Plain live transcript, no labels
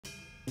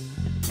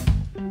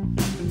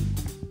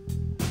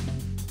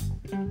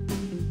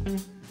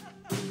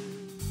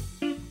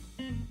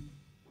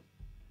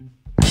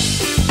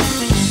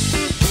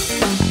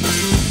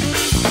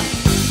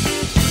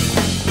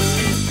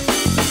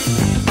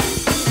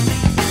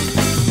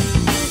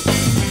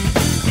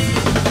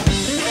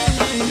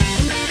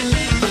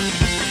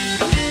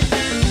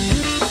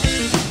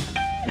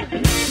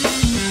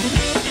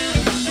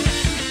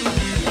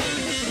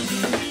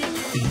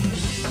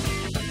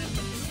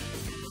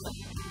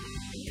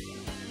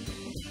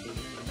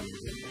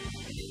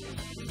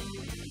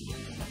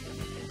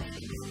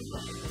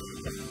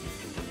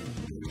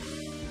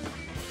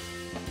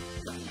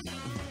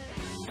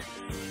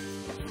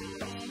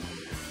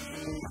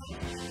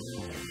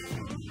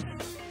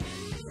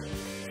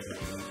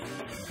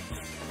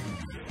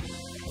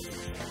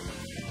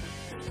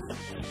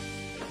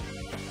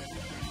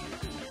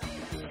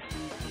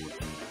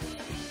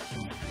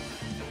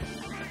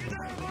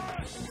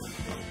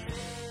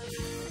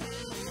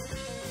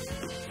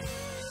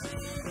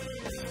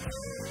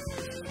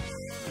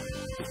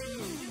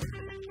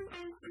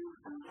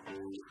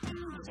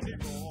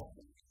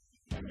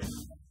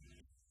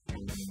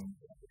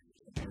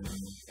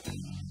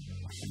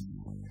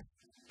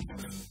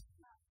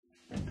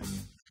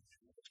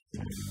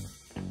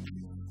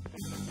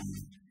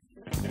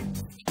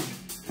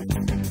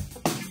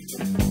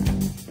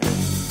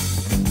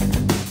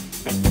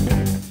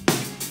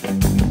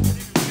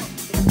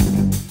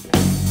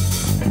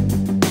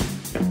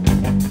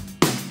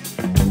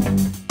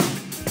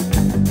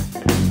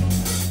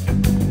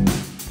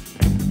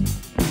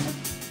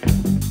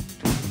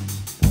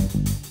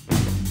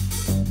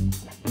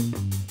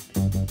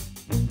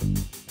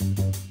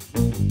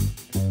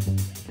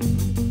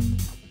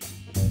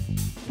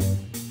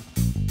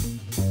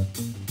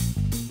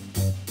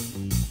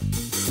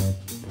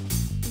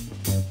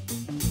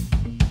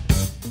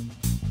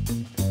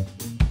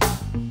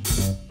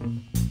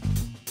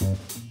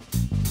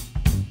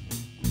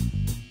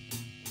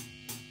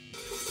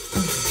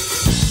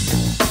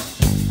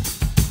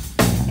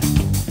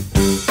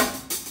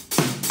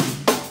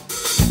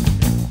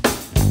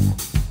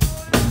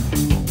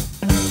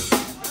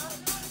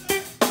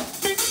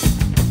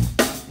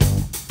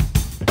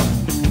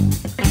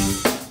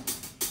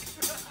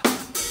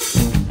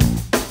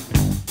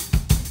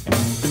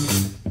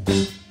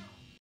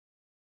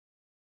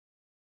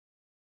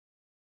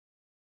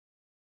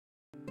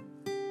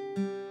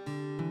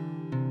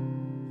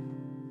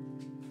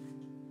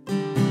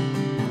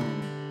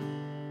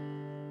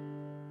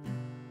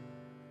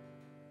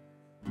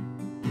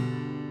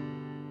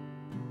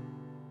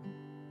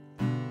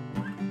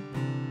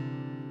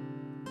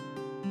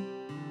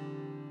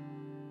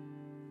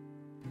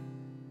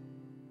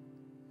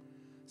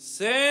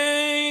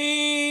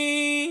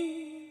Saint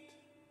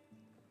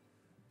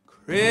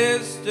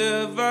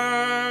Christopher,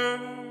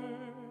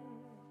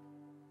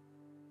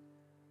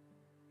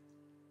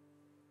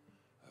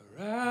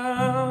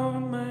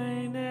 around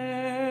my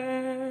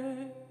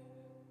neck,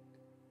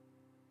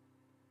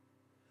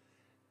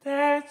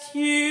 that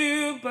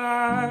you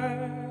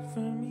buy for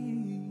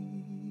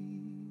me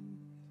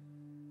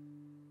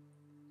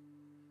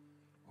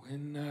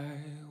when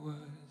I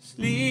was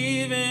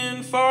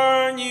leaving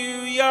for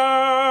New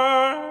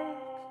York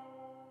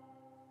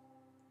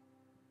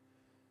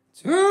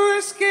to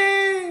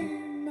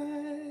escape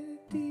my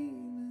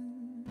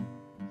demons,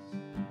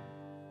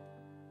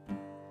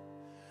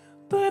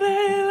 but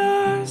I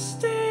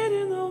lost it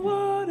in the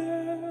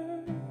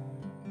water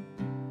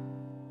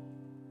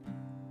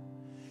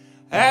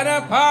at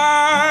a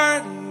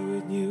party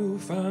with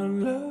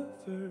newfound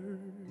lovers,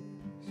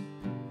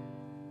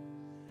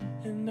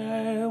 and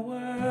I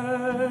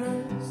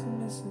was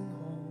missing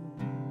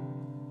home.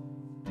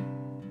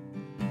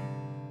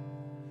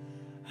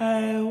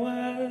 I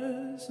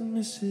was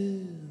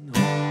missing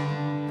home.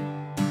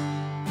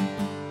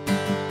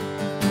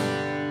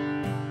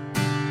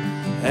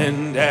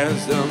 And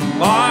as the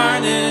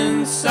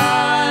morning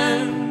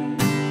sun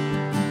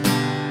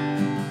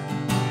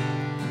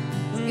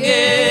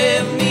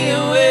gave me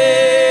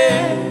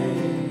away,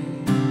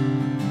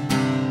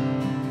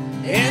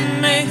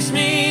 it makes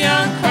me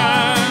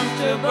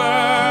uncomfortable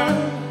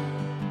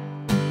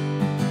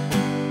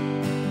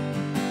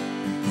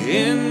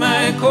in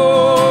my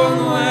cold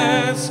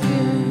wet skin.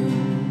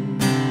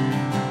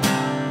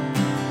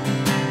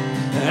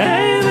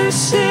 I'm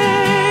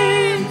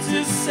ashamed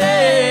to say,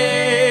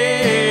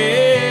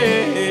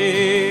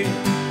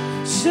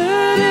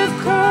 should have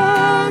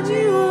called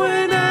you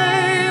when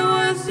I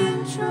was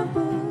in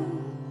trouble,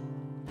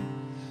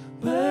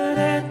 but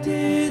I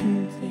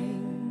didn't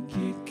think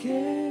you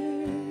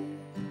cared,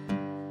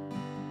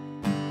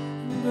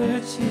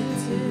 but you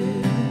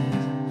did.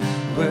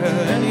 Well,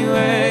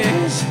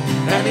 anyways,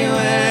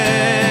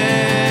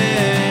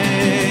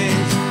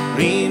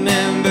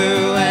 remember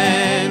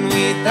when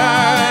we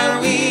thought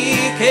we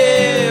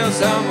killed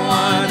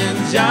someone and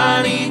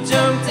Johnny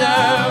jumped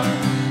out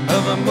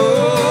of a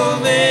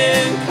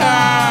moving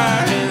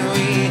car and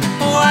we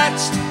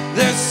watched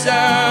the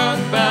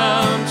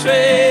southbound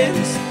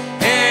trains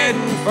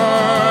heading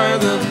for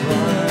the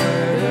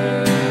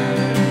border.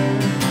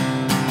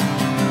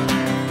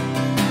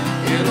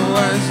 It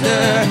was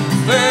the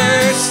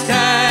first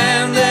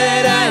time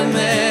that I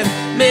met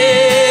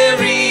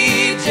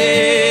Mary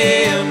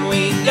Jane.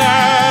 We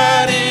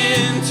got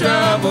in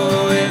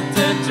trouble with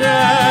the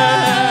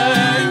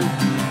drive,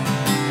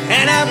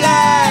 and I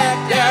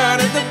blacked out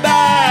at the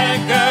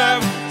back of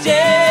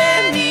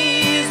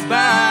Jenny's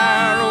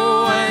bar.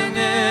 Oh, I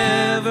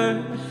never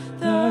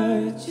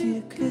thought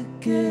you could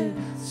get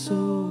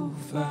so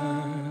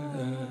far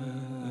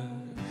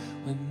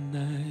when I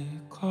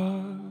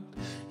called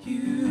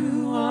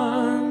you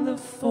on the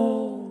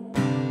phone.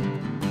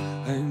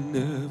 I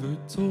never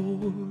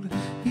told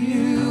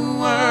you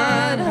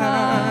what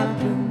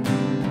happened.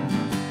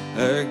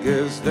 I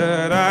guess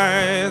that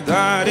I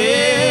thought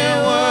it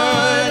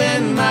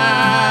wouldn't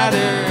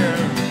matter,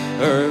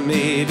 or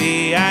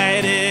maybe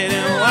I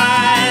didn't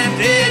want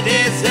to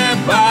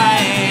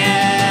disappoint.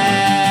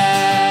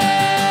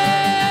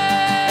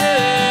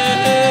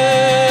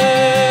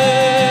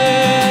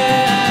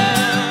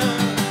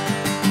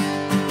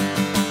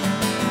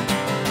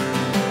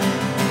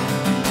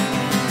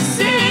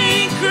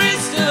 Saint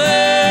Christopher,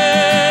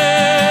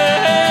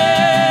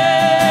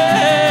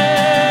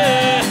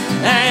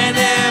 I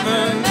never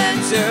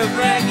meant to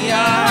break your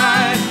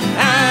heart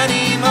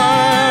any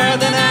more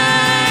than I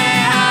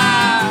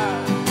have.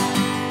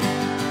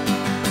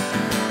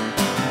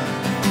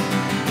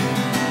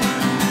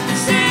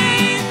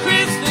 Saint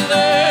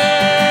Christopher,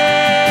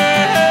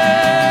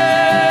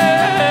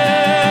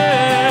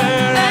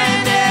 I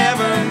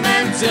never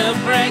meant to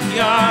break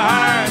your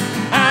heart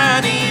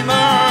any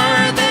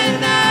more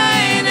than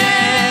I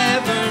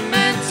never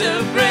meant to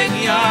break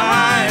your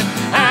heart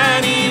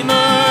any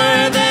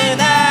more than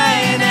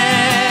I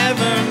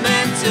never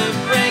meant to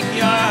break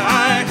your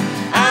heart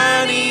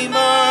any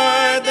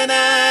more than I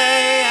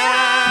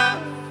have.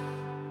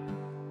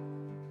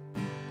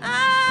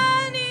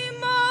 Any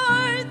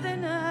more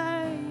than I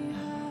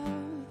have.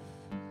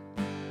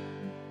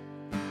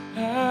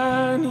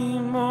 Any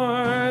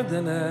more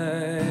than I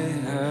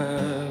have.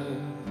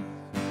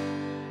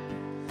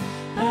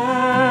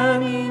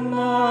 Any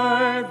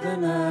more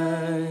than I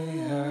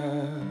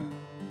have.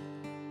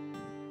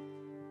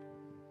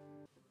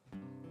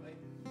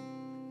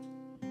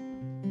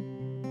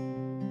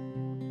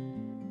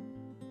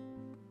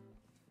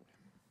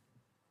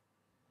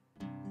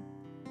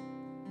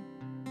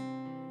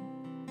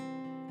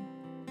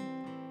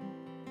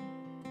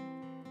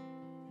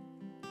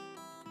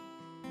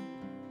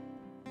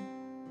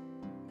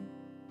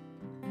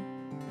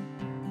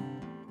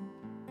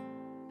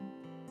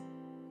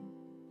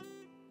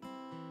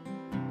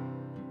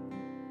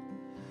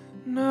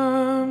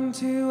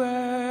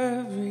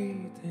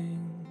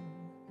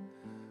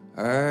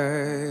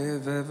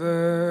 I've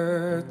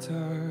ever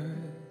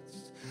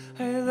touched.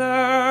 I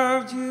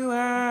loved you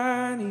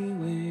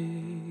anyway,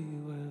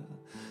 well,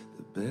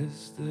 the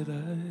best that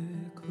I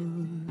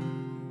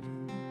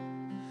could.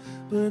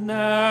 But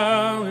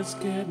now it's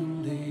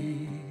getting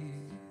late,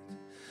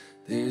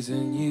 there's a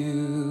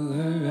new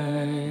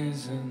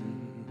horizon.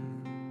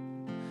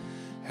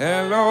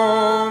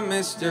 Hello,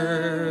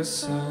 Mr.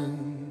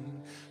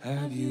 Sun,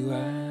 have you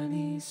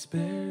any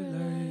spare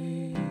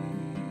light?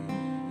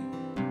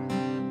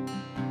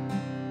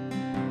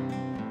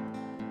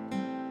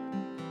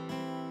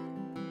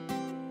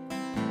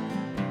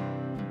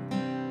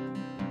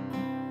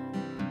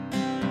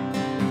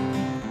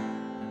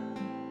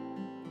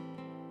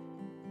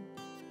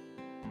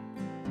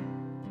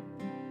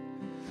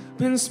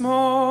 Been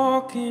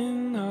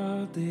smoking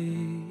all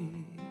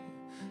day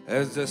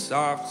as the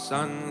soft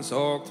sun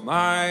soaked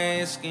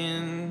my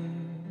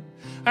skin.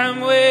 I'm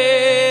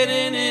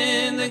waiting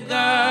in the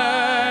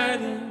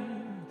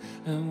garden,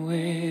 I'm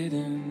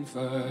waiting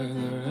for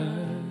the rush.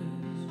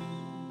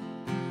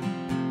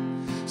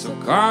 So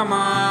come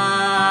on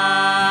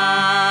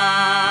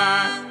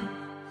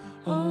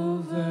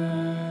over,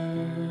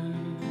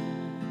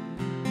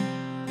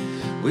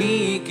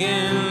 we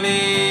can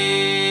live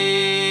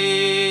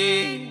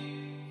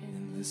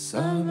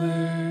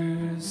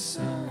summer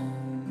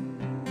sun,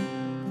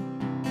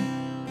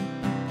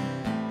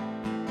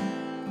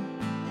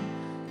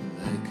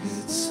 like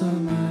it's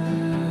summer.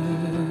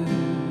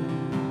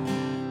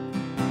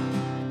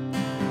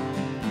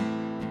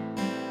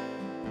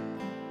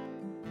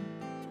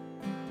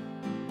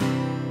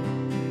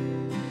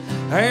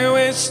 I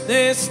wish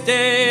this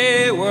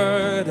day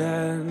would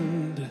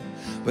end,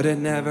 but it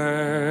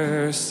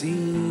never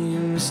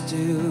seems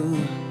to.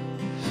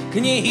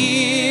 Can you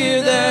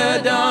hear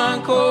the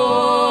dawn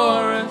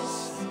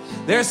chorus?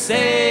 They're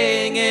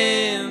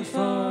singing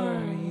for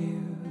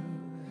you.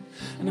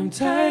 And I'm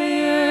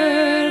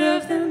tired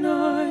of the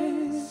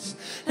noise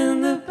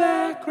and the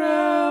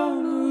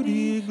background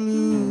moody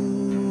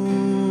gloom.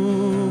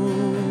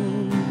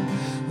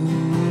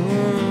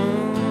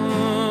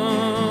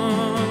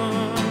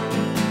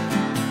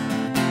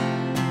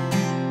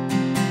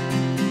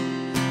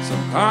 So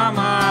come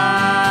on.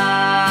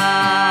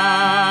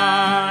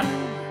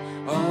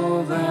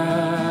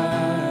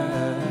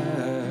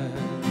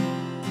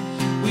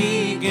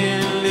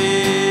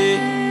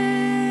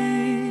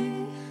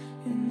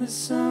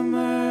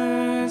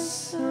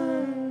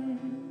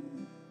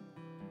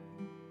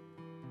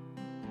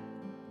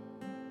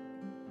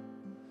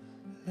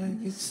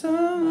 Like it's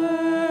summer,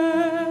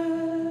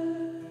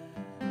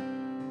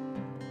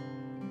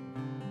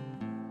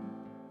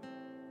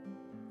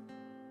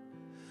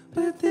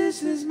 but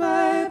this is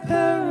my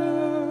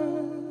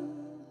peril,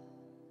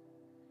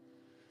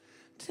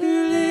 to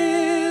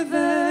live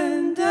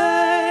and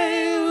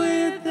die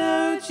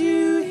without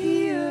you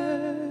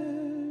here,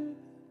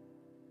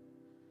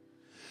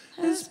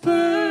 as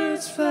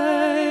birds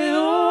fly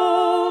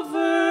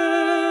over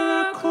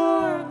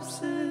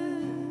corpses.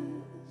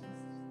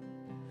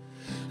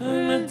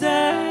 I'm a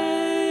dying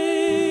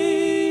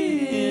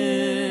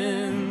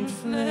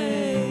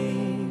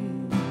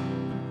flame.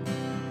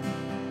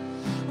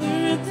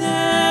 We're a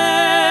dying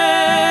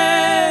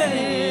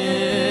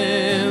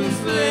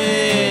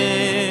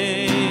flame.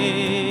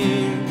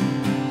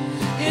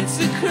 It's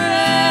a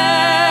crying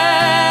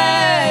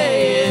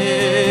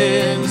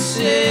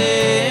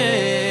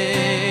shame.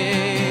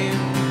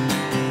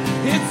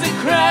 It's a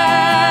crying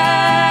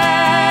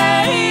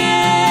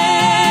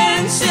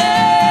shame.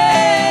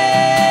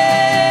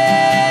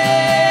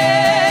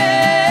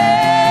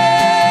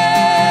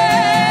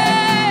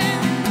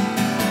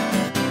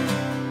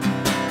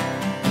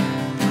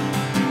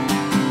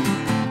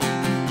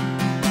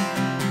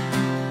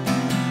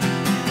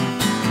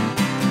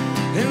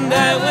 And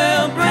I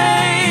will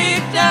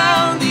break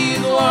down these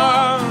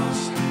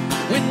walls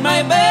with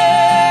my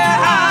bare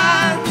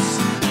hands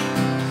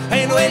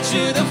and wade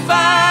through the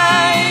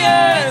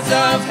fires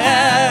of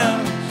hell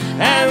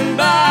and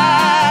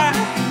back.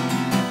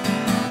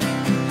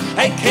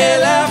 I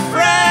kill a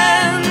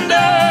friend,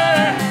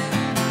 or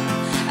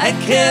I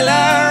kill a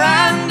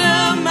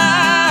random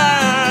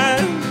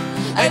man.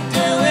 I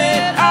do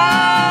it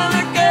all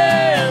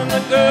again,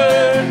 the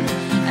good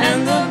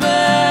and the bad.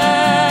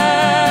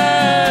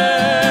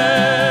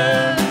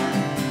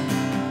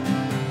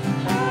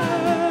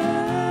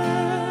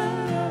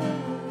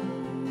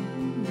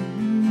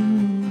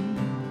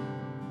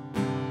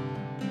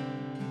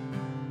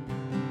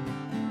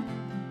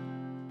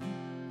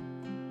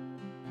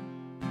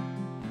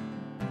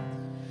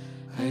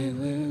 I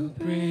will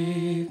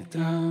break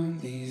down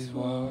these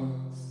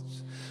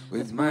walls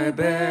with my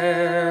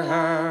bare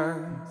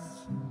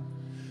hands,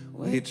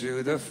 wade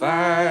through the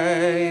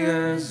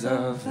fires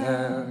of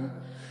hell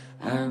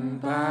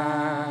and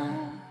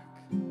back.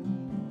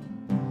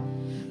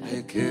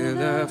 I kill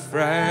a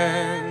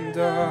friend,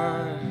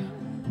 or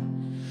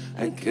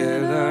I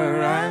kill a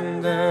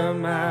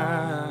random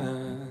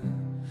man.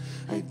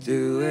 I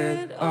do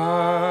it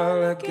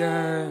all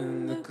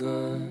again, the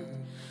good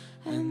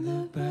and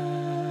the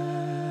bad.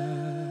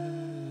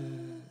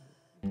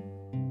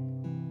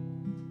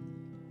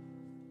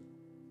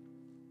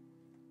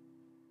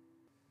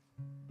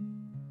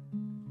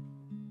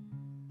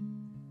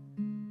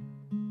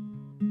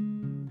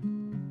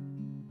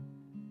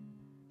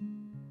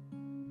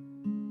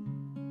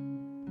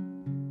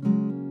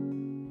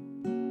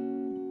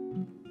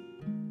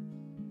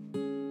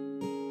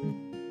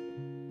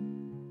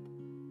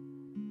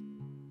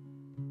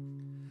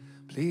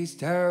 Please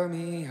tell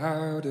me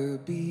how to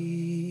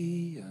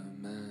be a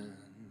man,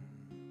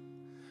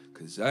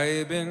 'cause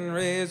I've been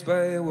raised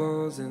by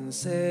wolves and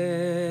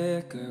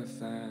sycophants,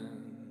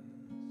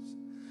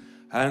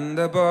 and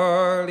the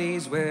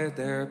bullies with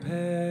their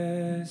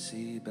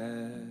pessy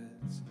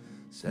beds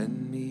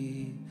send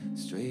me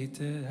straight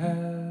to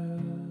hell.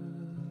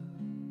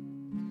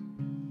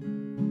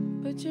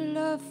 But your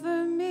love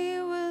for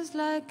me was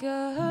like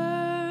a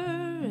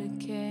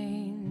hurricane,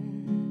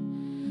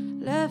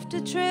 left a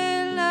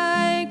trail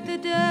like the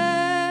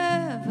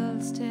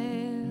devil's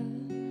tail,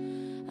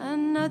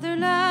 another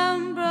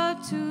lamb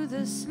brought to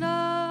the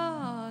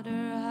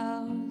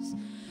slaughterhouse.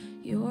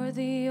 You're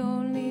the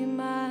only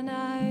man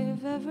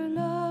I've ever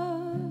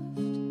loved.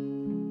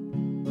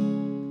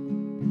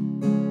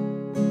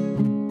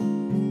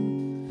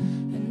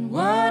 And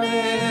what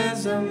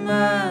is a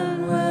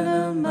man when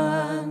a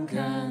man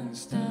can't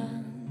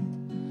stand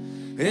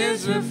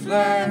his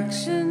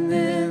reflection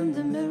in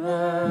the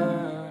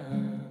mirror?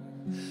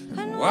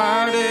 And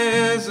what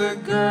is a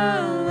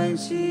girl when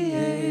she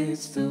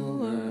hates the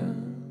world,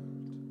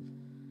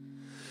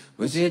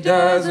 but she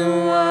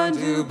doesn't want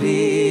to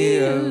be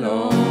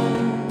alone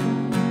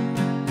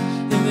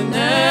in the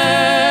desert,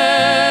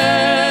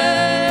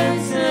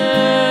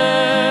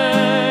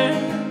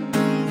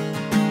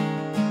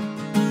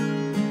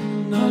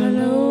 not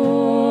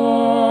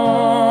alone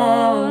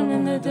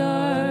in the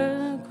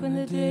dark when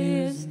the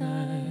day is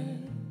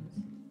night.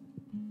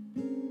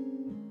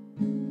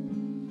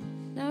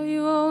 Now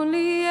you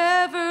only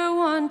ever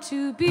want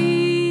to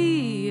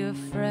be a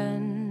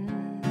friend,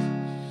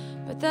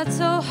 but that's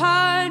so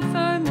hard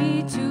for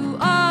me to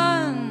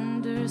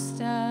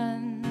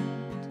understand.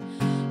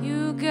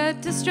 You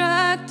get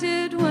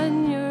distracted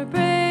when you're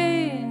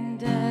brain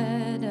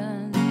dead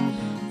and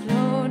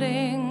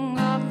floating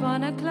up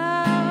on a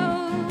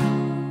cloud.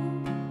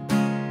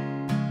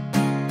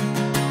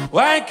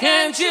 Why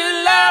can't you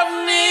love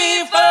me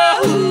for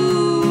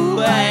who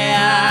I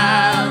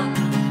am?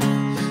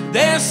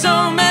 There's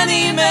so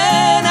many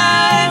men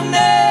I've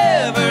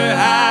never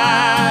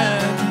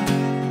had,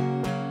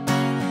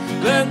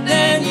 but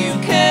then you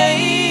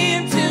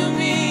came to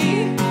me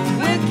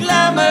with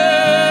glamour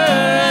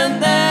and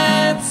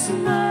that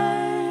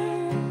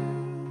smile.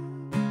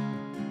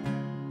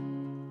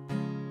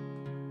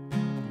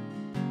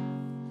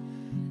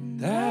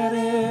 That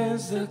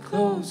is the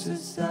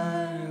closest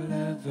I'll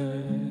ever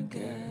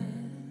get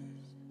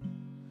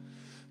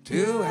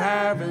to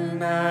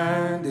having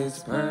and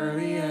its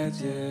pearly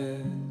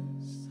edges.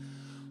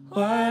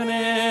 What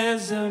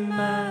is a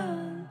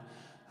man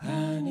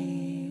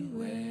anyway?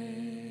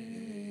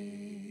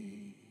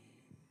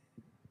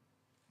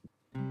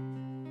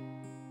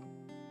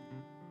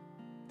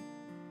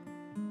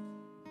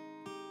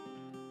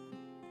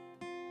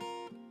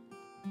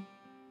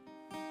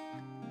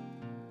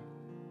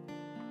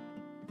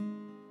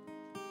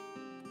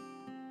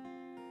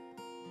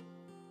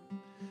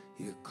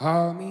 You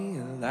call me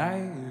a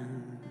liar,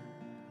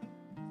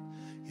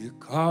 you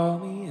call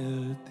me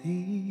a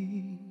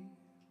thief,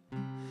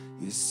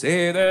 you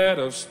say that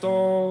I've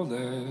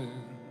stolen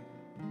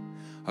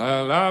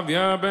all of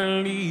your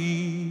beliefs.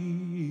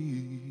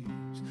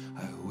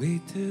 I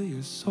wait till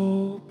you're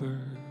sober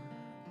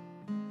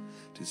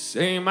to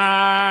say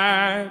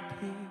my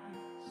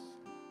piece.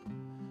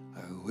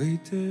 I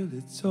wait till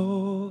it's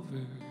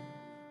over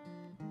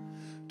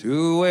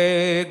to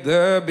wake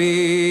the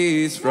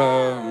beast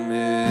from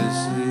his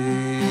sleep,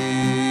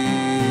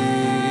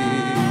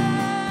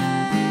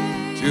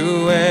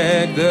 to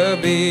wake the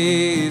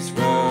beast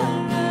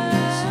from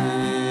his sleep.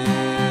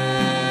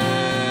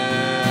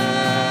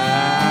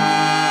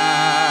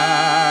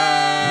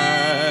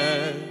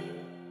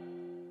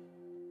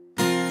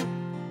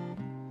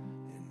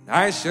 And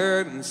I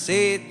shouldn't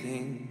say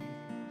things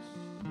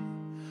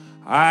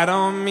I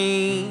don't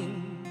mean.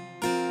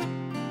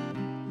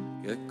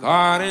 Get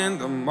caught in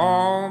the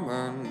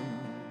moment,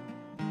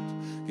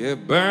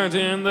 get burnt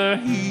in the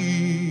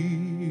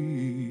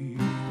heat.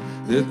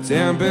 The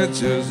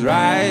temperature's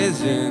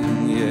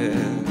rising,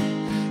 yeah,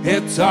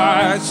 it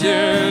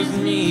tortures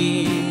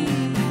me.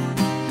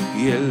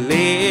 You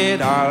lay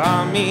it all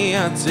on me,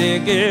 I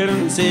take it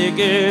and take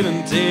it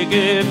and take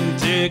it and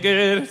take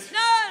it. It's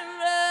not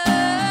right.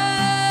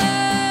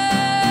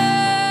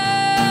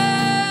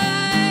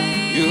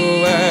 You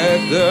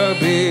let the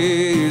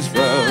beast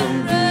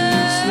from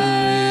his sleep.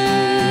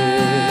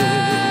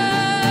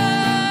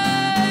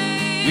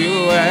 You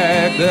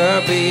let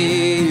the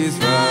beast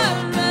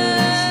from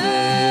his sleep.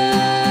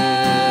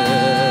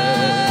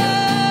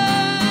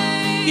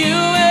 You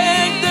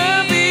wake the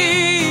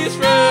beast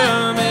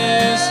from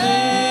his sleep.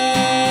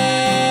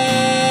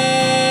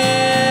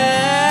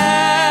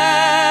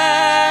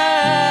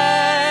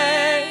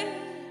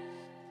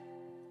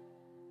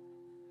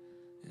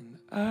 And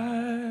I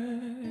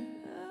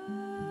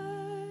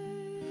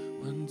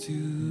want to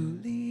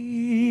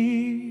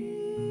leave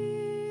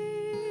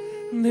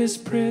this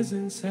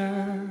prison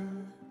cell.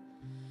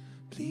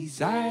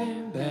 Please,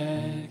 I'm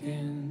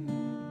begging.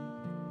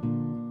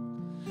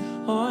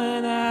 Oh,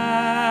 and I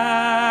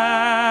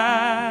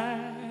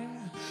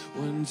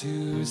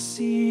to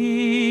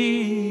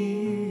see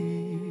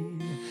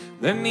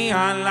the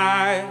neon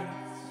lights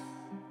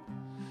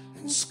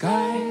and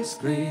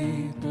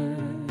skyscrapers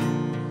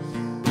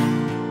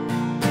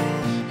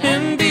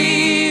and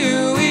be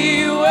who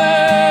we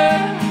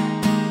were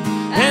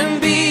and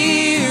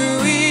be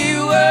who we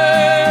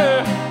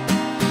were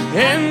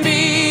and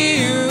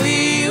be who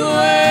we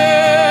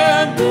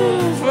were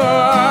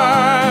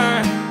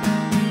before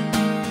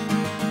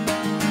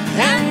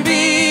and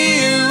be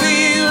who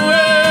we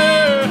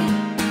were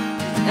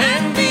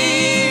and be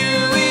who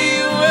we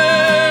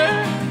were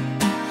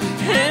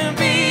and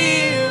be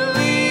who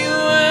we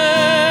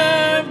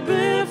were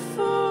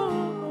before.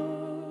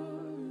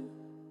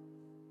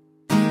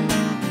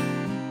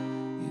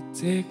 You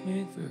take me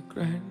for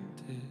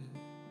granted,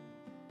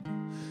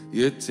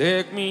 you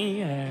take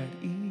me at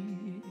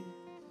ease,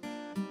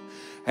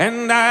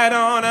 and I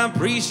don't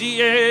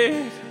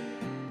appreciate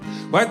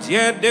what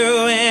you're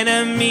doing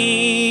to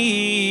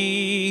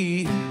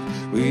me.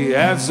 We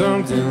had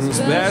something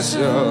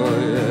special,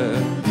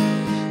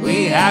 yeah.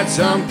 We had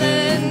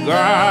something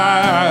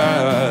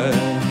good.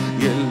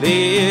 You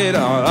lay it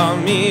all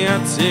on me. I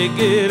take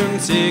it and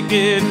take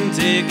it and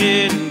take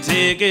it and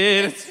take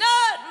it. It's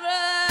not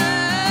right.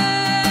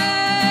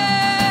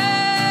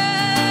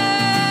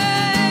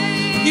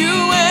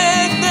 You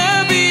wake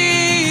the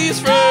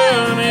beast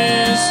from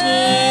his sleep.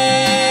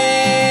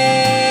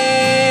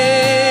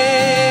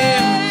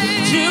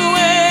 You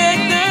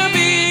wake the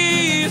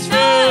beast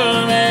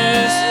from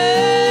his sleep.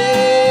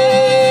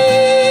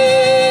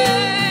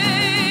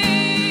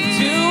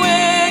 You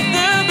wake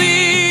the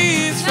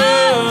beast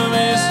from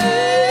his sleep.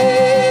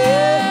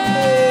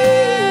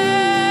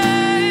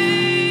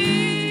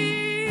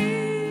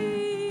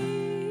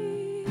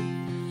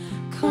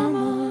 Come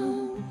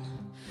on,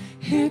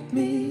 hit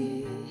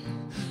me.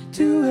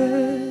 Do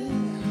it,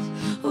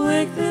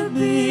 wake the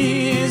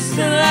beast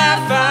and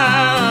laugh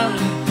out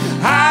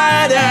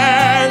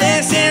harder.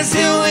 This is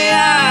who we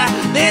are,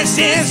 this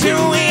is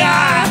who we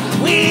are.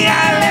 We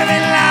are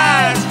living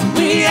lives,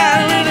 we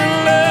are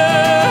living lives.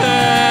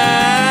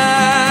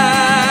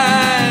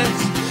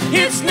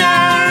 It's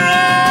not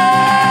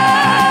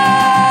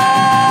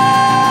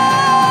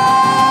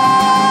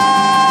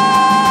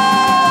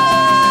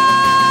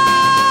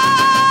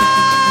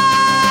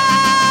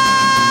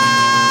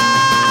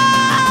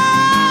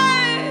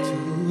right to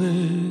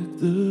wake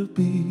the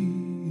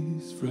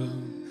beast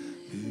from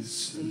his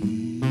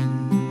sleep.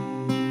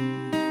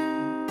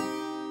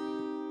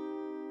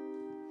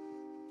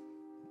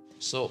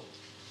 So,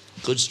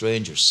 good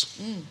strangers.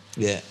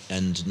 Yeah,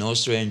 and no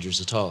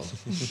strangers at all.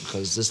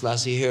 Because this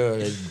lassie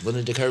here, one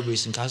of the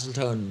Kirbys in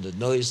Castletown, that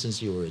knows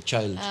since you were a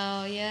child.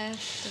 Oh, yeah,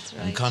 that's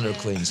right. And Conor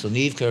yeah. Quinn. So,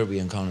 Niamh Kirby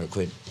and Conor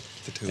Quinn.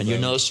 And you're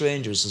no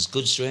strangers, as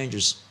good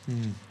strangers.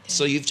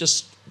 So, you've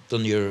just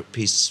done your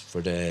piece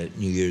for the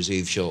New Year's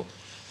Eve show.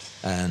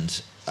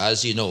 And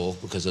as you know,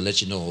 because I'll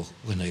let you know,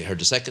 when I heard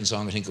the second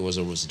song, I think it was,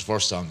 or was it the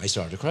first song, I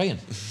started crying.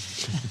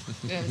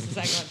 Yeah, it was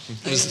the second one.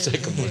 It was the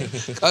second one.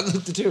 God,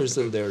 look, the tears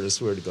still there, I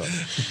swear to God.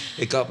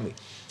 It got me.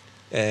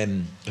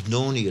 I've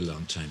known you a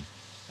long time.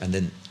 And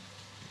then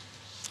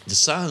the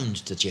sound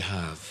that you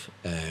have,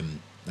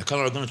 now,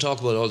 Conor, I'm going to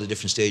talk about all the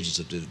different stages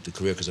of the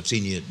career, because I've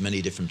seen you in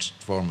many different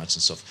formats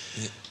and stuff.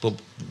 Yeah.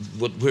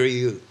 But where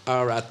you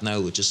are at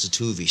now with just the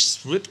two of you,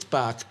 stripped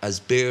back as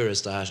bare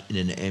as that in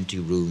an empty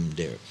room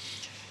there.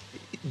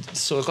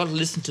 So I got to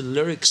listen to the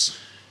lyrics,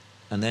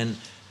 and then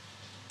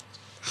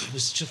it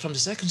was just from the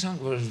second song,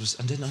 where it was,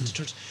 and then on the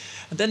third,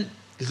 and then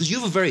because you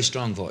have a very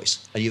strong voice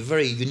and you have a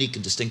very unique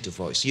and distinctive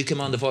voice. You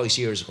came on The Voice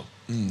years ago,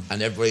 and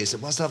everybody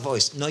said, "What's that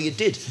voice?" No, you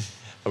did,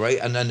 all right.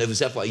 And then it was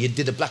that voice. You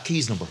did a Black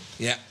Keys number.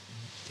 Yeah,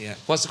 yeah.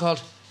 What's it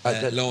called?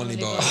 Lonely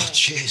Boy. Oh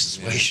Jesus,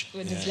 Yeah. right.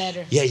 With his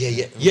leather. Yeah.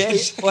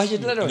 Oh, you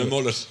did leather. And a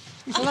mullet.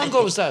 How long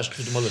ago was that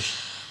with the mullet?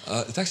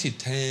 It's actually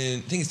 10.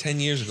 I think it's 10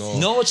 years ago.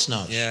 No, it's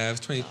not. Yeah, I was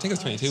 20. I think I was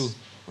 22.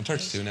 I'm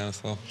 32 now,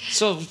 so.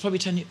 So it was probably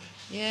 10 years.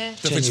 Yeah.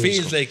 So 10 which years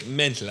feels ago. like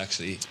mental,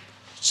 actually.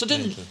 So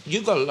then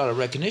you got a lot of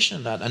recognition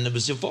in that, and it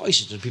was your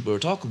voice that people were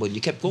talking about.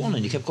 You kept going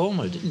and you kept going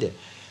with it, didn't you?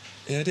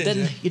 Yeah, I did. Then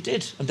yeah. you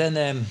did, and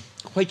then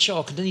White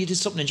Chalk, and then you did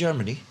something in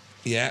Germany.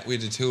 Yeah, we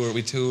did a tour.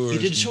 We toured. You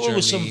did a tour in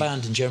with some Germany.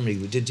 band in Germany.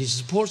 Did you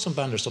support some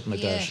band or something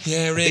like that?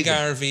 Yeah, Ray Big one.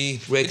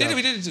 Garvey. Ray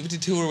We did a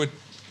tour with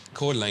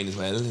Cody as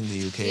well in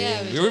the UK.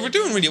 Yeah, we were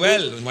doing really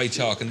well in White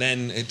Chalk, and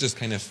then it just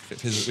kind of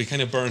we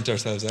kind of burnt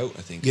ourselves out,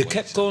 I think. You in White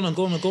kept Chalk. going and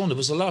going and going. There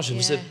was a lot. It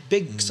was a Yeah.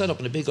 big setup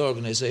and a big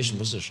organisation,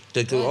 was it?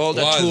 They go Was. all It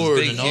that was touring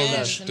big, and all yeah.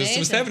 that. It's There was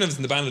amazing. 7 of us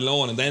in the band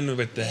alone, and then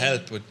with the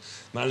help with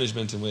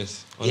management and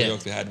with other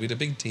jokes we had a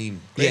big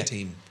team, great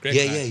team, great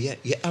band.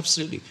 Yeah,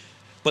 absolutely.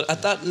 But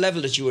at that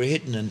level that you were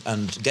hitting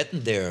and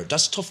getting there,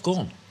 that's tough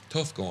going.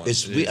 Tough going.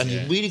 It's It is, and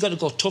yeah. you really got to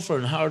go tougher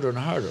and harder and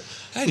harder.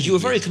 I But you were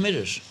think very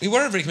committed. We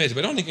were very committed,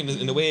 but I don't think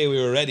in the way we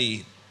were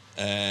ready.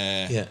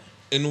 Yeah.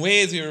 In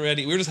ways we were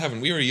ready. We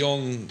were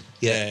young,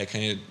 Yeah.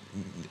 kind of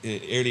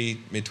early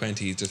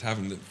mid-20s, just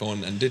having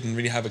fun and didn't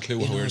really have a clue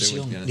what we were it's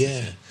doing. To be young. honest.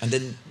 Yeah, and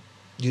then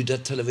you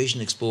that television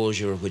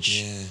exposure,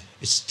 which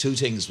it's two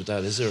things with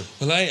that, is there?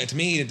 Well, to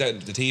me,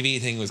 the TV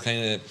thing was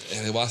kind of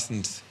it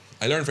wasn't.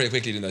 I learned very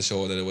quickly in that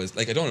show that it was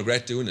like I don't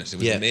regret doing it. It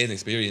was an amazing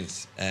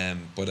experience.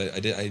 But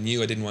I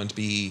knew I didn't want to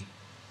be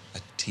a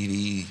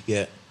TV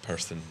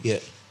person. Yeah.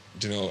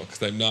 Do you know?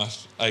 Because I'm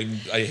not. I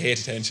hate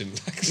attention.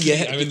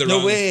 Yeah. I'm in the no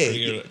wrong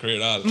way. career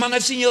at all. Man,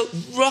 I've seen you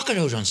rock it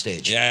out on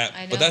stage. Yeah,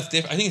 I know. but that's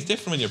different. I think it's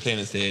different when you're playing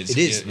on stage. It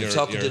is. We're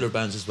talking to other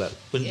bands as well.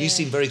 But you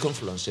seem very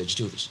comfortable on stage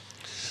too.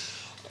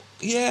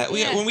 Yeah,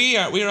 when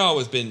we're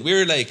always been.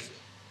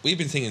 We've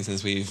been singing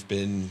since we've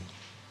been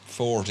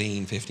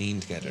 14, 15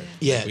 together.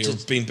 Yeah. Like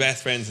we've been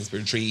best friends since we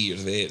were 3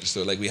 years of age.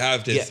 So like we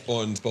have this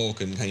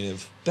unspoken kind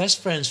of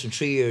best friends from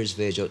 3 years of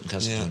age out in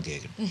Castleton.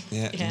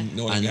 Yeah.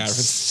 And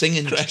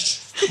singing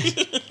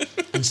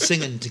and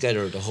singing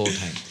together the whole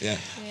time. Yeah.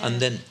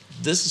 And then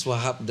this is what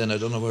happened. Then I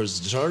don't know whether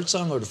it's the third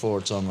song or the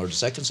fourth song or the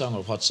second song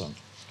or what song.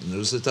 And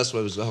that's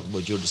what I was talking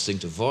about, your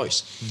distinctive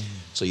voice.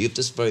 So you have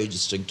this very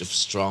distinctive,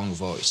 strong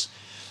voice.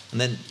 And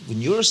then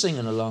when you're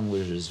singing along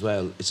with it as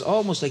well, it's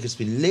almost like it's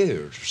been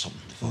layered or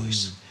something, the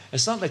voice.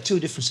 It's not like two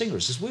different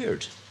singers. It's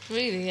weird.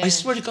 Really, yeah. I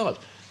swear to God.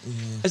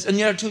 And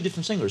you are two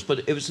different singers,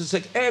 but it was just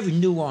like every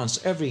nuance,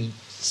 every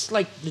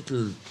slight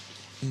little...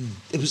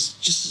 It was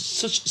just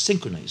such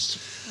synchronized.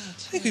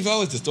 I think we've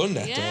always just done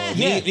that,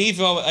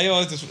 though. I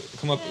always just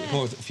come up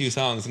with a few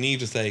songs, and Eve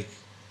just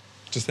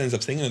ends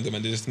up singing them,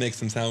 and it just makes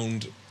them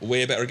sound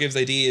way better, gives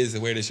ideas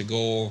of where they should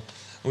go.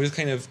 And we just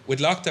kind of, with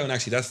lockdown,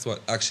 actually, that's what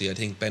actually I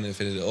think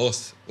benefited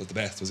us was the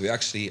best, was we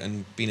actually,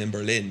 and being in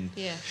Berlin,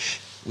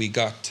 we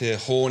got to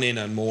hone in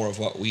on more of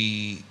what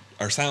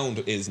our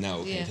sound is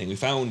now, kind of thing. We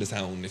found a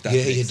sound, if that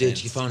makes sense. Yeah, you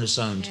did. You found a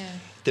sound. Yeah.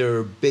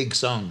 They're big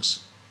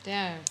songs.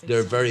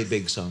 They're very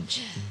big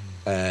songs.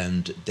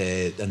 And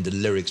the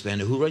lyrics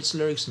behind it. Who writes the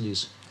lyrics in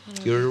these?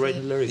 You're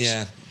writing the lyrics.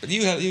 Yeah, but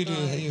you help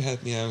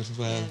me out as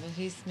well. Yeah, but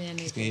he's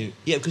me.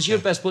 Yeah, because you're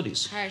best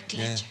buddies. Heart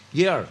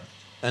Yeah.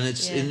 And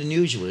it's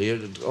unusual. You're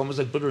almost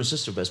like brother and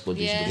sister best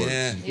buddies.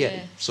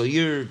 Yeah. So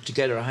you're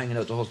together hanging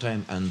out the whole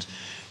time, and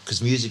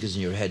because music is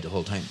in your head the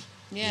whole time.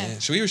 Yeah.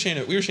 So we were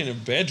sharing a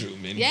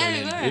bedroom in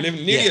Berlin. We were. We lived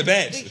nearly a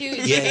bed.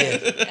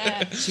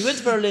 So you went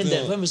to Berlin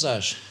then. When was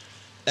that?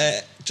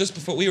 Just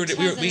before we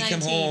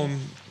came home.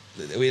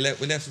 We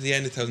left at the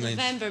end of 2009.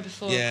 November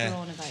before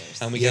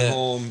coronavirus. And we came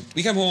home.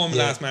 We came home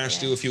last March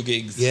to do a few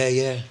gigs.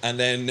 And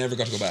then never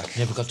got to go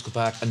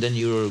back. And then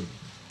you were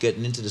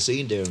getting into the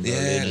scene there in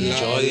Berlin and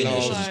enjoying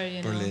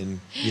it.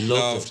 Berlin. You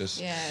loved it.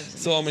 Yeah.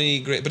 So many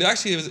great. But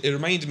actually, it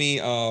reminded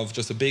me of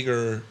just a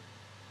bigger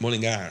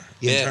Mullingar.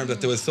 In terms that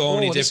there was so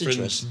many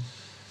different.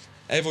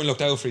 Everyone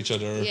looked out for each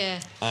other. Yeah.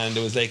 And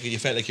it was like you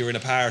felt like you were in a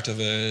part of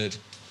a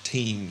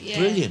team. Yeah.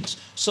 Brilliant.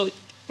 So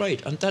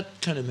and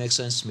that kind of makes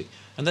sense to me.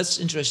 And that's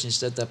interesting you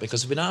said that,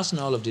 because I've been asking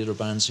all of the other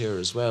bands here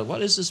as well,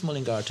 what is this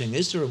Mullingar thing?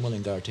 Is there a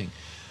Mullingar thing?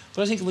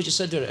 But I think what you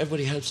said there,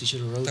 everybody helps each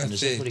other out.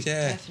 That's it,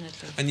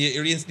 Definitely. And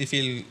you instantly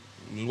feel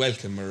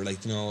welcome, or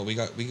like, you know,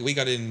 we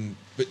got in,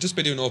 but just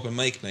by doing open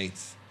mic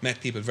nights,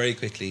 met people very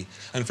quickly.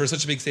 And for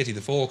such a big city,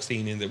 the folk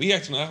scene in there, we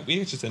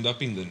actually just ended up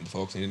being in the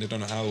folk scene, and I don't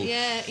know how.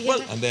 Yeah.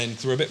 Well, and then,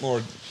 cause we're a bit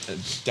more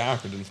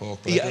darker than folk.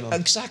 But I don't know.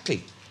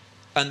 Exactly.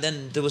 And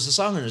then there was a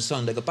song in it,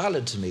 sounded like a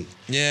ballad to me.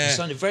 Yeah. It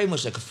sounded very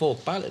much like a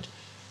folk ballad.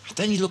 And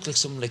then you look like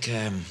something like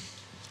Nick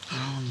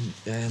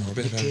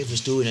Cave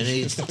was doing, and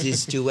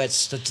these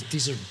duets.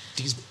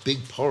 These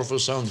big, powerful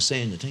songs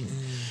saying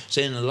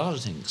saying a lot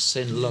of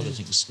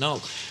things. Now,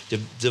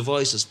 the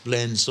voices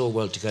blend so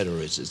well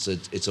together.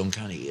 It's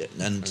uncanny.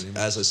 And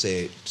as I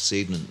say this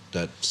evening,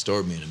 that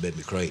stirred me and it made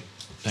me cry.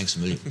 Thanks a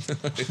million.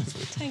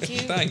 Thank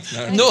you. Thanks.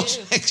 No,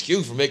 thanks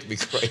you for making me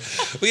cry.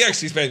 We used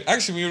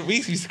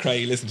to cry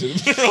listening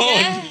to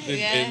them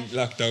in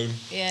lockdown.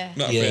 Yeah.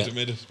 Not afraid to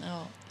admit it.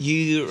 No.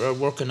 You are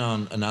working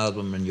on an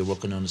album and you're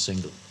working on a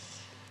single.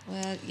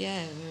 Well,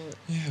 yeah.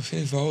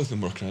 I've always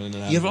been working on an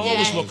album. You've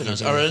always working on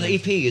it. Or an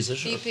EP, is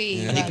it? EP.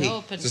 Yeah. An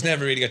EP. Just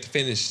never really got to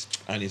finish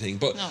anything.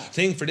 But I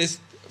think for this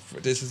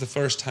is the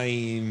first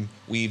time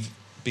we've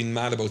been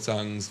mad about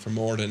songs for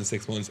more than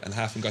 6 months and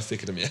haven't got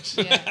sick of them yet.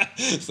 Yeah.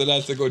 So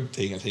that's a good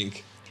thing, I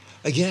think.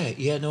 I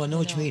know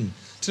what you mean.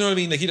 Do you know what I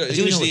mean? Like,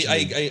 usually,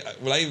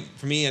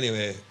 for me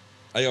anyway,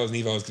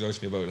 Eve always goes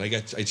to me about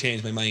it. I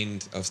change my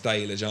mind of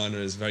style, of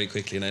genres very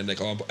quickly, and I'm like,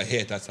 oh, I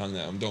hate that song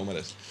now, I'm done with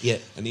it. Yeah.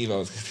 And Eve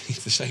always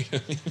thinks the shite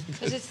of me.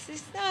 But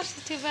it's not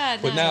too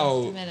bad. But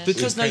now,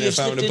 because now you've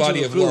found a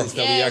body of work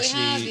that we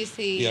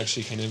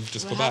actually kind of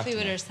just go back. We're happy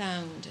with our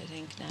sound, I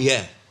think, now.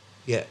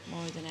 Yeah.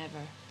 More than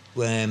ever.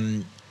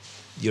 When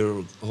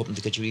you're hoping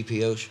to get your EP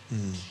out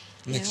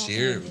next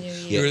year.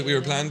 We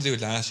were planning to do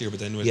it last year, but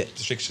then with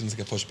restrictions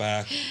get pushed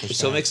back.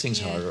 So it makes things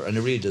harder, and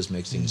it really does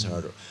make things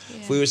harder.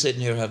 If we were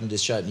sitting here having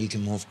this chat and you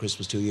came home for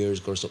Christmas 2 years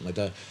ago or something like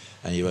that,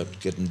 and you were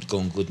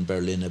going good in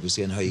Berlin, I'd be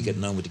saying how you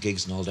getting on with the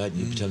gigs and all that, and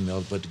you'd be telling me all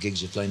about the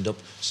gigs you've lined up.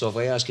 So if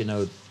I ask you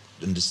now,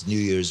 and this New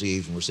Year's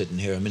Eve, and we're sitting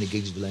here, how many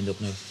gigs have you lined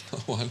up now?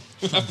 One.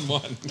 We haven't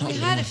one. We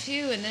had a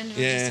few, and then they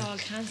were just all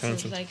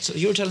cancelled. So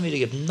you're telling me to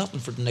get nothing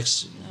for the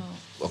next...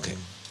 No. Okay.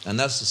 And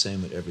that's the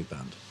same with every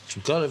band. So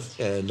we've got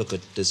to look at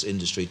this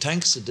industry.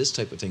 Thanks to this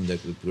type of thing that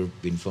we're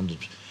being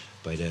funded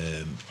by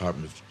the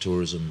Department of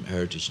Tourism,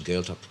 Heritage and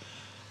Gaeltacht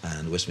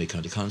and Westmeath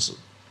County Council,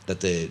 that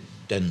they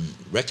then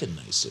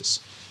recognise this.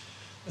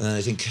 And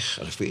I think,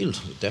 I feel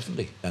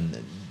definitely, and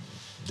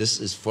this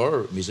is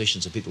for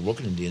musicians and people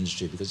working in the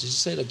industry, because as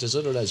you say, like there's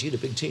other lads, you had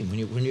a big team.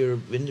 When you're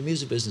in the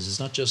music business, it's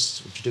not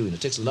just what you're doing.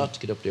 It takes a lot to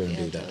get up there and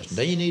do that. And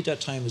then you need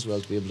that time as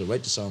well to be able to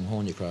write the song,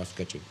 hone your craft,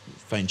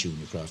 fine-tune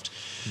your craft,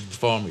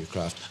 perform your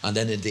craft, and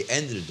then at the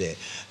end of the day,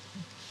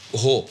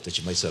 hope that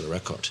you might sell a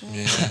record.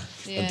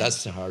 And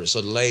that's the hardest.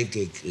 So the live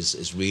gig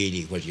is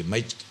really where you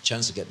might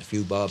chance of getting a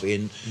few bob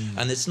in,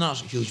 and it's not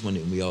huge money,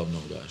 and we all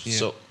know that.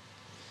 So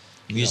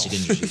music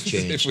industry has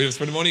changed. If we was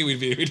for the money, we'd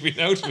be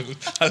out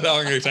a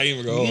longer time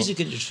ago. The music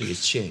industry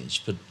has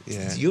changed, but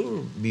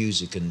your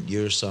music and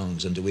your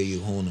songs and the way you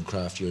hone and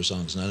craft your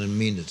songs, and I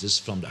mean it, this is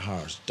from the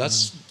heart.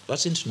 That's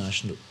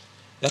international.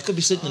 That could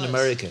be sitting in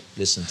America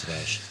listening to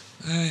that.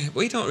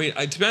 We don't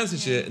really. To be honest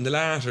with you, in the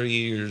latter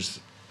years,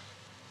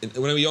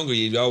 when I was younger,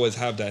 you'd always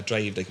have that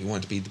drive, like we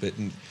want to be the big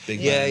man.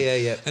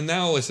 Yeah. And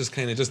now it's just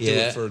kind of just do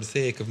it for the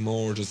sake of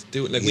more, just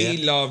do it. Like we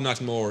love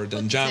nothing more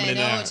than jamming in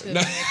our.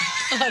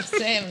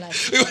 Same, like.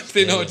 We want to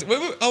say no.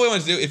 All we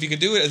want to do, if you can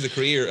do it as a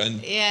career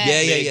and make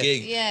a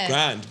gig,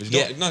 grand. But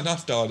you don't,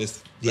 not all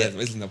this,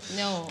 isn't it?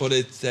 No. But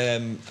it's, I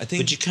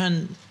think. But you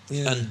can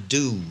and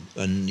do,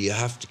 and you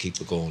have to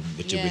keep it going.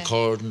 But you're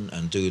recording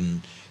and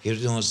doing. You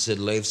know, as I said,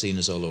 the live scene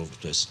is all over the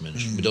place.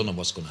 We don't know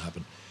what's going to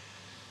happen.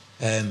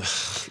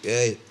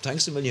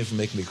 Thanks a million for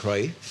making me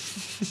cry.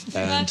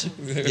 And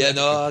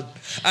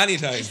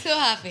anytime. I'm so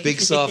happy.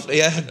 Big soft,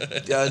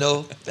 I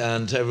know.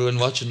 And everyone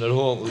watching at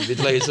home will be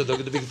delighted. So look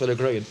at the big fella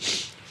crying.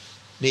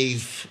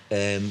 Niamh,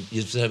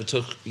 you've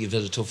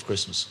had a tough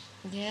Christmas.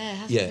 Yeah, it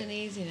hasn't been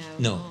easy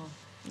now.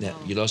 No.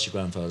 You lost your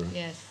grandfather.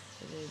 Yes,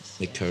 it is.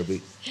 Nick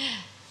Kirby.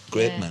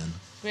 Great man.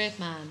 Great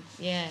man.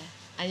 Yeah,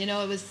 and you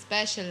know it was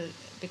special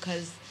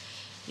because.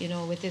 You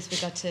know, with this we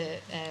got to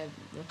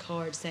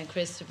record St.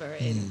 Christopher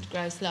in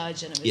Grouse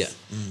Lodge, and it was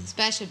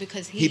special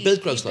because he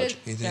built Grouse Lodge.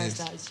 Grouse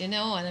Lodge, you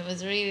know, and it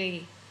was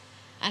really,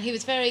 and he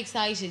was very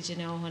excited, you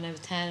know, when I was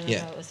telling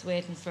him I was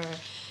waiting for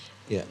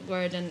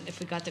word and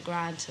if we got the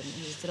grant, and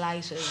he was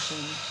delighted,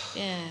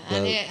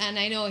 and and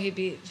I know he'd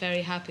be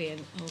very happy,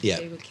 and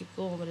hopefully we'll keep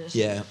going with it.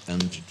 Yeah,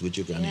 and with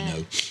your granny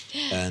now,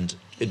 and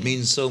it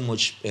means so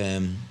much,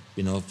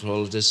 you know, for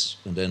all of this,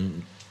 and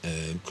then.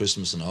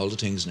 Christmas and all the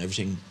things and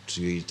everything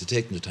to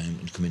take the time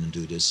and come in and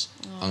do this.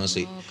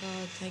 Honestly, God,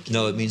 thank you.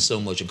 No, it means so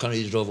much. And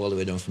Connie drove all the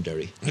way down from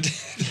Derry.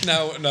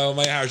 No,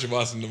 my heart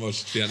wasn't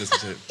much, to be honest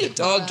with you.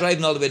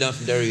 Driving all the way down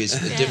from Derry is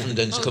different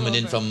than coming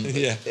in from.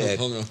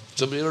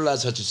 Some of the other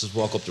lads had to just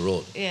walk up the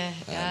road.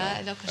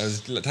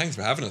 Thanks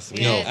for having us.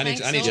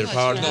 Any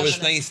part. No,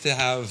 it's nice to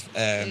have.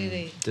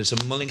 There's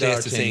some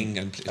Mullingar to sing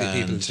and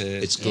people to.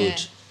 It's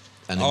good,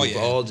 and we've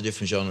all the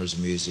different genres of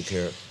music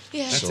here.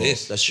 Yeah. That's so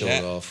it. Let's show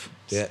it off.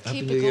 Yeah,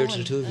 Happy New Year to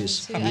the two of you.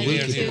 Happy New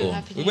Year keep it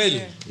going. We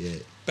will. Yeah.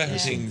 Better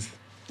things.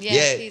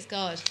 Yeah, please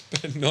God.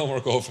 No more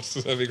GoFers.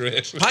 That'd be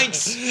great.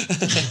 Pints!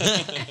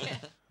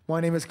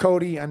 My name is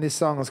Cody, and this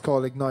song is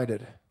called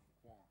Ignited.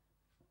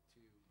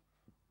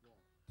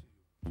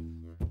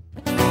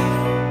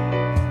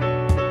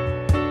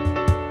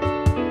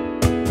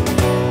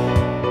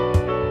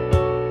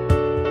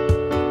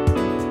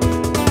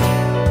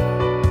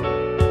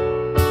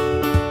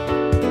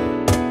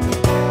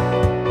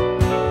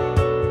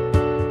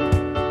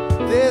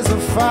 There's a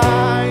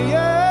fire,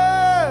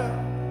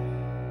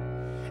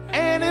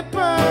 and it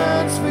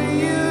burns for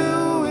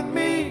you and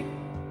me.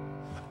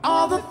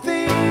 All the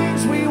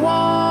things we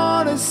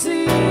want to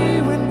see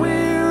when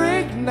we're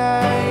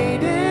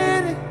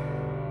ignited.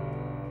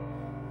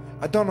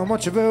 I don't know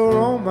much about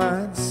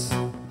romance,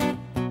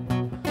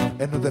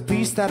 another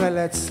piece that I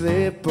let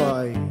slip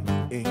by,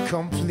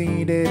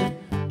 incompleted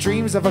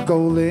dreams of a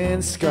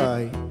golden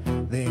sky.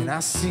 Then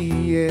I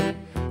see it,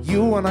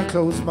 you when I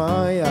close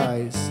my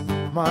eyes.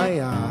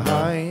 My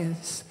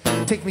eyes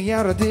take me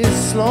out of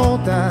this slow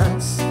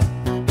dance.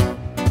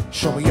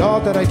 Show me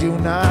all that I do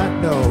not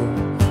know.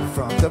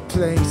 From the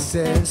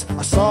places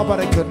I saw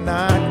but I could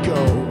not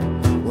go.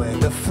 When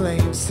the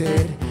flames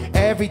hit,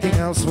 everything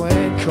else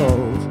went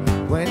cold.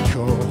 Went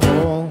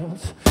cold.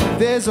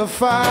 There's a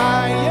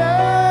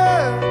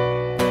fire,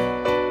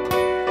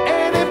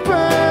 and it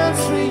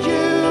burns for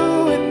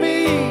you and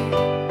me.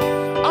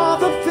 All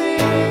the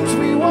things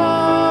we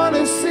want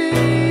to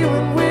see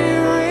when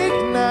we're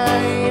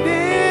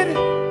ignited.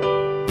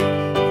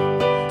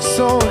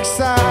 So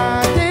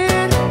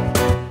excited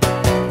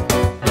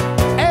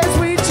as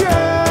we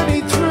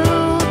journey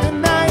through the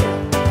night,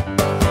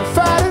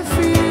 fighting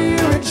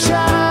fear and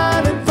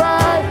shining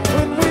bright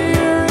when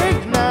we're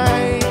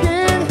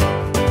ignited.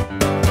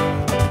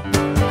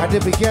 How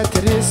did we get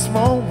to this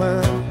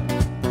moment?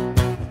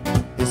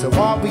 Is it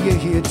what we are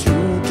here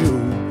to do?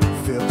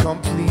 Feel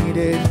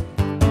completed.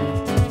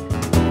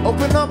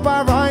 Open up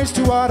our eyes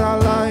to what our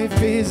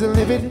life is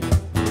living.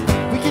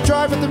 We can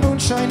drive with the moon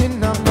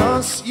shining on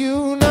us,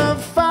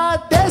 unify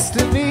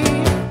destiny.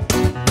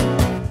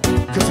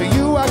 Cause for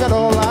you I got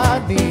all I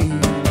need,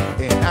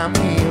 and I'm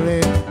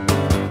healing.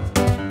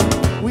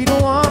 We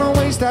don't wanna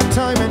waste that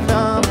time and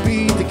not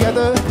be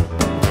together.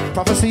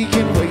 Prophecy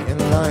can wait in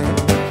line.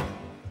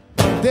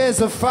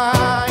 There's a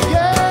fire,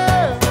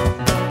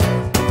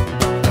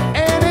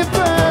 and it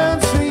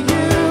burns for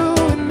you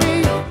and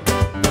me.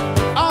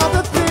 All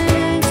the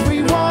things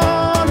we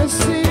want to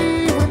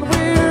see when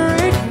we're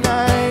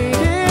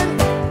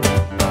ignited.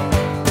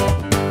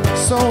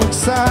 So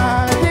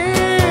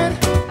excited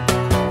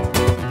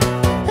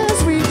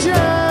as we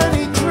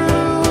journey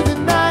through the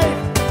night,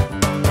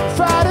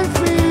 fighting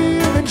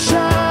fear and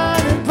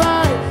shining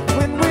bright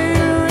when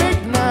we're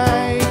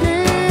ignited.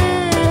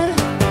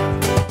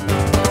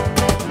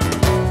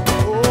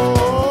 Oh,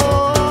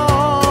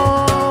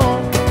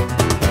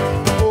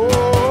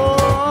 oh,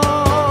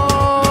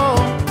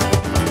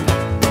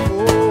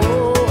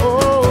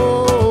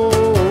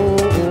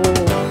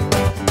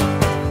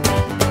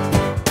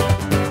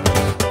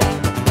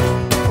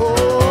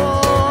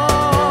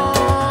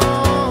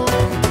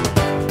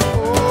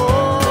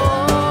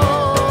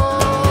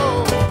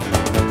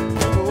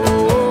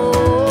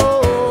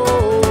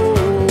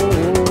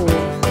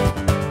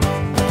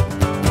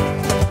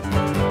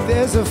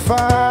 there's a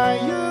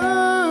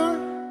fire,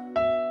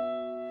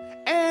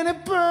 and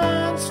it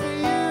burns for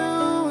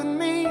you and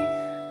me.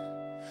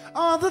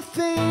 All the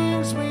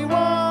things we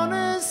want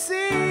to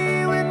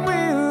see when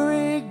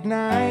we're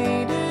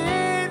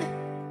ignited.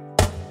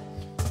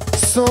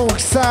 So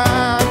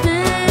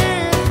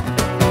excited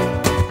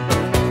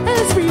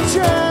as we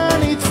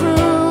journey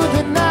through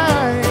the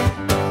night,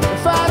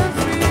 fighting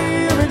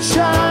fear and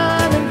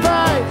shining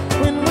bright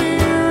when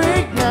we're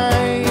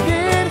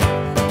ignited.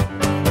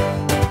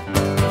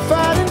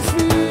 Fighting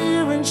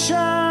fear and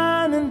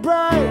shining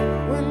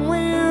bright when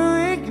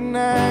we're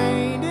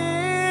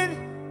ignited.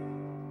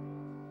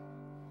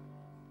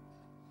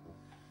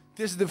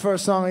 This is the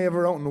first song I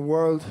ever wrote in the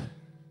world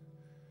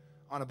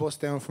on a bus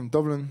down from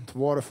Dublin to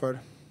Waterford,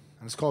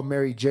 and it's called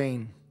Mary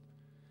Jane,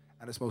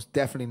 and it's most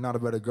definitely not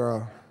about a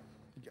girl.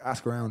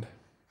 Ask around.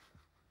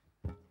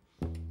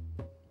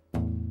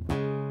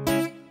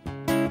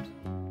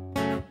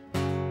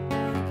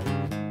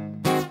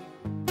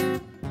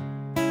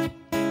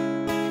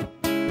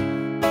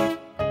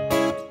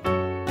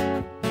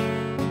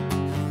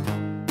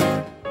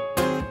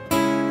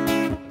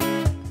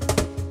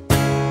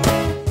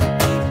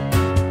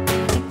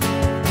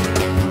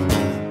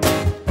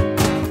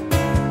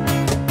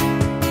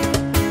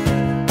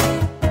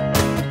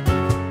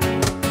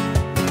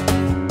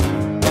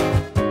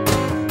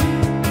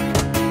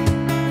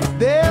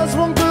 There's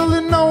one girl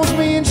that knows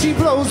me and she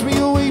blows me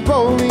away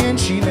boldly, and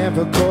she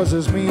never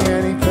causes me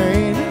any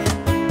pain.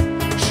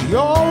 She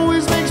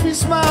always makes me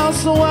smile,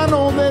 so I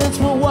know that it's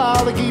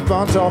worthwhile to keep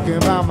on talking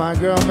about my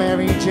girl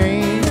Mary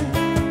Jane.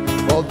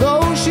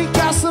 Although she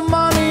got some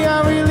money,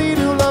 I really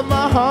do love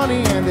my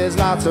honey, and there's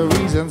lots of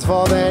reasons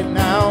for that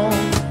now.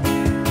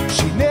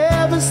 She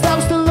never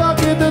stops to look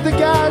into the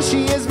guys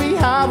she is me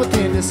high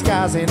within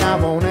disguise, and I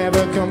won't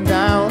ever come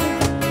down,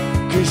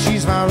 'cause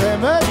she's my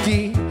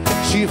remedy.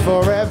 She'll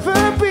forever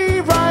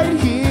be right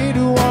here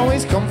to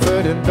always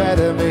comfort and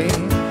better me.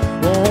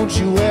 Won't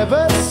you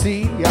ever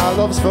see our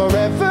love's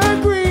forever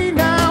green?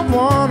 I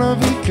wanna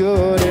be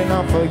good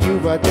enough for you,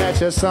 but that's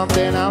just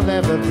something I'll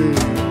never be.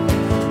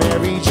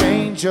 Mary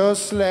Jane,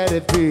 just let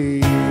it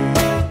be.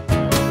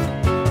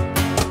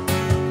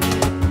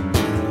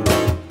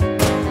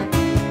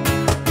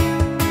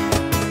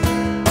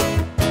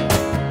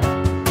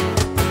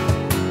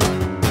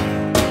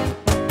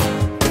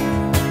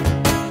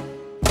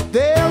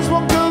 There's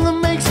one girl that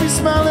makes me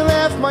smile and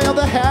laugh, my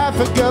other half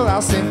a girl I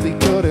simply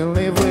couldn't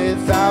live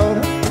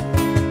without.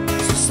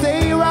 So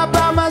stay right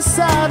by my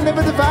side,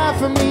 never divide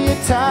from me or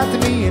tied to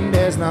me, and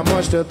there's not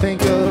much to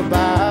think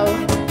about.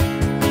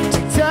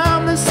 Take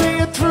time to see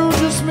it through,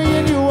 just me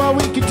and you, all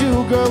we could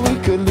do, girl, we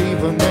could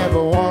leave and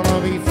never wanna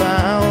be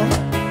found.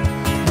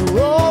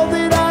 You're all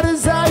that I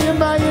desire,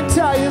 my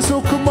entire,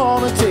 so come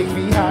on and take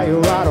me higher,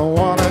 I don't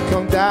wanna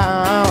come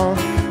down.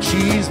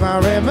 She's my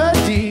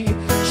remedy,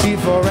 she'll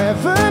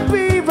forever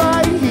be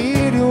right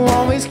here to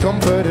always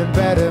comfort and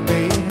better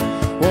me.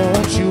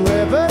 Won't you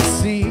ever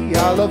see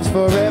our love's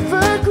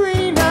forever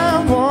green?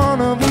 I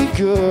wanna be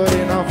good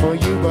enough for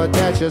you, but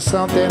that's just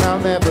something I'll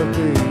never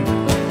be.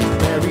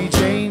 Mary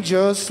Jane,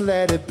 just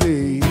let it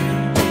be.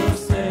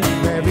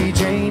 Mary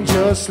Jane,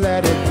 just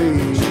let it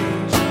be.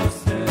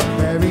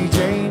 Mary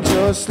Jane,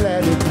 just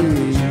let it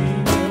be.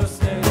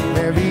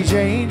 Mary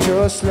Jane,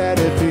 just let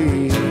it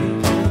be.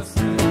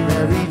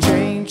 Mary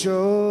Jane,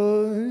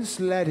 just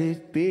let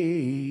it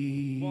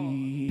be.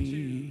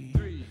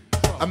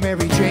 I'm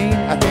Mary Jane,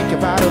 I think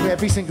about her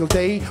every single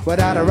day.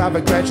 Without her I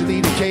would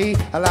gradually decay.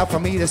 Allow for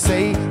me to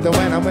say that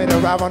when I'm with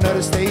her I want her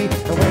to stay,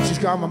 and when she's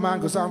gone my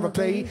mind goes on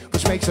replay,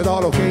 which makes it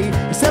all okay.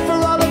 Except for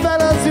all the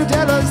fellas who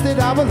tell us that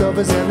our love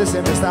is endless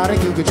and it's not a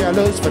you get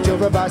jealous, but you'll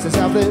revise and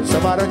selfless. So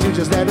why don't you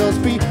just let us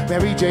be?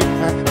 Mary Jane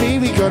and me,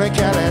 we couldn't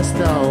care less,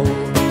 no.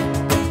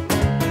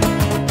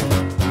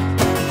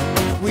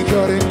 We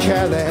couldn't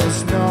care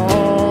less, no.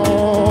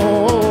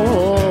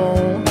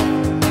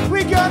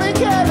 We couldn't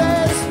care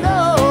less,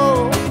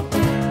 no.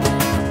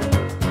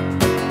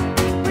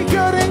 We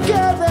couldn't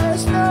care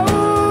less, no.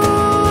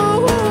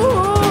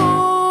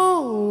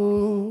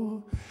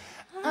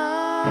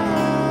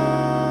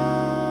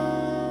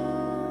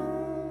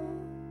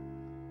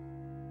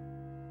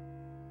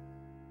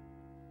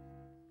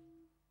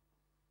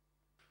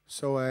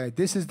 So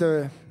this is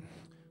the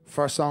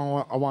first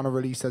song I want to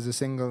release as a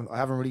single. I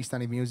haven't released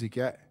any music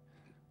yet.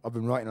 I've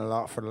been writing a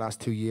lot for the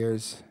last 2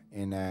 years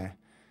in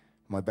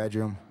my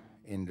bedroom,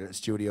 in the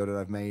studio that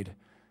I've made,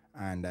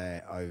 and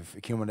I've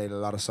accumulated a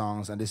lot of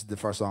songs, and this is the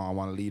first song I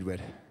want to lead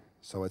with.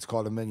 So it's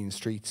called A Million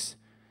Streets,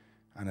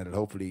 and it'll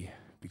hopefully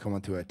be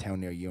coming to a town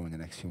near you in the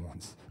next few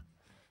months.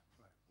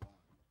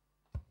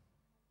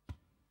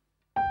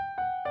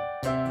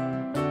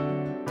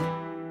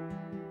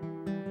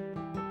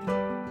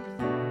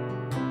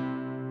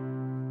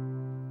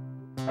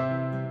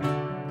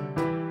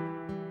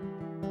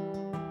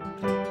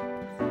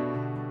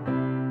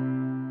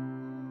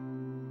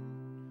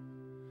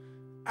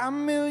 A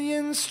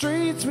million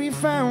streets we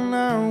found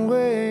our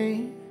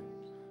way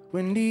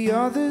when the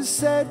others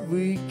said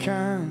we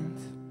can't.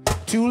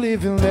 To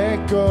live and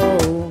let go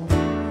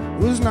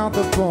was not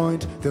the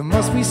point. There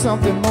must be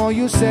something more,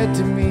 you said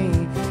to me.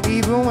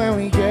 Even when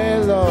we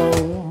get low,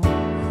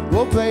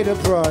 we'll pay the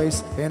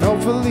price and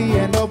hopefully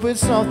end up with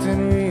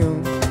something real.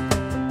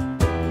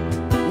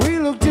 We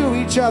look to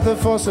each other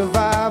for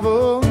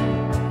survival,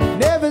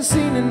 never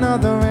seen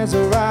another as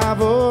a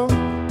rival.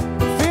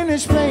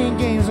 Finished playing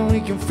games and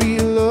we can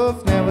feel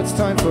love. Now it's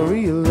time for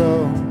real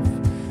love.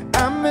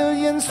 A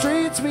million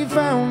streets we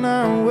found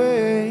our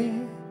way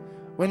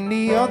when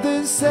the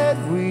others said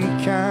we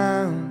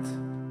can't.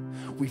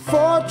 We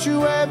fought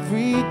you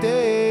every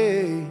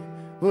day,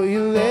 but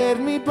you led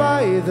me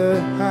by the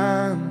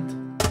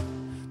hand.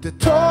 The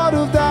thought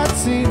of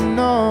that's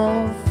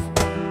enough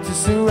to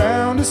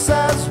surround us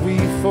as we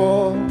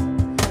fall.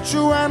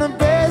 Trying to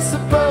base a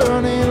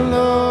burning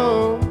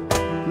low,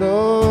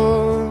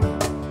 low.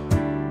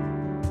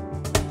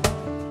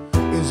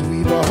 As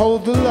we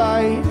behold the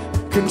light,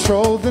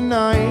 control the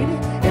night,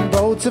 and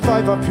both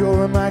survive our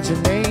pure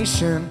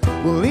imagination.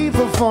 We'll leave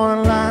for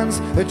foreign lands,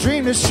 a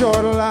dream that's sure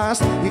to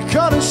last. Your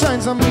color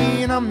shines on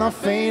me and I'm not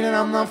fainting,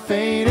 I'm not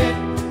fainting.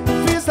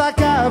 Feels like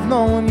I've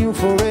known you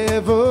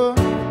forever.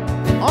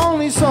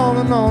 Only soul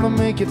and all to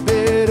make it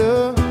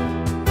better.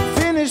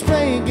 Finish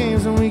playing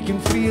games and we can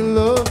feel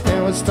love.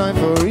 Now it's time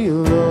for real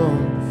love.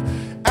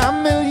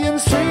 A million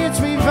streets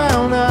we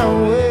found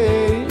our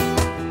way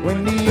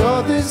when the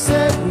others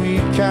said we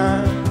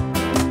can't.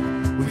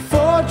 We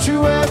fought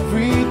you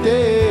every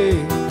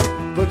day,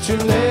 but you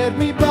led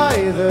me by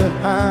the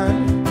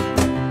hand.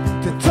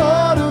 The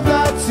thought of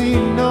that's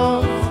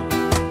enough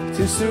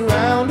to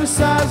surround us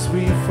as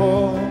we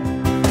fall.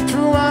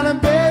 Through an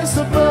abyss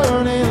of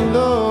burning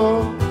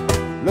low,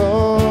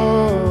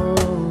 low.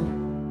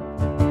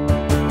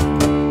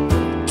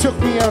 Took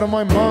me out of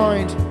my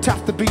mind,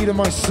 tapped the beat of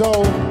my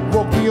soul.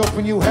 Woke me up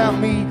and you helped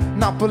me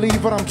not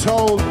believe what I'm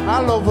told.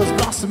 Our love was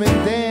blossoming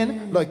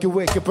then, like a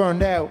wick it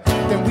burned out.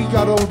 Then we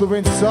got older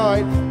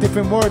inside,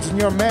 different words in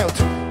your mouth,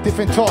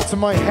 different thoughts in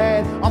my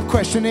head. I'm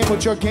questioning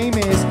what your game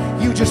is.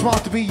 You just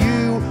want to be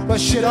you, but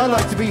shit, I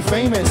like to be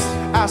famous.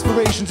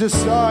 Aspirations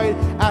aside,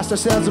 asked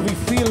ourselves if we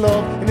feel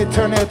love, and it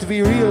turned out to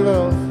be real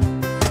love.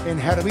 And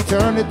how do we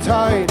turn the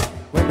tide?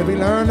 When do we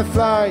learn to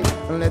fly?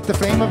 And let the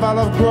flame of our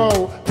love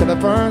grow till it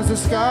burns the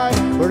sky.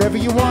 Wherever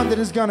you want,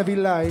 there's gonna be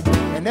light,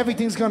 and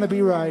everything's gonna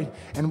be right,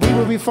 and we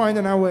will be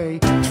finding our way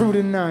through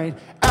the night.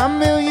 A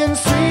million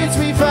streets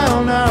we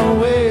found our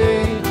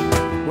way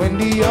when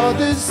the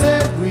others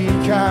said we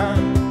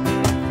can't.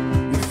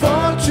 We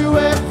fought you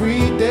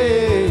every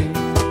day,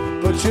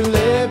 but you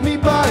led me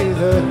by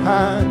the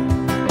hand.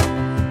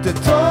 The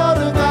thought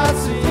of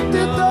that's enough.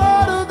 The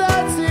thought of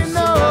that's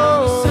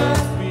enough.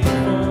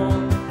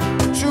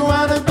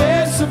 Trying to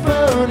base a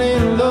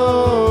burning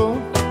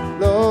low,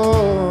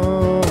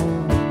 low.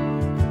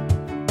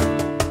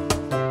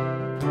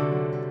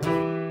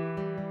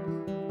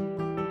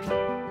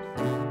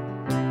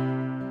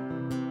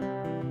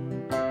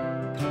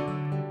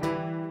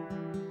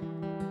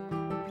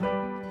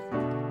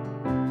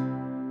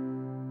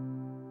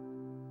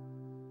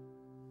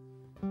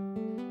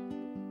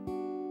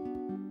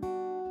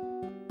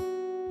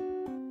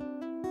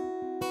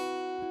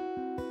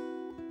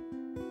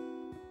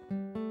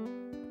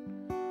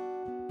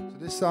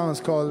 This song is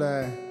called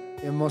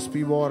It Must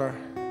Be Water,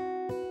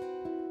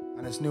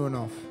 and it's new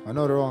enough. I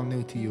know they're all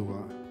new to you,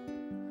 but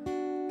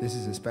this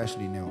is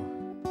especially new.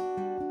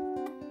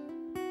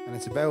 And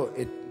it's about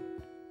it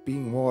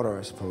being water,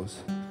 I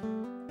suppose.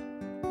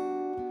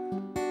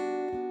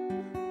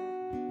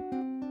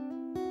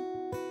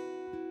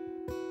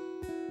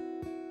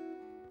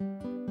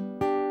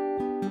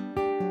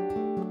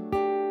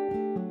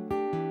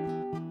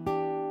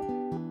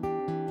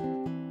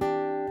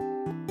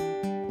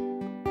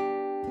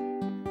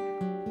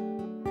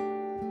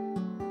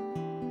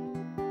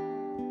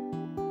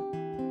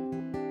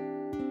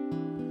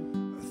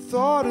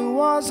 Thought it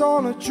was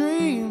all a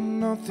dream,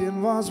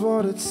 nothing was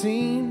what it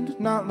seemed,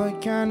 not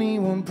like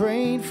anyone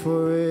prayed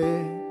for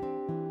it.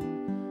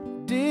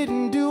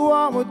 Didn't do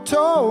what we're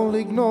told,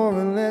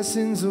 ignoring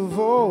lessons of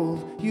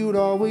old, you'd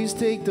always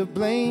take the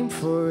blame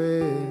for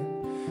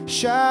it.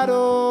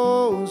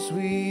 Shadows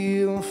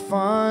we'll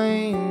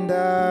find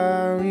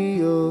are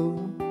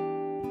real.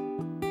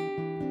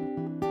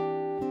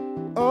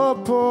 Oh,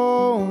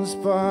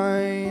 opposed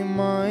by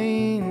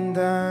mind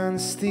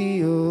and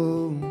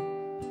steel.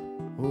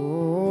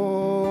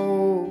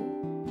 Oh,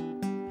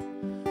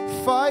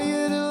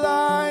 fire to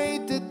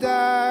light the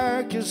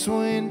darkest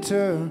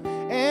winter,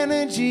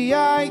 energy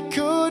I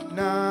could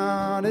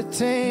not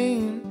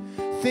attain,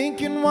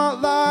 thinking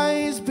what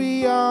lies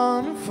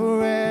beyond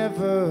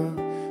forever,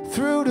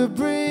 through the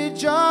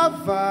bridge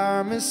of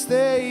our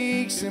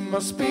mistakes. It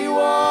must be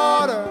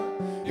water,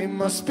 it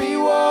must be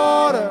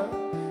water,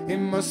 it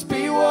must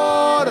be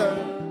water,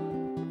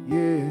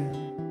 yeah.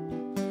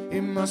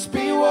 It must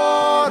be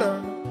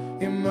water,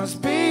 it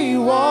must be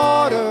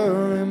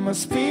water, it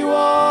must be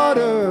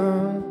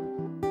water.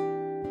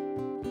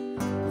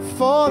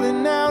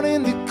 Falling out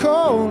in the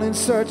cold in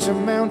search of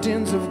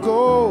mountains of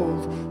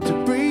gold, to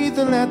breathe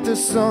and let the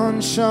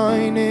sun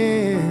shine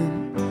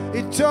in.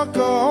 It took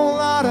a whole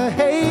lot of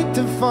hate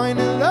to find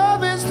that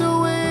love is the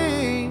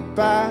way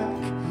back,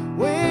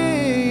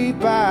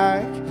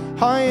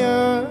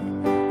 higher,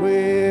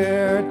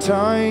 where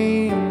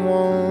time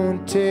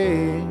won't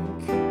take.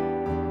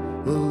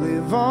 We'll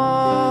live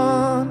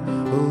on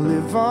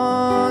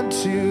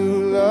to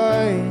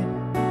light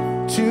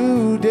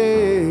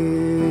today.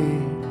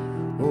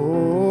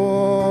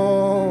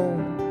 Oh,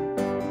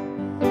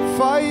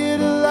 fire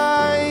to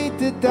light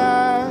the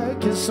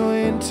darkest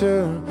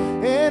winter,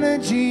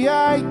 energy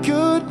I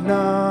could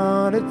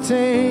not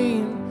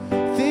attain,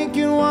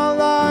 thinking what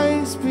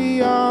lies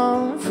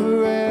beyond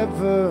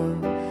forever,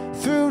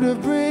 through the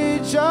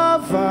bridge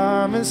of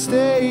our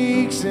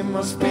mistakes. It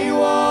must be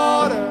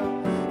water,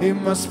 it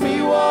must be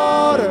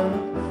water,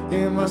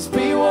 it must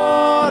be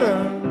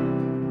water,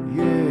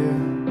 yeah.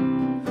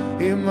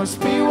 It must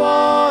be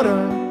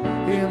water,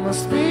 it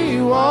must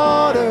be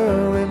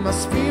water, it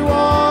must be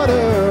water.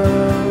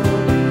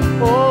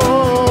 Oh,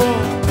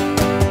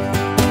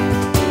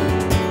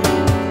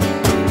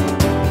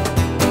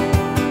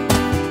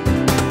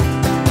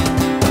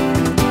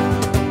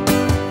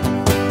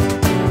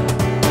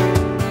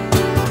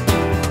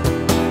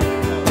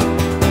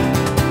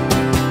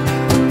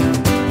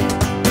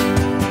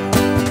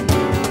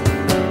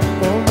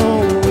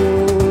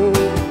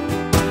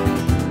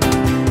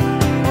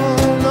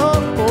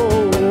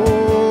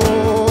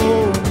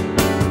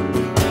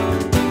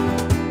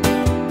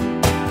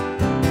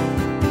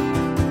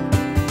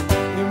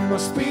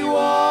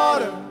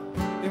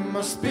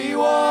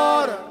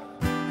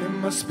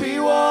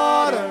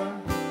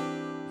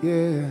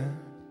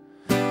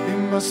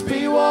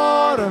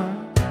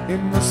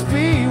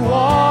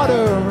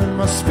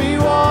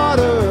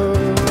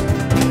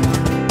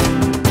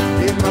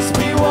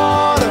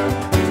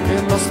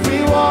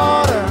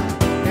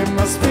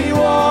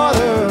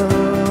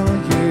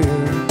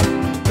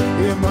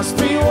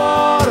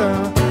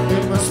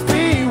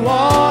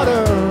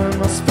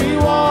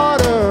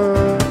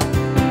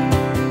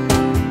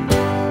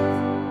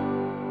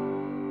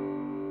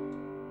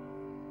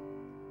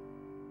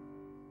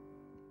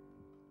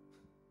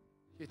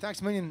 thanks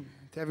a million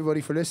to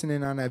everybody for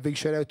listening, and a big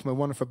shout out to my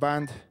wonderful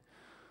band,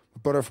 my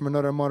brother from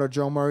another mother,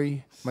 Joe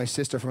Murray, my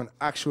sister from an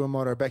actual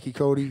mother, Becky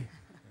Cody.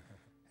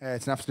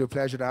 It's an absolute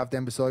pleasure to have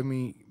them beside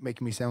me,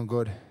 making me sound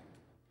good,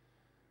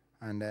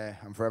 and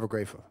I'm forever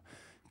grateful.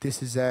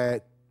 This is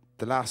the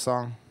last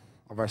song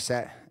of our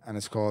set, and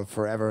it's called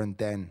Forever and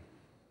Then.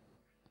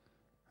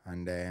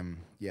 And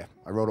yeah,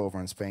 I wrote it over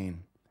in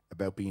Spain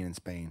about being in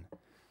Spain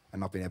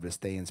and not being able to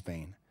stay in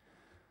Spain.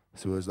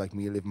 So it was like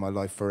me living my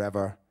life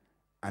forever.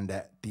 And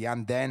then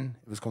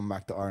it was coming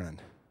back to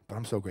Ireland. But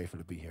I'm so grateful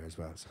to be here as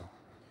well. So.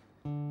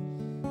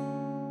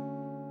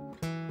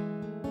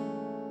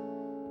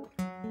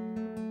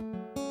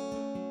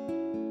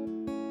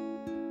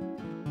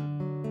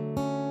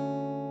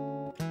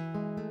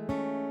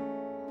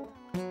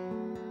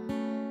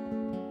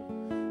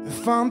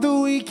 If on the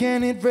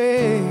weekend it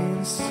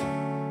rains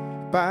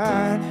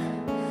bad,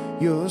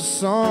 your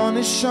sun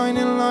is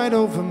shining light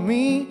over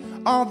me.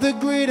 All the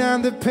grit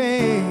and the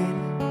pain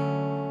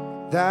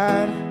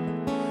that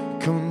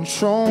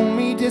control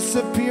me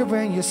disappear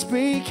when you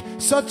speak.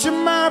 Such a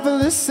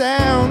marvelous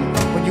sound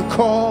when you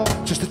call,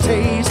 just a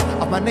taste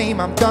of my name.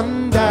 I'm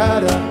done,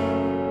 da-da.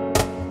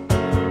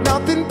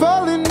 Nothing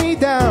pulling me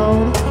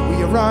down.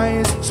 We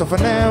arise, so for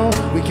now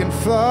we can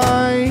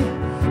fly.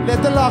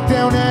 Let the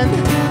lockdown end.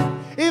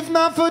 If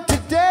not for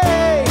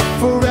today,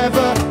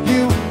 forever,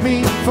 you,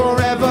 me,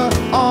 forever,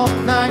 all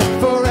night,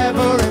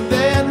 forever and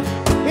then.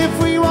 If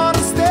we want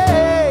to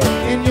stay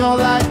in your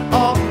light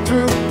all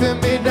through the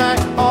midnight,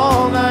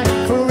 all night,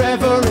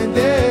 forever and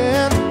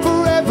then,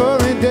 forever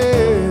and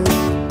then.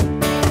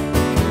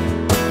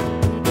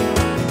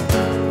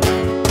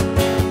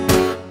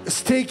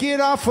 Let's take it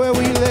off where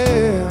we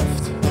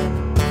left,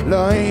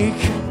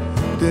 like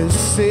the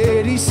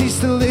city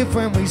ceased to live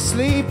when we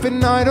sleep.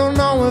 And I don't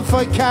know if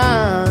I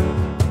can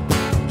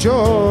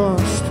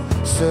just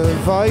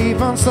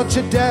survive on such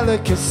a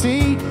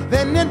delicacy.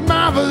 Then that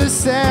marvelous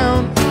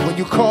sound when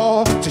you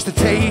call, just a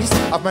taste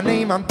of my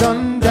name. I'm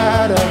done,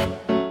 da-da.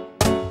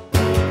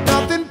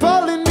 Nothing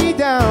pulling me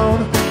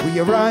down. We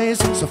arise,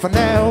 so for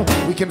now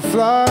we can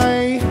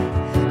fly.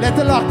 let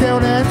the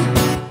lockdown end.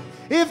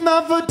 If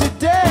not for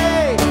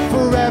today,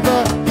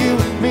 forever, you,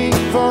 me,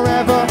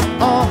 forever,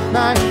 all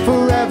night,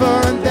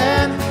 forever and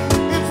then.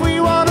 If we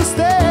wanna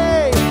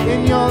stay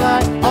in your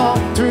light all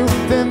through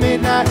the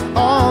midnight,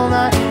 all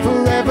night,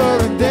 forever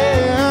and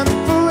then,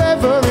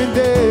 forever and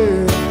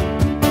then.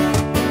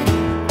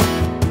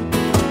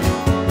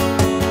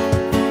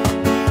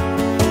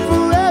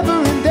 Forever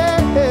and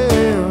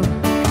then.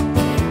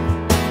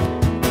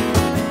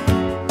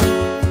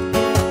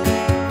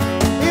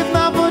 If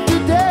not for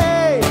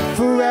today,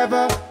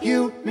 forever,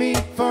 you, me,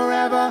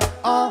 forever,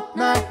 all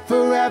night,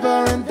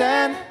 forever and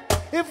then.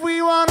 If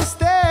we wanna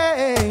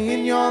stay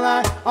in your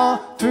light all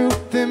through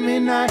the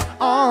midnight,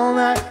 all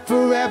night,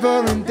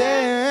 forever and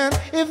then.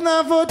 If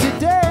not for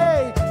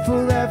today,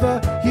 forever,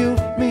 you,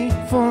 me,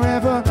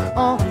 forever,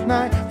 all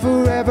night,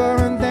 forever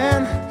and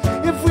then.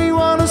 If we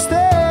wanna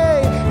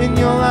stay in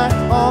your light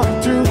all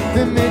through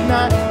the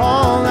midnight,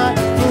 all night,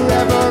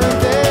 forever and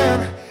then.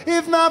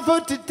 If not for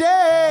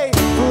today,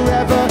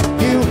 forever,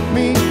 you,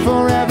 me,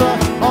 forever,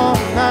 all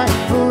night,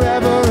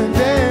 forever and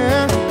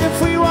then.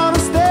 If we wanna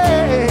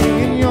stay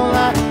in your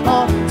light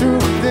all through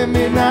the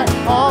midnight,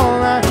 all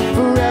night,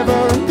 forever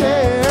and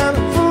then,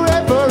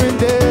 forever and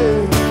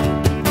then.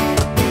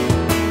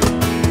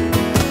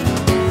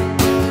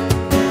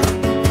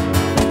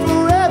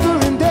 Forever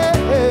and then.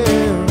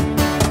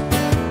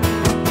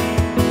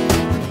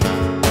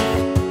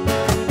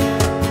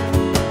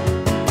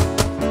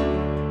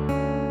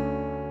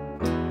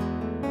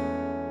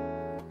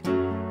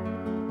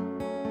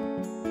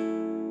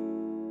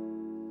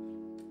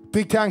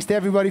 Big thanks to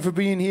everybody for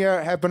being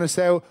here, helping us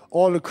out,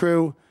 all the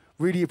crew.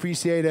 Really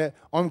appreciate it.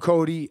 I'm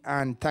Cody,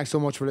 and thanks so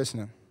much for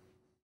listening.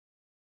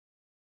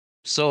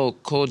 So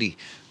Cody,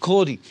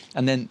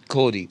 and then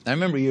Cody. I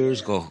remember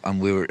years ago, and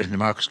we were in the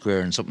Market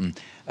Square and something,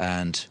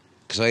 and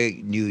because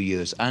I knew you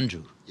as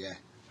Andrew, Yeah.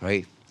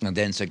 right? And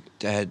then it's like,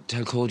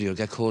 tell Cody or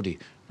get Cody.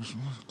 I said,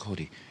 "What,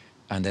 Cody?"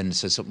 And then it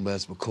said something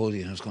else about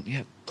Cody, and I was going,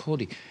 "Yeah,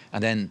 Cody."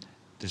 And then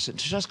they said,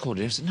 "That's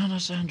Cody." I said, "No,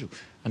 that's Andrew."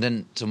 And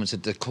then someone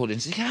said that Cody, and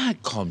I said, "You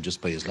can't call him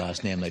just by his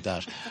last name like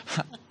that."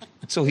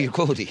 So you're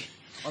Cody.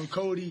 I'm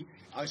Cody.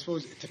 I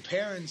suppose to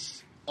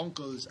parents,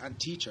 uncles, and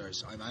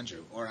teachers, I'm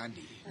Andrew or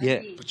Andy.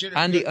 Yeah, But you're-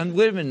 Andy. And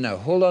wait a minute now.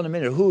 Hold on a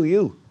minute. Who are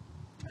you?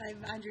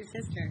 I'm Andrew's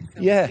sister. So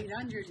Yeah. he's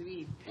Andrew to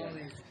me,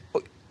 always.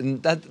 Oh,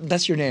 and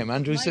that's your name,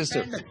 Andrew's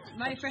sister.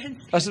 My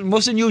friend. That's the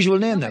most unusual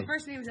name My now.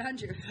 first name is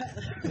Andrew.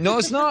 No,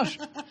 it's not.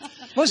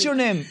 What's your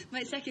name?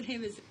 My second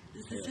name is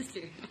the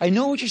sister. I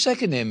know what your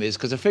second name is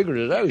because I figured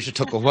it out. It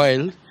took a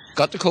while.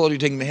 Got the Cody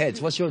thing in my head.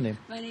 So what's your name?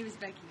 My name is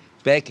Becky.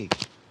 Becky.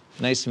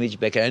 Nice to meet you,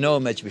 Becky. I know I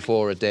met you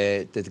before at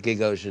the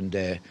gig out in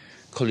the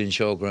Cullen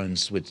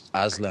Showgrounds with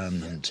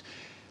Aslan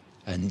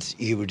and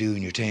you were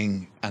doing your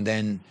thing. And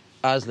then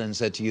Aslan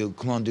said to you,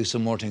 "Come on, do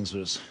some more things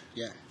with us."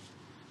 Yeah,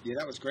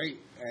 that was great.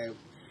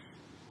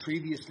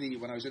 Previously,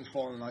 when I was in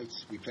Fallen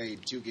Nights, we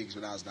played 2 gigs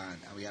with Aslan,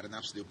 and we had an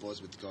absolute buzz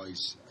with the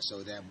guys.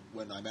 So then,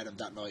 when I met him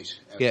that night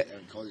out in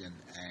Cullen,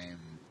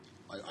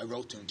 I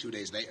wrote to him 2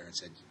 days later and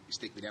said, "You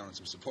stick me down on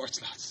some support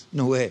slots."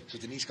 No way. So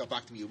Denise got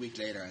back to me a week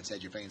later and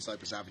said, "You're playing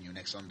Cypress Avenue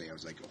next Sunday." I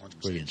was like, 100%.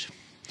 Brilliant.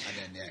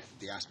 And then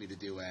they asked me to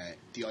do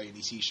the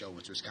INEC show,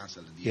 which was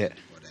cancelled in the Yeah. end.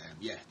 But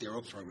they were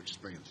up for it, which is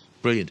brilliant.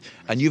 Brilliant.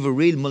 And you have a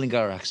real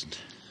Mullingar accent.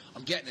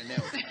 I'm getting it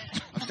now.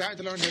 I'm starting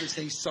to learn how to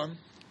say son,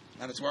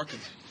 and it's working.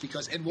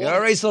 Because in You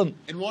all right, son?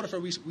 in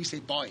Waterford, we say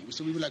bye.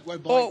 So we were like, well,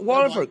 bye. Oh, well,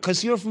 Waterford,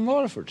 because you're from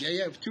Waterford.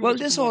 Yeah. Well,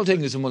 this whole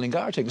thing is a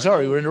Mullingar thing.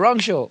 Sorry, we're in the wrong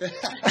show.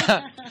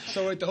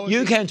 So the whole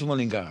You thing- came to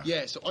Mullingar.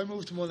 Yeah, so I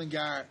moved to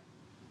Mullingar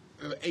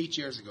 8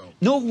 years ago.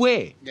 No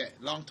way. Yeah,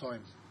 long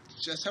time.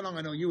 That's how long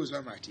I know you as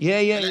well, Marty. Yeah.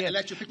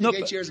 Electric Picnic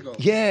 8 years ago.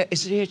 Yeah,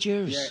 is it 8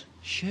 years? Yeah.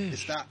 Shit.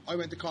 It's that. I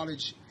went to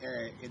college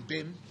in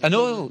BIM. I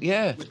know,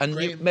 yeah. With And you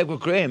Graham. met with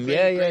Graham.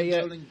 Graham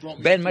Yeah. Dowling brought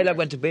me Ben, up my lad, here.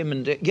 went to BIM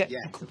and... Yeah,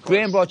 of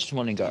Graham course. brought you to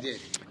Mullingar. He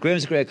did.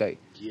 Graham's a great guy.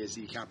 He is.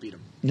 You can't beat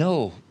him.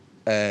 No.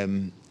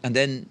 And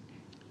then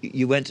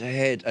you went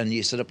ahead and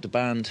you set up the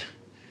band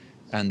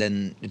and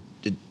then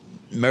it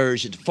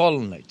merged into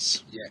Fallen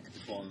Nights. Yeah, the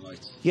Fallen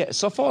Lights. Yeah,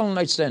 so Fallen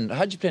Nights then,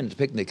 how'd you play at the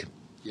picnic?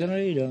 Yeah. I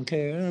really don't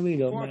care, I really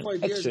don't 4 or mind.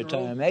 5 years Extra in a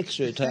row. time,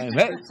 extra time.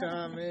 Extra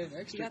time, man. You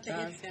Extra got the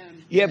time. hits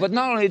down. Yeah, but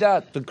not only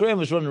that, but Graham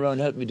was running around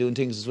helping me doing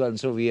things as well, and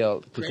so were we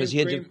all. Because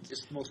Graham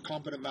is the most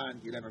competent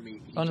man you'll ever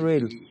meet.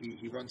 Unreal.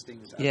 He runs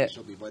things Yeah. and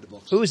should be by the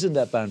books. Who was in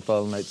that band,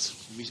 Fallen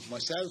Nights?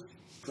 Myself,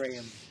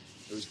 Graham,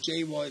 it was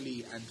Jay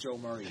Wiley and Joe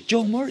Murray.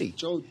 Joe Murray?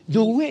 Joe,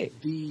 No way.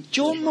 The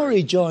Joe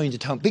Murray joined the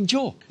town. Big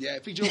Joe. Yeah,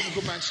 Big Joe from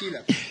Good Man Sheila.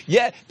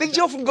 Yeah, Big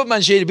Joe from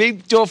Goodman Sheila,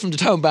 Big Joe from the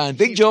town band,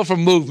 Big Joe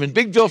from Movement,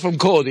 Big Joe from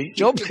Cody.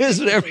 Joe plays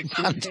with every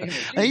band.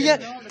 And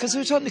yeah, because we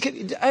were talking to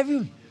kids,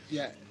 everyone.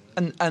 Yeah.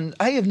 And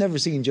I have never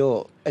seen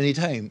Joe any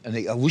time,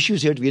 and I wish he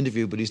was here to be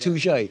interviewed, but he's too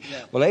shy.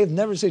 Yeah. Well, I have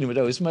never seen him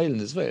without a smile on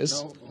his face.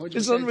 No, 100%.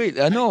 It's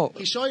unreal. I know.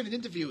 He's shy in an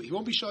interview. He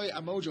won't be shy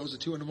at Mojo's at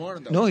 2 in the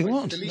morning, though. No, he Like,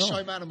 won't. The least no.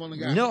 shy man in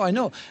Mullingar. No, I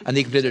know. And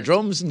he can play the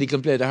drums, and he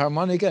can play the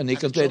harmonica, and he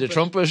can play the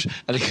trumpet,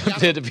 and he can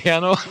play the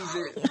piano. He's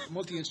a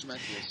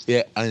multi-instrumentalist.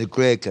 Yeah, and a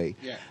great guy.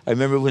 Yeah. I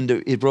remember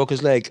when he broke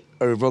his leg,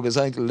 or he broke his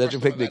ankle,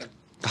 electric First time I picnic.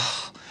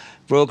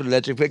 broken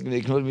electric picnic.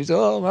 He came up to me and said,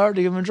 "Oh,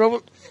 Marty, I'm in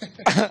trouble."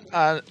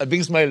 And a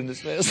big smile on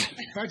his face.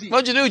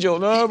 What'd you do, Joe?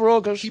 No, I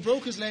broke it. He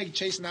broke his leg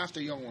chasing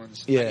after young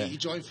ones. Yeah. And he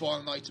joined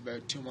Fallen Nights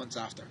about 2 months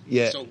after.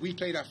 Yeah. So we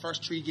played our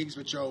first 3 gigs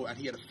with Joe, and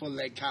he had a full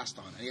leg cast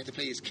on, and he had to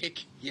play his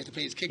kick. He had to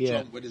play his kick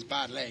drum with his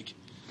bad leg.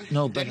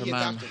 No Then better he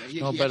man.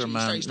 adapted. No better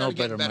man. He No started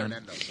better getting man.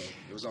 then, though, so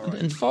it was all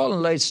right. And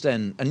Fallen Lights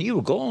then, and you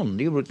were gone.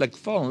 You were like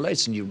Fallen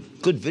Lights, and you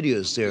good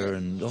videos there,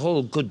 and the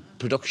whole good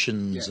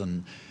productions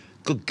and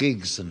good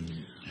gigs, and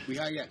we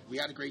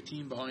had a great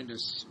team behind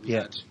us. We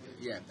Yeah.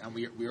 had, and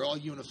we were all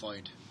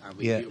unified, and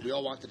we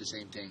all wanted the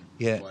same thing.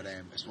 Yeah. But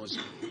I suppose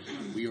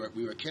we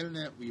were killing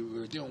it. We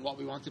were doing what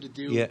we wanted to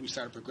do. Yeah. We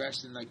started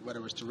progressing, like whether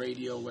it was to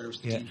radio, whether it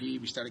was to TV.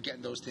 We started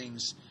getting those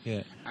things.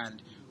 Yeah.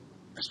 And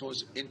I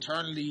suppose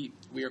internally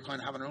we were kind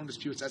of having our own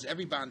disputes, as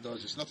every band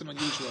does. It's nothing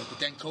unusual. But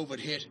then COVID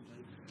hit,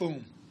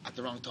 boom, at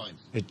the wrong time.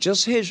 it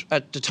just hit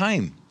at the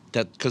time.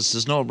 That because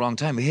there's no wrong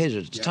time. It hit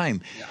at the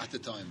time. Yeah, at the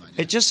time, man.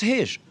 It just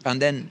hit,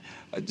 and then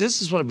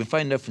this is what I've been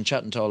finding out from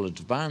chatting to all of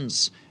the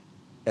bands.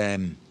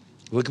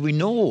 We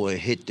know it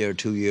hit there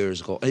 2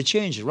 years ago. And it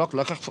changed. Rock,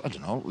 like I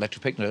don't know,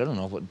 Electric Picnic. I don't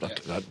know what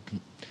that I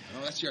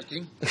know that's your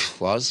thing.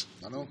 was.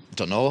 I know.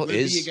 Don't know. We'll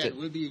Is be again.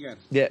 We'll be again.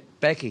 Yeah,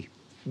 Becky,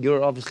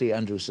 you're obviously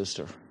Andrew's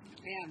sister.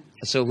 I am.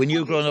 So when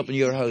you're growing up in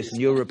your house,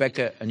 and you're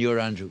Rebecca and you're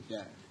Andrew,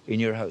 in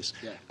your house,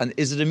 and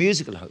is it a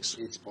musical house?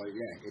 It's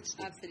it's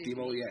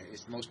Absolutely.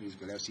 it's the most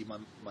musical. I see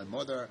my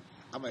mother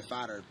and my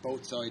father,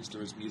 both sides.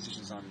 There was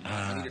musicians on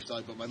either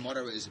side, but my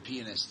mother is a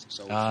pianist.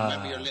 So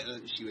when we were little,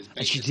 she was.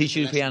 And she teach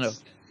you piano.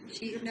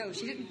 She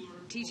didn't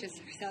teach us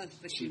herself,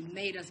 but she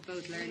made us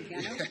both learn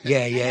piano.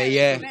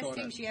 Yeah. The best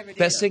thing she ever did.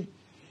 Best thing.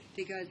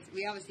 Because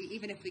we obviously,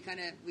 even if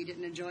we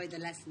didn't enjoy the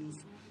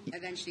lessons,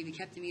 eventually we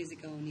kept the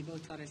music going. We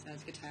both taught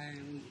ourselves guitar,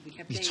 and we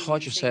kept. You playing taught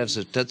and yourselves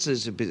singing. it.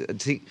 That's a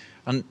bit.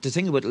 And the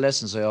thing about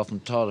lessons, I often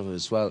thought of it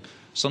as well.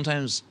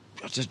 Sometimes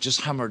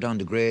just hammer down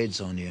the grades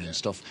on you and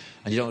stuff,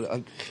 and you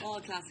don't. All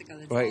classical.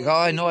 It's Right.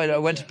 all Oh, I know. I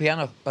went to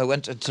piano. I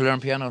went to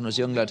learn piano when I was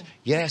a young lad.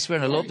 Yeah, I swear,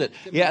 and I loved it.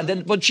 Yeah, and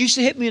then, but she used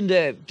to hit me in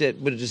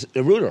with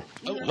a ruler,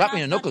 wrap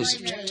me in the knuckles.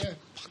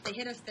 They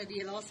hit us, there'd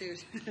be a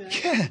lawsuit.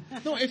 Yeah.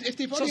 No, if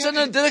they So probably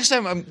then the next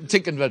time I'm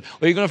thinking about,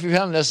 are you going for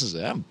piano lessons?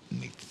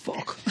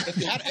 Fuck. if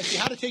they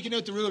had taken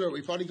out the ruler,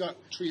 we probably got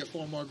 3 or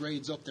 4 more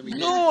grades up than we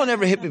did. No one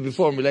ever hit me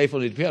before in my life,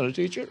 only the piano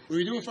teacher. Were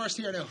we doing first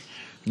here now?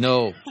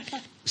 No.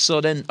 So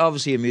then,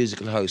 obviously, a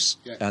musical house.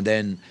 Yeah. And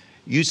then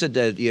you said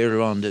that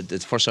earlier on that the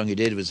first song you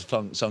did was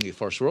the song you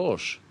first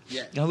wrote.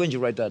 Yeah. Now, when did you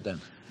write that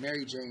then?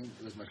 Mary Jane.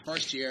 It was my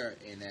first year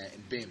in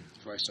BIM.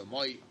 Right. So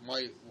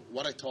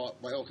what I thought,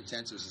 my whole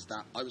consensus is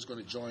that I was going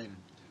to join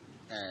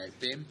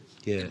BIM.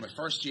 Yeah. In my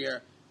first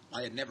year,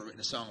 I had never written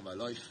a song in my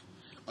life.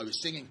 I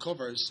was singing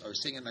covers. I was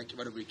singing like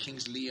whether it be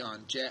Kings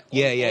Leon, Jet. All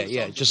the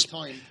songs Just at the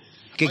time.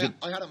 gigging.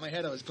 I had it in my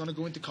head I was going to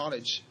go into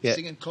college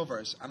singing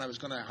covers, and I was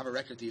going to have a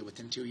record deal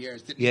within 2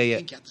 years. Didn't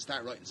think you had to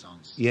start writing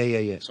songs.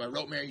 Yeah. So I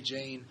wrote Mary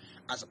Jane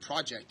as a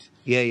project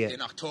Yeah.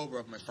 in October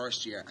of my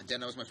first year, and then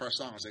that was my first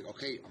song. I was like,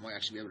 okay, I might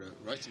actually be able to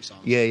write some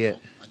songs. Yeah. You know?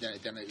 And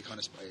then it kind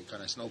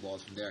of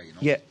snowballed from there, you know.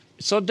 Yeah.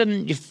 So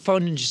then you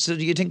found, so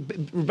do you think,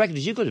 Rebecca,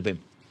 did you go to BIM?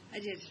 I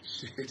did.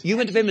 You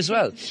went to BIM as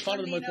well?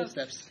 Followed my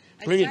footsteps.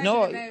 Brilliant.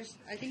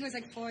 I think it was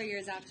like 4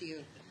 years after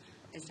you.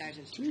 I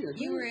started. 3 years.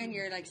 You were in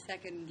your like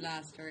second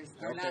last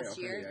last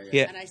year,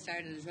 Yeah. and I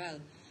started as well.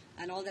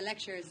 And all the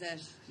lecturers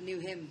that knew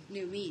him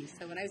knew me.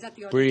 So when I was at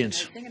the audition, Brilliant. I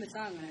was singing a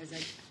song, and I was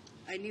like,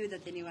 I knew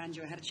that they knew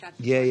Andrew. I had a chat.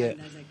 Yeah.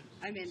 And I was like,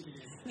 I'm into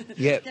this.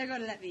 Yeah. They're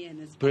going to let me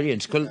in. It's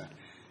Brilliant. Well,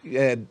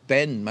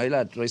 Ben, my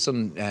lad, my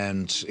son,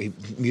 and he,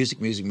 music,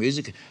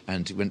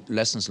 and he went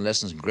lessons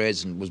and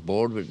grades, and was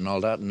bored with it and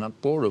all that, and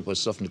not bored with it, but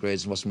stuff in the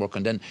grades and wasn't working.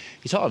 And then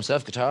he taught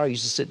himself guitar. He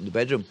used to sit in the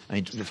bedroom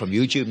and from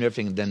YouTube and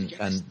everything,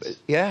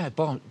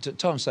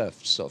 taught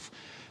himself stuff.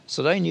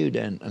 So I knew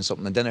then and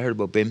something, and then I heard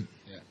about BIM.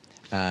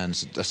 And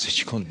so I said,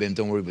 you're going to BIM,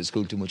 don't worry about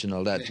school too much and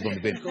all that, you're going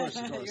to BIM. Of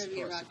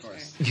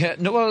course. Yeah,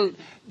 no, well,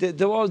 the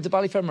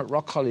Ballyfermot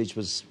Rock College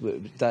was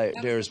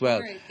there as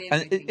well.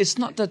 And it's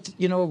not that,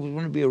 we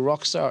want to be a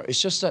rock star,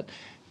 it's just that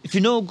if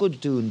you're no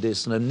good doing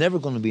this, and I'm never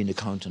going to be an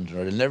accountant,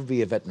 or I'll never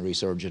be a veterinary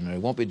surgeon, or I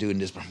won't be doing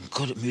this, but I'm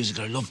good at music,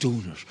 I love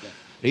doing it. Yeah.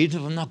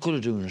 Even if I'm not good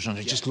at doing it, and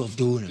I just love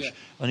doing it. Yeah.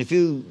 And if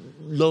you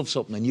love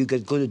something and you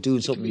get good at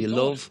doing something you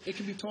love... It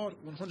can be taught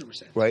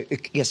 100%.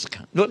 Right, yes it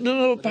can.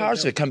 No,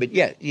 parts of it can be,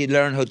 you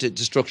learn how to,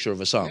 the structure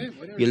of a song.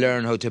 You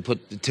learn how to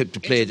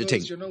play the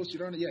thing. Your notes, you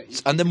learn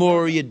it, and the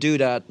more you do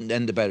that,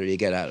 then the better you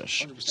get at it.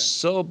 100%.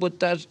 So, but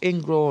that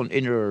ingrown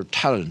inner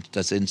talent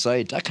that's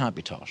inside, that can't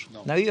be taught.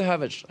 No. Now you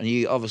have it, and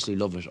you obviously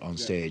love it on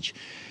stage.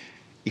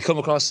 You come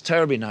across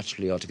terribly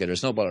naturally altogether.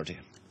 It's no bother to you.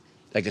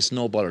 Like, it's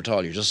no bother at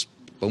all. You're just...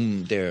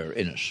 boom, there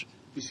in it.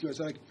 Because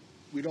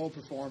we'd all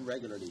perform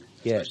regularly,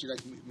 especially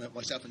like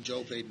myself and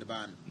Joe played in the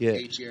band.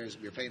 8 years,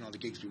 we were playing all the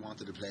gigs we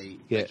wanted to play.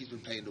 Becky's been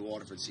playing the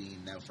Waterford scene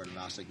now for the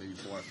last maybe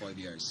 4 or 5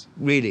 years.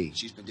 Really?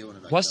 She's been doing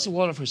it. What's the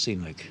Waterford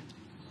scene like?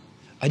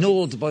 I know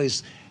all the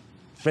boys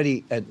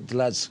Freddie, the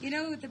lads. You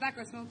know,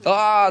 tobacco smoke.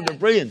 They're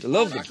brilliant. I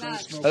love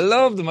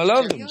them. I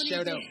love them.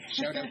 Shout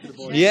out to the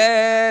boys.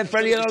 Yeah,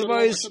 Freddie and all the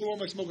boys.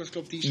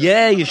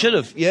 Yeah, you should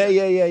have.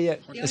 Yeah.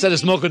 Instead of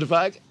smoking the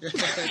fag.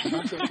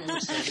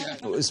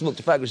 Smoke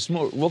the fag.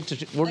 Work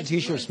the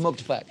t-shirt, smoke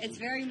the fag. It's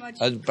very much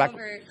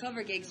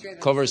cover gigs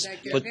driven. Covers.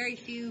 There are very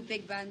few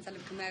big bands that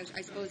have come out.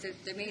 I suppose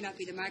there may not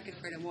be the market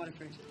for it in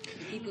Waterford.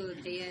 The people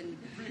play in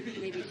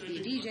maybe to see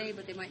a DJ,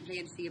 but they might play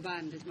in to see a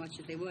band as much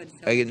as they would.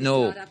 So I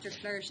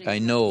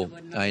know.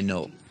 I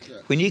know.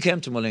 When you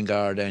came to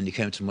Mullingar, do you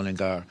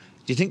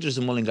think there's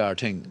a Mullingar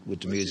thing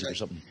with the music or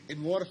something?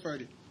 In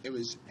Waterford, it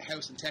was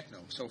house and techno.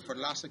 So for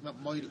the last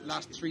my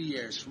last 3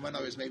 years, from when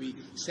I was maybe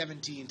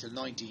 17 to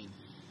 19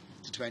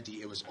 to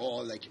 20, it was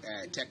all like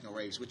techno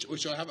raves, which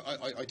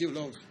I do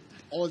love.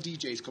 All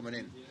DJs coming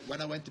in.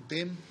 When I went to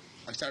BIM,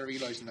 I started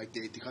realising like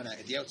the kind of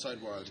the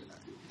outside world,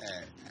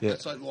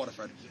 outside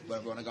Waterford.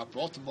 When I got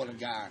brought to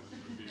Mullingar,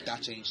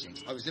 that changed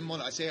things. I was in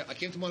I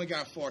came to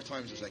Mullingar 4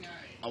 times. I was like,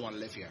 I want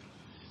to live here.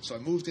 So I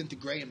moved into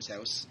Graham's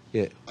house.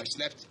 Yeah. I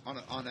slept on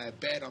a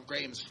bed on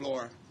Graham's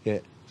floor. Yeah.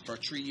 For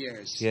 3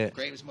 years. Yeah.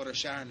 Graham's mother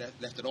Sharon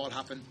left it all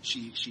happen.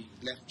 She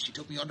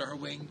took me under her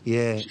wing.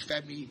 Yeah. She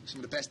fed me some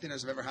of the best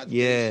dinners I've ever had.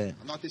 Yeah.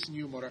 I'm not dissing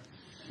you, mother,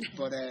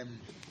 but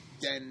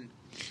then.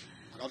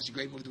 Obviously,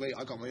 Graham moved away.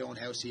 I got my own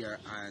house here,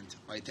 and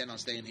I intend on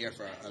staying here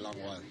for a long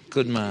while.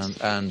 Good man,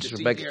 and the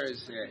Rebecca. Scene here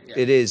is,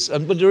 it is,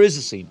 but there is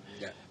a scene,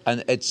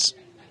 and it's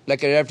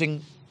like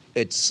everything.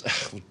 It's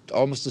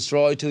almost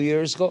destroyed 2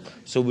 years ago.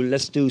 So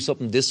let's do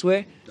something this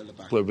way,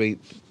 where we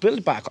build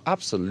it back.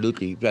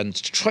 Absolutely, and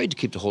try to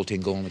keep the whole thing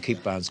going and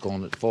keep bands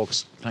going.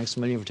 Folks, thanks a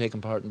million for taking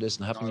part in this,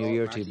 and happy New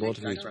Year to you both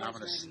of you. Thanks for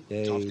having us.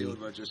 Top deal.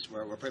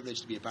 We're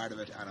privileged to be a part of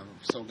it, and I'm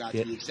so glad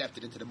to be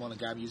accepted into the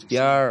Mullingar music scene.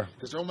 Yeah,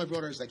 because they're all my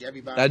brothers. Like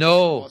every band. I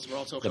know. We're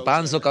all so the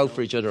bands look out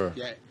for each other.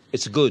 Yeah,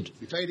 it's good.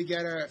 We play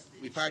together.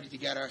 We party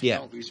together.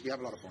 Yeah, we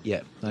have a lot of fun.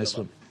 Yeah, nice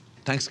one.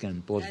 Thanks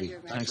again, both of you.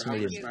 Thanks a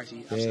million.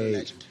 Absolute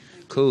legend.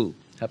 Cool.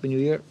 Happy New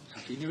Year.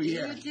 Happy New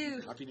Year.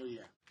 Happy New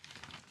Year.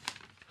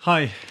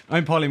 Hi,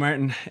 I'm Paulie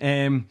Martin.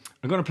 I'm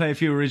going to play a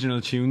few original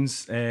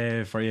tunes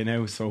for you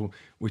now,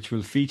 which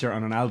will feature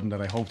on an album that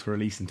I hope to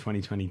release in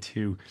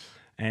 2022.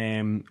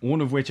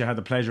 One of which I had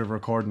the pleasure of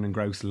recording in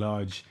Grouse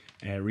Lodge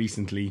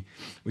recently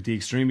with the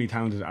extremely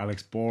talented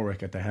Alex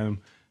Borwick at the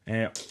helm.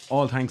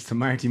 All thanks to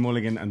Marty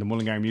Mulligan and the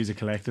Mullingar Music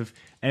Collective,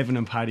 Evan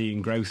and Paddy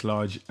in Grouse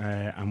Lodge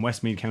and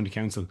Westmeath County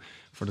Council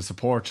for the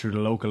support through the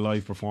local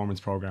live performance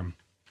programme.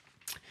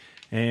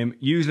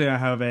 Usually I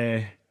have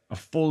a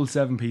full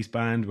 7-piece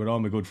band with all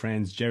my good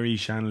friends, Jerry,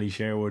 Shanley,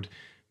 Sherwood,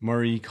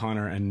 Murray,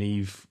 Connor and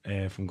Neve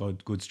from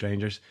Good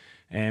Strangers.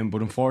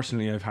 But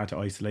unfortunately I've had to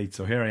isolate,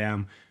 so here I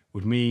am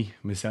with me,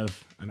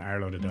 myself and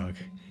Arlo the dog.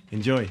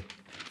 Enjoy.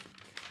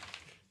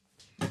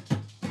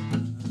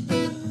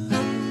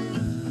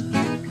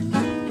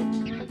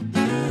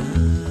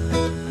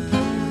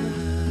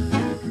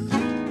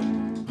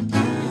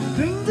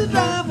 Things are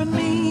driving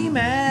me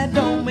mad,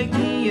 don't make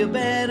me a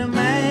better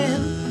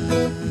man.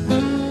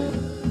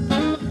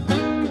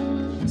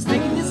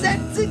 Sticking your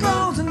sexy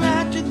clothes and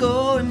now you're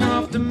going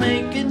off to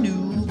make a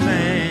new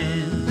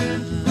plan.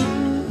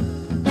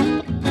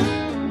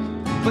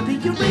 But do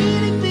you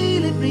really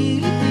feel it,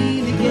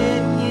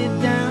 getting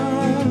you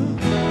down?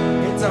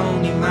 It's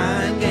only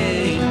mind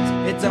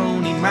games, it's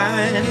only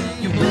mine.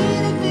 You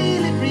really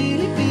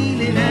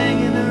feel it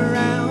hanging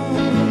around.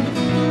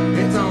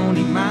 It's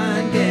only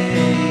mind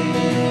games.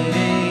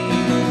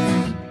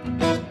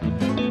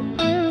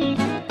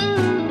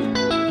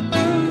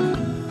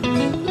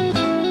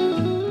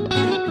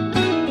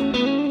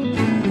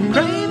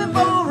 Craving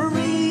for a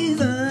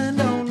reason,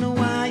 don't know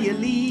why you're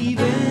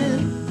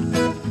leaving.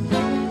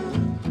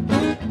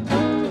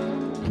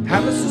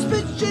 Have a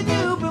suspicion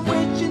you've been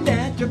wishing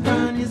that you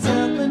find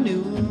yourself a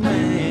new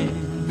man.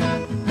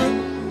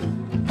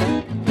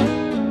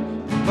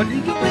 But do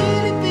you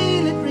really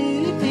feel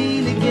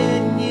it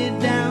getting you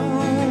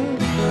down?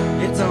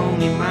 It's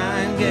only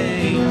mind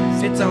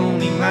games, it's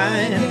only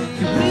mine.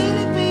 You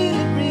really feel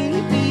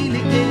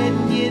it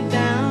getting you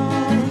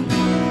down?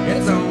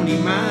 It's only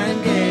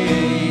mind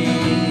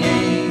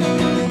games.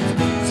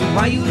 So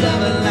why you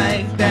love her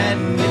like that?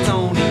 It's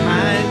only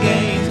mind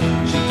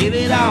games. She give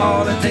it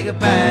all and take it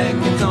back.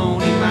 It's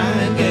only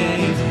mind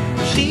games.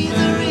 She's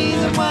the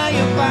reason why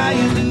your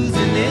fire's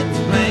losing its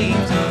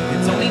flames.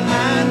 It's only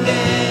mind games.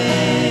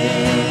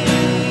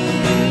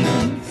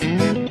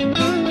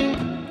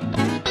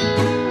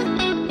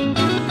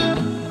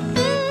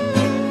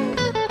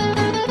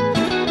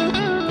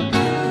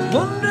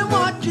 Wondering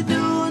what you're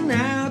doing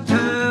now.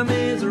 Time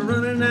is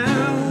running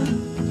out.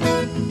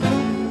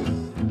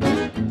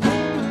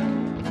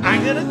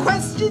 I'm gonna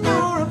question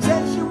your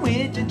obsession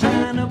with you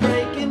trying to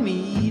breaking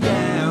me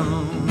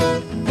down.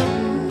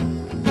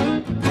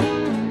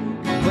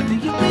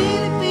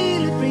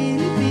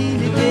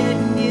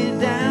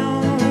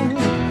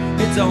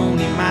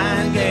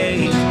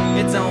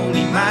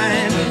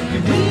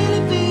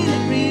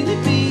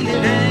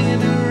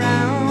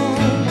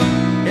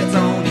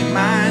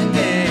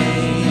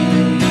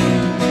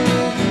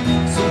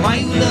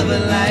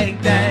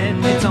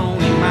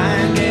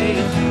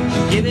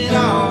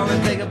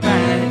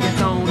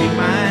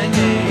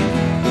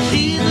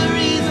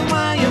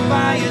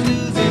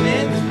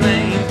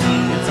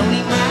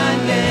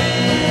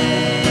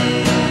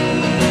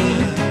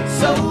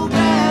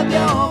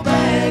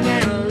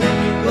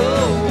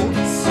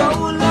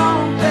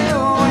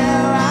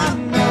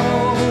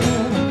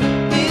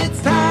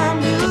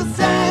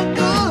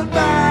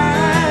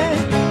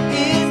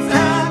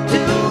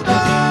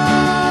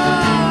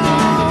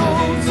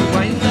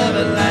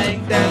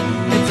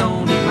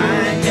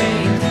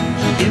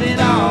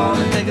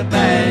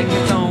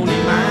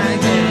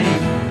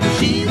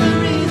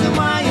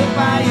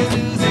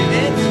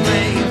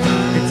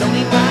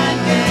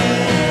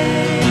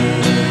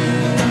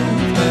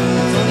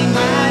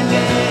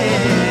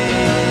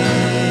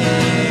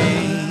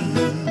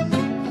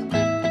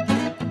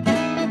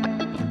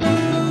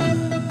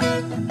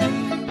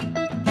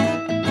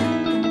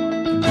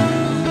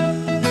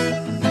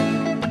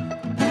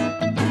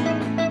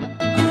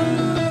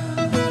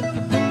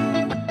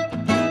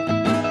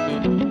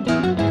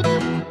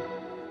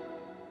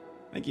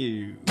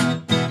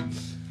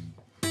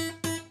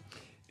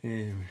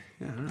 Yeah,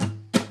 I don't know.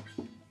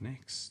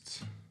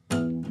 Next.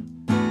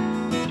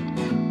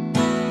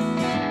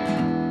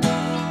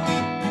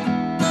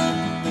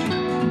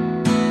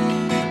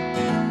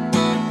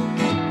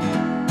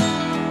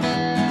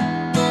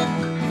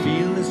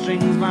 Feel the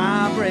strings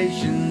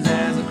vibrations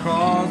as it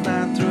crawls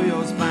down through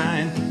your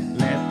spine.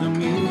 Let the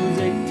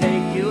music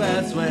take you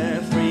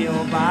elsewhere. Free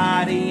your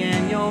body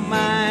and your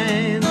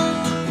mind.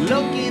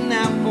 Looking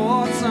out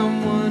for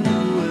someone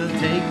who will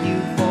take you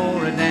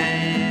for a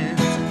dance.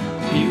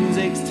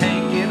 Music's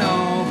taking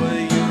over,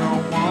 you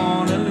don't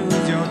want to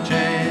lose your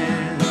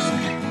chance.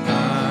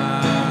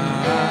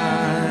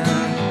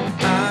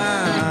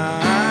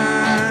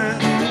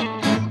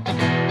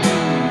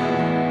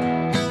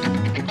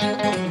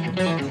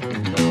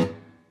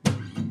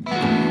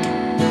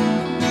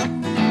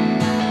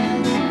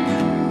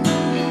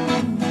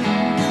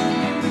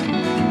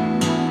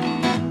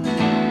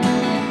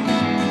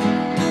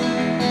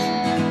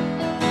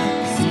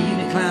 See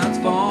the clouds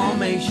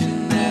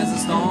formation as the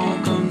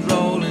storm comes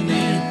rolling in,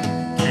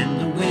 and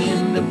the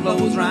wind that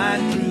blows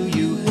right through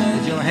you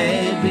as your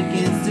head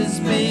begins to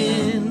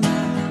spin.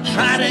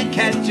 Try to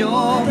catch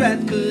your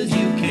breath, 'cause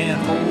you can't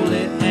hold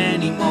it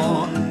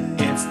anymore.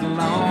 It's the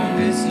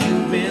longest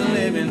you've been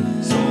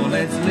living, so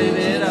let's live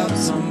it up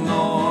some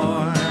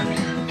more.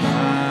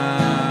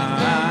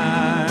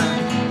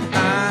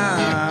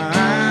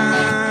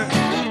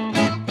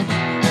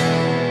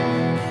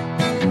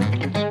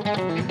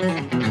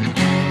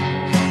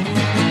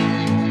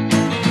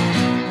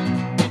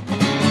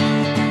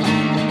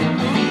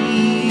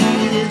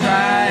 Beat is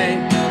right,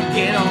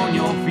 get on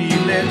your feet,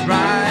 let's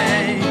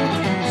ride.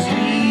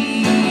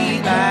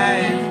 Sweet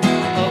life,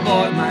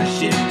 aboard my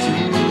ship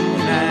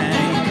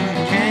tonight.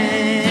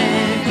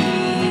 Can't be,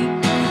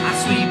 I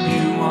sweep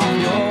you on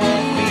your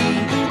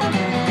feet.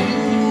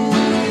 Cool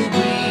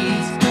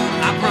breeze,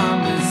 I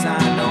promise I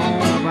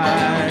don't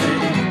bite.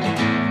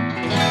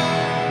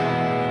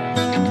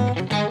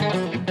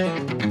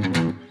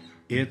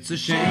 It's a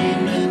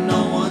shame that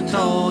no one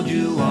told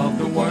you of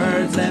the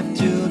words left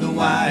to the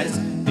wise.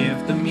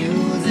 If the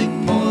music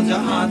pulls your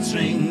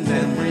heartstrings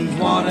and brings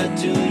water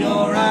to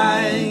your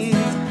eyes,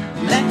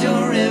 let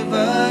your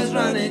rivers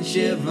run and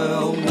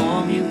shiver,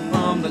 warm you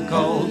from the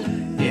cold.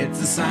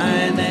 It's a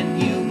sign that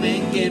you've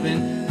been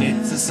given,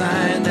 it's a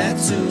sign that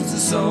soothes the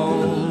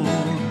soul.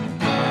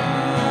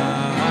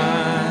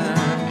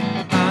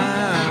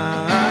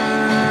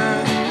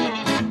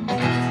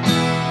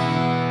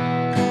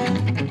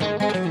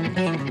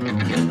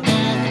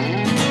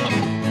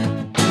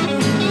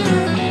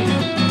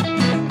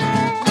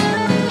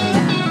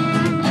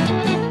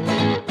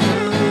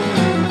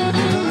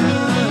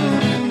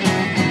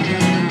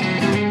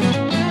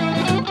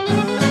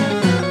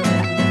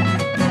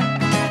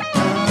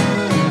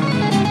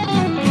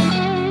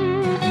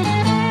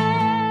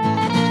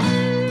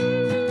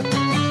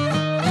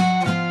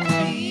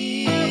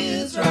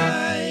 Feels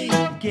right,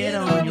 get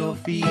on your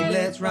feet,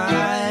 let's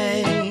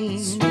ride.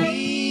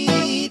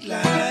 Sweet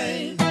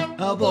life,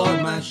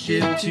 aboard my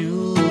ship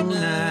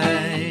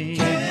tonight.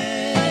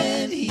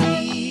 Can't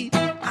heat,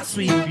 I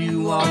sweep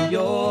you off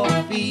your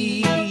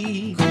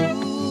feet.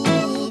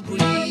 Cool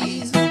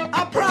breeze,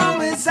 I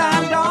promise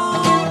I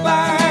don't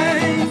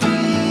bite.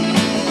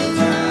 Feels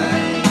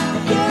right,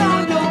 get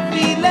on your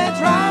feet, let's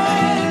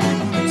ride.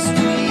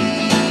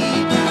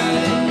 Sweet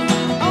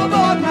life,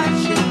 aboard my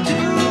ship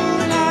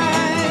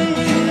tonight.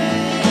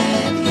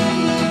 Can't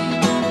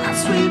heat, I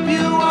sweep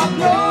you off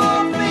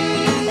your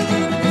feet.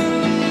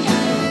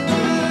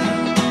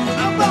 I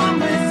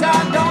promise I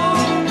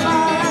don't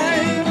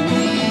bite.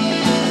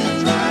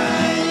 Feels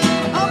right,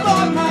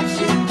 aboard my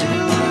ship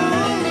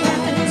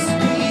tonight.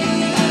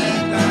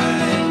 Sweet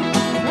life,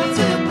 what's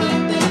it?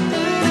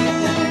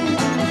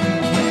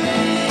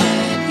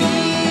 Can't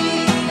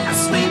heat, I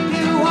sweep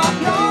you off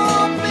your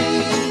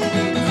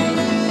feet.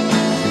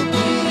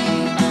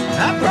 I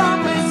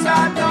promise I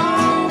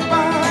don't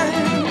bite.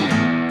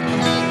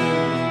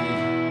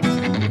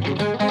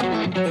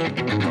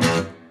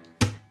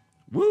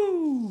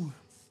 Woo!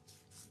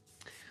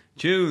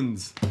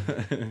 Tunes.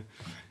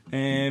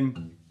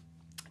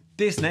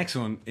 This next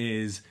one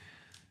is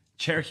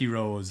Cherokee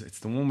Rose. It's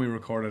the one we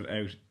recorded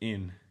out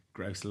in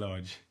Grouse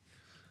Lodge.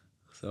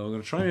 So I'm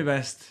going to try my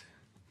best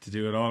to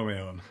do it all on my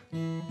own.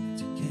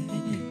 It's a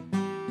canyon,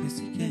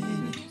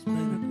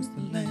 spread across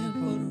the land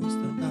for the rest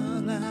of our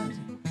lives.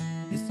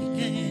 It's a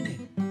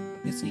canyon,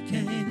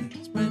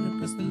 spread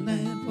across the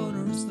land for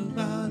the rest of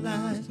our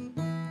lives.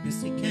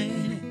 It's a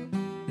canyon,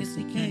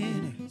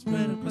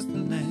 spread across the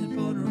land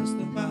for the rest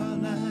of our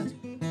lives.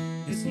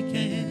 It's a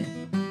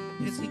canyon,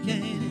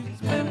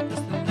 spread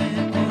across the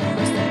land for the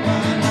rest of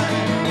our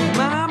lives.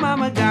 My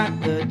mama got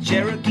a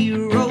Cherokee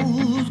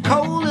Rose,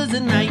 cold as the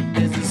night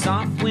as the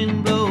soft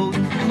wind blows.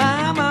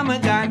 My mama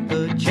got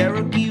a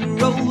Cherokee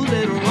Rose,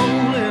 let her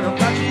roll, let her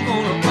fly, she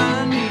gonna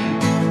find me.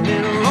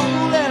 Let her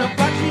roll, let her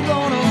fly, she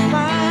gonna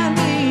find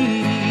me.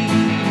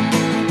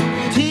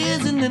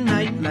 Tears in the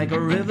night like a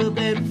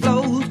riverbed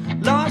flows,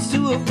 lost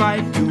to a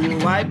fight, to a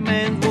white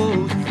man's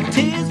woes.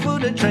 Tears for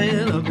the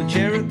trail of the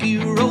Cherokee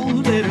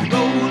Rose, let it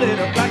go.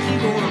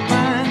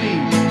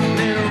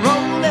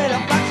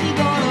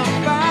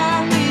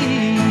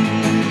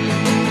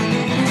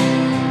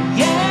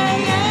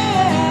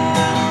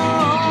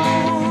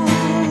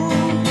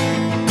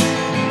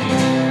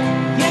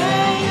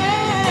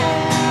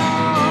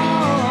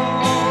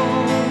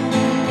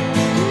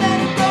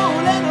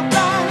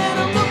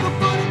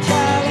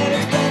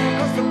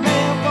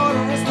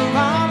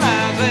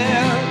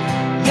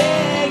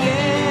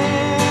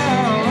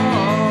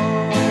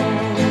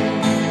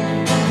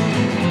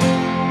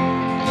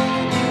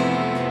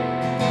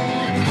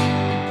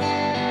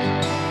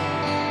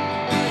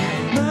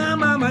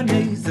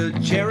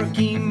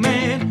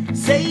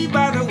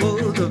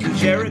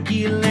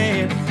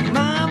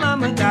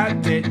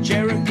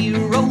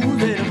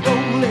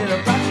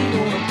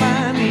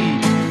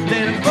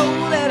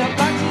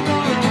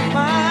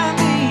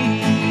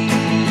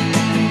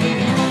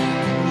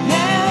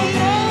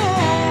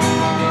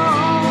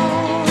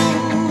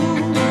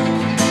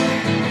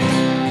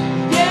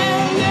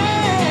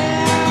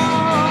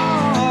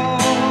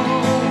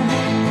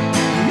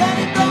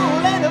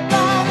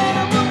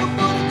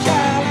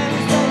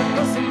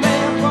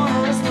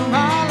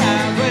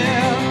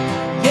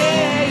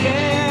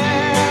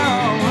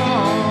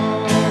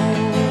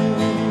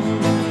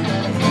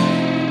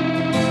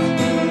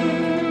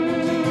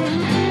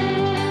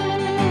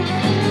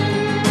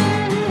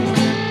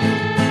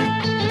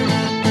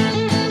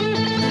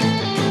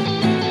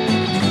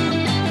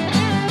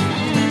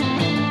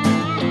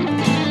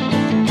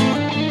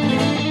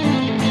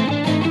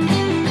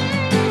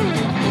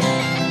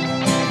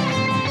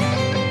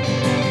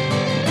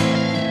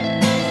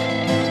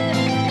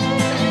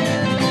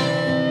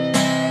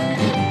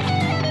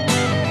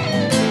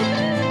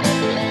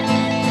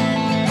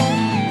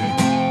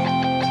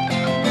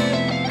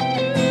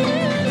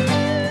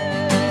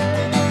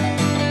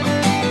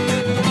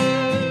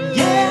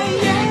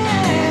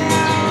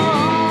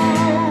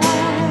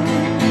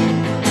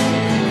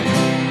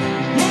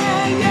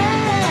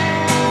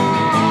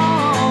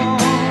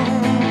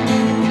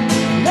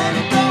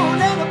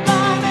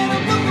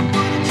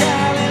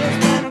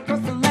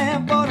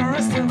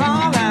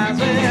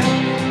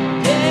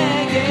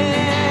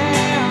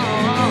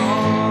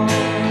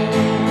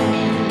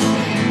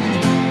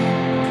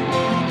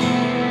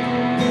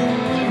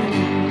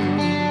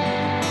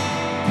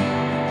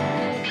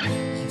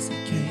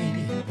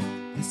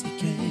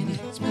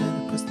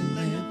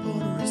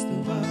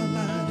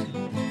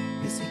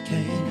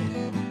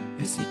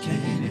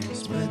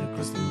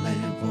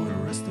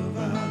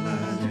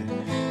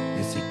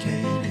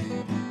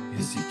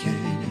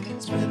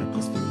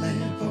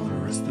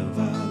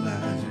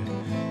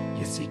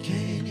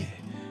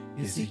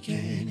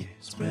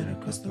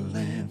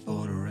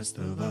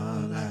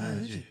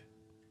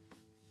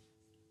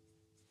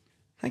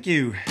 Thank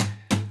you.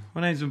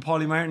 My name's been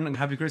Paulie Martin, and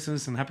happy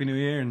Christmas and happy New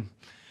Year and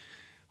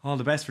all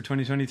the best for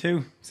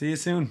 2022. See you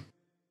soon.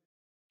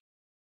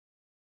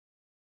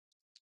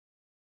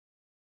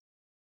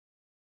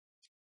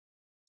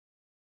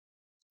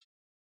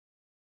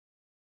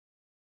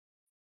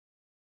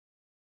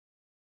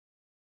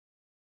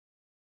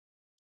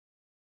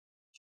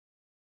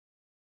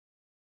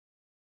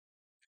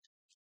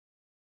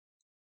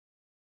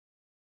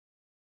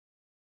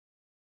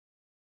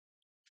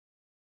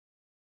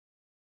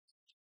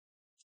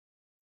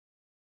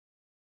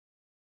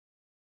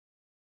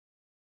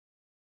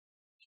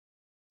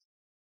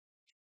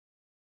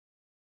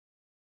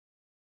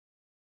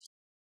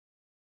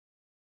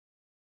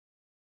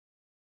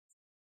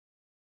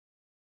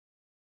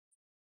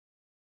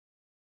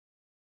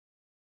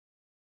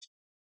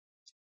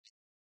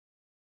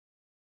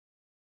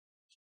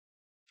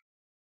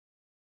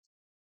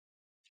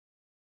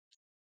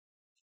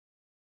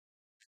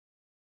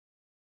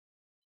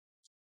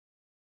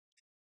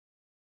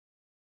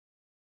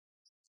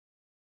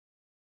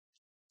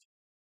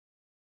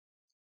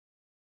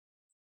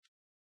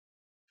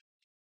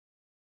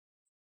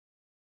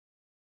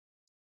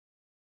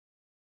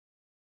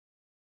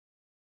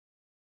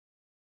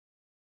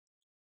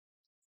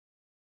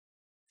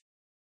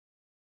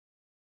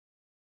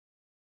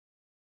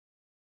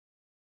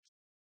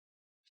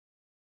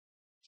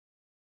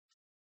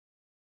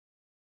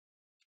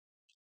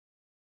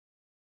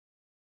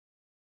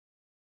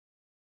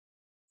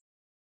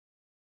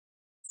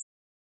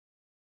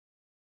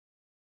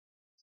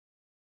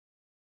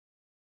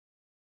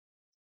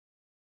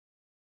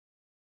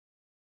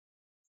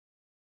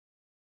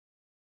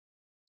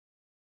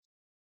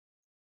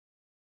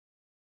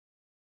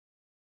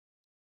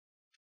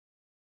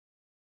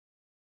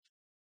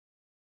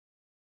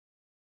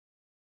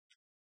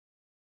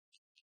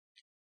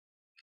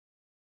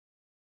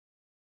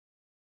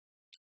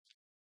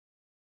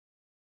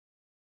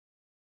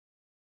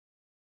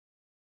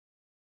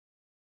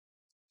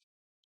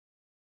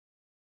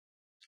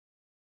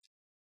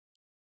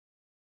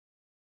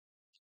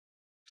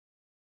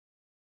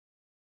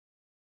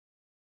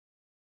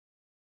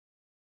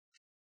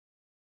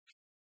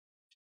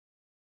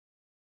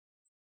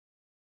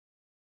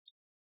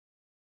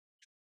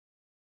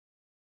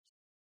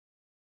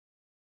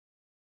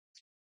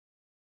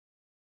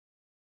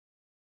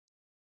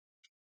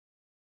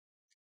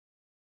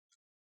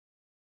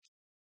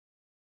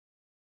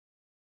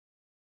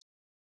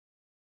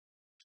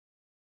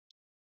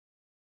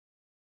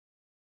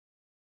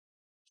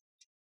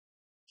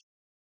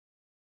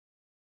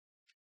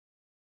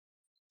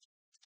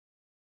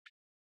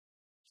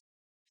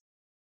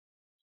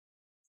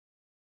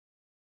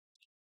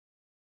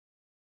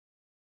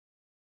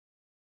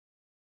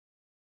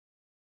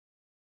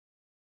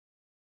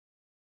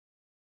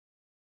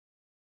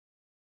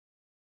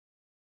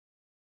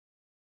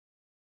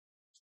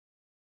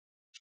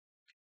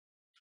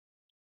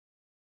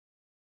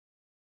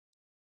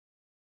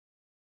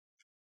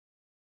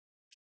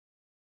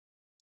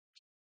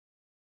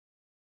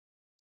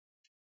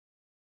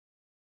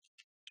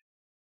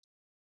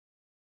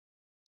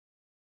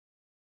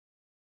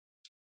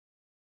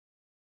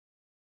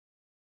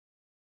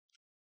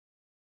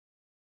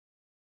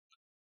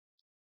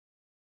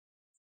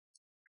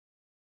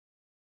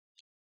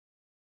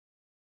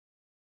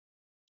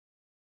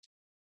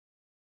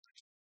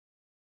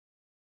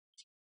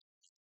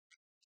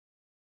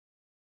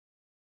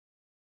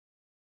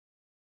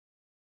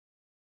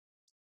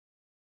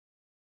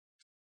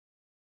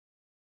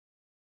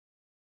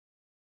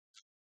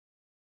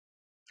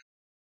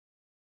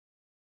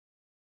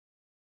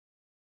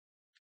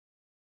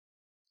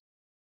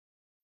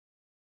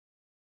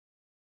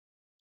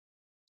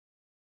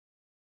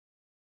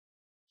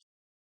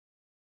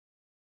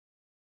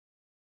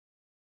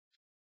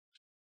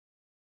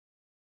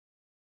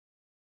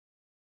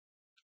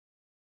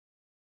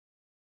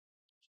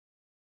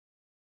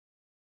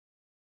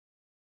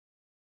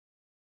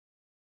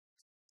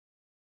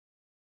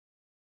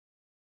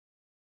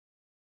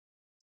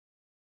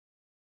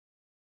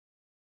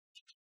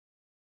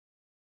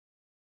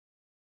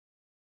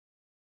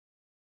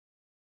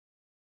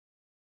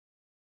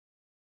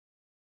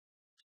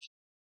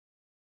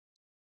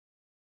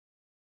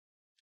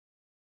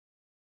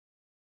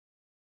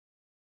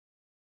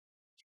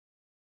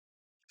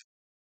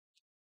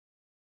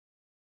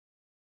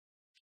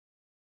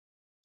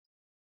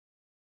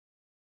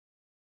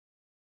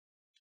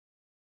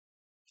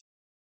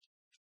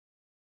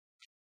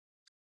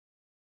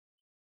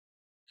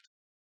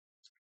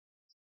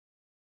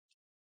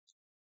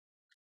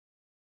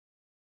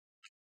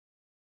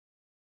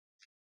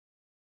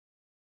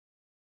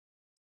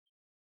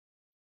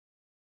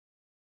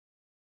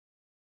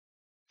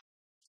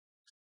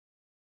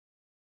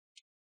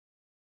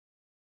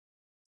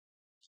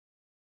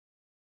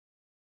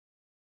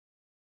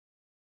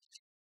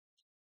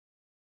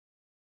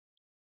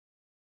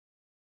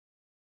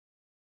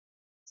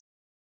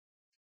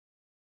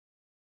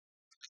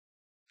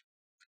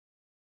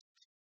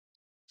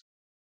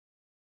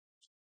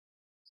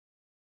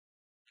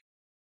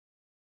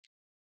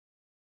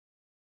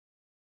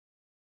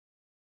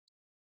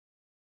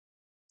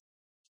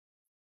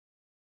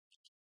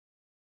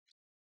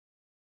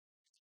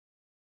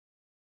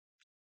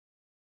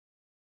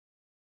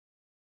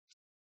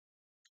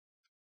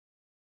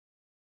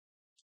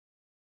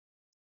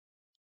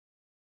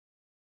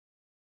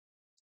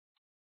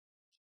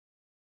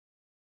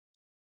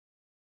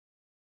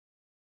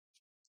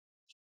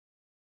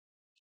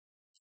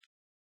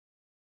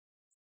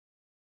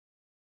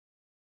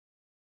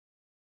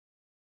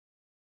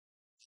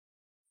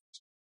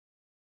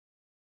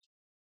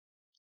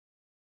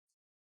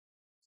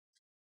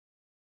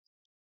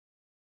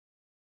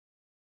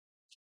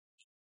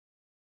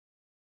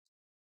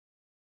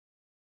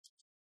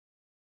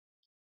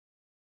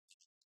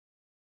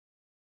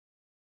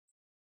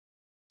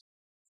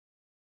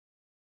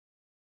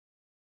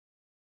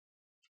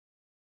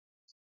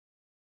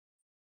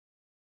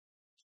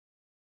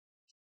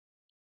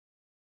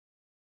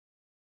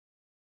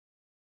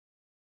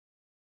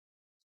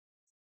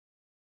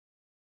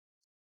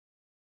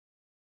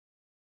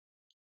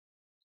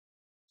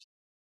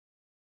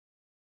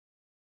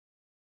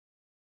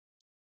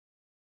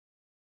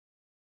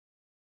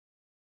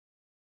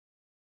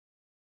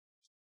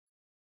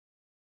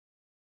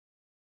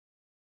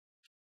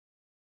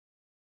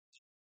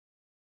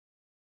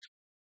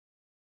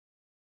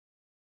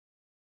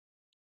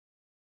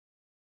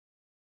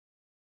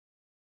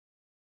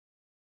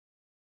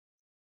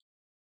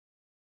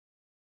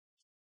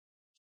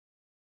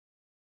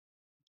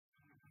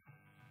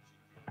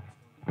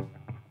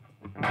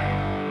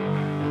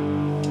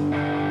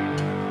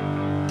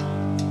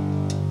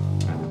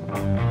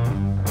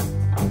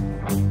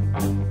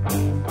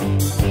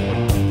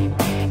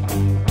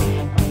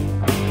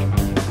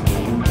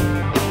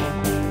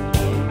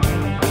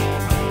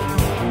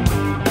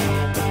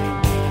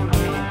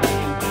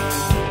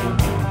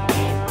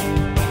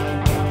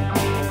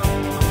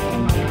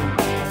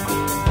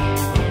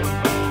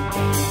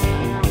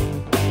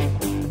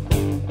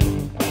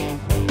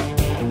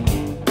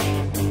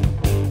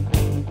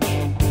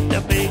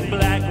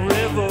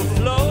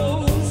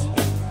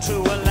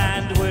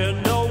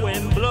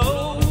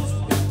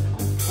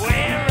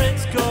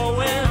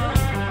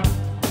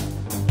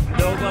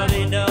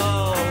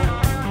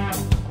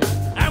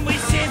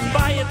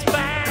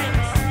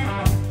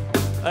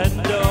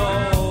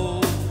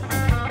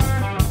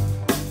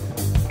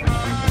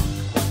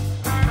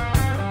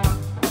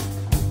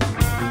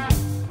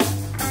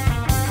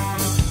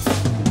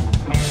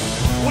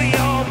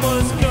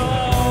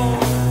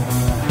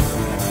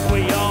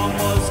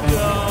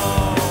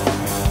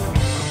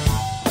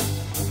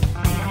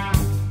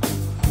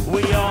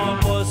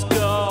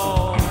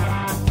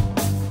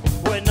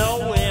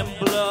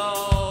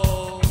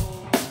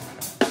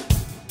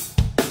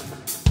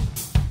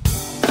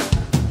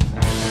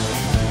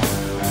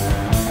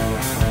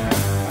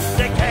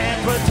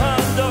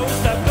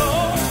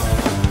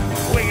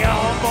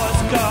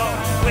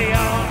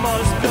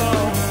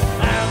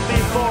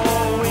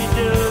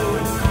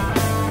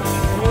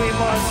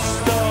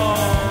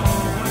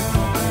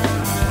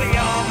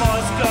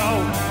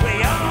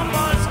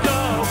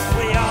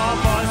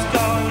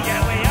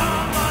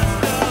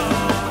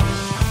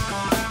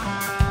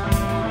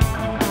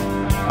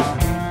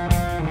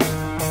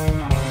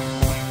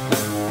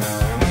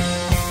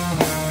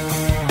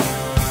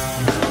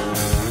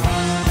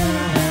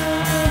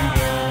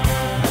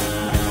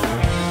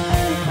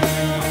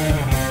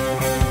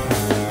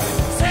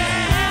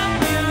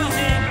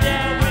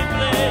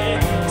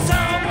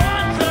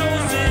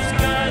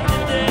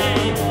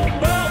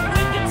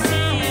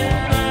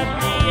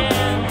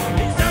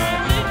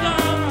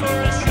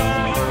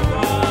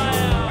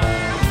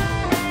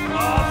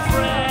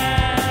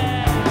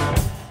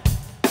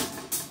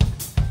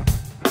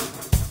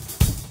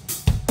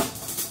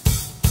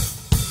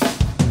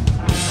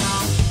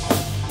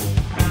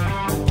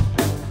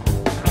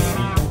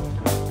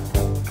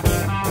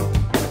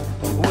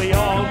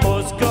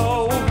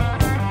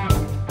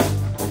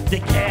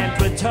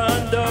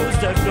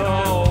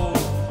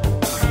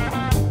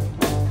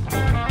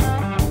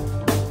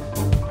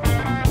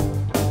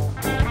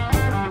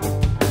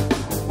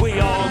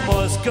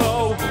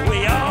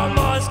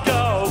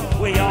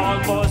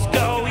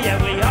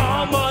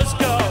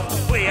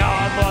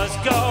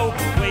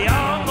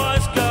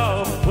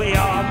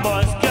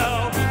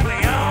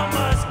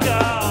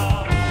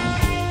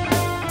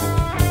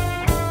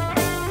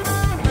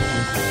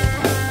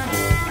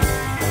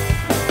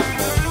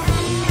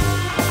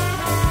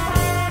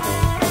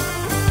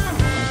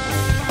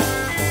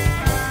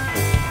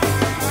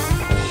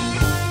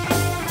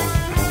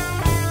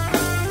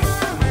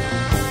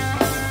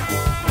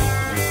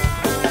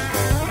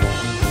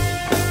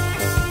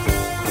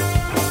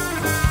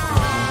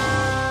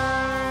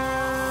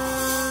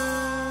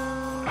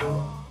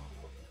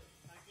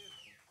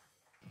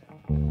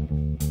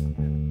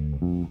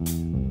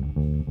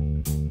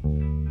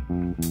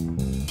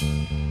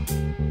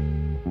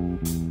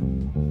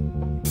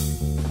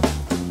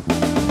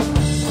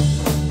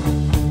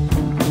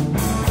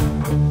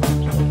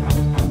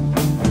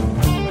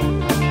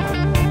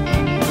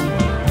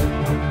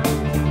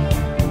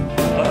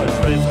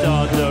 Adrift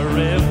on the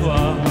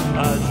river,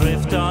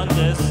 adrift on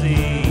the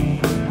sea.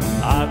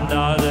 I'm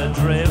not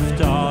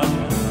adrift on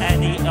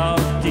any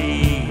of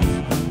these.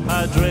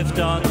 Adrift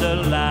on the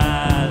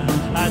land,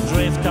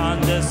 adrift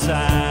on the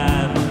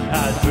sand.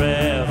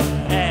 Adrift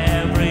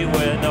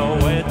everywhere,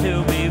 nowhere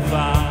to be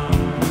found.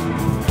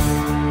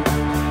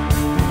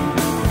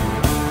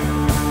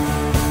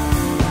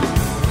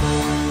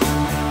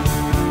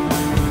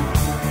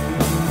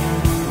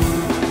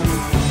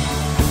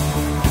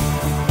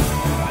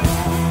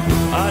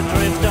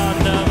 Adrift on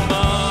the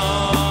moon,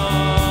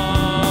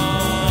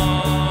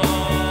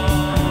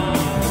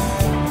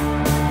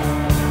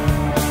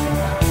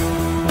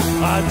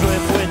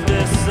 adrift with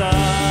the sun.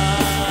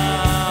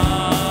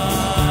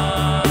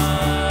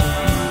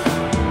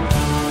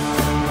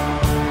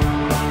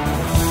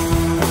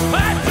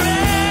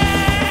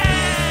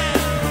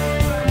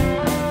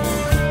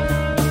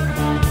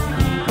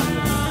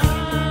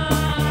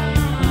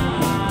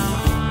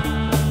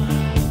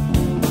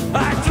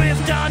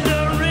 Adrift on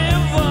the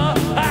river,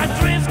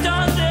 adrift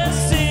on the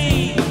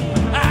sea.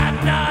 I'm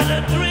not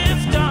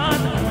adrift on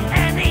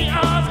any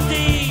of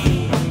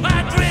these.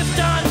 Adrift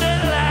on the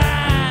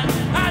land,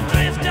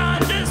 adrift on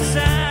the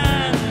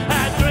sand.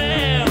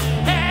 Adrift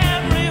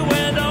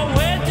everywhere,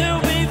 nowhere to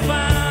be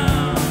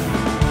found.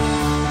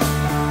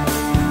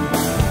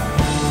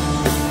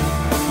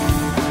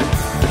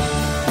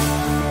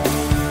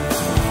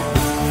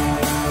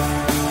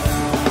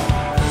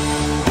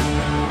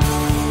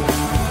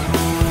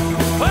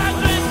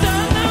 Adrift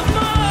on the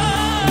moon,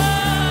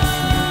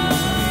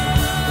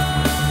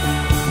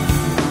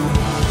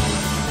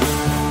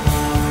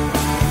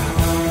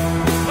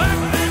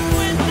 adrift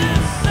with the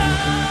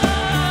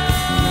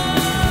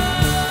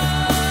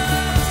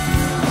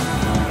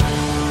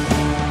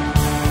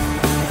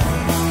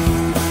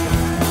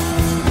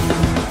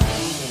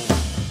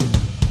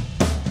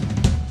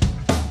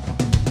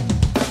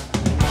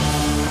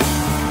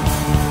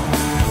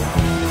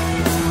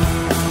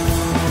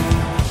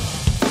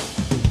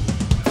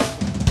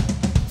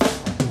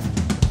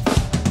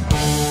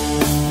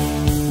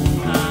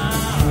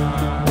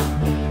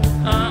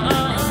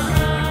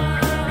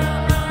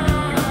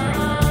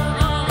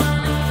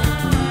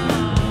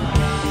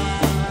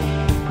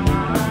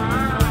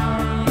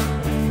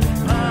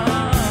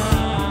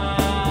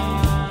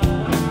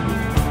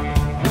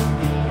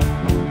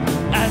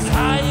as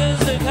high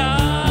as a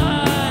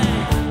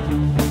kite,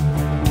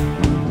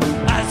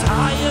 as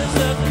high as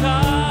a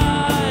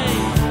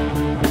kite,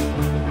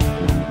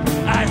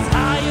 as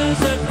high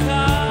as a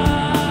kite,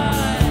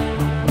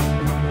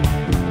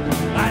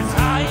 as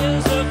high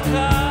as a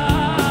kite,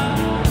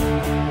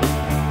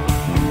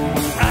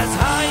 as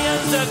high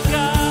as a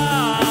kite.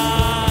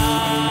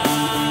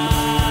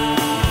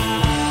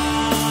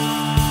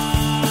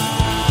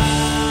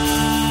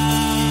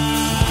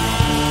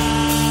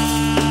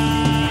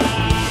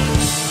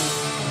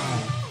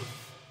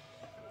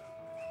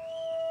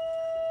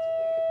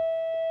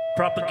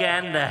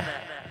 Propaganda,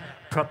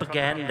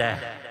 propaganda,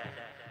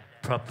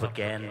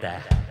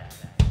 propaganda.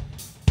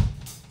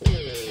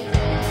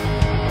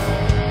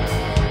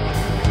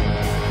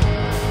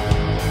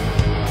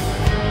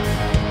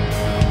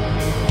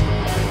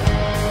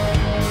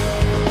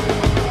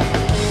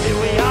 Here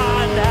we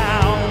are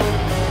now.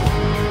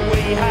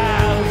 We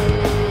have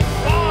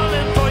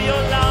fallen for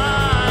your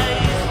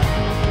lies.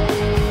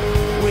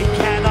 We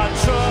cannot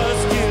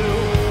trust you.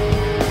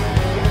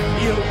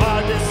 You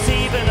are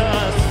deceiving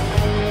us.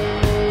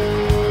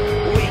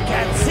 We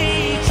can see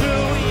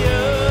through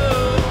you.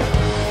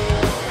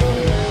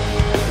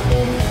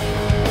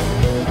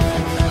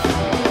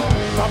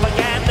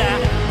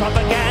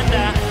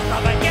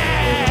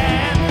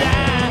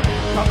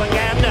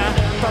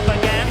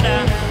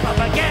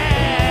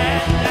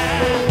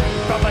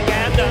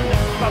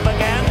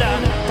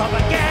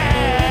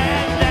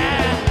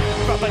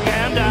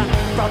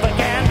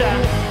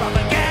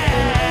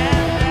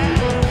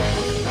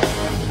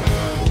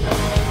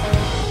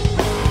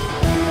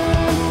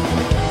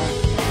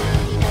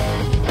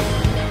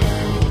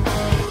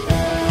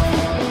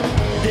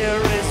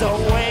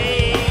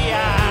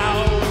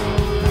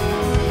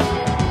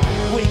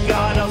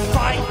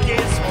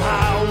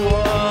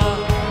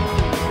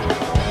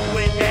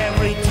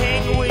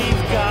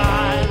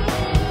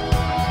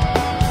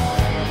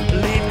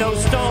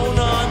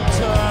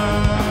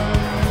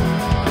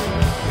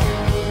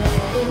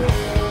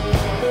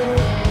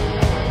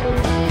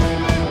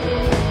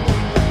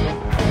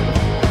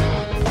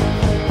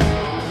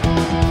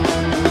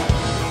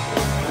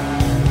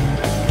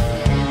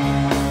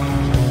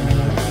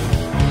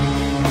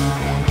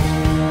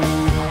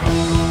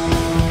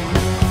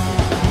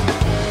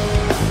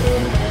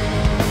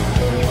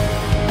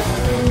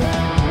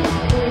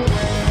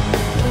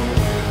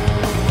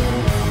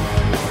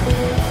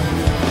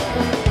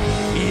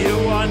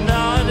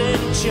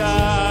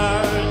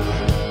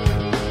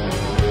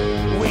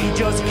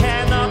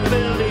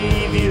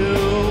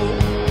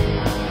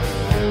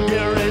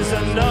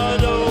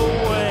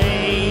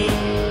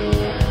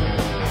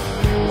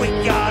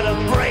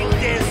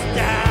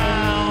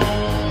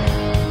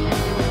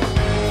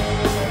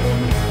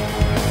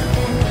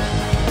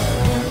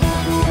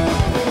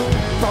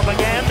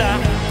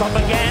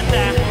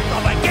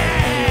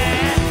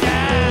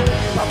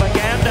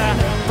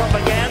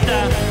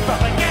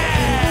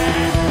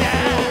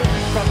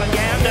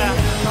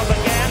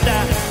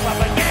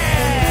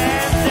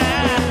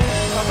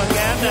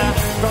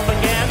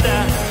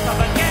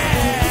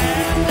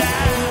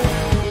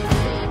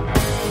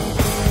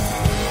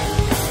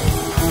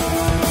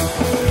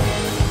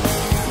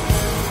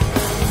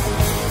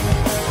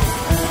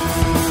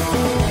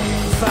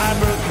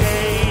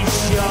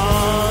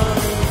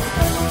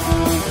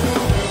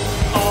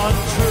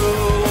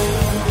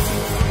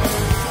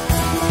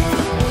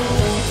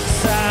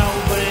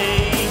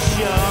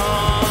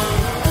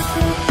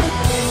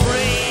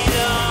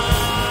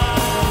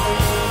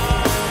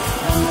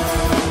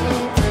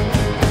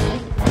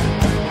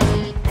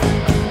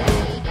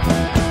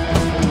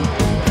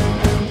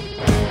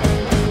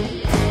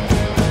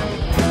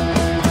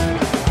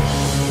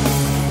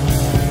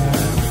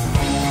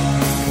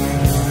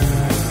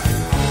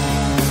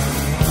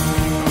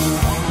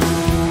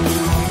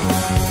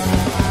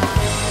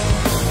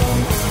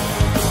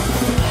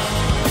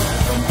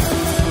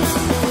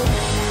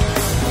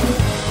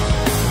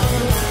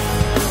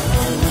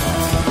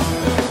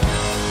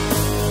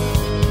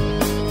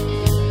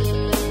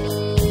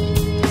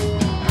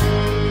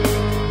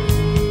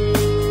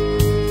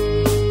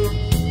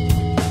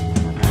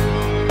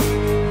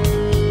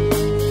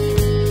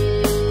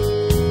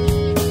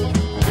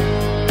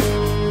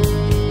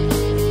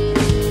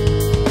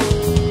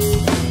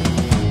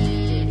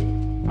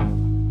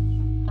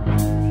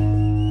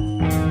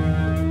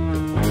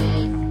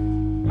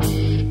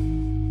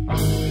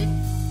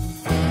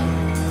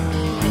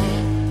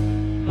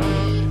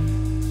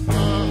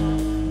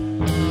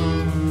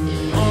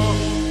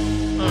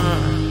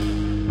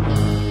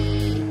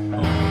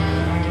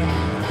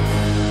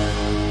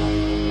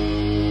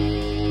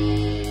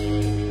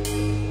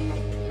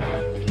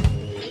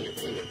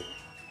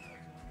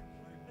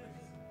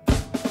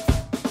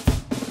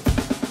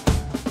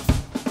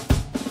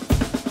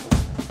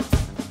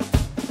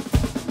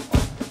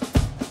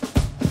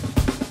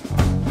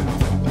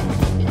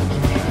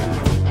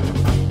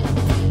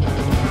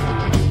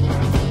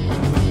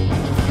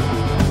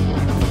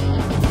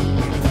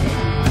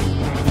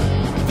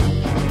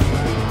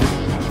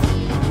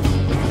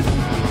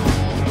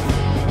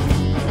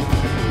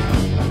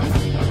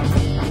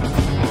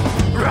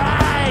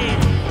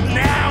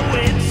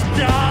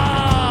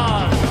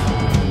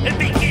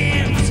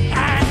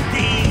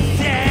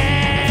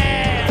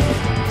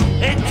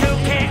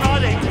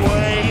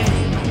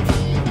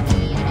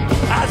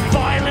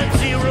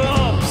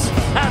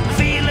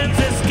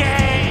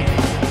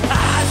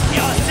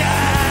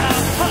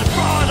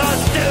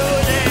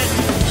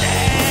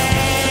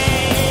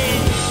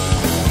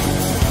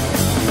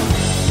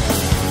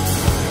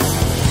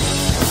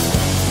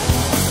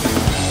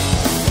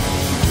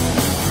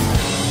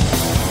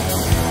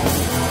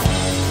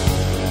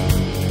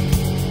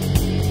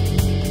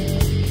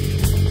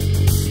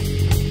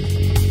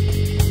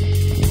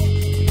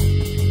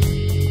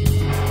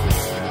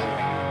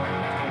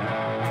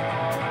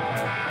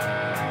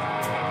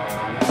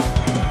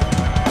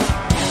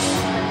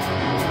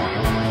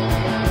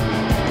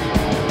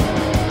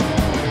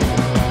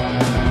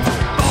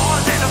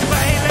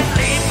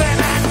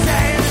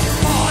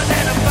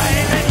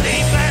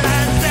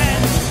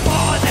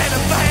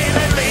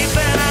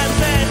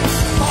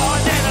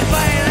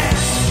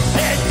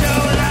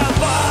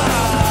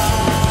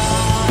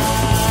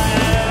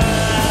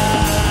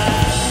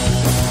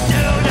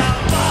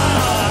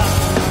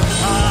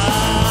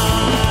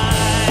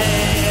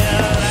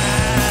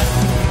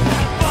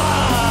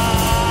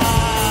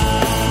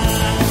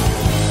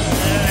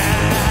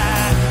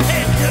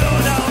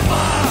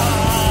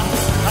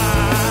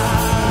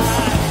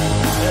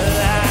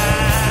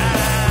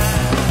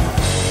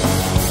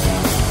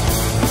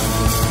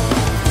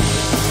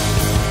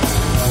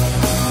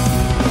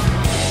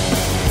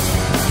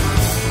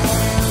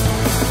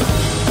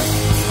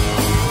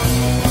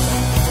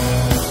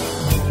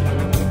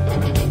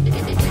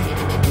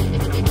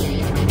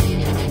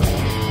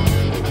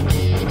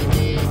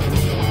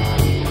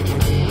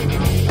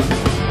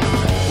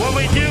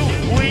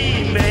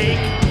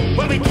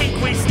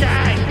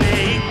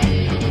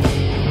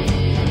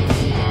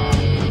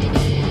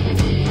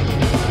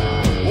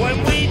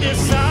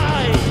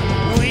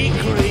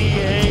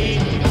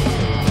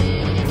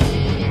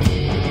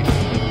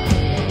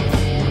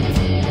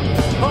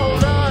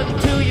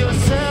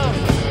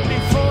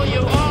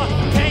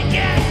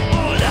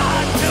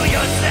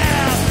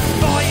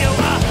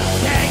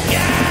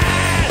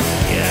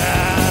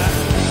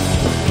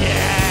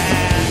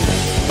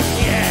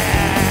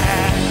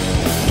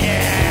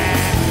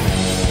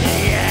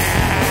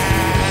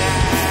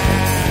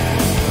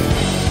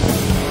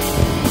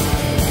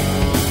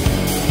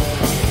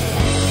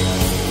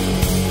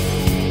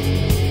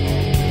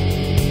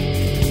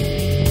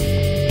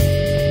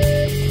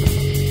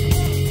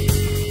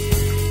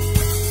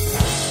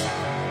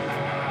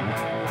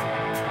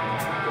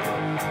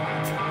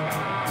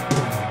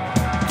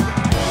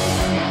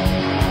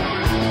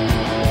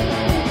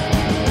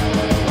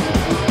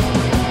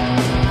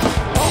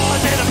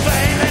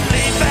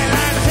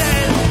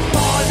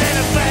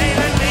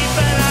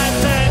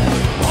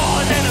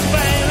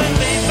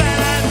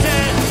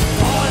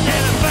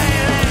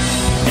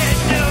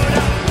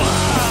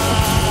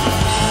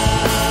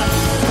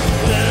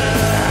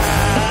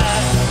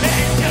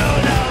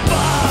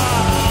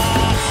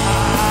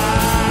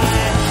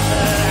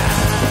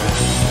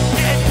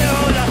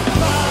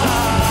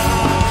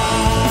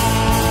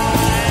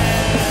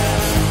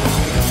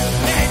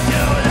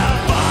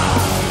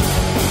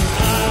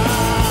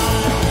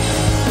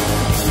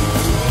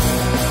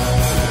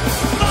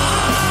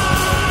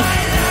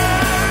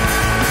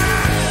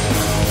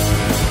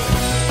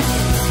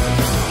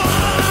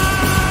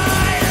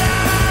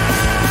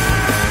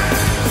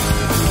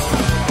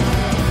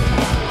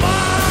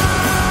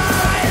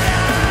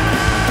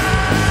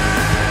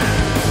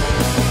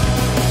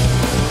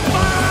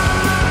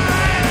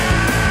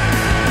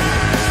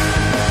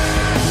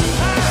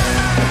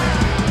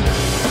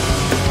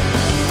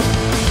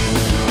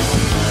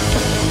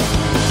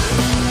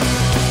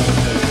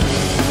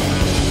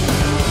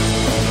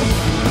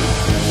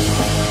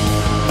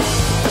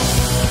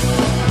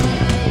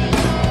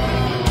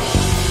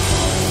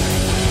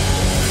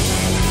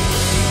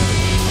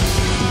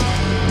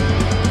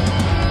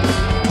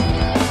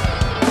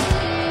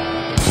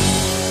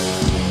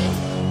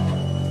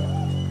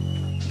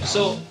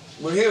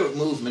 here with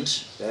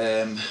Movement.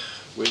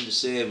 We're in the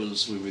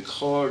Sables. We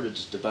recorded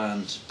the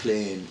band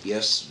playing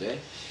yesterday,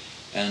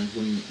 and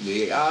when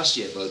we asked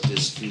you about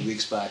this a few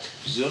weeks back,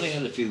 because you only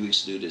had a few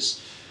weeks to do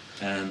this,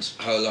 and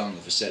how long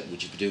of a set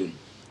would you be doing?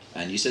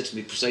 And you said to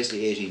me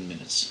precisely 18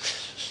 minutes.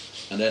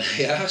 And then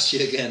I asked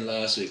you again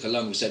last week how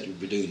long of a set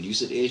you'd be doing. You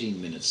said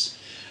 18 minutes.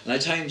 And I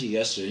timed you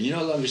yesterday, and you know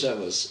how long your set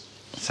was?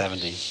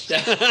 70.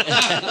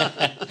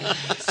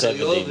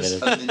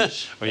 17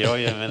 minutes. We owe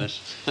you a minute.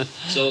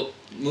 So,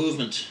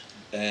 Movement.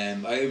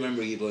 I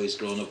remember you boys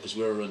growing up because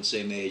we were around the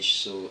same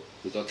age. So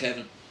we got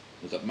Kevin,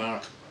 we got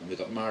Mark, and we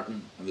got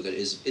Martin, and we got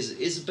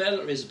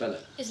Isabella or Isabella?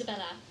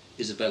 Isabella.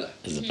 Isabella.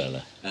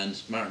 Isabella.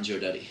 And Martin's your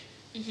daddy.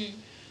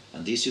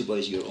 And these two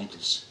boys are your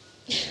uncles.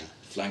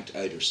 Flanked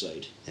either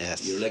side.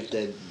 Yes. You're like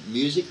the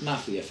music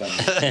mafia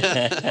family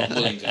of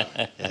Mullingar.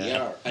 You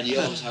are, and you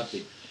always have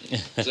been.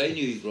 Because I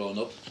knew you growing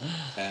up,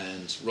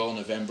 and Raw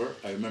November.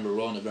 I remember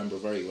Raw November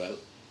very well.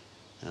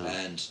 Oh.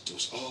 And there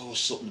was always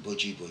something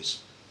about you boys,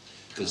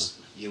 because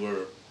you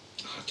were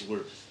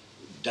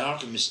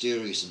dark and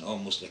mysterious and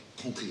almost like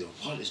punky, or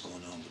what is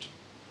going on with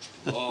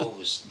them? We're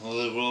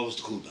always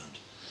the cool band,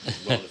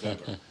 Raw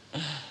November.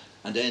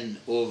 And then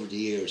over the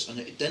years, and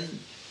then,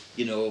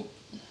 you know,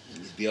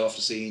 you'd be off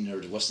the scene, or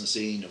there wasn't a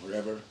scene, or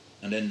whatever.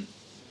 And then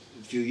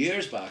a few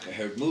years back, I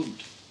heard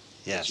Movement.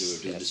 Yes. That you were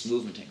doing this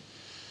Movement thing.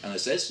 And I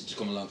said to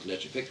come along to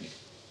Electric Picnic.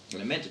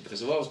 And I meant it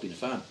because I've always been a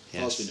fan. I've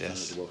always been a fan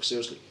of the work,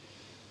 seriously.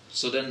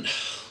 So then,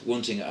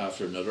 one thing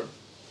after another.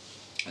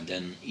 And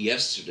then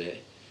yesterday,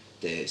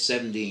 the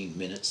 17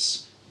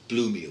 minutes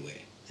blew me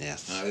away.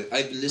 Yes.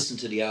 I've been listening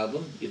to the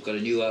album. You've got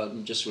a new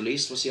album just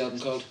released. What's the album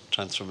called?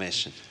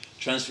 Transformation.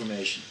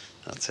 Transformation.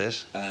 That's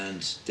it.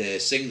 And the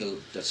single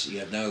that you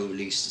have now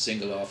released, the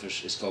single off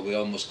it, is called We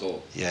Almost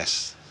Go.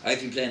 Yes. I've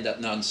been playing that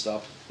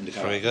non-stop in the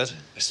car. Very good.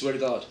 I swear to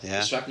God. Yeah.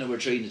 It's track number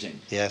 3 in the thing.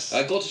 Yes.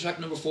 I go to track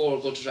number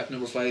 4, go to track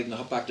number 5, and I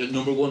hop back to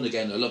number 1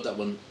 again. I love that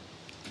one.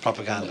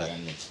 Propaganda.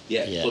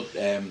 Yeah. Yeah. But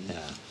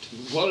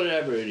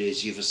whatever it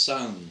is, you have a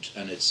sound,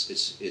 and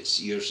it's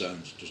your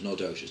sound. There's no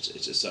doubt.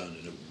 It's a sound,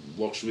 and it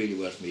works really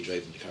well for me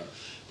driving the car.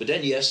 But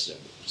then yesterday,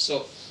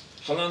 so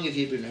how long have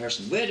you been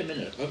rehearsing? Wait a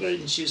minute. I've got to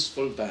introduce the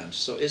full band.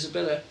 So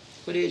Isabella,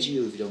 what age are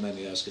you, if you don't mind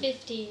me asking?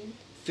 15.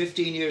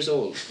 15 years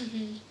old.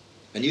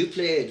 And you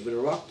played with a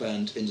rock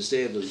band in the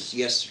Stables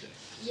yesterday.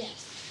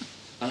 Yes.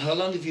 And how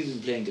long have you been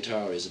playing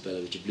guitar,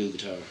 Isabella, with your blue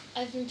guitar?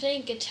 I've been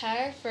playing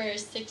guitar for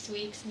 6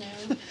 weeks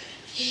now.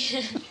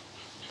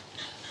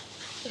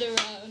 But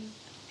around.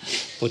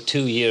 But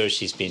 2 years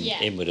she's been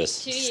Yeah, in with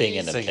us, 2 singing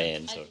years. and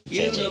playing. So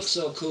You look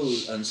so cool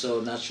and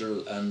so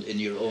natural and in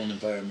your own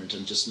environment,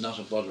 and just not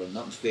a bother,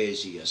 not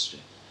phase you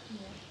yesterday.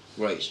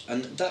 Yeah. Right,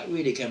 and that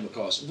really came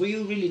across. Were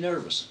you really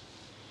nervous?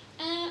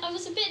 I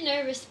was a bit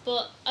nervous,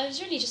 but I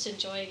was really just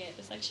enjoying it. It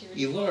was actually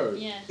really You fun. were?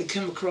 Yeah. It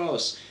came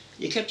across.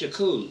 You kept your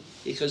cool,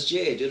 because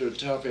Jay, the other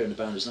guitar player in the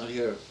band, is not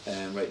here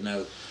right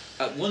now.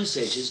 At one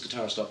stage his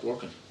guitar stopped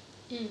working.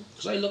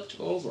 Because I looked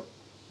over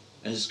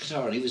and his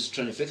guitar, and he was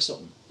trying to fix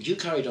something. But you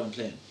carried on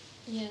playing.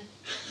 Yeah.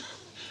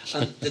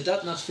 And did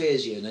that not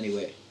faze you in any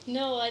way?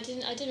 No, I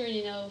didn't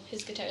really know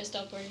his guitar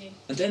stopped working.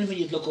 And then when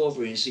you'd look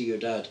over and see your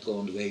dad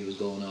going the way he was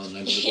going on, and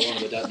I'm going to go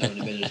on with that now in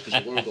a minute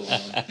because you were going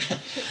on.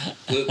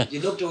 Well, you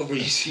looked over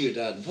and you see your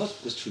dad, and what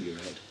was through your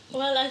head?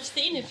 Well, I've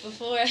seen it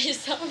before. I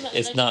saw that.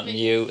 it's not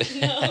new.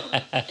 No.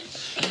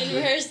 In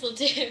rehearsal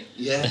too.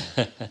 Yeah.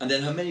 And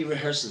then how many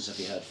rehearsals have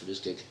you had for this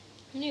gig?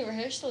 How many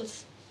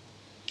rehearsals?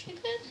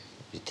 Like that?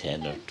 Be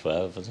 10 or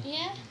 12, was it?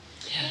 Yeah.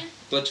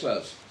 About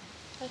 12.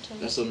 About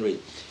 12. That's unreal.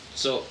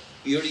 So,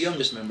 you're the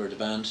youngest member of the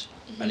band,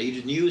 and are you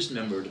the newest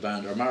member of the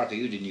band, or Mark, are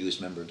you the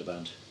newest member of the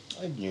band?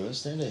 I'm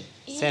newest, ain't I?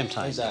 Yeah. Same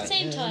time. Exactly.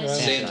 Same time.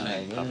 Same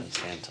time. Probably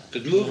same time.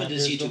 Because Movement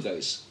is you two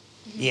guys.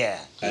 Yeah.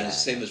 And it's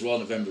the same as Raw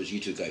November is you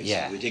two guys.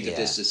 Yeah, We think of yeah.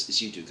 this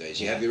as you two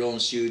guys. You Yeah. have your own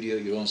studio,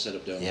 your own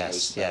setup down the house.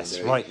 Yes, down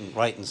yes. there.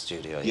 Writing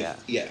studio, yeah.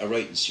 Yeah, a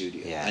writing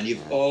studio. Yeah, And you've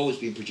yeah. always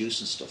been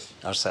producing stuff.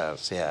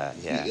 Ourselves, yeah.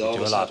 You We do a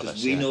always lot have, of it.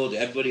 'cause we yeah. know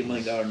that everybody in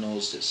Mullingar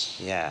knows this.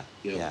 Yeah,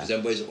 You know, yeah. because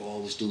everybody's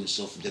always doing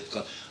stuff, and they've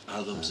got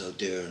albums out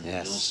there, and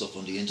Yes. doing stuff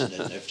on the internet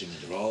and everything,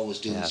 and they're always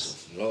doing Yes.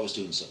 stuff. They're always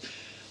doing stuff.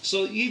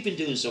 So you've been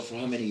doing stuff for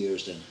how many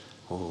years then?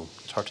 Oh,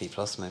 30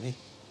 plus maybe.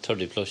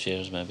 30 plus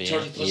years maybe.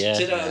 30 plus. Yeah.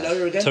 Say that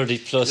louder again. 30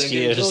 plus 'Cause I'm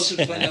getting years. closer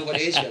to find out what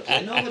age you are. 'Cause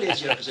I know what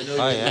age you are, because I know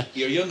Oh, you're, yeah.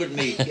 you're younger than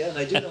me. Yeah, and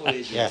I do know what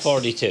age you are. Yes.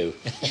 42.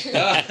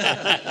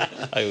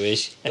 I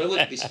wish. But I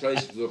wouldn't be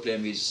surprised if we were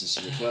playing music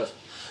since you were 12.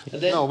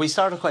 And then, No, we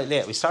started quite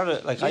late. We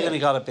started, I Yeah. only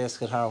got a bass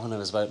guitar when I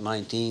was about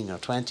 19 or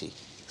 20.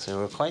 So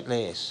we were quite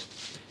late.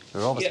 We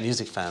were always Yeah.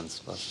 music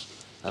fans, but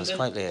I was then-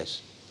 quite late.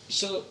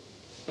 so,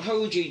 how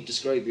would you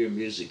describe your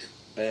music?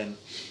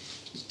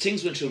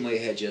 Things went through my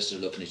head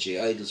yesterday looking at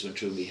you. Idols went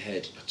through my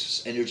head.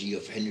 This energy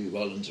of Henry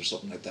Rollins or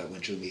something like that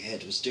went through my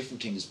head. It was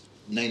different things.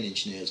 9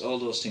 Inch Nails. All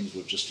those things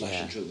were just flashing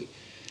Yeah. through me.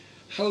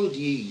 How do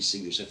you see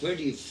yourself? Where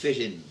do you fit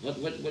in? What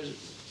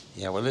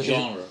Yeah, well,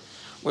 genre?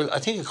 Well, I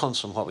think it comes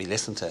from what we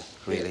listen to,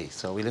 really. Yeah.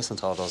 So we listen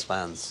to all those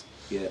bands.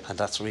 Yeah. And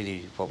that's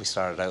really what we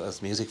started out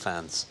as music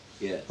fans.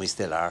 Yeah. We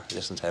still are,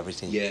 listen to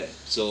everything. Yeah.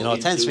 So You know,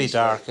 it tends to be influenced by-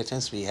 dark, it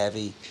tends to be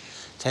heavy,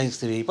 it Tends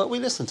to be, but we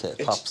listen to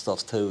pop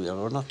stuff too. You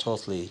know, we're not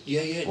totally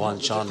one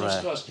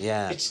genre.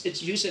 Yeah,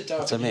 it's you said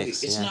dark it's a and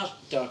mix, heavy. It's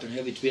not dark and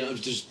heavy. To be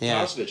honest, there's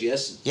parts of it.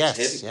 Yes,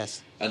 it's heavy,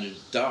 and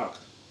it's dark.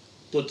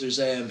 But there's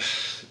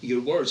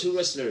your words. Who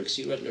writes lyrics?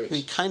 You write lyrics.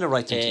 We kind of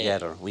write them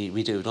together.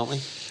 We do, don't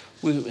we?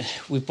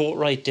 We both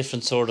write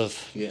different sort of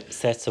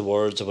sets of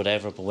words or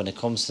whatever, but when it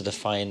comes to the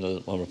final,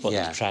 when we're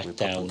putting the track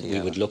down, we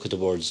would look at the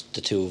words,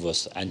 the two of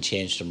us, and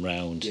change them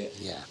round.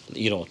 Yeah.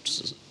 You know.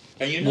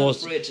 And you're not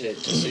afraid to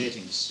say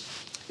things.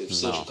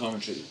 Social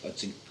commentary, I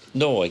think.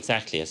 No,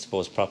 exactly. I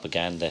suppose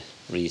propaganda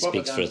really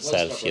speaks for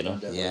itself, you know.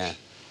 Yeah.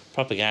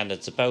 Propaganda,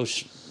 it's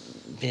about,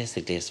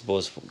 basically, I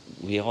suppose,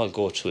 we all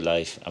go through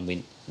life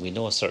and we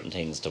know certain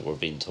things that we're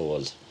being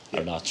told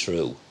are not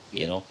true,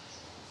 you know.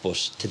 But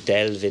to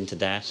delve into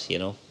that, you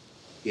know,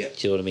 do you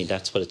know what I mean?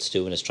 That's what it's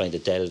doing. It's trying to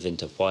delve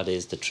into what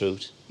is the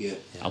truth,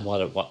 and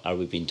what are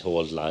we being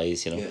told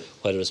lies, you know,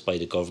 whether it's by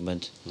the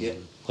government,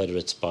 whether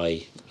it's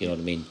by, you know what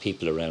I mean,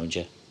 people around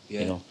you,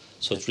 you know.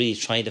 So it's really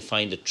trying to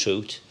find the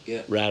truth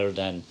rather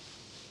than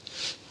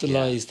the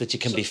lies that you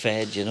can be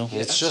fed, you know.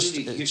 It's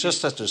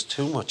just that there's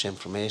too much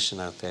information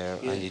out there,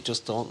 and you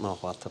just don't know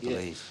what to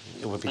believe.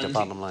 It would be the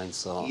bottom line.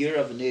 So you're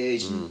of an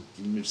age, and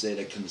you say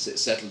that kind of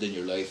settled in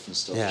your life and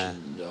stuff,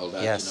 and all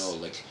that. You know,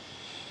 like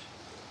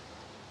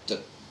that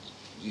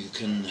you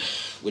can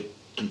with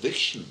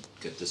conviction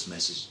get these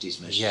messages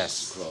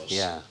across.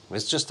 Yeah,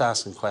 it's just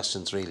asking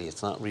questions. Really,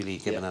 it's not really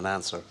giving an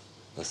answer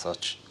as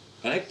such.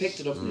 And I picked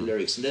it up in the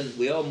lyrics, and then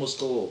we almost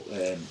go.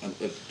 And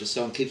the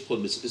song keeps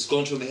pulling. It's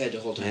going through my head the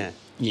whole time.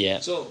 Yeah.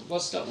 So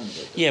what's that one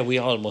about? Yeah, we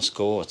all must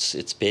go.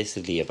 It's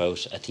basically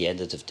about, at the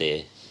end of the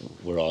day,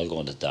 we're all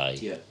going to die.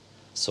 Yeah.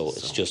 So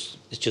it's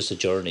just a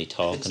journey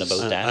talking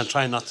about that. And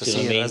trying not to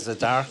see it as the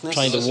darkness.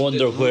 Trying to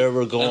wonder where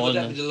we're going. Would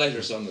that be the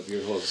lighter song of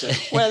your whole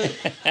set? Well,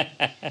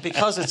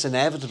 because it's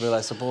inevitable,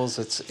 I suppose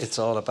it's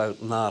all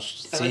about not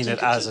seeing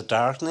it as a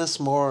darkness.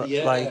 More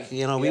like,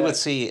 you know, we would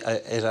see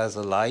it as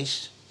a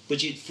light.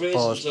 But you'd phrase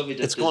it so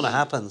it's going to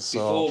happen. So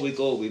before we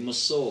go, we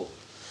must sow.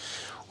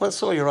 Well,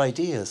 sow your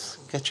ideas.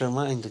 Get your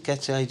mind.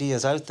 Get your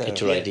ideas out there.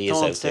 Get your ideas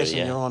Don't out there. sit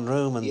in your own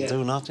room and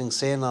do nothing,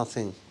 say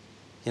nothing.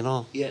 You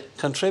know,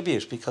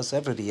 contribute, because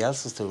everybody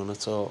else is doing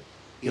it. So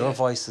your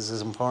voice is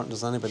as important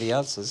as anybody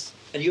else's.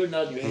 And you're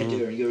nodding your head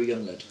there, and you're a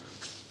young lad.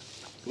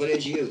 What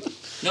age are you?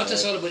 Not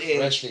just all about age.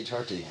 We're actually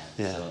 30.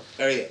 Yeah. So.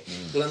 Are you?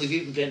 How long have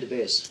you been playing the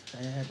bass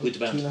with the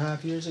band?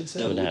 2.5 years, I'd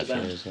say.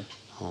 2.5 years. Yeah.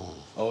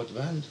 Oh, with the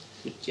band.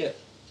 Yeah.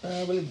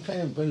 Well,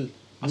 playing well.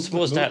 I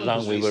suppose that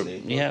long we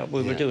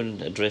were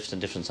doing a drift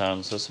and different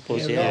songs. So I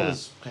suppose we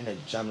always kind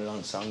of jamming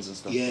along songs and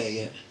stuff.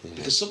 Yeah.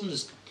 Because something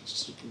is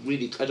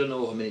really, I don't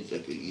know how many.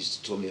 Like you used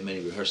to tell me how many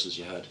rehearsals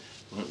you had.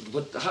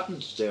 What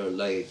happened there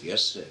live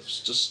yesterday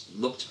just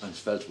looked and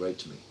felt right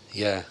to me.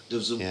 Yeah. There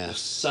was a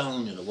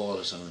sound and a wall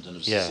of sound, and it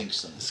was a sync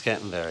sound. It's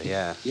getting there,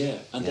 yeah. Yeah,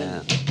 and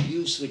then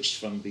you switched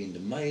from being the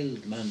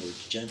mild-mannered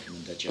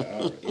gentleman that you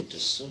are into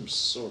some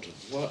sort of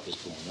what is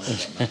going on in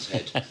that man's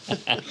head.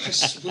 I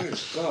swear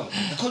to God,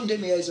 I couldn't do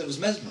my eyes. I was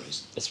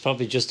mesmerised. It's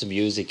probably just the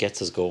music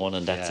gets us going,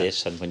 and that's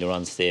it. And when you're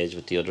on stage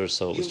with the others,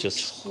 so it was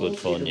just good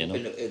fun, you know.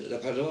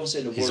 Like, I don't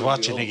say He's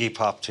watching Iggy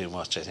Pop too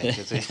much, I think.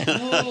 Is he?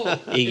 No,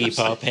 Iggy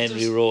Pop,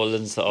 Henry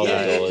Rollins, all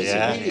of those.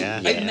 I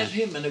met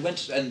him, and I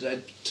went and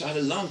I had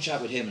a long chat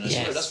with him, and I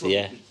swear that's what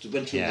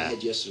went through my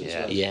head yesterday as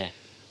well. Yeah.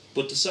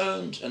 But the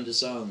sound and the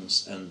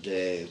songs and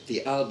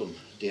the album,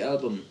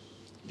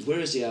 where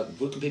is the album?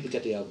 Where can people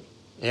get the album?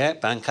 Yeah,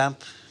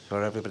 Bandcamp,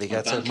 where everybody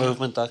gets it.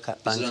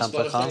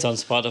 Movement.bandcamp.com. It's on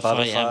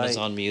Spotify,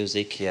 Amazon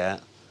Music. Yeah,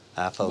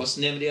 Apple. What's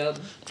the name of the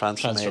album?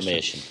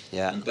 Transformation.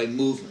 Yeah. And by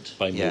Movement.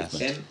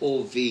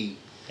 M-O-V-M-E-N-T.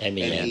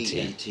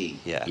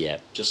 Yeah.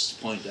 Just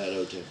to point that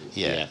out to everyone.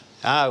 Yeah.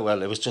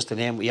 Well, it was just a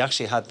name. We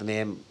actually had the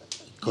name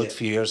a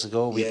few years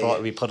ago.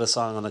 We put a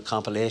song on a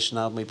compilation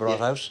album we brought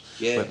out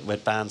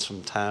with bands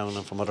from town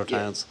and from other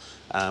towns,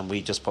 and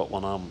we just put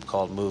one on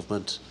called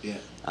Movement,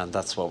 and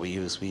that's what we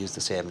use. We use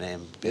the same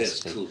name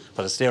basically, cool.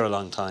 But it's there a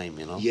long time,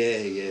 you know.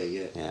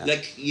 Yeah.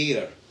 Like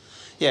year.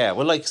 Yeah,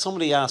 well, like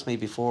somebody asked me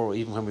before,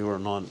 even when we were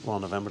on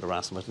November, to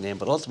ask about the name,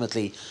 but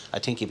ultimately I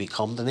think you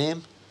become the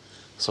name.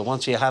 So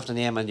once you have the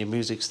name and your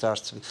music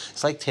starts to...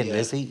 It's like Tin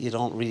Lizzy. You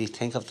don't really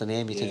think of the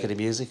name, you think of the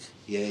music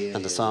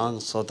and the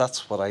songs. So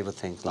that's what I would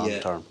think long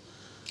term.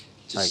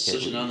 It's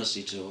such an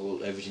honesty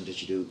to everything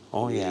that you do.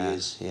 Oh, really yeah,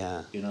 is.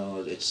 yeah. You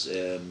know, it's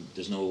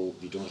there's no...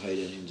 You don't hide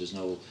anything. There's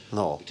no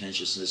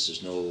pretentiousness.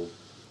 There's no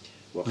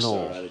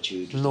rockstar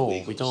attitude. No,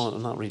 we don't.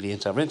 I'm not really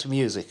into... We're into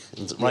music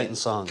and writing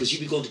songs. Because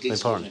you'd be going to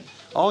gigs all the time.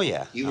 Oh,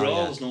 yeah. You were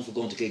always known for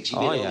going to gigs. You've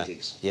been all the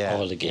gigs. Yeah.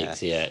 All the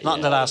gigs, Not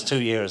in the last 2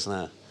 years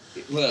now.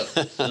 Well,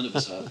 none of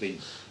us have been.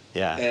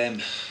 Yeah.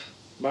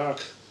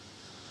 Mark,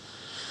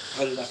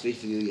 how did that feel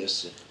for you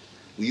yesterday?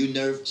 Were you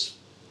nervous?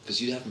 Because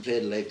you haven't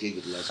played a live gig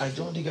with the last. I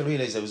don't think I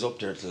realised I was up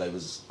there till I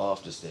was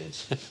off the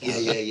stage. Yeah.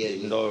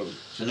 I know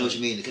what you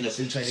mean. Kind of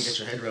still trying to get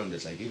your head around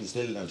it, like even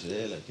still now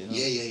today, like you know.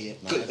 Yeah.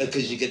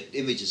 Because you get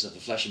images of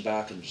it flashing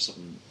back and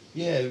something.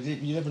 Yeah,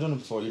 you've never done it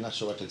before. You're not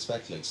sure what to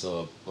expect, like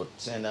so. But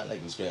saying that, like,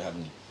 it was great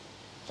having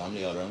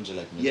family all around you,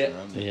 like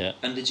around you. Yeah.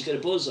 And did you get a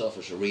buzz off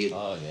it, a real?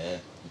 Oh yeah.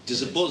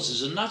 There's a buzz.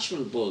 There's a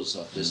natural buzz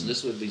off this, and this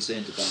is what we've been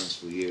saying to bands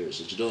for years: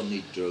 that you don't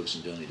need drugs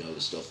and you don't need all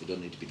this stuff. You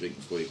don't need to be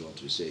drinking before you go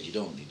onto a stage. You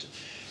don't need to,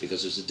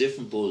 because there's a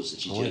different buzz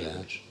that you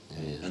generate,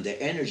 and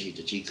the energy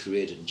that you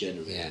created and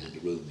generated in the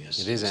room. Yes,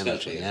 it is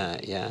energy.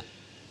 Yeah.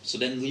 So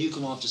then, when you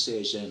come off the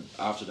stage, then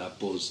after that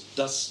buzz,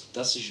 that's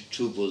the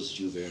true buzz that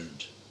you've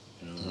earned,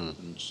 you know.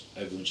 And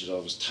everyone should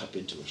always tap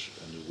into it,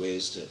 and there are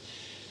ways to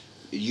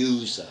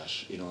use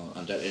that, you know,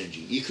 and that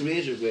energy. You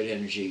created a great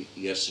energy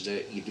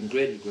yesterday. You've been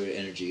great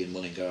energy in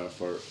Mullingar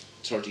for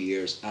 30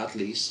 years at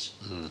least.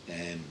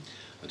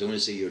 I don't want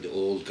to say you're the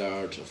old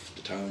guard of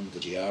the town,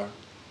 but you are.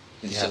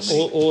 Yes.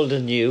 Old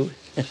and new.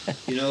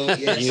 You know,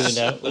 yes. You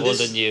know, well,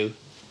 old and new.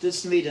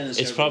 This to me then is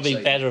it's probably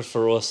better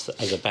for us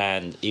as a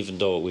band, even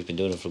though we've been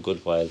doing it for a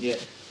good while. Yeah.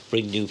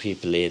 Bring new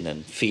people in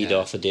and feed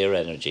off of their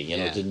energy, you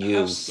know, the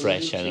new,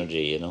 fresh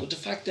energy, you know. But the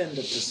fact then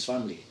that this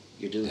family,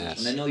 you're doing it.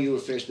 And I know you were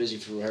first busy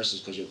for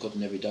rehearsals because you're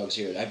cutting every dog's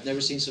hair. I've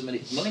never seen so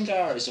many.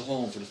 Mullingar is a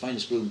home for the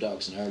finest groomed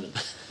dogs in Ireland.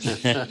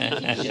 You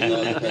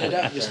know, you've been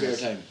that in your spare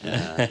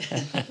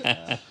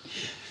time.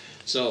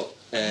 So,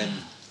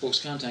 folks,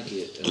 can't thank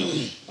you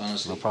enough,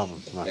 honestly. No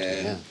problem.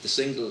 The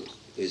single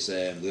is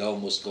We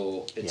Almost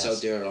Go. It's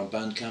out there on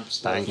Bandcamp,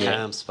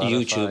 Spotify,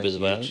 YouTube as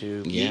well.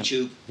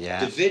 YouTube.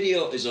 The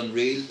video is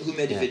unreal. Who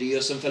made the video?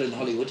 Some fella in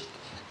Hollywood.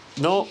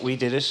 No, we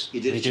did it.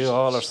 You did we it do yourself?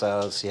 all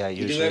ourselves. Yeah,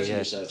 you usually. do everything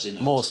yourselves,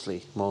 in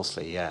Mostly.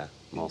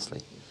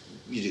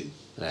 You do,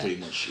 pretty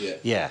much.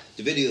 Yeah.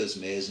 The video is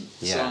amazing.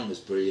 The song is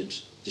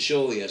brilliant. The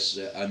show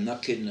yesterday, I'm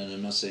not kidding, and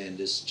I'm not saying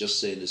this,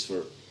 just saying this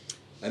for,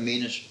 I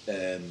mean it.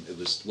 It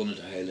was one of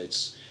the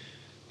highlights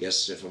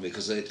yesterday for me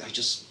because I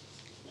just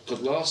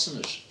got lost in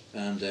it,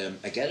 and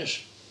I get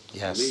it.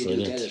 Yes, I really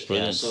do get it.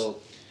 Brilliant. So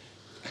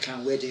I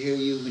can't wait to hear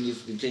you when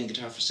you've been playing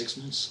guitar for 6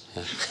 months.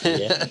 And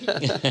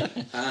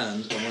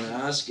I'm going to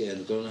ask you, and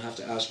I'm going to have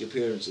to ask your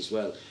parents as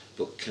well,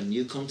 but can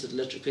you come to the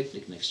Electric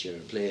Picnic next year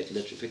and play at the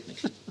Electric Picnic?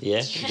 Yeah,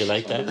 would you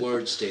like that? On the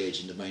Word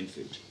stage in the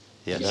Minefield.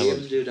 Yeah, you'll be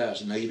able to do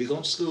that. Now, you'll be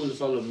going to school the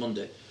following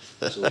Monday,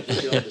 so we'll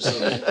put you on the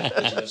Sunday. But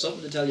you'll have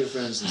something to tell your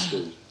friends in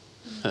school.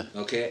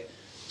 Okay?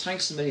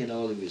 Thanks a million,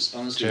 all of you.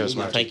 Honestly, cheers,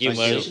 Martin. Thank you,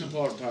 Martin. It's such an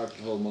important part of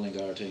the whole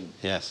Mullingar thing.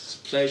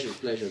 Yes. It's a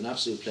pleasure, an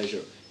absolute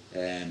pleasure.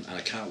 And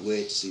I can't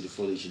wait to see the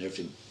footage and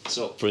everything.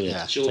 So,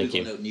 brilliant. Show we're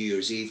going out New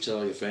Year's Eve. Tell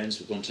all your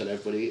friends. We're going to tell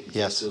everybody.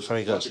 Yes,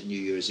 very good. Watch it New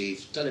Year's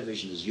Eve.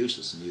 Television is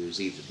useless on New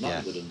Year's Eve. There's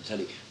nothing good on the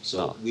telly.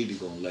 So we'll be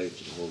going live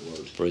to the whole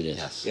world. Brilliant.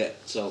 Yes. Yeah.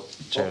 So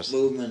cheers. Up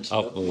movement.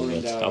 Up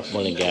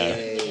Mullingar.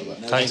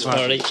 Thanks,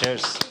 Marty.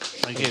 Cheers.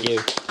 Thank you.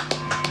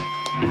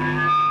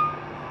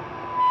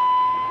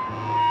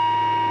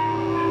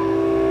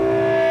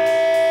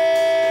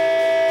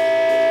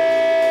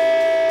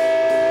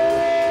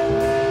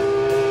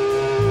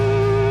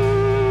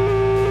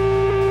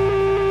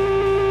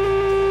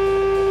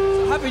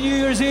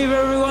 Eve,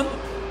 everyone.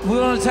 We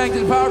want to thank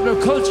the Department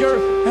of Culture,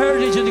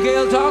 Heritage and the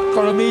Gaeltacht,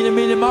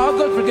 Cronin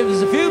Margaret for giving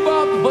us a few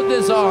bob to put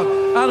this on,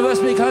 and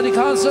Westmeath County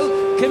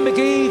Council, Kim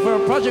McGee for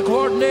project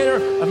coordinator,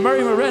 and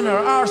Mary Moran, our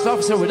arts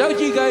officer. Without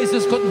you guys,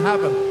 this couldn't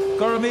happen.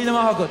 Cronin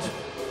Margaret.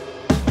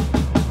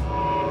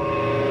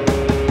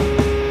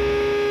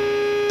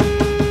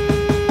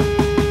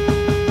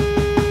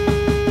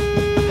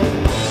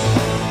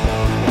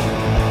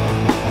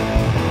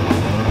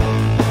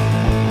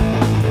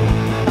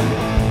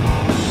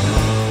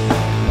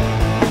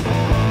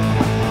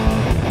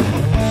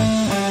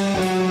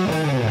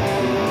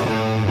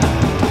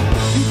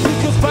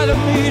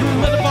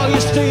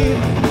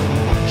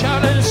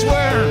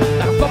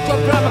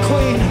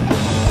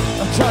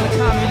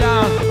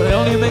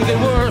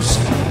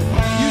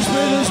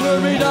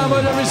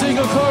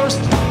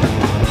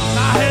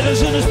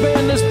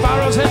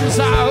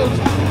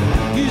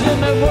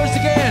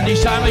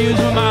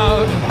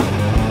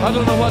 I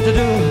don't know what to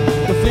do,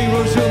 the fever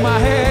runs through my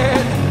head.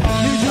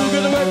 Need to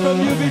get away from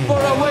you before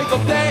I wake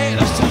up dead.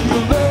 I'll see you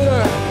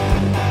later,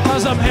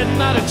 cause I'm heading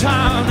out of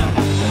town.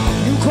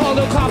 You call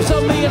the cops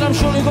on me and I'm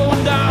surely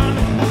going down.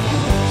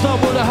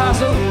 Stop with the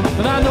hassle,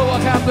 and I know I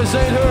can't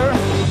persuade her.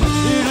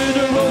 You do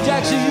the road,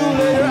 Jack, see you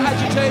later,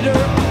 agitator.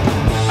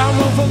 I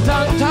run from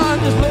time to time,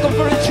 just looking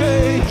for a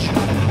change.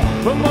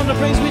 From one that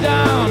brings me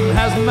down,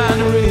 has the man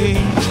to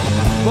reach.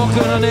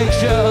 Walking on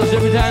eggshells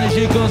every time that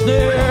she comes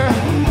near.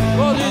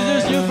 All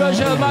these new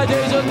pressure, my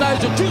days and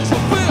nights are too so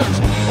fierce.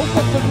 Oh,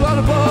 fuck the blood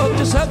above,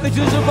 just help me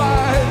to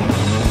survive.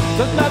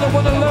 Doesn't matter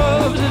what I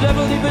love, the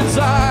devil deep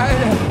inside.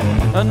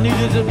 I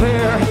needed to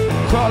bear,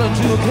 crawl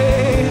into a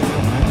cave.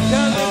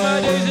 Can't live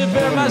my days in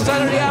fear, my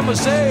sanity I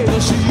must save.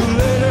 I'll see you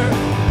later,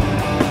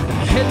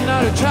 heading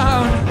out of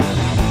town.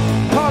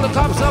 Call the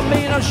cops on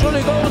me and I'm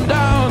surely going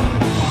down.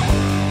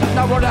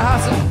 Not worth the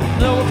hassle,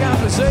 no one can't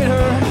persuade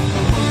her.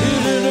 You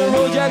did the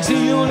road, Jack,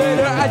 see you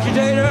later,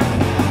 agitator.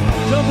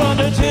 Jump on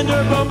the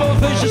Tinder, bumble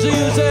fish to see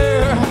who's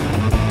there.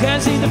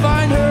 Can't seem to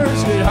find her,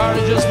 sweetheart,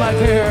 it's just my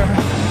care.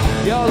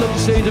 Y'all look the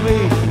same to me,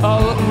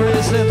 all looking for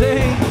the same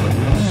thing.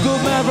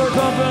 Good man for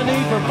company,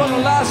 for fun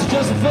and laughs is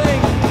just a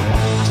thing.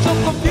 I'm so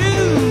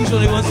confused,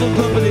 only want some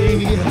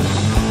company.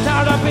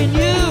 tired of being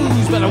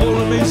used, but I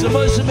won't mean so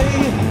much to me.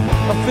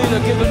 I feel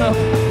like giving up,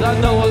 I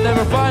know I'll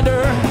never find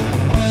her.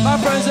 My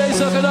friends, they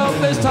suck it up,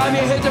 this time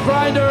you hit the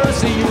grinder.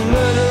 See you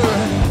later,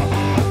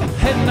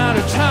 heading out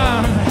of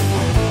town.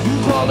 You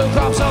call the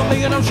cops on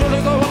me and I'm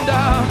surely going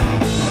down.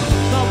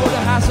 Not worth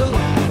a hassle,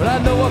 but I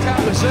know I can't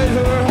compensate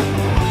her.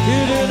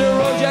 Hit in the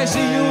road, Jack,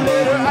 see you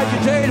later,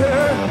 agitate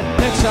her.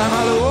 Next time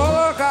I'll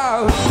walk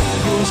out,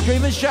 you'll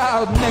scream and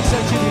shout. Next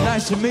time she'll be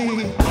nice to me,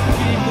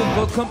 she need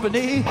good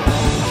company.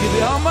 She'll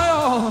be on my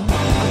own,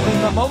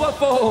 with my mobile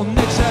phone.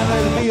 Next time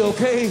it'll be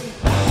okay.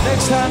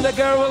 Next time the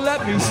girl will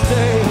let me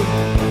stay.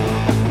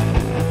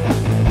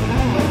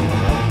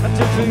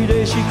 After 3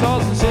 days she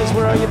calls and says,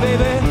 where are you,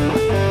 baby?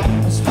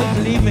 I'm supposed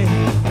to leave me,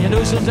 you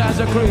know sometimes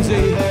I'm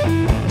crazy.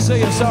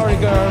 Say I'm sorry,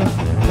 girl,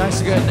 thanks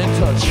for getting in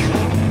touch.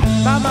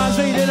 My mind's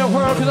made in a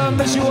whirl cause I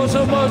miss you all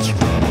so much.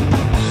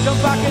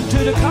 Jump back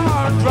into the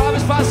car, drive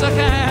as fast as I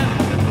can.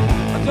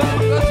 I don't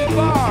go too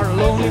far, a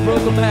lonely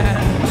broken man.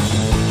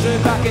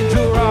 Straight back into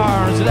her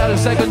arms without a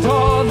second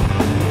thought.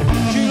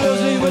 She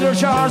loves me with her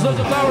charms, loves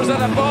the flowers that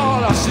I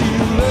bought. I'll see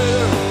you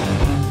later,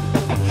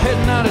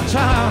 heading out of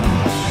town.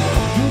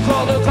 You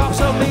call the cops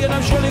on me and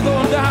I'm surely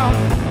going down.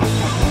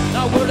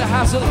 Not worth a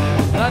hassle,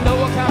 and I know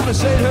I can't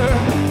compensate her.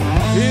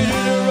 Hit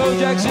in the road,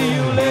 Jack, see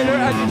you later,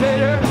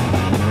 agitator.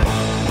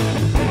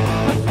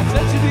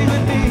 Said she'd be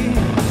with me,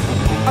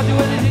 I'd do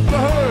anything for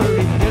her,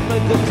 even get my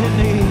good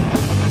kidney.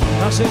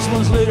 Now 6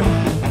 months later,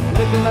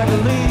 looking like a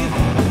leaf,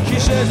 she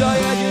says I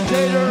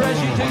agitate her and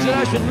she thinks that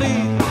I should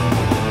leave.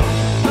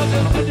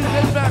 Nothing to do,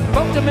 get back,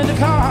 booked him in the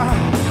car.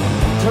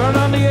 Turn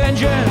on the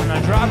engine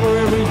and drive her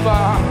every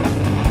far.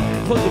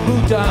 Put the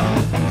boot down,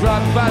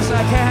 drive as fast as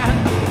I can.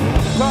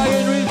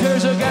 Crying real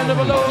tears again of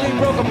a lonely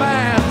broken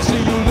man. See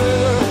you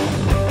later,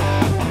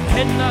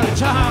 heading out of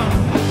town.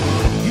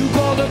 You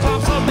call the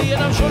cops on me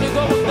and I'm surely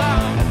going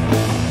down.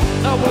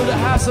 Not worth a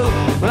hassle,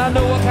 but I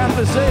know I can't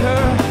compensate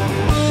her.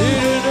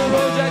 Hit in the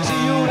road, Jack,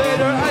 see you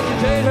later,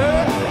 agitate her.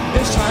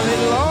 This time I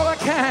did all I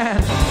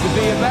can to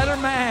be a better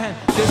man.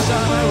 This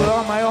time I was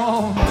on my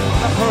own,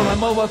 not for my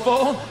mobile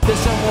phone.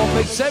 This time I won't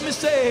make the same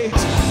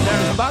mistakes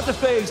There's about to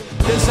face.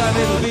 This time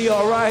it'll be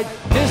alright.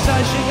 This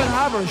time she can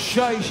have her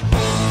shite.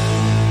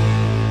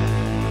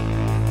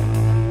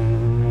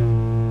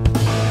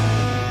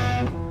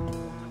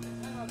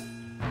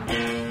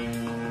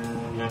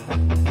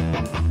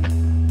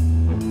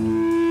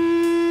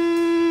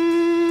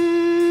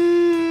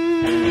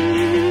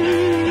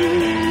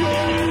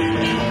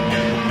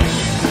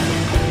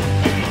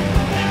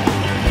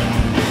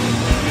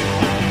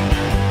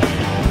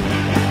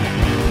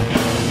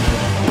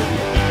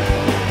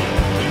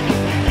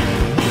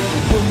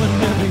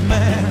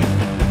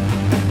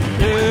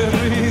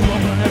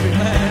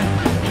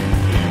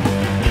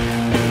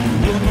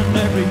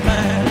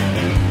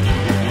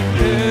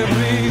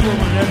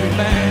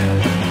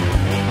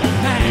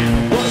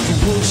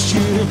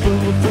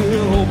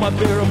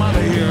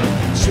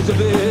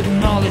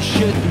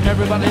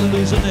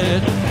 Losing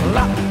it,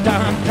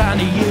 lockdown kind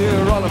of year,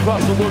 all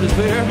across the world is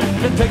fair.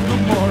 Can't take no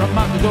more, I'm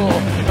out the door.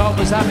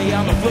 Always have me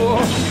on the floor.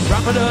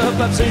 Wrap it up,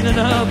 I've seen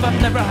enough. I've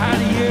never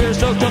had a year,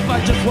 so jump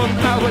back just 1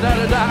 hour without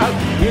a doubt.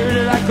 Here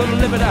that I couldn't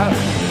live it out.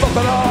 Fuck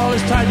it all,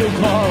 it's time to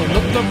call.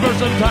 Looking for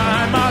some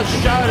time, I'll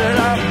shout it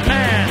out,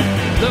 man.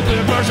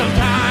 Looking for some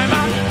time,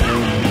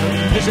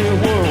 this is a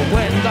world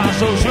went down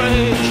so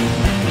strange.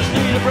 Just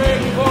need a break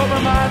before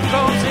my mind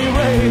goes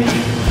erased.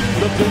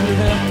 Looking at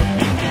him,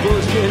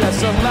 bullshit, that's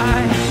some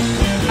lie.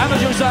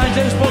 Amateur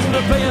scientists posting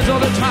their opinions all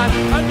the time.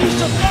 I need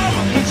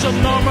some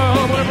normal,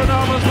 whatever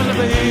normal's gonna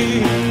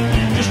be.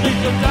 Just need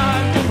some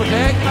time to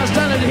protect my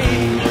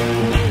sanity.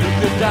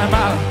 Good time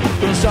out,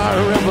 gonna start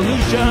a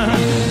revolution.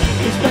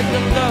 Respect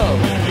and love,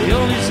 the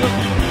only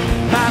solution.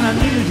 Man, I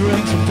need a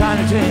drink, some time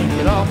to think.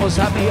 It almost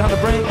had me on the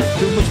brink.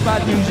 Too much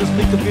bad news, just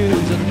me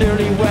confused. And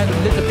nearly wet and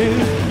lit the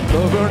fuse.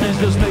 Slow burnings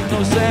just make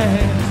no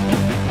sense.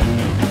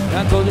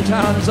 And Cody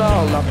town is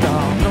all locked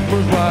down.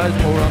 Numbers rise,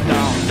 more I'm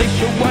down.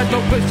 Nationwide, no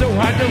place so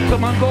high, no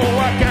come on, go.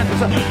 I can't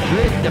just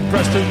late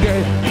depressed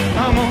again.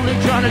 I'm only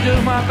trying to do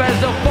my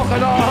best. Don't fuck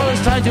it all,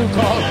 it's time to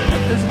call.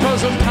 This for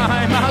some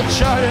time, I'll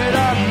shut it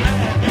up.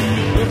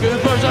 Looking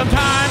for some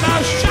time,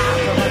 I'll shut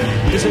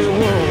it. This is a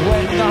world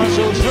went down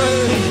so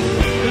strange.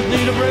 Just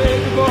need a break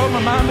before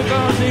my mind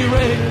becomes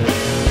erased.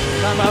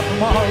 I'm out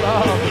from all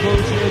of the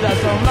bullshit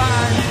that's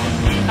online.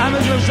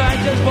 Amateur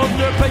scientists voting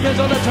their opinions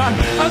all the time.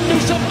 I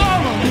need some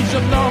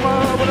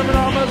normal, whatever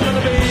normal's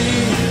gonna be.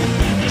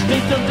 Just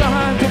need some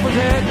time to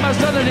protect my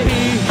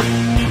sanity.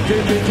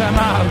 Take the time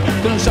out,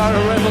 gonna start a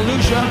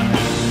revolution.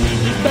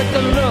 Respect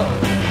and love,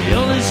 the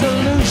only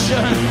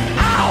solution.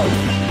 Ow!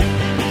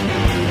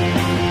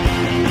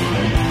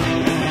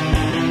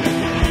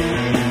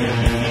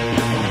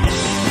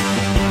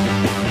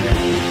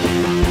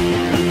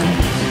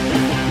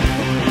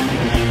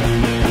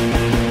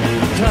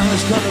 Time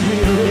is gonna be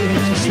arranged.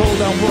 Slow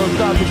down world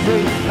garbage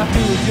straight. I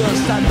do it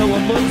just, I know a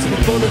month's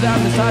been folded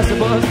down the size of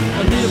buzz.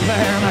 I need a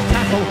plan, I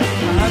tackle.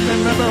 I have to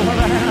remember what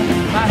I have.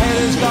 My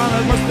head is gone,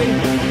 it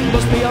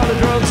must be all the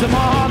drugs I'm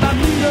on. I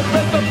need a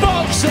break for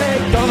fuck's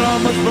sake. Don't know how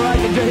much more I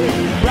can take.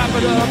 Wrap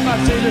it up,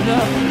 I've seen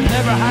enough.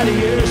 Never had a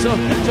year, so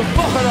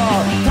fuck it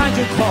all. Time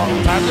to call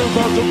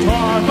to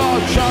time.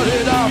 I'll shout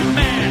it out,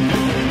 man.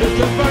 It's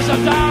the first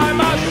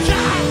time I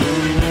shout.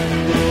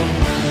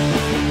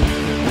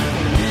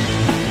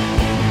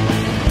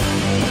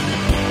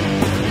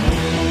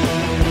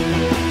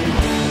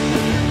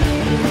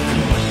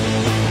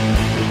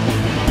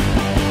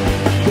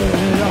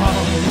 Get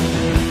on,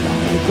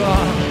 get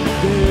on,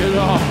 get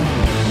on.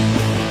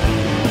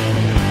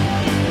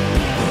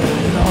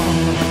 Get on,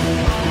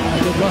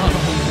 get on,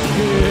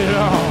 get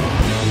on.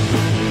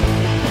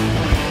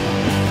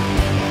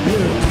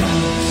 Here it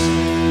comes.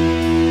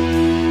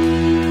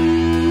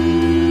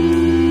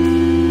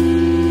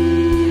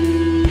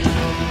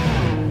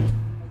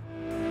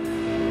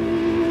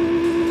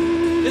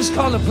 It's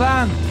called a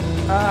plan.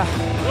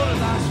 Wrote it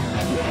last year.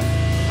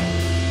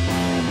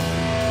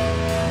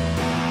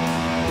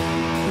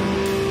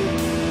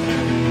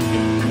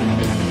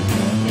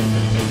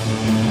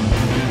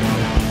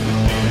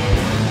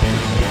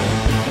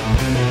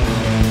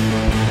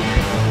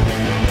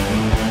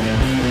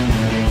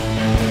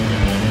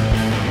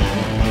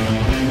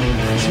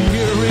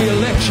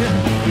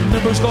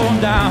 Numbers going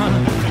down.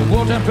 The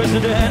wartime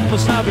president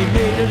must now be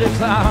made a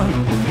clown.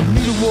 You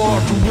need a war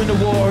to win a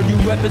war, new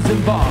weapons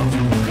involved.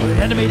 An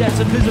enemy that's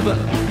invisible,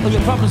 all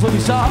your problems will be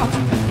solved.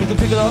 You can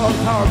pick it all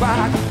power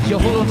back, you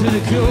hold on to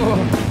the cure.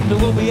 There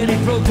won't be any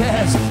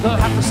protest, they'll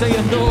have to stay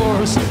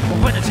indoors. But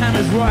when the time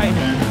is right,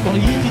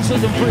 only you can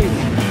set them free.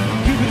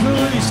 Keep it through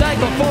any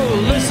cycle full,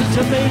 listen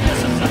to me,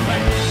 listen to me.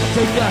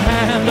 Take the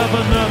hand of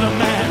another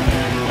man.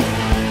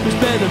 We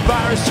spread the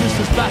virus just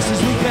as fast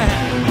as we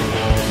can.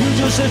 You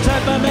just sit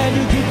tight, my man,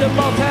 you keep them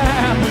all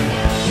calm.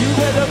 You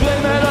better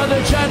blame it on the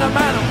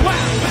Chinaman.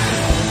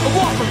 Wow,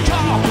 walk and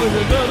talk with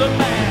another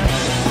man.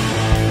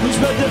 We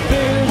spread the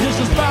fear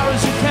just as far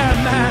as you can,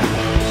 man.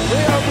 We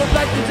all would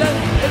like to do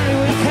everything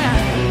we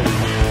can.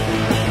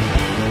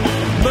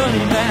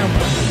 Money, man.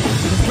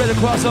 We can spread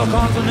across all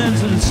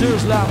continents and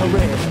serious lava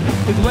rage.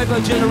 We can wipe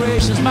out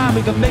generations, man,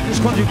 we can make this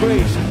country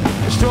great.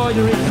 Destroy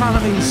their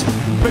economies,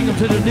 bring them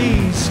to their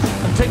knees,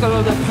 and take all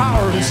of their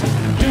powers,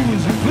 do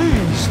as you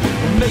please.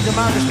 Make the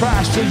mountains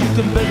crash so you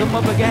can build them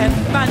up again.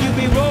 Man, you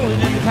be rolling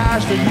in the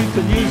cash that you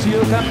can use for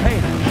your campaign.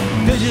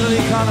 Digital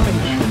economy,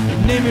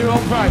 name your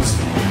own price.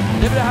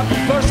 And if it happens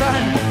first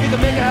time, you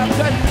can make it happen.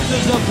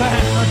 There's no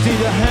plan until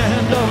the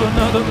hand of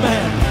another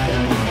man.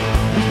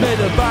 He's made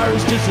the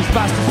virus just as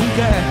fast as he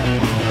can.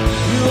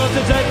 You have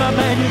to take my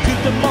man, you keep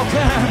them all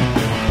calm.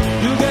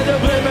 You get to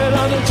blame it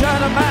on the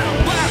Chinaman.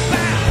 Whap,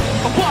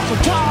 bam, I walk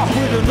and talk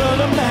with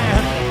another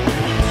man.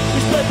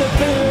 We spread the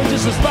fear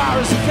just as far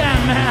as you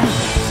can, man.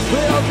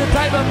 We're the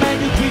type of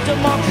man you keep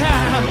them all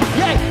calm.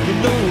 Yeah, you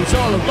know it's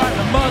all about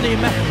the money,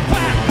 man.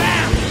 Bam,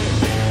 bam.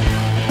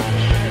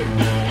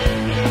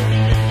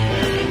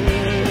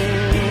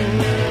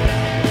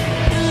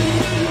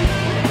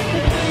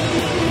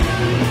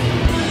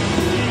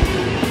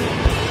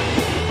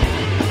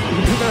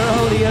 You take out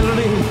all the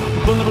elderly,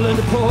 the vulnerable and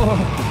the poor.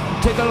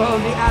 Take out all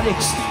the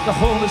addicts, the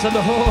homeless and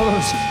the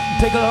whores.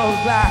 Take out all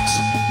the blacks,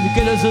 the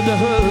killers and the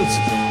hoods.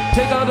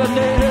 Take out the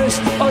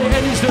natives, all your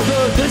enemies are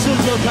good. This is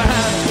the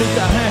plan. Take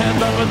the hand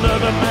of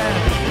another man.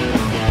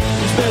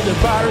 We spread the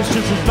virus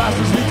just as fast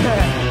as we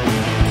can.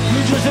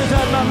 You just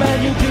attack my man,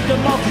 you keep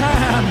them all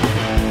calm.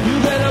 You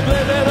better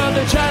blame it on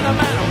the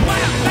Chinaman.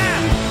 Wham,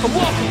 bam, I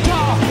walk and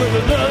talk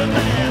with another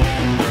man.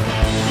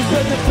 You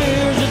spread the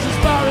fear just as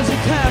far as you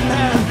can,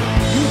 man.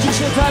 You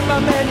just attack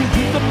my man, you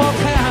keep them all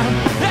calm.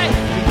 Hey,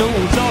 you know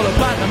it's all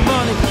about the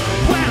money.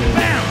 Wham,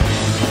 bam.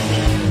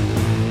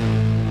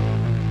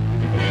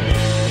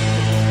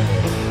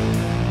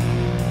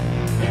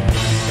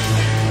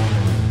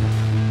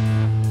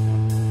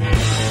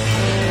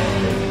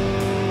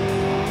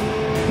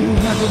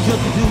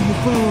 Just to do your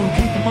food,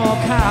 keep them all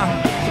calm.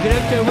 So get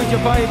out there with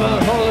your Bible,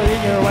 hold it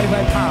in your right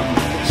palm.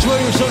 Swear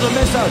you show them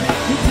miss out,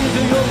 you keep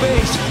to your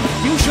base.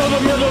 You show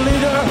them you're the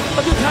leader,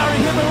 but you carry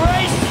human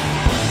race.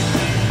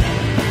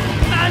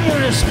 Man, you're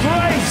a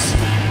disgrace.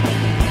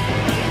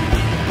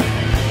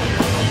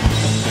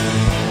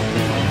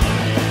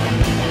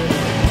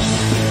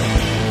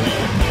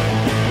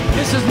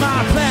 This is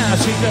my plan, I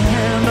shake the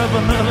hand of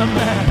another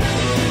man.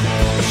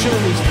 I show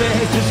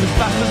respect just as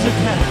fast as I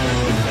can.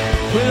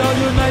 We'll all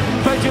unite and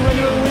fight you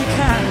whenever we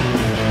can.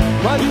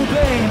 While you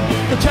blame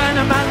the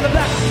Chinaman, the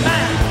black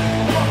man.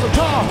 Walk the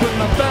talk with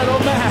my fellow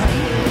man.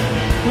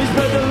 We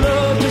spread the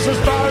love just as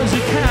far as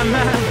we can,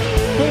 man.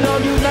 We'll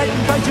all unite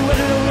and fight you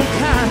whenever we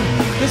can.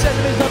 This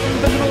enemy's not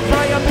invisible,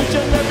 fry up each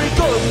and every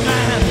good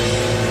man.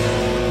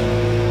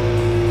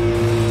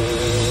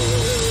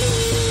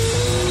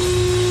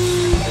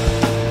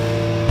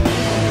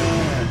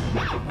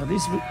 At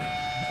least I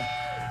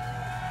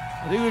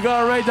think we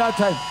got it right that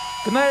time.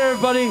 Good night,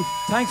 everybody.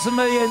 Thanks a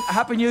million.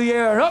 Happy New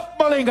Year. Up,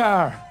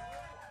 Mullingar.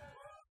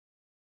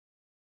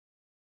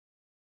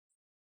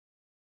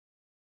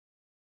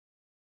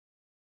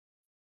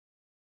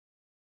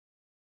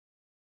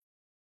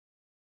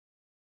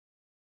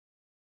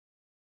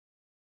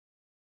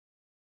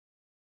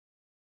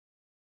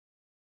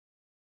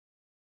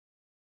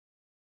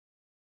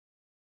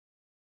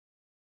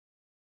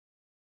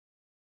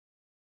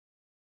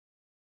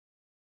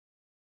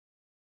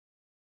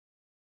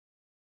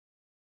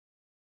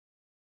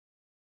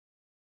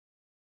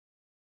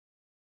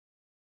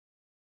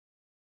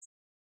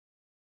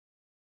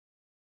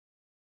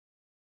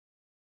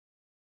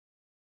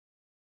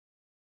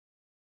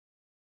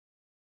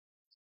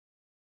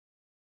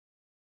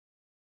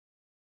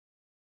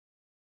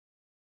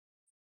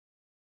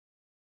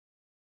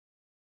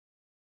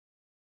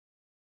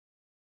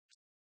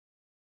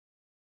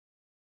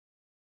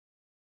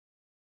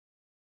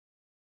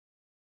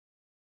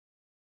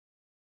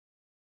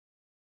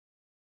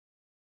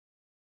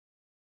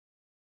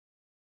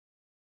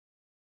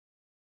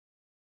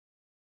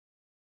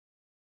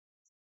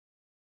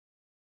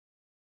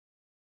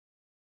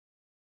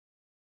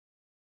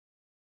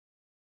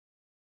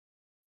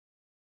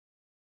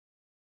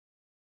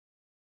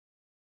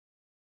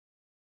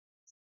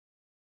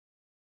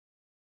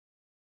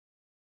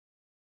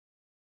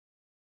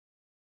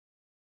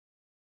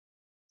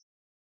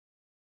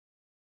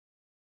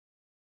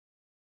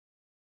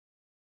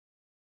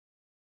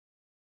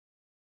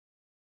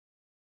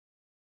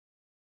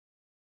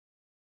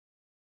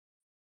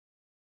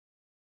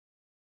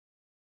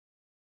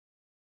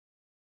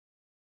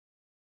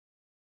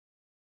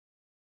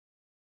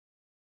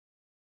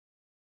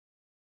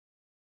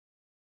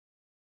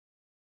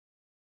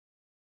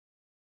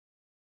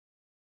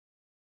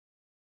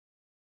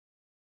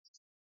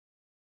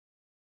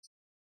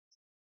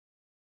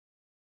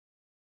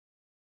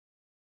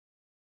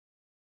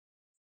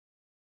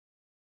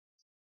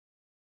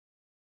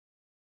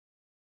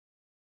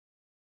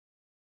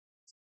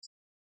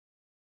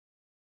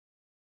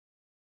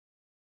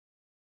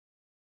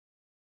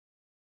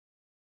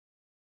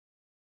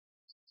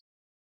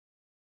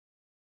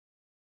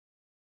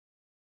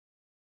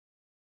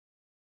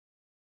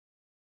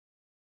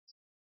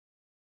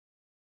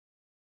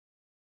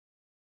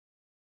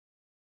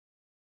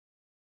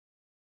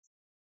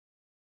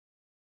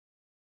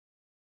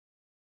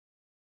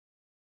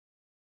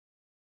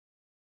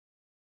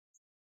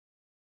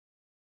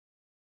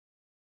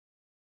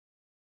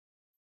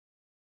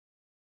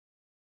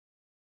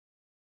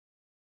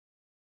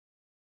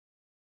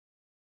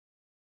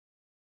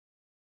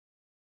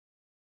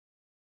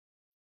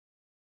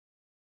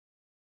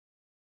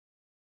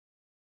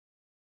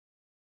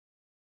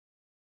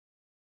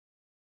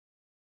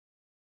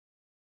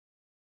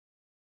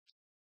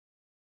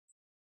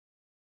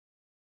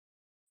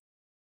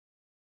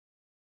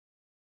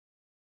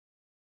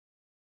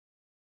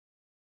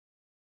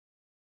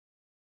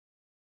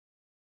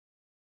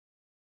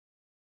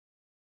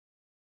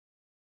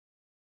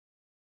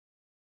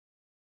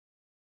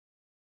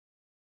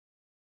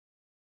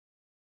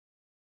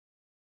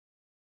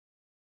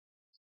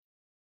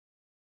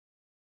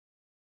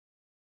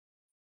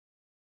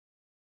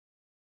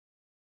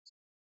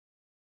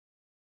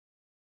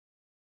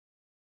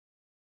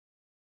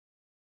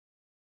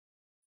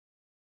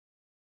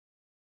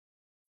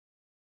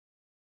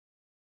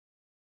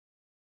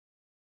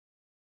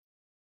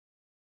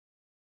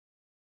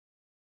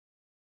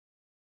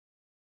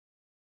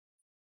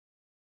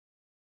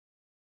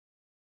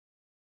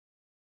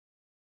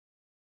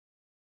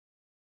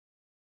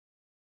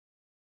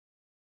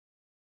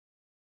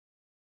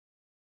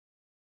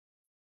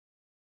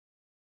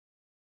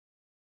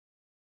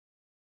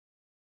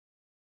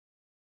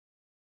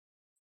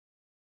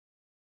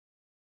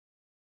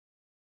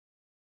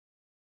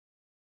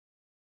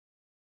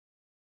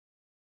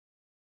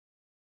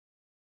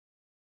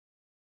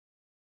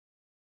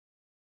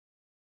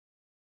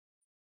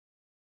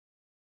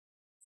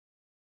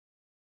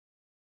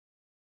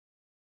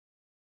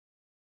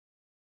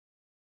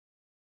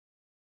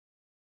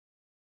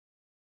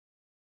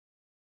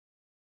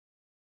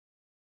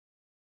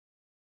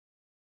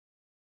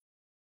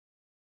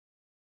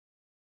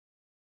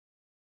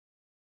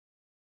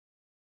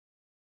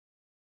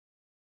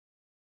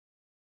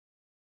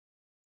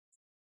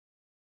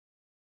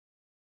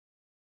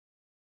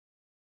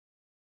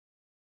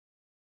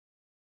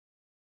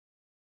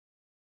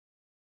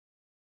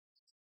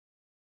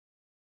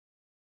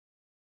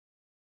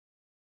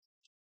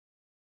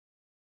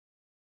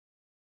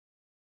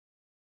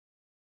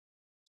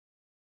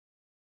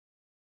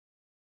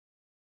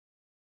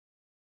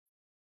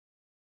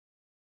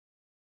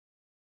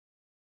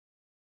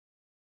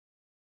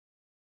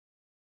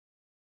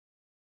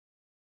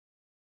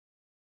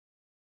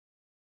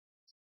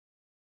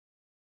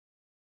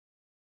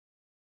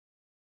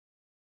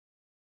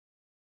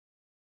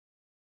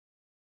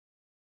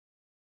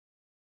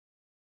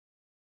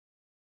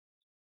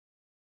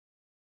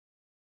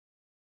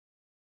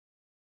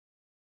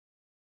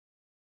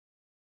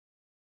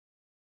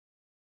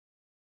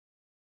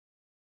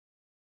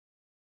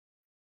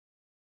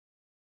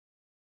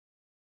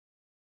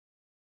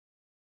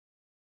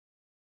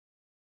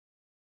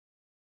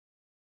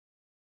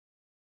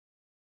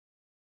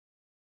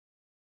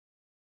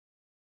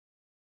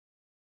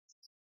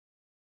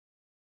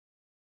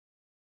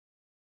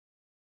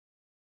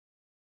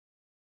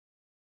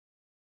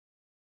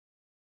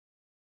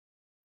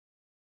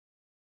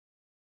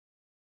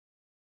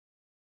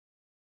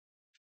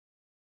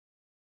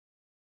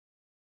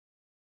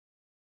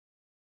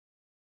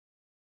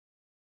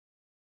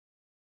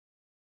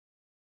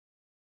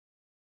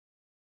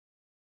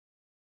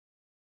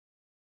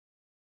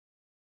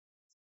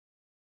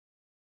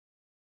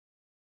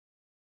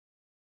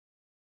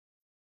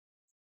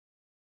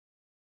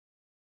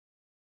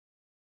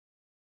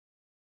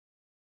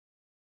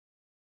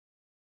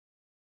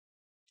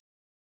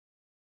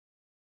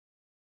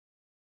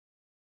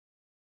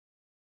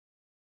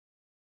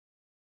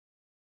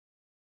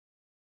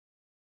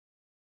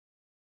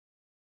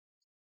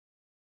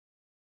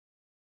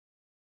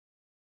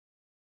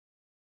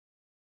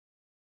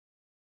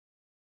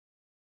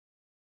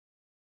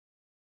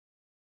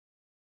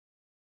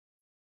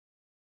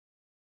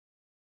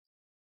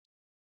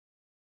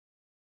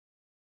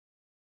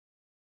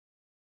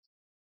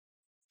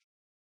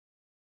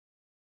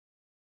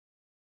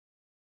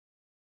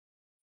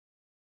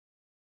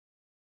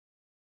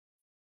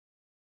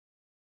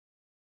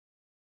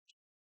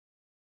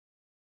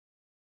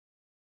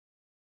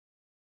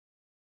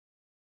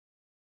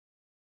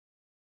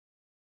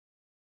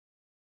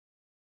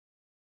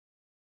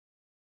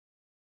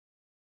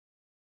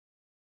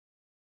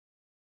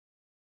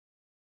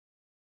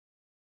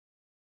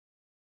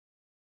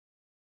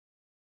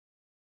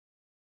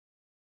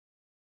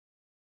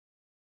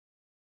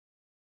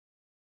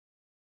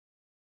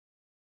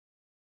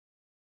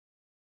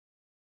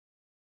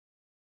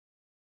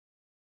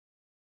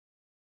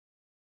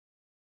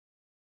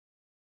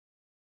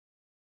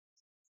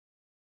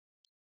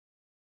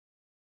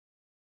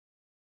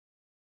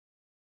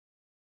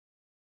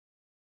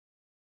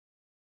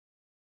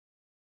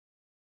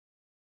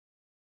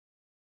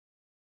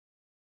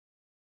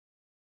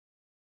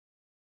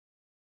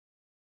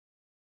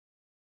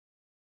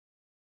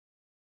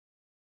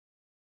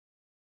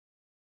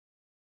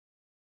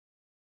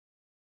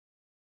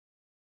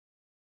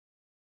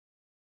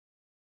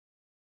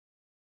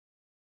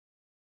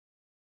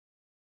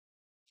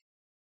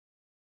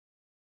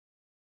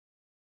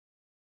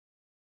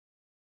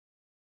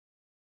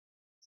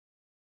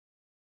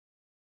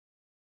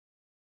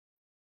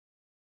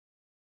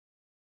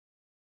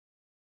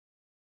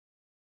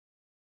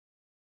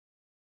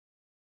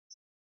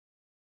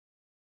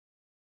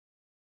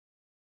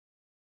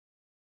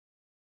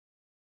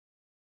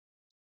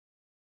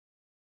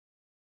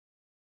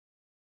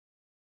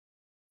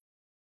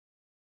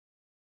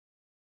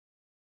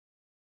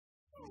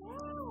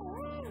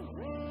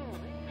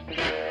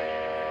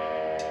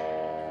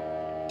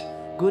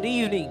 Good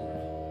evening.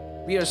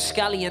 We are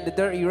Scally and the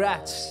Dirty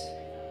Rats.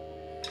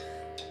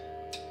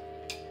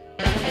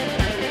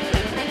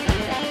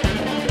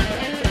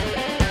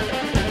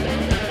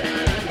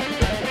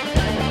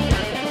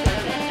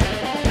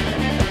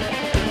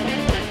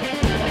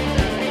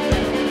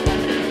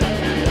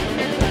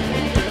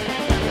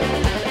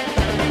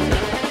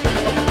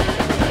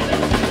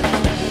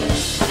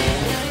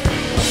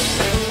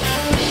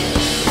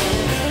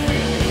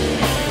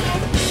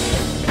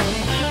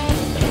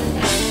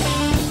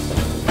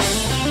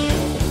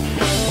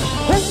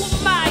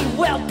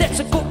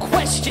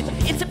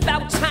 It's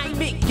about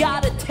time it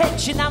got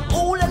attention. I'm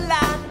all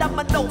aligned, I'm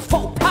a no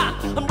faux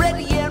pas. I'm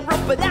ready and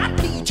rough, but I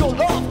need your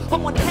love.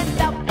 On one hand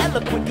I'm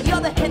eloquent, the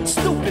other hand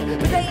stupid.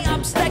 Today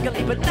I'm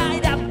staggerly, but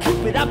night I'm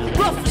cupid. I'm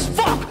rough as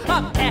fuck,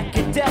 I'm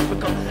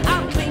academical.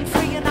 I'm clean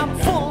free and I'm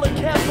full of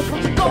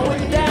chemicals.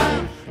 Going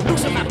down,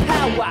 losing my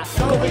power.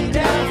 Going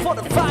down for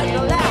the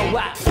final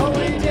hour.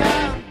 Going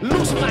down,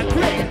 losing my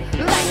grip.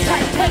 Like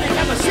Titanic,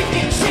 I'm a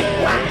sinking ship.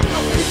 Why?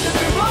 I'm keeping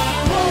me wrong.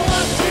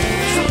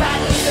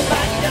 Somebody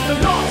that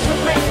belongs to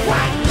me.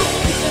 Why?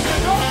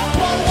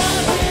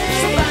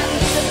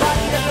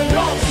 Somebody that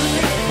belongs to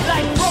me.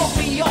 Like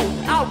Romeo,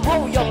 I'll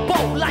roll your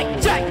boat. Like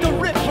Jack the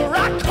Ripper,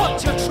 I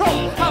cut your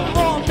throat. I'm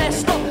more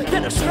messed up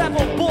than a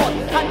scrabble board.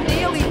 I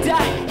nearly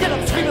died, yet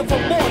I'm screaming for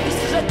more. This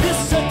is a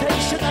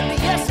dissertation on the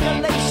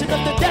escalation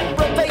of the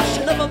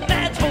deprivation of a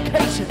man's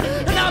vocation,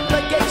 an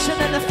obligation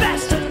and a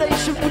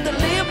fascination with the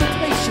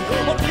limitation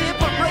of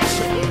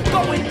liberation.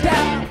 Going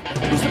down,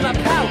 losing my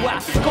power.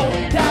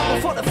 Going down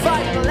before the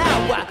final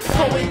hour.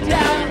 Going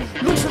down,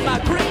 losing my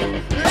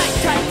grip. Like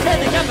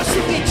Titanic, I'm a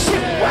sinking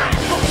ship. Why?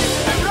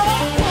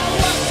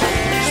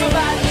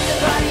 Somebody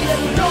that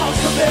belongs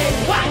to me.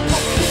 Why?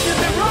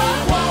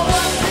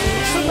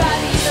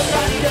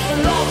 Somebody that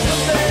belongs to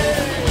me.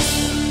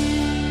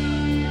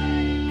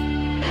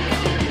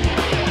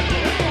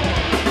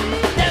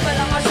 Never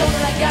on my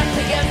shoulder, I got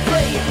to get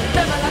free.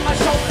 Never on my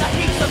shoulder,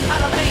 he's a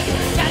part of me.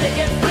 Gotta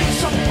get free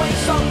some way,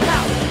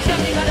 somehow.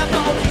 Something got a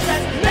ball, he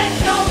says, let's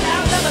go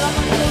now. Never on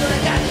my shoulder, I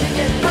got to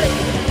get free.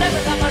 Never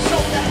on my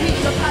shoulder,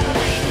 he's a part of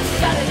me.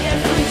 Gotta get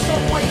free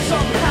some way,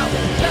 somehow.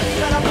 Something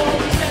got a ball,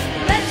 he says,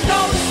 let's go.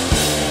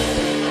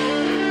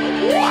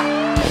 What?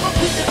 I'm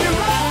keeping me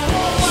wrong.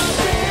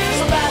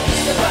 Somebody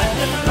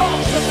that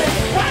belongs to me.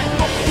 What?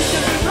 I'm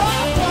keeping me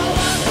wrong.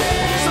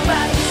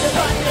 Somebody that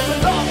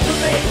belongs to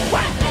me.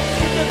 What? I'm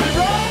keeping me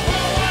wrong.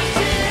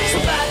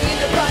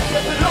 Somebody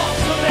that belongs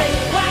to me.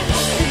 What?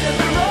 I'm keeping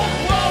me wrong.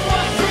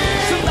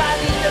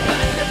 Somebody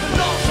that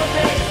belongs to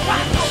me.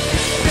 What? I'm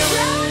keeping me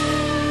wrong.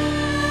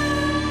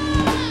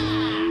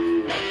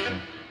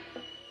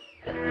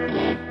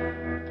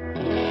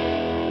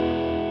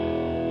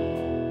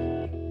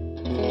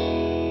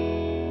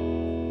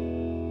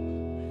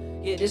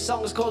 Yeah, this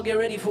song is called Get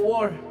Ready for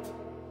War.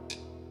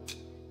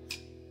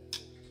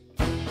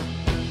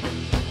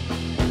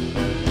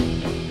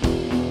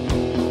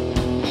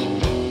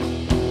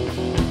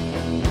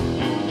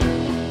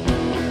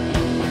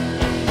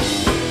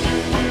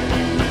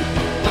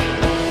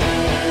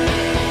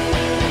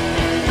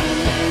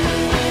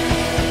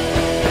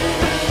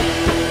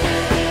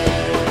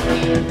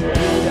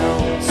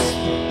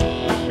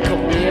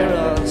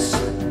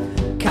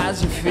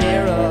 You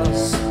fear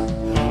us,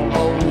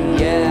 oh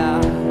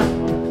yeah.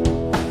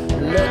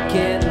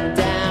 Looking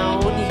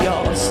down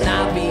your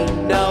snobby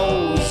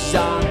nose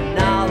on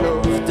all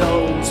of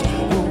those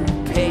who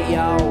pay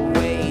your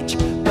wage,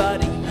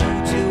 but you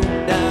do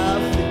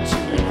nothing to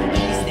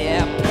ease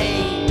their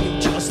pain. You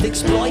just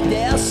exploit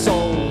their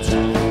souls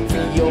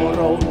for your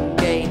own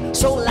gain.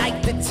 So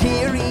like the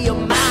teary of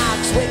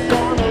Marx, we're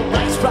gonna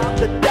rise from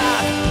the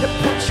dark and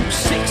put you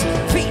 6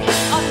 feet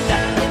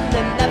under in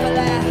the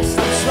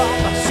neverlasting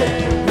slumber. So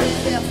get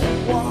ready for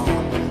war.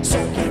 So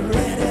get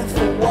ready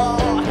for war.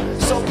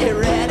 So get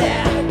ready,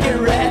 get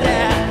ready,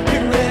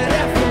 get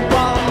ready for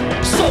war.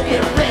 So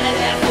get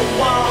ready for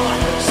war.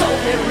 So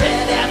get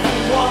ready for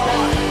war.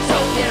 So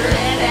get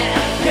ready,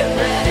 get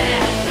ready,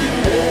 get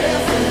ready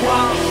for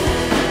war.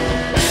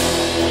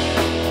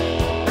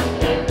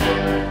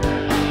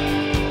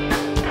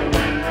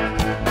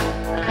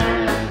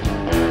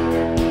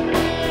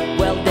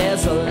 Well,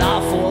 there's a law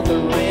for the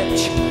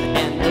rich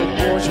and the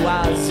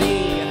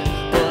bourgeoisie,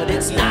 but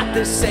it's not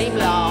the same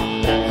law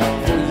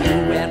for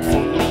you and for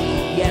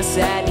me. Yes,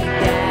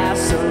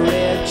 Adidas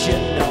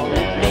original,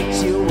 it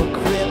makes you a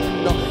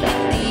criminal in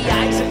the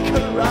eyes of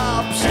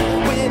corruption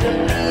with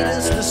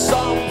elitist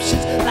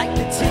assumptions like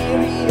the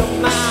theory of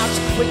Marx.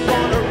 We're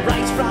gonna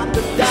rise from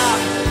the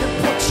dark and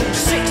put you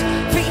 6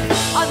 feet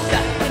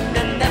under in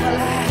the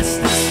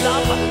neverlasting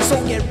slumber. So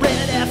get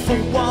ready for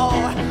war.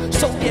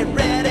 So get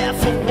ready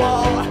for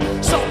war.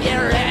 So get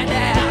ready,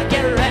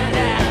 get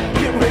ready,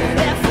 get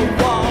ready for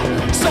war.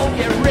 So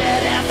get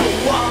ready for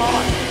war.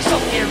 So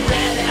get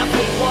ready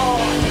for war.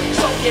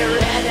 So get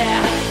ready,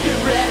 get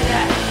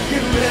ready,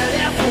 get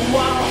ready for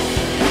war.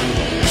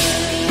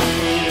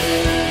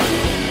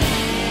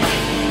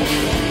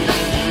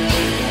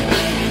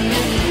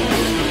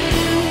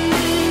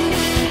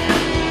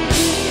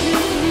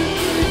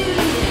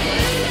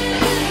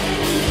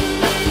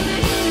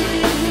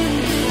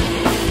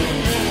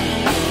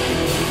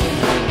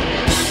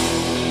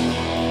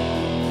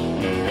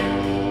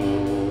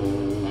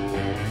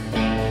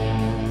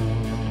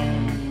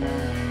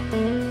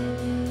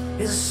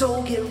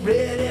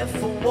 ready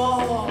for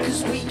war,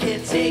 'cause we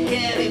can't take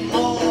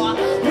anymore.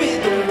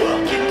 With the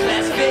working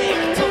class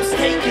victims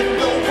taking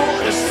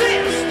over the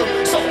system.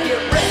 So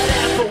get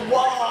ready for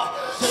war.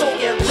 So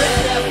get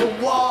ready for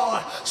war.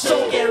 So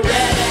get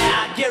ready,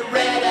 get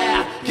ready,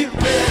 get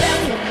ready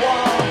for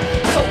war.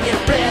 So get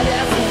ready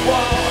for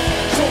war.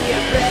 So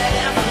get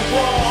ready for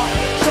war.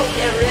 So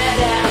get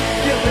ready,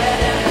 get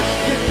ready,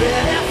 get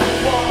ready for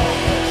war.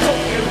 So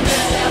get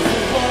ready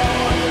for war.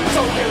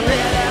 So get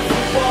ready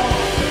for war.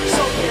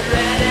 So get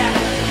ready,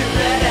 get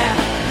ready,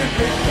 get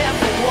ready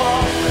for war.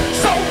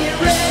 So get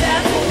ready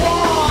for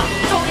war.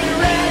 So get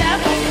ready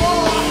for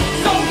war.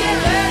 So get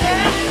ready,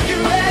 get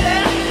ready,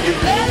 get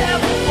ready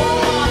for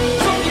war.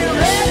 So get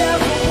ready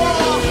for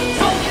war.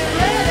 So get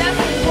ready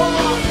for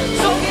war.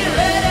 So get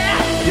ready,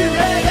 get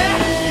ready,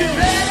 get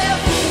ready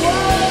for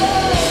war.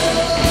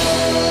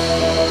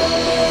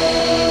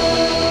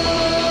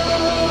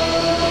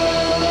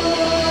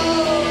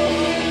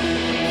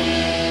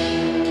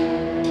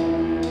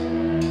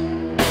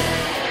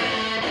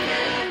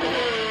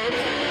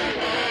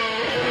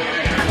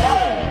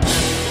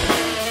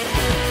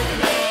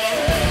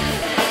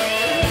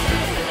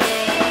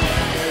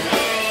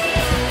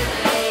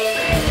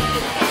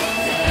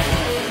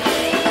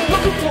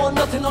 Looking for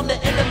nothing on the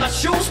end of my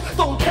shoes.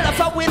 Don't care if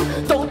I win,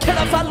 don't care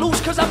if I lose,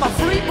 'cause I'm a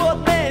free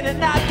bird man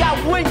and I got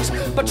wings.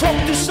 Patrol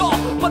the saw,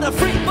 but a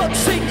free bird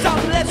sings. I'm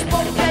lesbo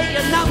gay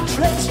and I'm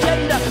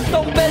transgender.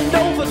 Don't bend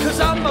over, 'cause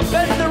I'm a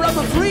bender. I'm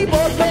a free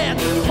bird man.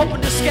 Up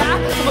in the sky,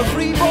 I'm a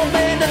free bird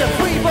man and a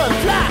free bird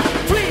fly.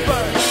 Free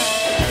bird,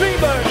 free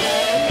bird,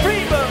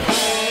 free bird,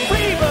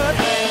 free bird,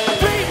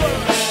 free bird,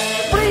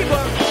 free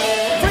bird,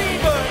 free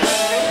bird,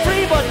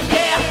 free bird.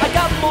 Yeah, I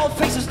got more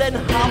faces than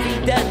Harvey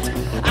Dent.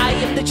 I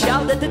am the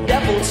child that the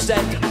devil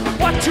sent.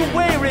 What you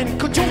wearing?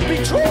 Could you be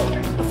true?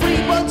 A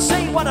free bird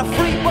say what a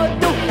free bird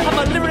do. I'm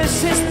a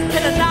lyricist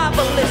and a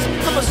novelist.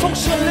 I'm a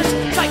socialist,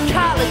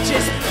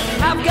 psychologist.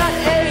 I've got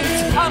AIDS,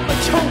 I'm a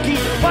junkie.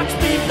 Watch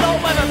me blow,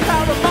 I'm a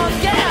paramount.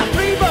 Yeah,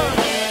 free bird,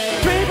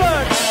 free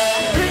bird,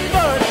 free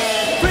bird,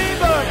 free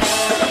bird,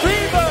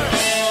 free bird,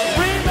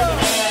 free bird,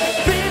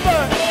 free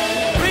bird,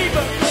 free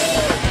bird.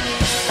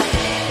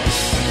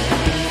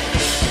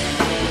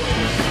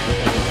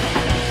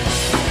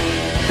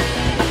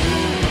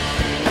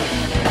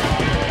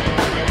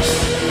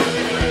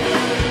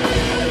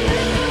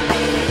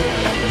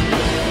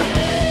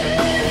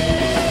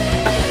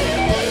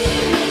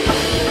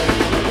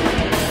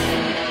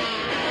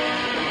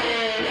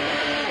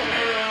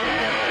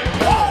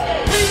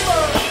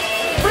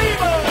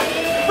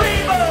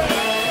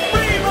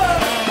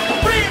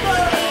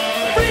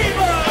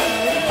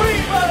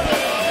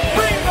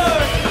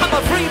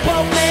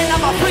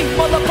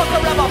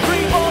 Motherfucker, I'm a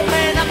free ball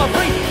man. I'm a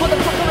free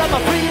motherfucker, I'm a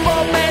free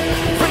ball man.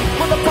 Free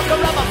motherfucker,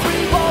 I'm a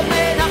free ball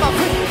man. I'm a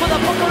free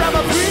motherfucker, I'm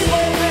a free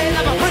ball man.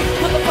 I'm a free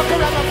motherfucker,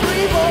 I'm a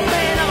free ball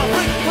man. I'm a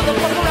free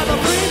motherfucker, I'm a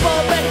free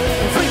ball man.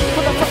 Free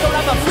motherfucker,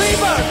 I'm a free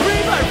bird,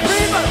 free bird,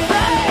 free bird,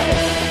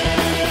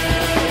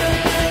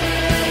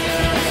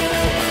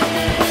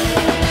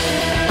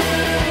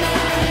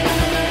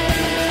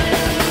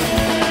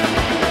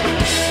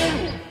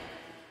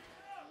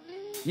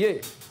 yeah.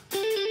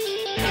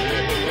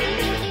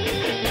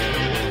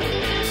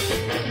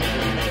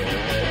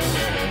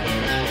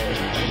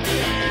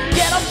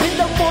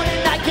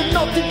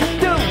 Nothing to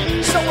do,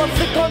 so I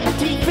flick on the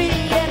TV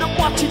and I'm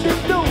watching the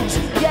news.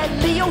 Yeah,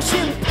 Leo's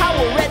in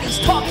power and he's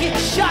talking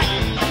shite.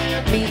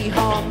 Me,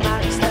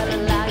 Harmonix,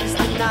 telling lies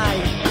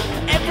tonight.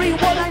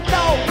 Everyone I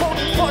know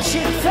voting for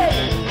Sinn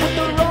Féin, but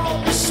they're all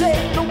the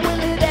same. No,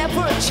 will it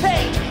ever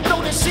change?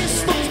 No, the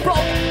system's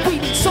broke. We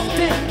need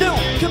something new.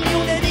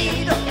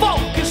 Community to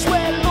focus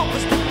where love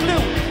is the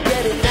glue.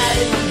 Getting out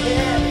of the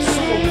head,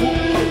 someone put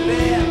me to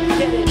bed.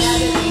 Getting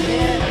out of the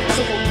head,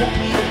 someone put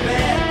me to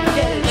bed.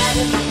 Getting out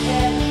of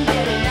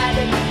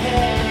the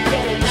head.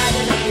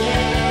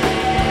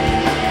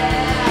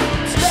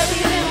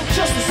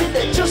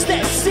 Just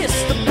that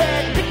system,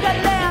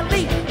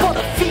 particularly for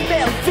the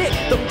female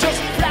victim,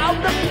 just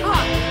frowned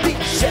upon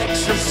these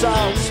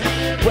exercises.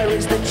 Where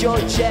is the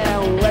judge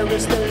and where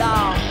is the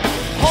law?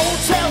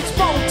 Hotels,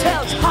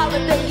 motels,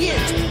 holiday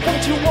inns,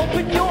 won't you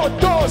open your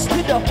doors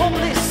to the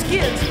homeless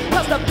skins?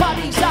 'Cause the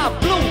bodies are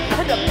blue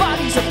and the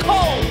bodies are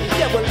cold.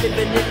 Yeah, we're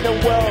living in a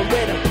world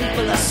where the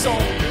people are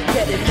sold.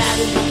 Getting out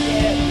of the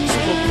head,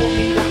 someone put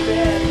me to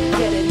bed.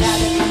 Getting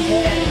out of the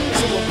head,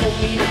 someone put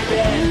me to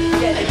bed.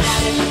 Getting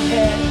out of the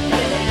head.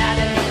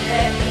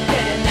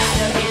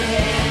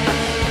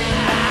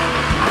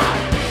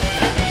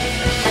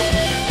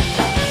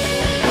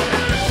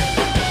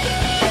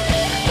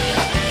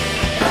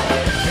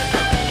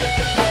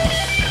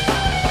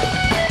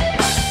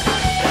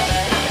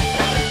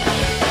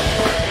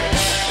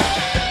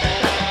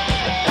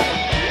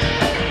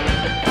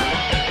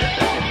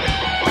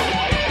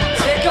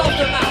 Take off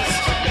the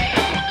mask.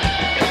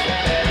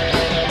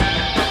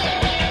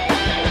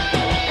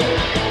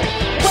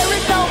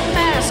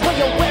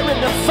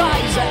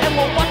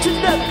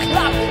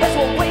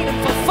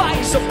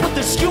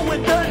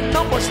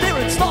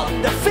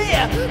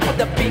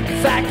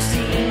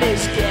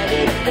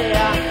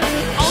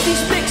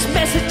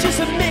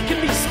 are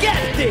making me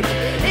skeptic.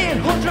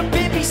 800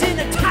 babies in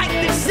a tank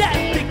that's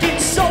septic.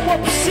 It's so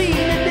obscene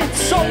and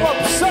it's so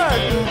absurd.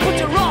 But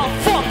you're all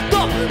fucked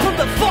up from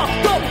the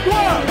fucked up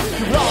world.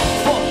 You're all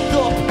fucked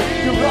up.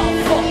 You're all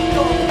fucked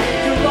up.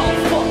 You're all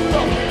fucked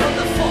up from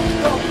the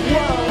fucked up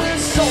world.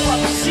 It's so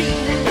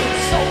obscene and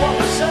it's so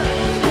absurd.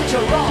 But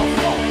you're all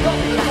fucked up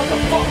from the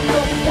fucked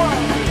up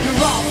world.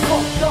 You're all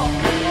fucked up.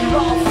 You're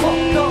all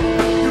fucked up.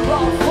 You're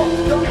all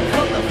fucked up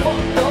from the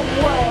fucked up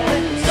world.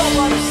 It's so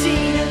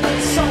obscene and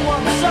it's so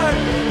absurd.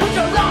 But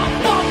you're all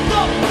fucked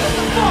up from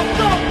the fucked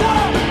up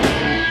world.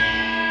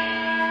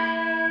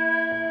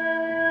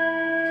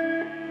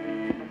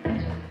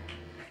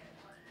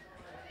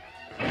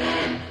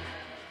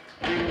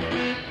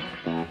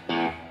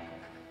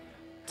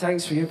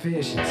 Thanks for your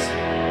patience.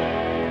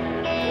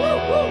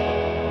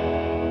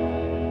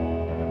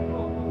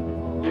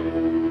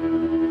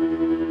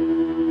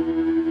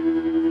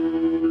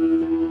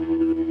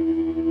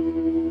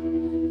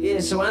 Yeah,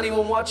 so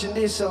anyone watching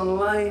this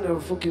online or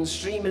fucking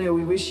streaming it,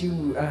 we wish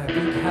you a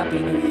big happy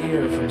new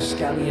year from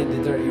Scally and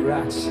the Dirty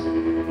Rats.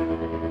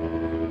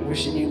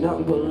 Wishing you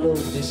nothing but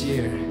love this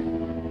year.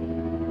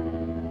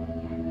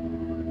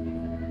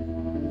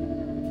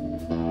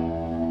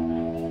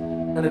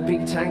 And a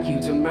big thank you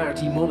to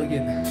Marty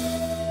Mulligan,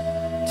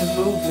 to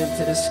Movement,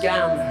 to the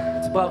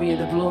Skamm, to Bobby and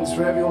the Blunts,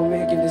 for everyone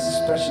making this a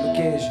special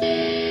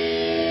occasion.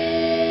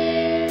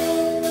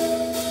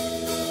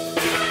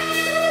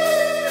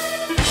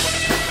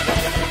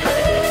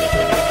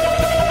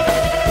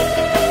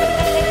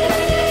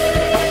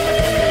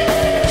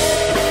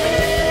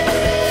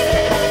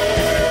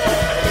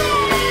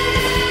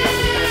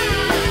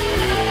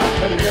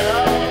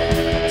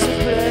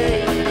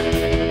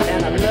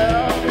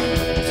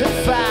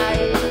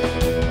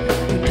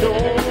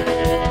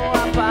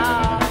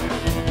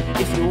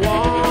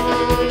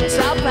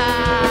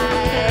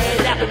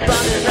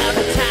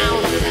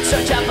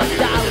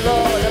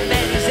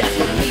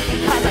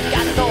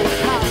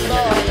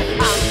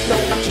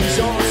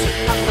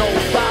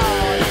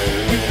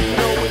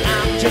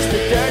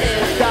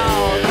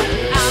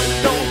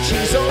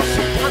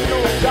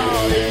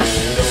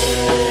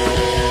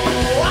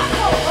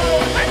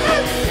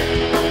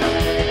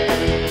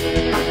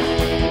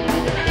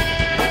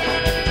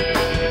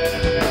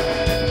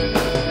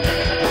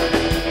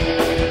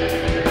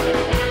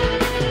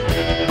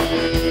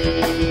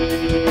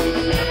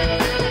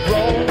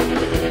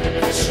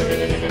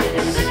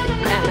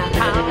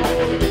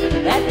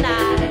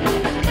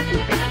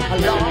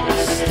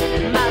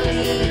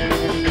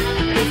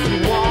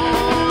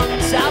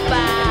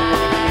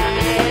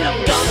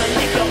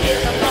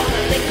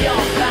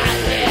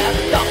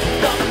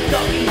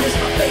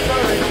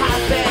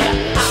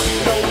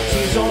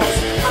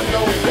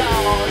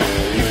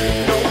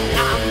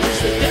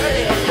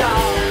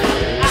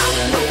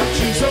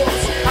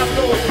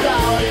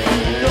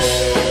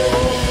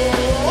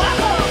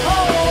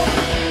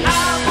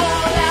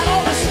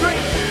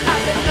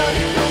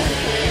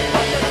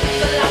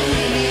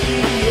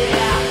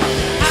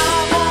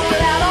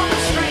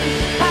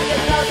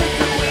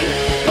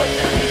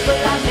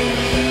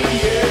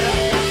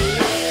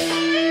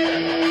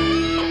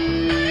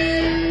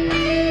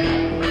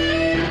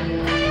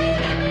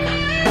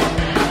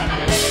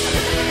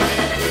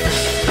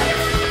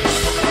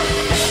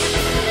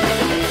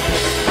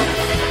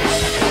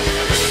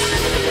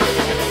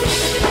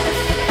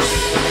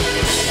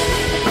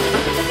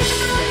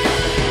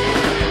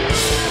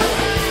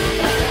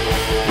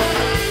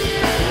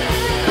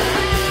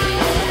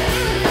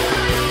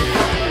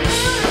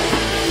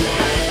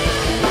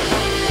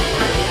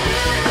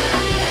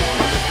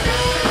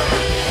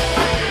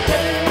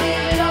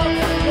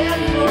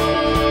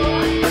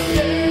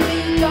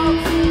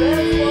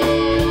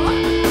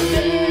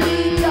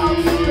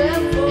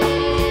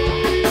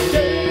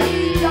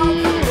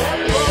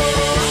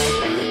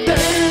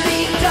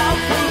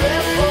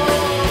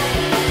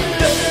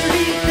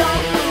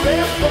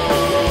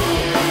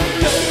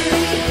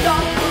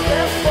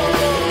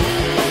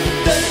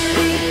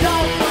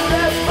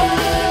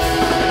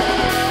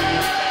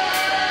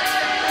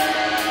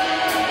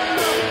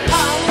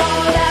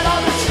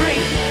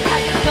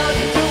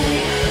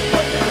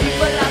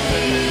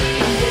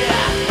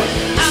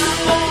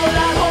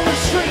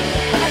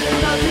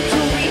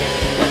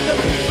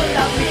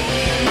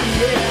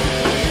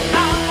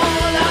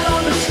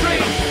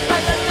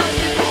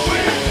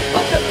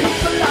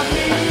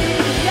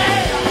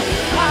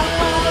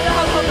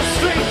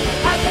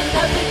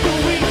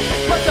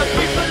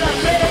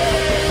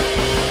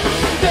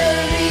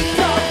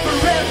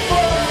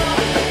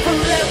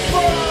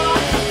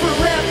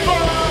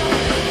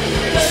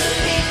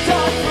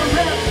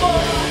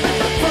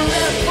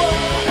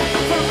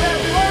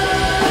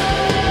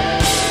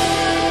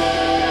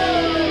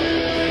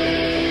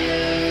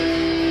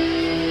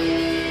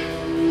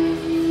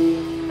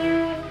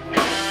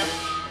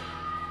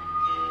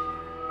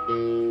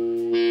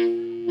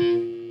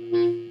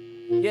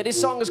 Yeah, this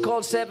song is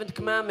called Seventh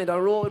Commandment. I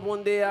wrote it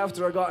one day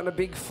after I got in a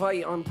big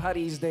fight on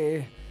Paddy's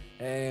Day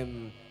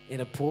in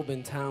a pub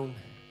in town.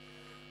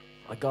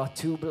 I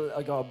got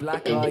a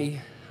black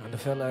eye, and the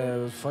fella I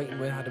was fighting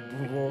with had a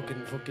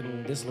broken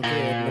fucking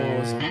dislocated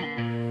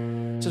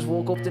nose. Just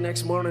woke up the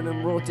next morning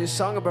and wrote this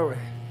song about it.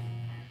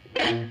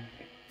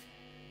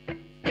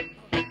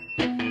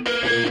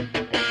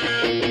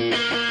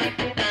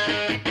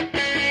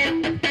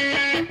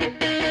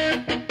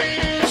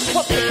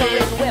 What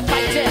flickering, we're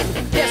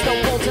fighting. There's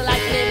no bolt of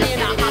lightning in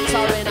our hearts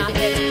or in our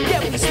heads.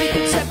 Yeah, we sleep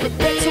in separate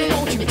beds, so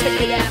won't you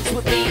take a dance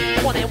with me?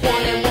 One and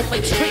one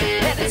way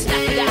street, and it's not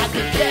that I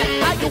could care.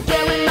 Are you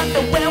wearing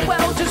underwear?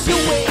 Well, just you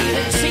wait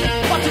and see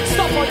what's in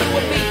store for you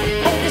and me.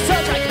 On this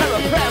urge I can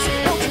repress.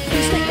 Won't you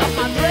please take off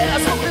my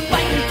dress? Don't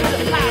invite me to the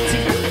party,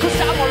 cause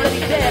I'm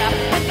already there.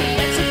 And the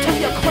answer to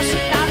your question,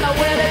 I know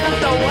where they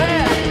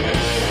underwear.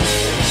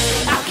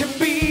 I can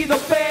be the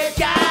bad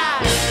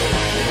guy.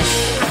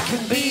 I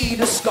can be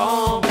the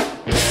scum.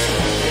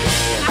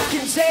 I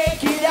can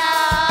take it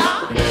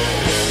out.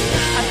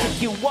 I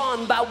think you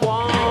one by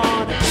one.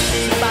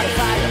 By the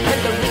fire,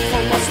 and the ring for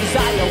what's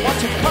desire. Want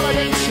to color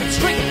in shoot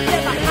string.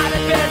 Then I had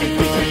a very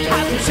big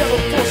time to settle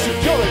for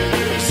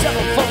security.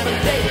 Settle for the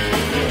day.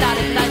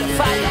 Not ignite a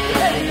fire.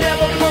 And it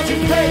never goes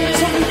in pain.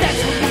 So we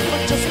dance with me,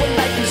 but just when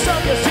life is on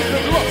your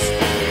secret looks.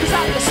 Cause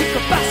I'm the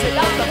secret bastard.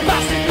 I'm the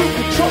bastard you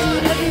can trust.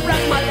 Let me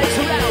wrap my legs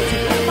around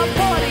you. My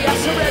body I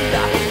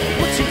surrender.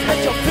 Once you've let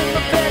your film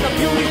of bed of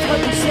beauty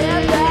come and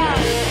stand down.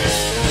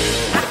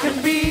 I can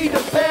be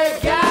the bad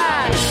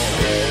guy.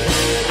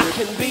 I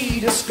can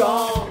be the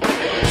scum.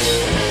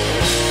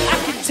 I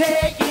can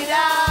take it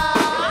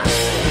out.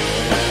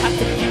 I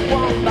take you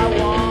one by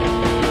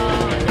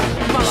one.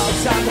 My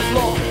arms on the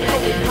floor,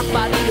 throwing my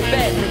body to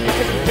bed.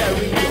 Because you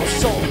bury your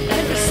soul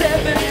in the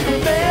seventh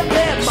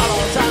commandment. My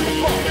arms on the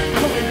floor,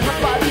 throwing my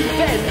body to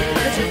bed.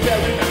 Because you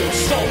bury your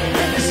soul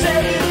in the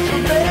seventh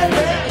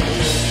commandment.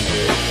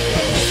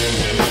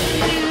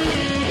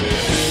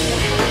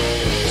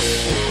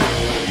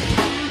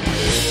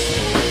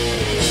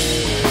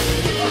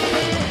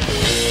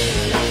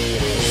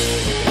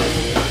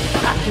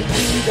 I can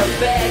be the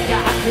bad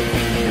guy, I can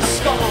be the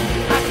scum.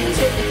 I can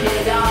take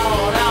it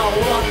out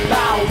one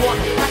by one.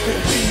 I can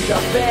be the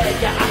bad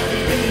guy, I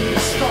can be the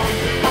scum.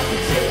 I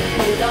can take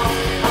it out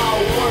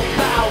one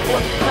by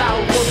one, by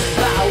one,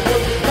 by one, by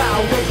one, by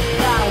one,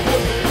 by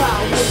one,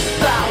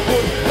 by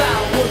one, by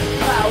one, by one,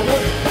 by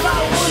one,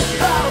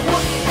 by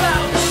one,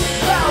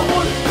 by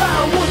one, by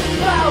one,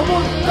 by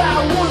one, by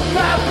one,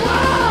 by one.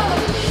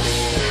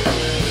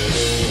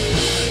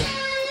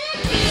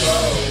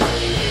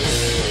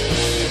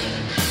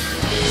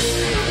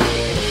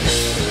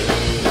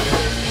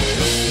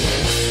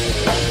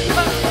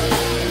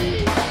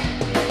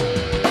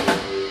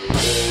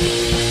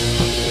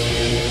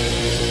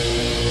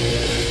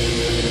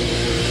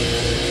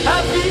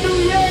 Happy New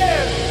Year!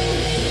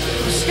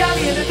 From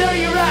Scally and the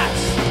Dirty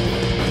Rats.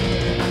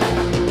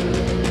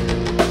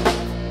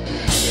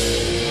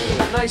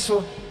 Nice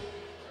one.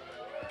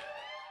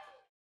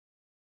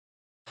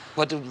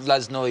 What do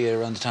lads know you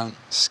around the town?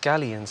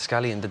 Scally and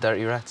the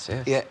Dirty Rats,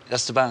 yeah. Yeah,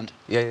 that's the band?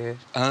 Yeah, yeah.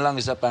 And how long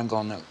is that band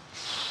going now?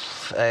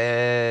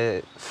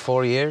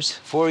 4 years.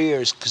 4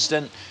 years, because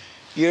then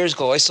years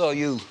ago I saw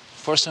you.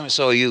 First time I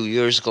saw you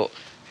years ago,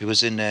 it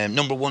was in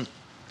number one.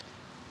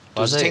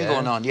 There was a thing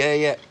going on,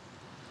 yeah.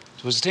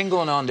 There was a thing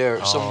going on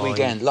there some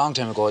weekend, long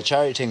time ago, a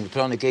charity thing. We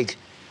put on a gig.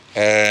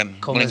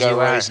 Mullingar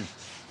Rising.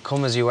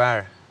 Come as you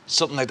are.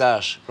 Something like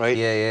that, right?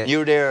 Yeah, yeah. You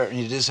were there and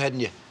you did this,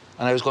 hadn't you?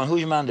 And I was going, who's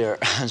your man there?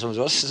 And someone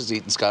said, this is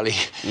Ethan Scully.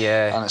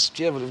 Yeah. And I said,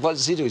 yeah, but what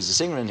does he do? He's a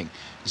singer or anything?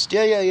 He said,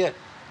 yeah.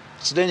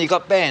 So then you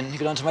got Ben, you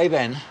got onto my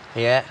Ben.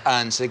 Yeah.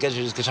 And so they get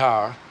his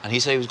guitar, and he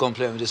said he was going to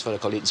play with this fella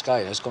called Ethan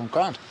Sky. I was going,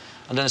 grand.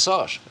 And then I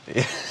saw it.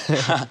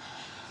 Yeah.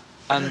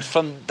 And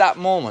from that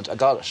moment, I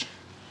got it.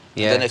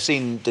 Yeah. And then I've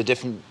seen the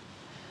different,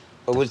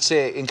 I would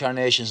say,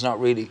 incarnations, not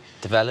really.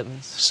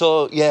 Developments.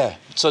 So, yeah.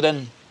 So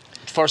then,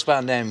 first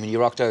band then, when you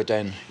rocked out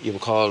then, you were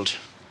called...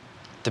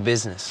 The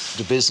Business.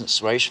 The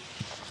Business, right?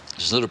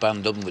 There's another band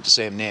in Dublin with the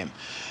same name.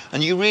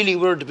 And you really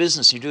were the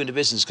business, you're doing the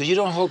business, because you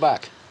don't hold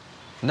back.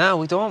 No,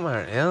 we don't,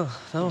 Martin, yeah.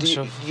 No,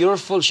 sure. You're a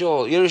full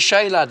show. You're a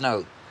shy lad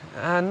now.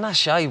 I'm not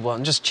shy, but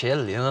I'm just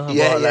chill, you know?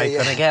 Yeah, but, yeah.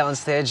 When I get on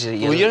stage...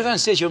 When you're on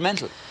stage, you're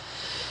mental.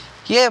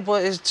 Yeah,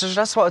 but it's just,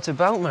 that's what it's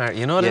about, Martin,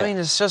 you know what I mean?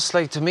 It's just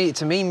like, to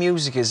me,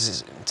 music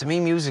is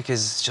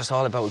just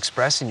all about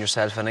expressing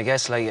yourself, and I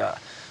guess, like,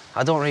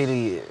 I don't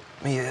really...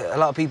 a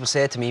lot of people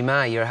say to me,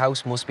 "Ma, your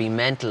house must be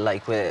mental,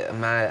 like with a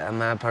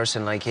mad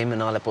person like him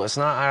and all that." But it's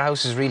not. Our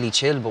house is really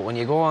chill. But when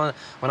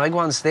I go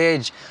on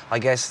stage, I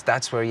guess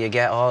that's where you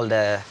get all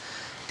the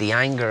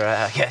anger,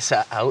 I guess,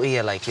 out of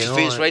you, like, you know. It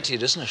feels right to you,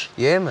 doesn't it?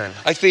 Yeah, man.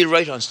 I feel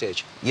right on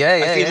stage.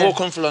 Yeah. I feel more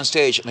comfortable on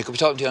stage, and I could be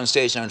talking to you on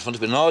stage now in front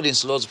of an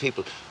audience, loads of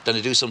people, than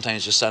I do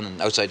sometimes just standing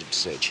outside of the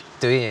stage.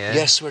 Do you? Yeah.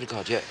 Yes, swear to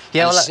God, yeah.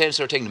 Yeah, well, it's the same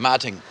sort of thing, the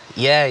mad thing.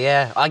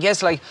 Yeah. I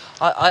guess, like,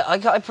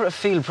 I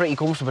feel pretty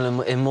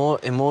comfortable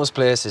in most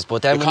places,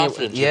 but then you're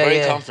confident. You're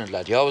very confident,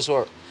 lad. You always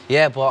were.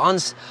 Yeah,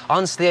 but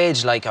on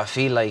stage, like, I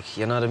feel like,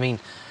 you know what I mean.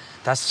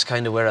 That's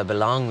kind of where I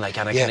belong, like,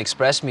 and I can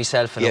express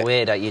myself in a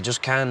way that you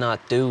just cannot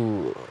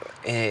do.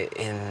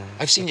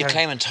 I've seen you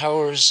climbing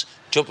towers,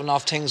 jumping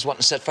off things,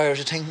 wanting to set fire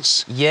to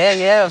things?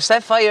 Yeah, I've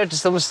set fire to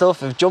some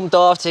stuff. I've jumped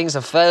off things,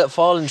 I've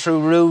fallen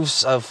through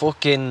roofs, I've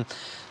fucking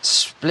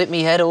split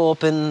me head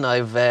open.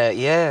 I've,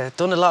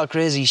 done a lot of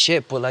crazy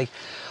shit, but like,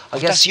 I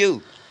guess... That's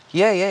you?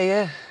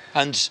 Yeah.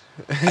 And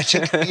I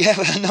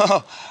think,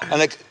 no. And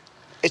like,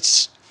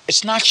 it's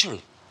natural.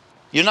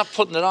 You're not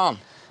putting it on.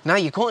 No,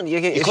 you couldn't.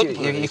 You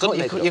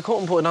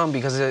couldn't put it on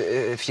because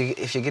if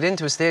you get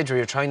into a stage where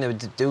you're trying to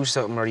do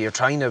something or you're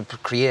trying to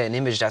create an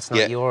image that's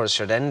not yours,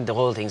 sure, then the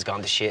whole thing's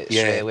gone to shit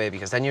straight away,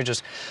 because then you're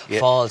just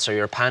false or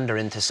you're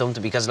pandering to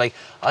something. Because like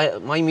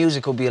my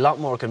music could be a lot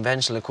more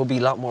conventional, it could be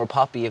a lot more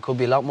poppy, it could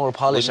be a lot more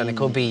polished, and it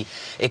could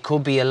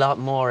be a lot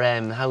more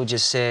how would you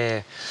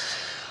say,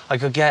 I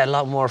could get a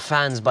lot more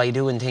fans by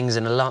doing things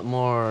in a lot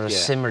more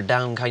simmered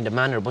down kind of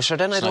manner. But sure,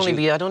 then I'd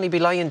only be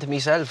lying to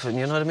myself, and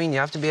you know what I mean? You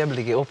have to be able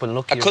to get up and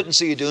look. I couldn't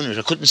see you doing it.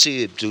 I couldn't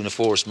see you doing a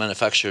forced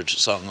manufactured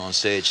song on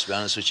stage, to be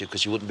honest with you,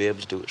 because you wouldn't be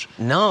able to do it.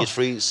 No. You'd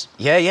freeze.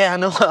 Yeah, I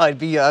know. I'd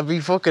be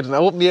fucking. I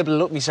wouldn't be able to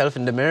look myself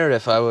in the mirror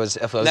if I was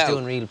Now,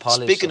 doing real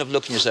polish. Speaking of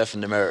looking yourself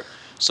in the mirror,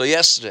 so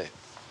yesterday,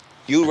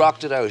 you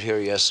rocked it out here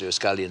yesterday with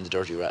Scally and the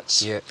Dirty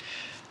Rats. Yeah.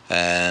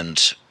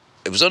 And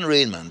it was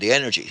unreal, man, the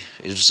energy.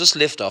 It was just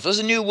lift off, as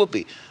a new would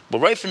be. But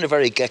right from the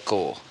very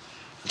get-go,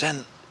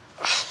 then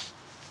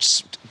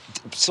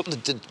something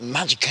that did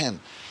magic came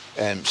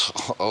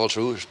all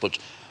through it. But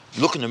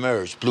look in the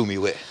mirror, it blew me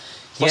away.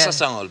 What's that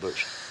song all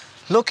about?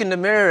 Look in the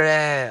mirror,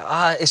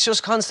 it's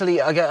just constantly,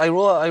 I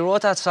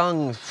wrote that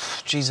song,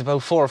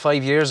 about 4 or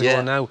 5 years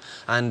ago now.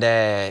 And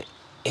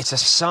it's a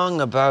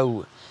song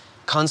about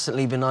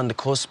constantly been on the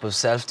cusp of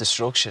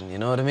self-destruction, you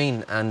know what I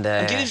mean? And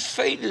do you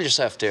fatal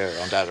yourself there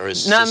on that, or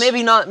is no,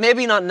 maybe not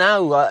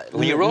now.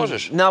 When you wrote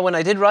it? No, when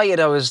I did write it,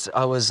 I was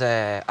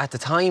at the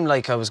time,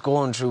 like, I was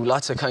going through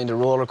lots of kind of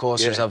roller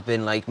coasters. I've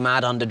been like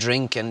mad on the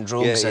drink and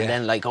drugs, and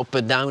then like up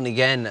and down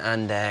again,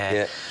 and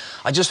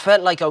I just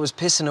felt like I was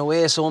pissing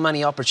away so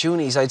many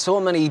opportunities. I had so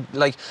many,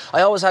 like,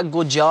 I always had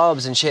good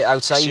jobs and shit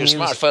outside. So you're a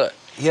smart fella.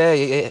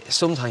 Yeah,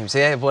 sometimes,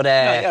 but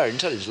you're an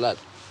intelligent lad.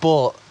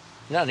 But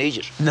you don't need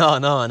it.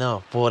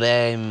 No. But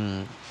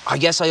I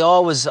guess I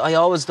always though, I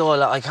always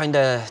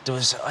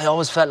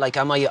felt like,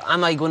 am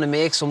I going to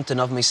make something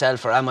of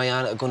myself, or am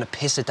I going to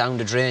piss it down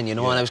the drain, you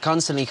know? And I was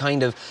constantly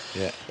kind of,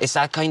 it's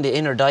that kind of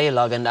inner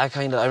dialogue, and that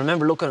kind of, I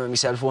remember looking at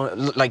myself,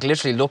 like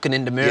literally looking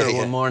in the mirror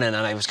one morning,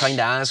 and I was kind of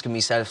asking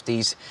myself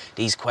these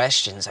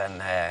questions,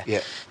 and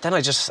then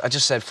I just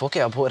said, fuck it,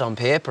 I'll put it on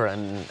paper,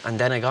 and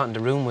then I got in the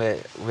room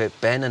with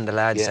Ben and the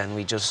lads, and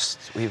we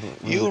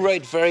You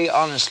write very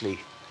honestly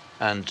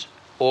and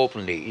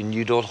openly, and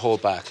you don't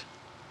hold back.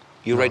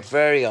 You write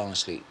very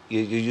honestly.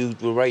 You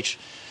write.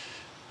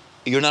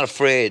 You're not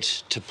afraid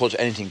to put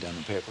anything down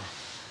on paper.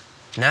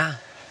 Nah.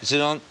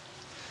 So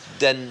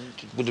then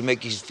would it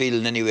make you feel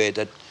in any way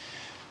that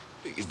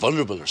you're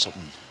vulnerable or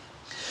something?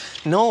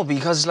 No,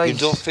 because like... You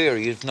don't fear,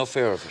 you've no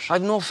fear of it.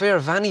 I've no fear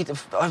of anything.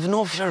 I've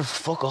no fear of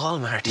fuck all,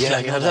 Marty. Yeah,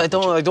 like, I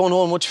don't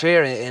hold much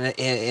fear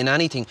in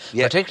anything,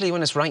 particularly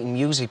when it's writing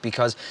music,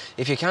 because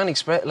if you can't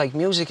express... Like,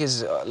 music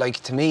is, like,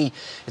 to me,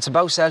 it's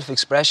about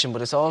self-expression,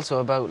 but it's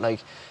also about,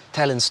 like,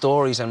 telling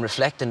stories and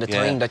reflecting the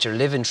time that you're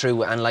living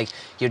through, and like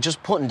you're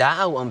just putting that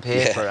out on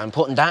paper and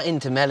putting that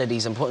into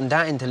melodies and putting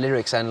that into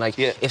lyrics, and like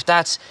if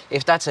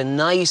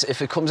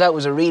it comes out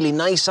as a really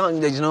nice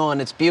song, you know,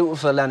 and it's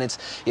beautiful, and it's,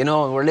 you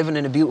know, we're living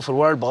in a beautiful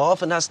world, but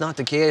often that's not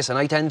the case, and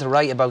I tend to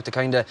write about the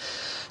kind of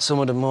some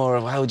of the more,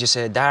 how would you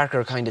say,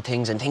 darker kind of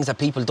things, and things that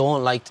people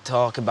don't like to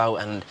talk about,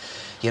 and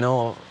you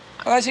know.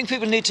 I think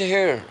people need to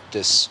hear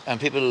this, and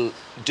people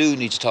do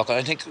need to talk. And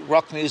I think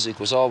rock music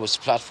was always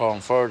the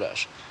platform for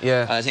that.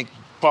 Yeah. And I think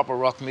proper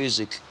rock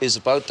music is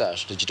about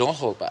that you don't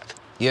hold back.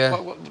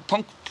 Yeah.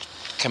 Punk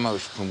came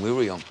out when we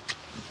were young,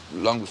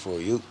 long before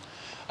you,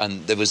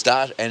 and there was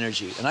that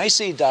energy. And I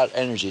see that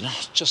energy,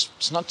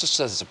 it's not just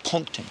that it's a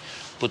punk thing,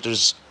 but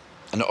there's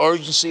an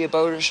urgency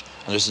about it,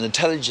 and there's an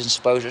intelligence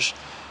about it,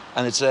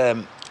 and it's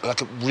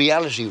like a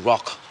reality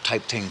rock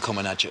type thing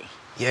coming at you.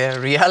 Yeah,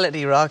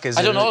 reality rock is.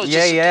 I don't know.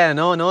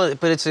 No,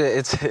 but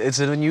it's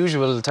an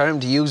unusual term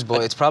to use,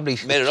 but it's probably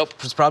made it up.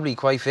 It's probably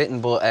quite fitting,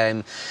 but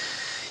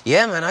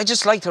yeah, man, I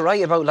just like to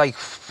write about like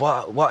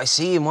what I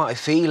see and what I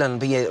feel,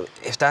 and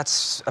if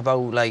that's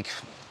about like.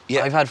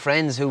 Yeah. I've had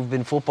friends who've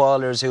been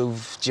footballers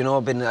who've, you know,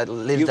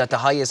 lived at the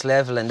highest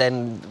level and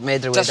then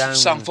made their way down.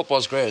 That's song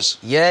Football's Great.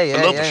 Yeah.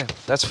 It.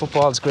 That's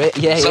Football's Great.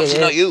 Yeah, it's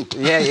obviously not you.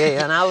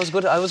 Yeah. And I was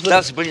good.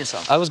 That's a brilliant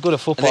song. I was good at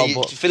football. And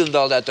then you filmed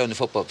all that down the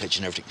football pitch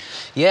and everything.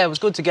 Yeah, it was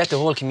good to get the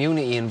whole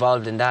community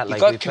involved in that.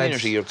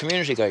 You're a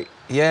community guy.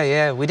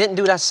 Yeah. We didn't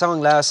do that song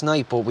last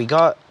night, but we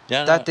got.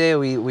 That day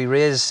we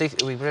raised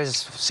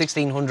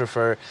 $1,600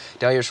 for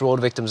the Irish Road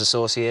Victims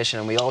Association,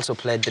 and we also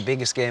played the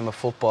biggest game of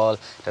football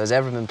that has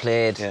ever been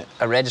played,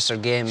 a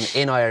registered game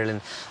in Ireland,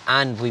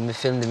 and we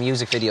filmed the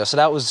music video. So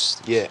that was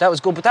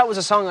good. But that was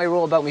a song I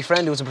wrote about my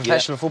friend who was a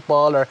professional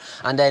footballer,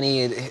 and then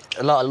he had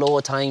a lot of low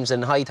times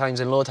and high times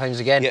and low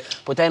times again.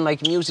 But then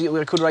like music,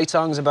 we could write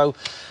songs about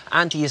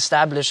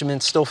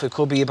anti-establishment stuff. It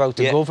could be about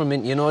the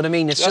government. You know what I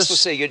mean? It's just to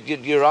say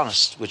you're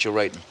honest with your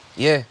writing.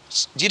 Yeah.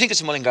 Do you think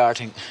it's a Mullingar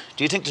thing?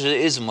 Do you think there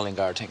is a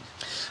Mullingar thing?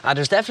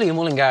 There's definitely a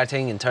Mullingar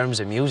thing in terms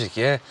of music,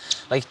 yeah.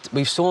 Like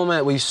we've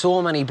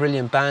so many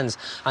brilliant bands,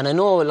 and I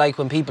know like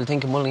when people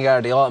think of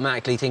Mullingar, they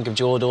automatically think of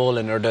Joe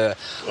Dolan or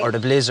the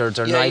Blizzards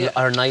or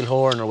Niall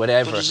Horan or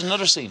whatever. But there's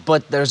another scene.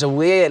 But there's a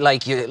way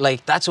like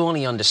that's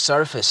only on the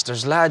surface.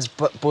 There's lads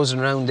buzzing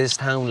around this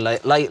town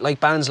like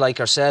bands like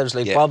ourselves,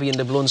 like Bobby and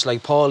the Blunts,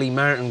 like Paulie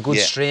Martin, Good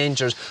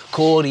Strangers,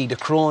 Cody, the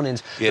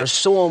Cronins. There's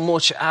so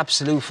much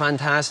absolute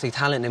fantastic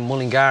talent in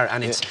Mullingar,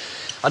 and it's.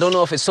 I don't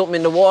know if it's something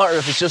in the water,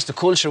 if it's just the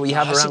culture we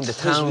have around the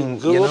town.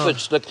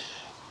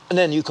 And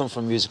then you come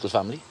from a musical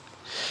family.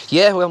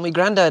 Yeah, well, my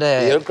granddad...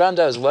 your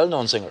granddad is a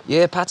well-known singer.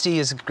 Yeah, Patsy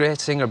is a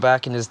great singer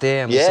back in his day.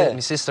 And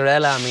my sister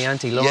Ella and my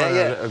auntie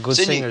Laura are good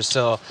singers,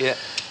 so...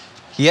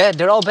 Yeah,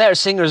 they're all better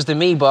singers than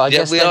me, but I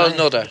guess... we all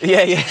know that.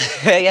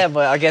 Yeah,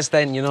 but I guess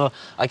then, you know,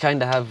 I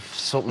kind of have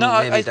something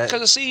maybe that...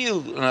 Because I see you,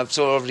 and I've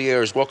so over the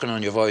years, working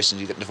on your voice,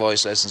 and you get the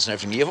voice lessons and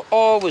everything, you've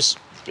always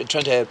been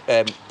trying to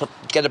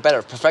get it better,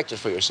 perfect it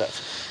for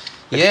yourself.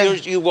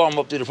 You warm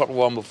up, do the proper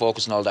warm-up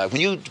focus and all that. When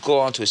you go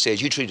onto a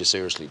stage, you treat it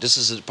seriously. This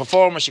is a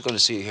performance you're going to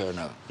see here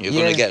now. You're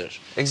going to get it.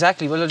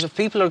 Exactly. Well, if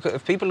people are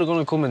going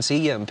to come and see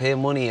you and pay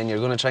money, and you're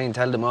going to try and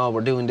tell them, oh,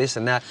 we're doing this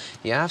and that,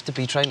 you have to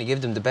be trying to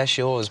give them the best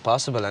show as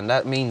possible, and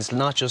that means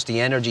not just the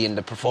energy and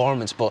the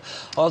performance, but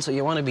also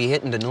you want to be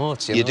hitting the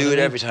notes. You do it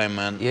every time,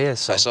 man. Yeah.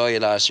 So. I saw you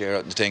last year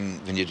at the thing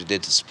when you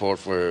did the support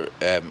for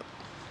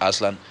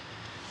Aslan,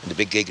 and the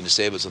big gig in the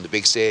Stables on the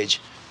big stage.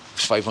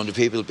 500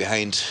 people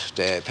behind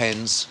the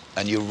pens,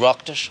 and you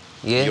rocked it.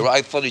 Yeah. I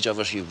have footage of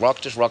it. You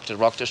rocked it,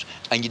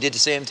 and you did the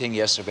same thing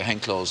yesterday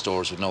behind closed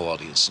doors with no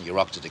audience, and you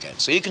rocked it again.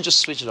 So you can just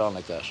switch it on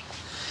like that.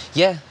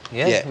 Yeah,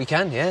 we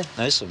can, yeah.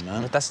 Nice one,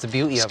 man. But that's the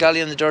beauty of it.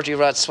 Scally and the Dirty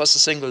Rats, what's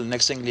the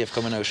next single you have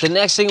coming out? The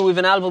next single, we've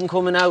an album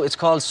coming out, it's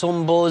called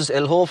Some Buzz.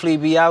 It'll hopefully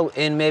be out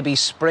in maybe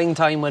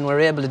springtime when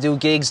we're able to do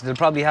gigs. They'll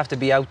probably have to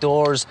be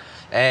outdoors.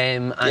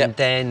 Then,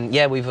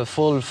 we've a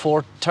full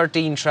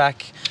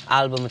 13-track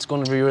album. It's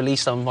going to be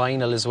released on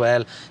vinyl as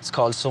well. It's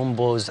called Some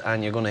Buzz,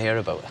 and you're going to hear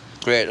about it.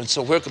 Great. And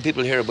so where can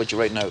people hear about you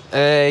right now?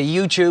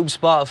 YouTube,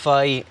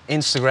 Spotify,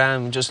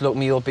 Instagram. Just look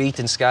me up,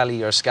 Ethan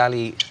Scally or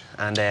Scally.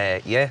 And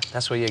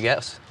that's where you get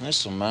us.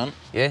 Nice one, man.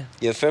 Yeah.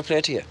 Yeah, fair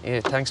play to you. Yeah,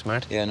 thanks,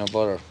 Mart. Yeah, no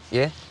bother.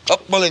 Yeah.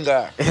 Up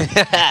Mullingar.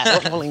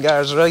 Up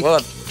Mullingar's right. Go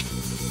on.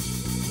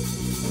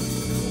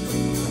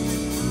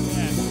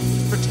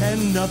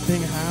 Pretend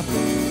nothing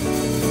happened.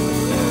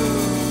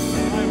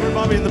 Hi, we're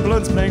Bobby and the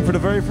Blunts playing for the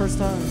very first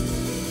time.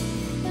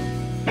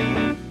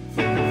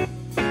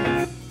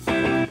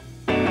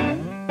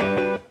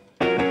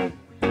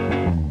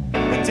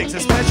 It takes a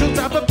special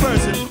type of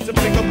person to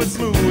pick up a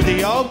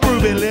smoothie, all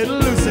groovy, little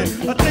Lucy.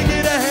 I'll take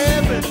it to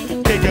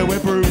heaven, kick it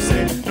with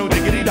Brucey. No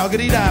diggity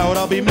doggity doubt,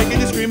 I'll be making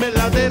you scream it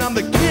loud that I'm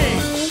the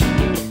king.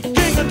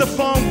 King of the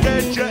funk,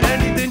 get you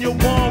anything you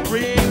want.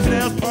 Rings,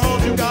 nails,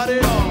 pearls, you got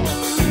it all.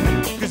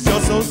 Cause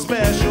you're so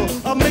special,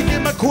 I'll make you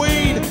my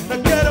queen. Now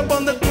get up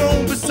on the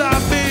throne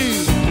beside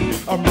me.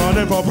 I'm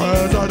running for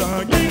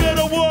president, king of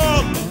the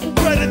world.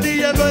 Credit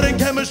the evident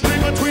chemistry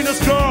between us,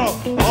 girl.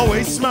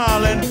 Always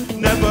smiling,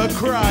 never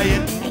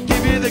crying.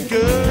 Give you the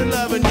good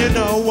love and you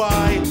know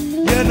why.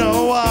 You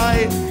know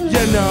why,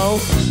 you know.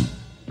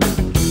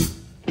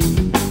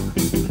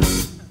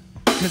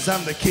 Cause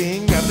I'm the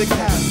king of the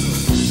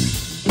castle.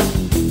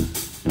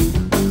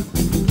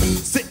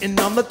 Sitting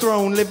on the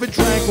throne, living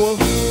tranquil.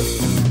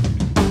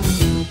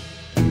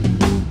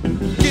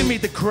 Give me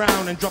the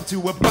crown and drop to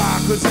a bar,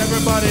 cause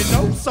everybody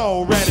knows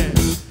already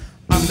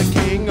I'm the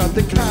king of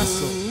the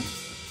castle.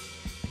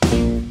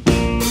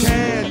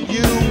 Can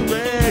you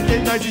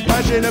recognize these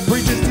passionate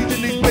preachers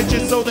teaching these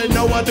bitches so they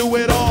know I do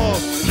it all?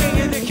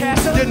 King of the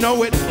castle, you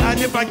know it, and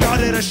if I got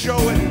it, I show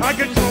it, I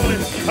control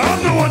it.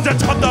 I'm the one to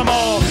top them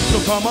all. So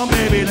come on,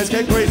 baby, let's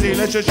get crazy.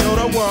 Let's just show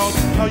the world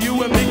how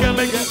you and me can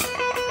make it.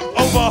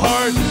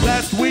 Overheard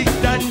last week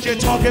that you're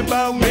talking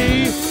about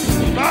me.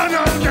 I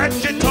know that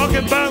you're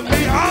talking about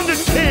me. I'm the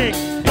king,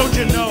 don't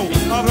you know?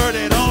 I've heard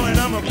it all and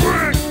I'm a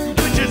brick,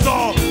 which is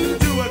all.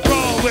 Do a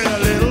crawl with a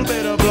little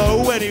bit of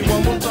blow.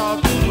 Anyone will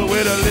talk, but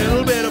with a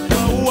little bit of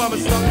blow, I'ma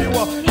stop you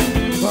all.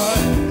 But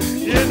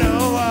you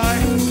know why,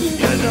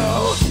 you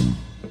know.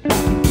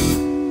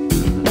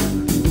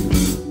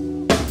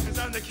 Cause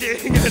I'm the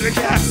king of the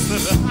castle.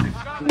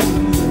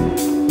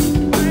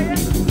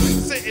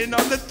 Sitting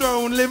on the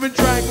throne, living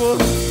tranquil.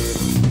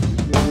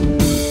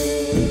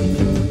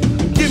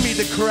 Give me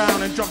the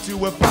crown and drop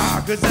to a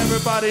bar, cause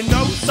everybody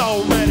knows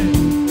already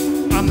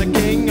I'm the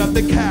king of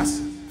the castle.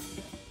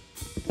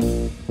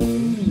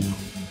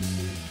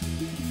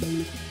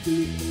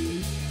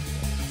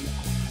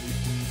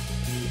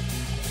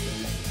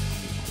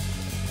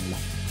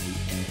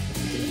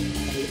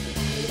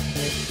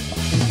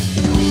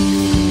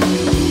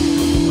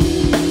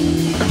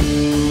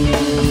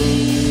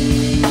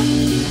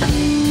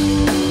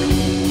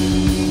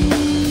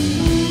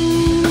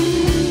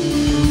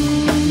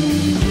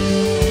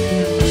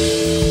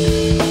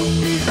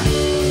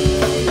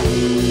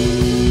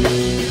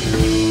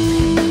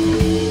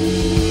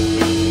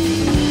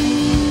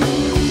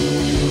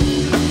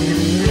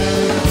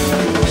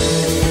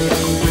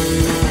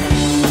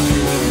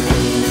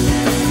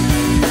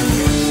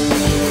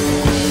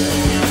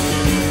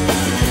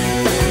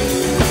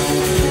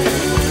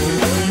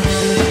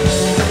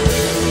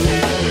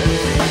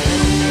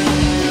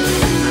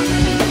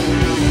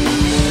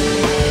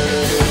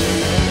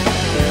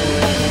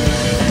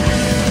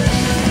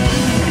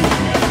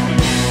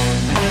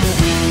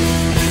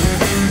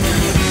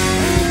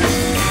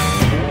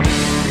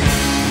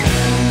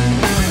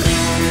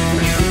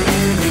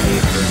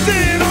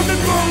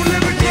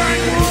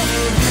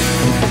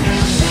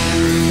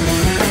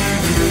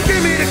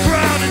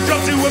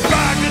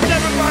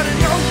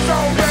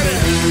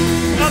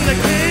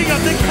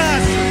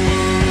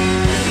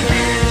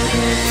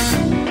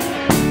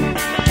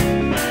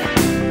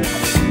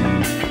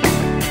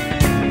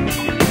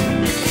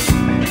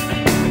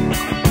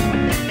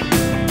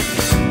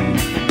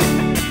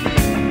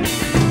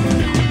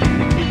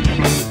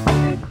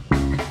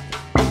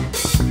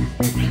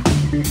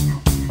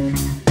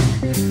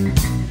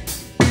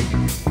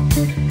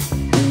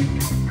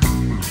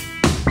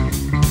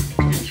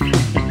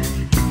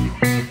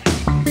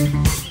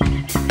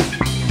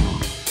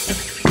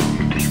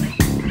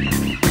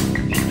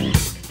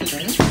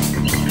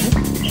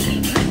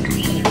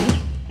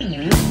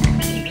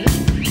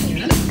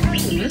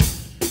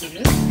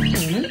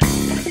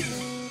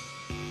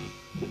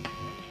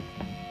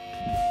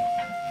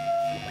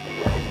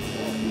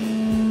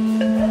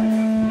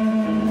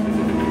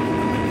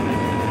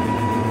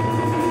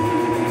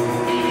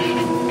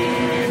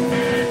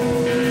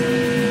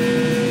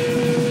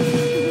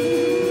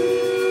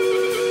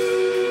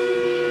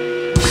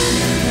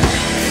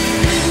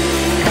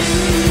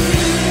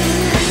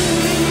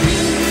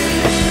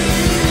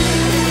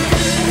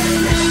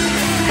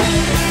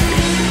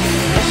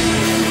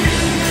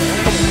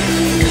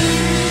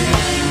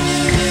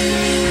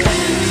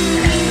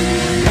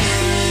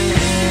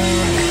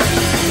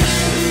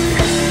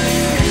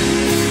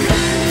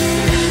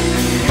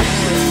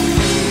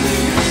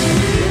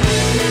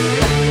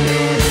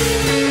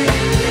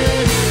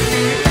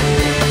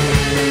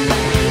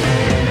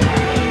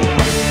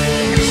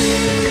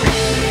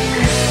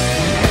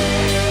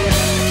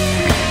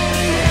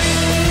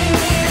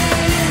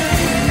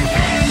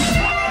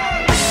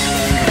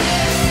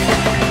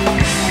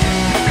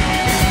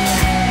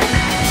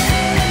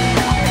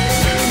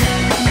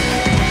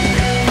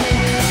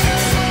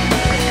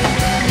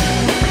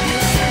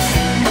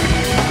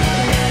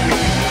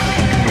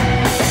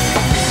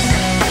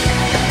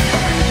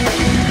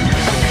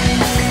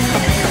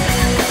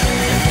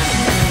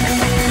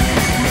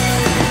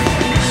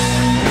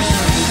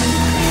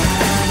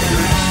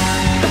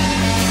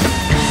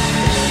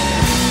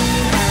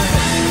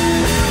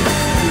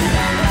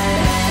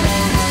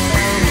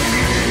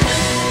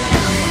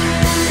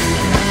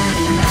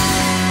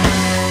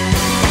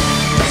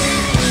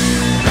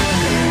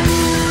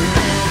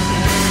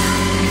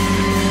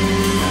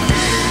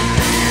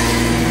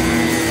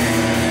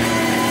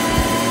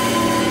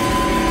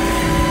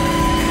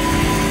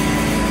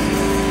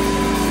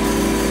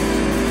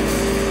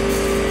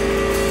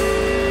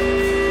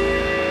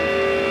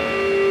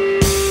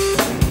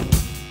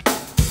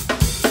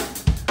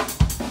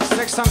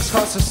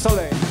 across the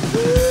Sully.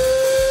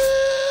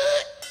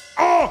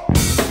 Oh!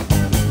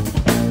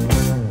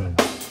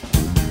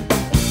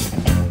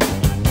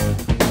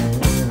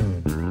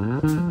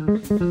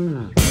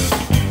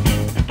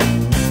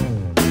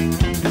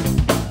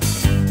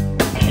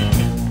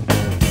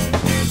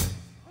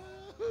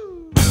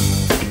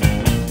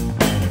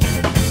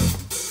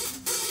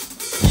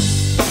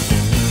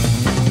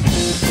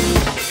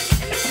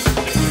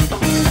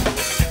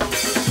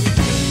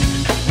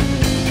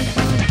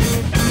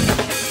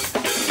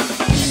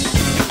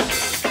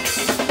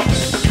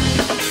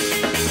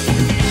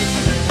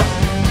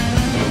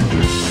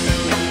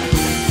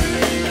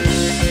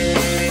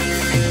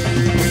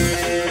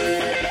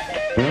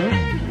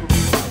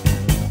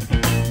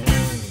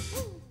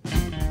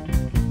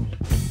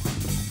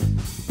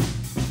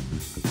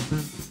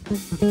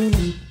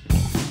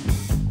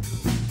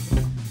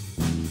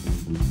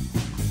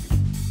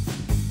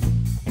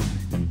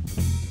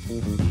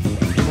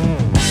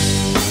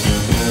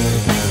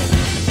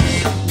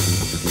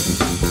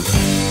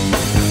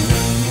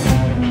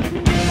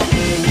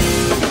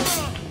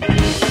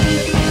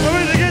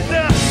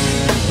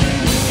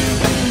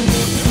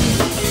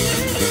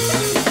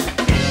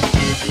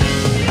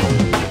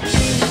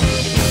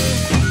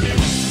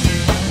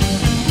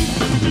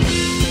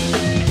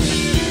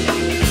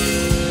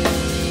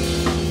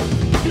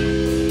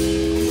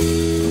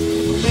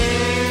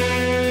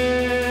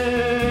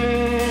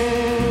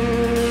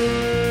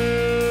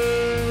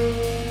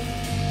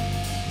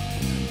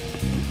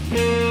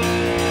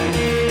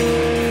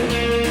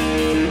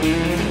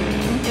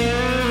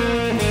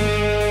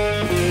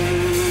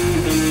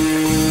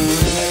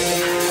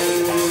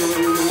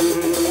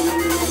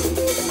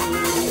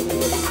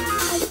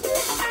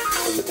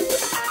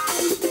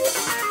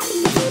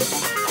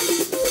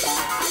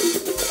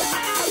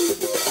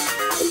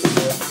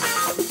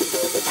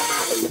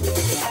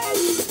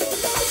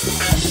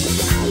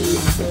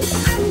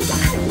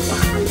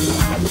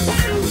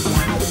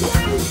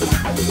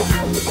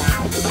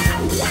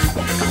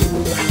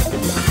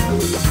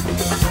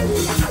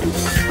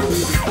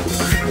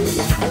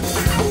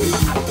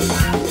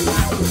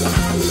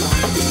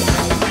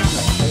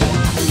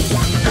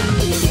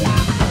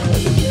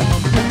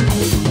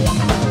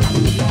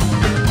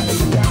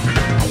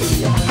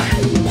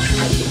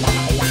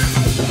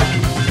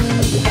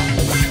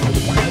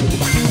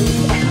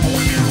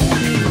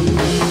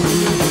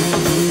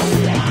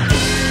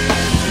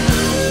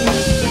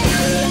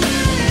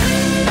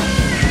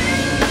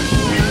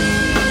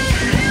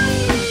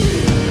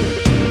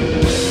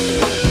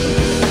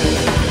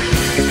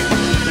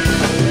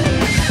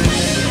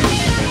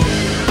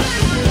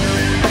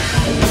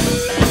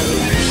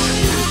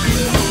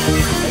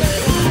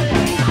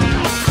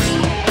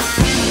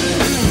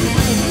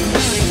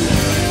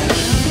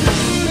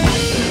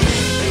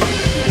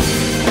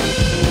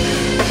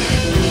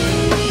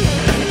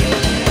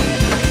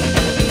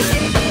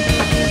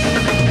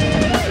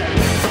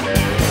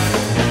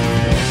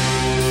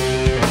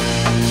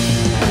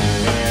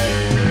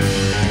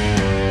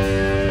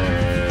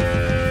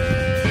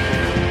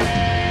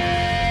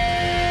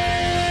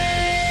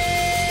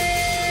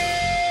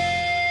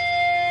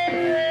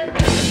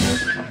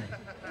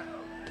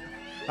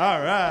 All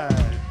right.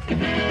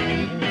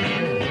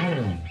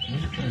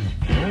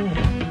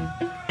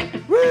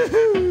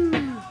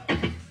 Woohoo!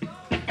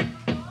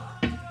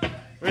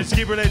 Let's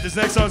keep related. This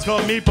next song's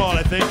called Meatball,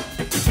 I think.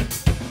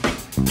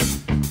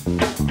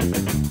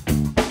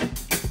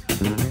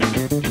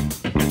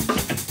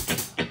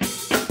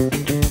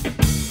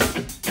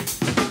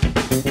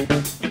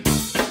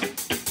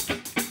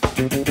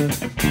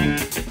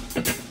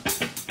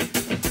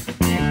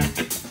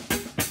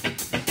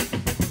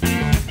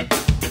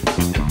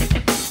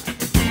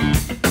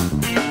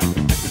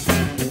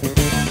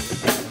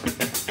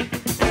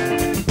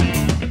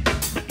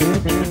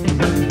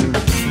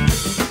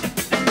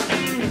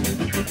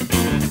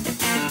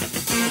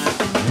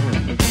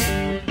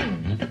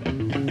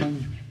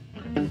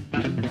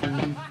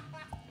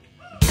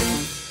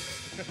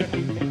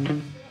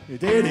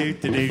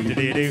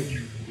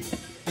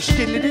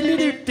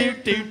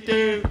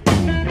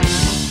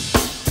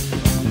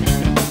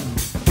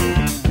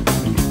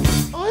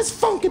 Oh, it's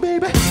funky,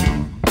 baby. A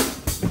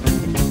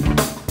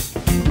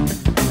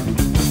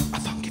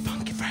funky,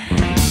 funky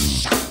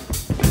fresh.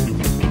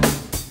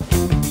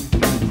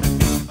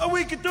 Oh,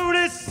 we can do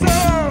this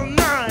all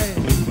night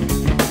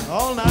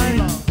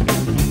long.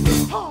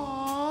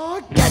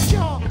 Oh, get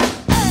your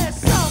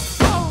ass up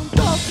on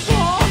the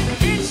floor.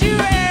 Get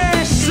your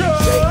ass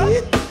up. Shake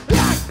it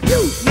like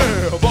you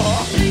never.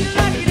 Feel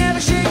like you never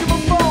shaken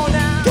before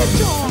now. Get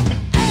your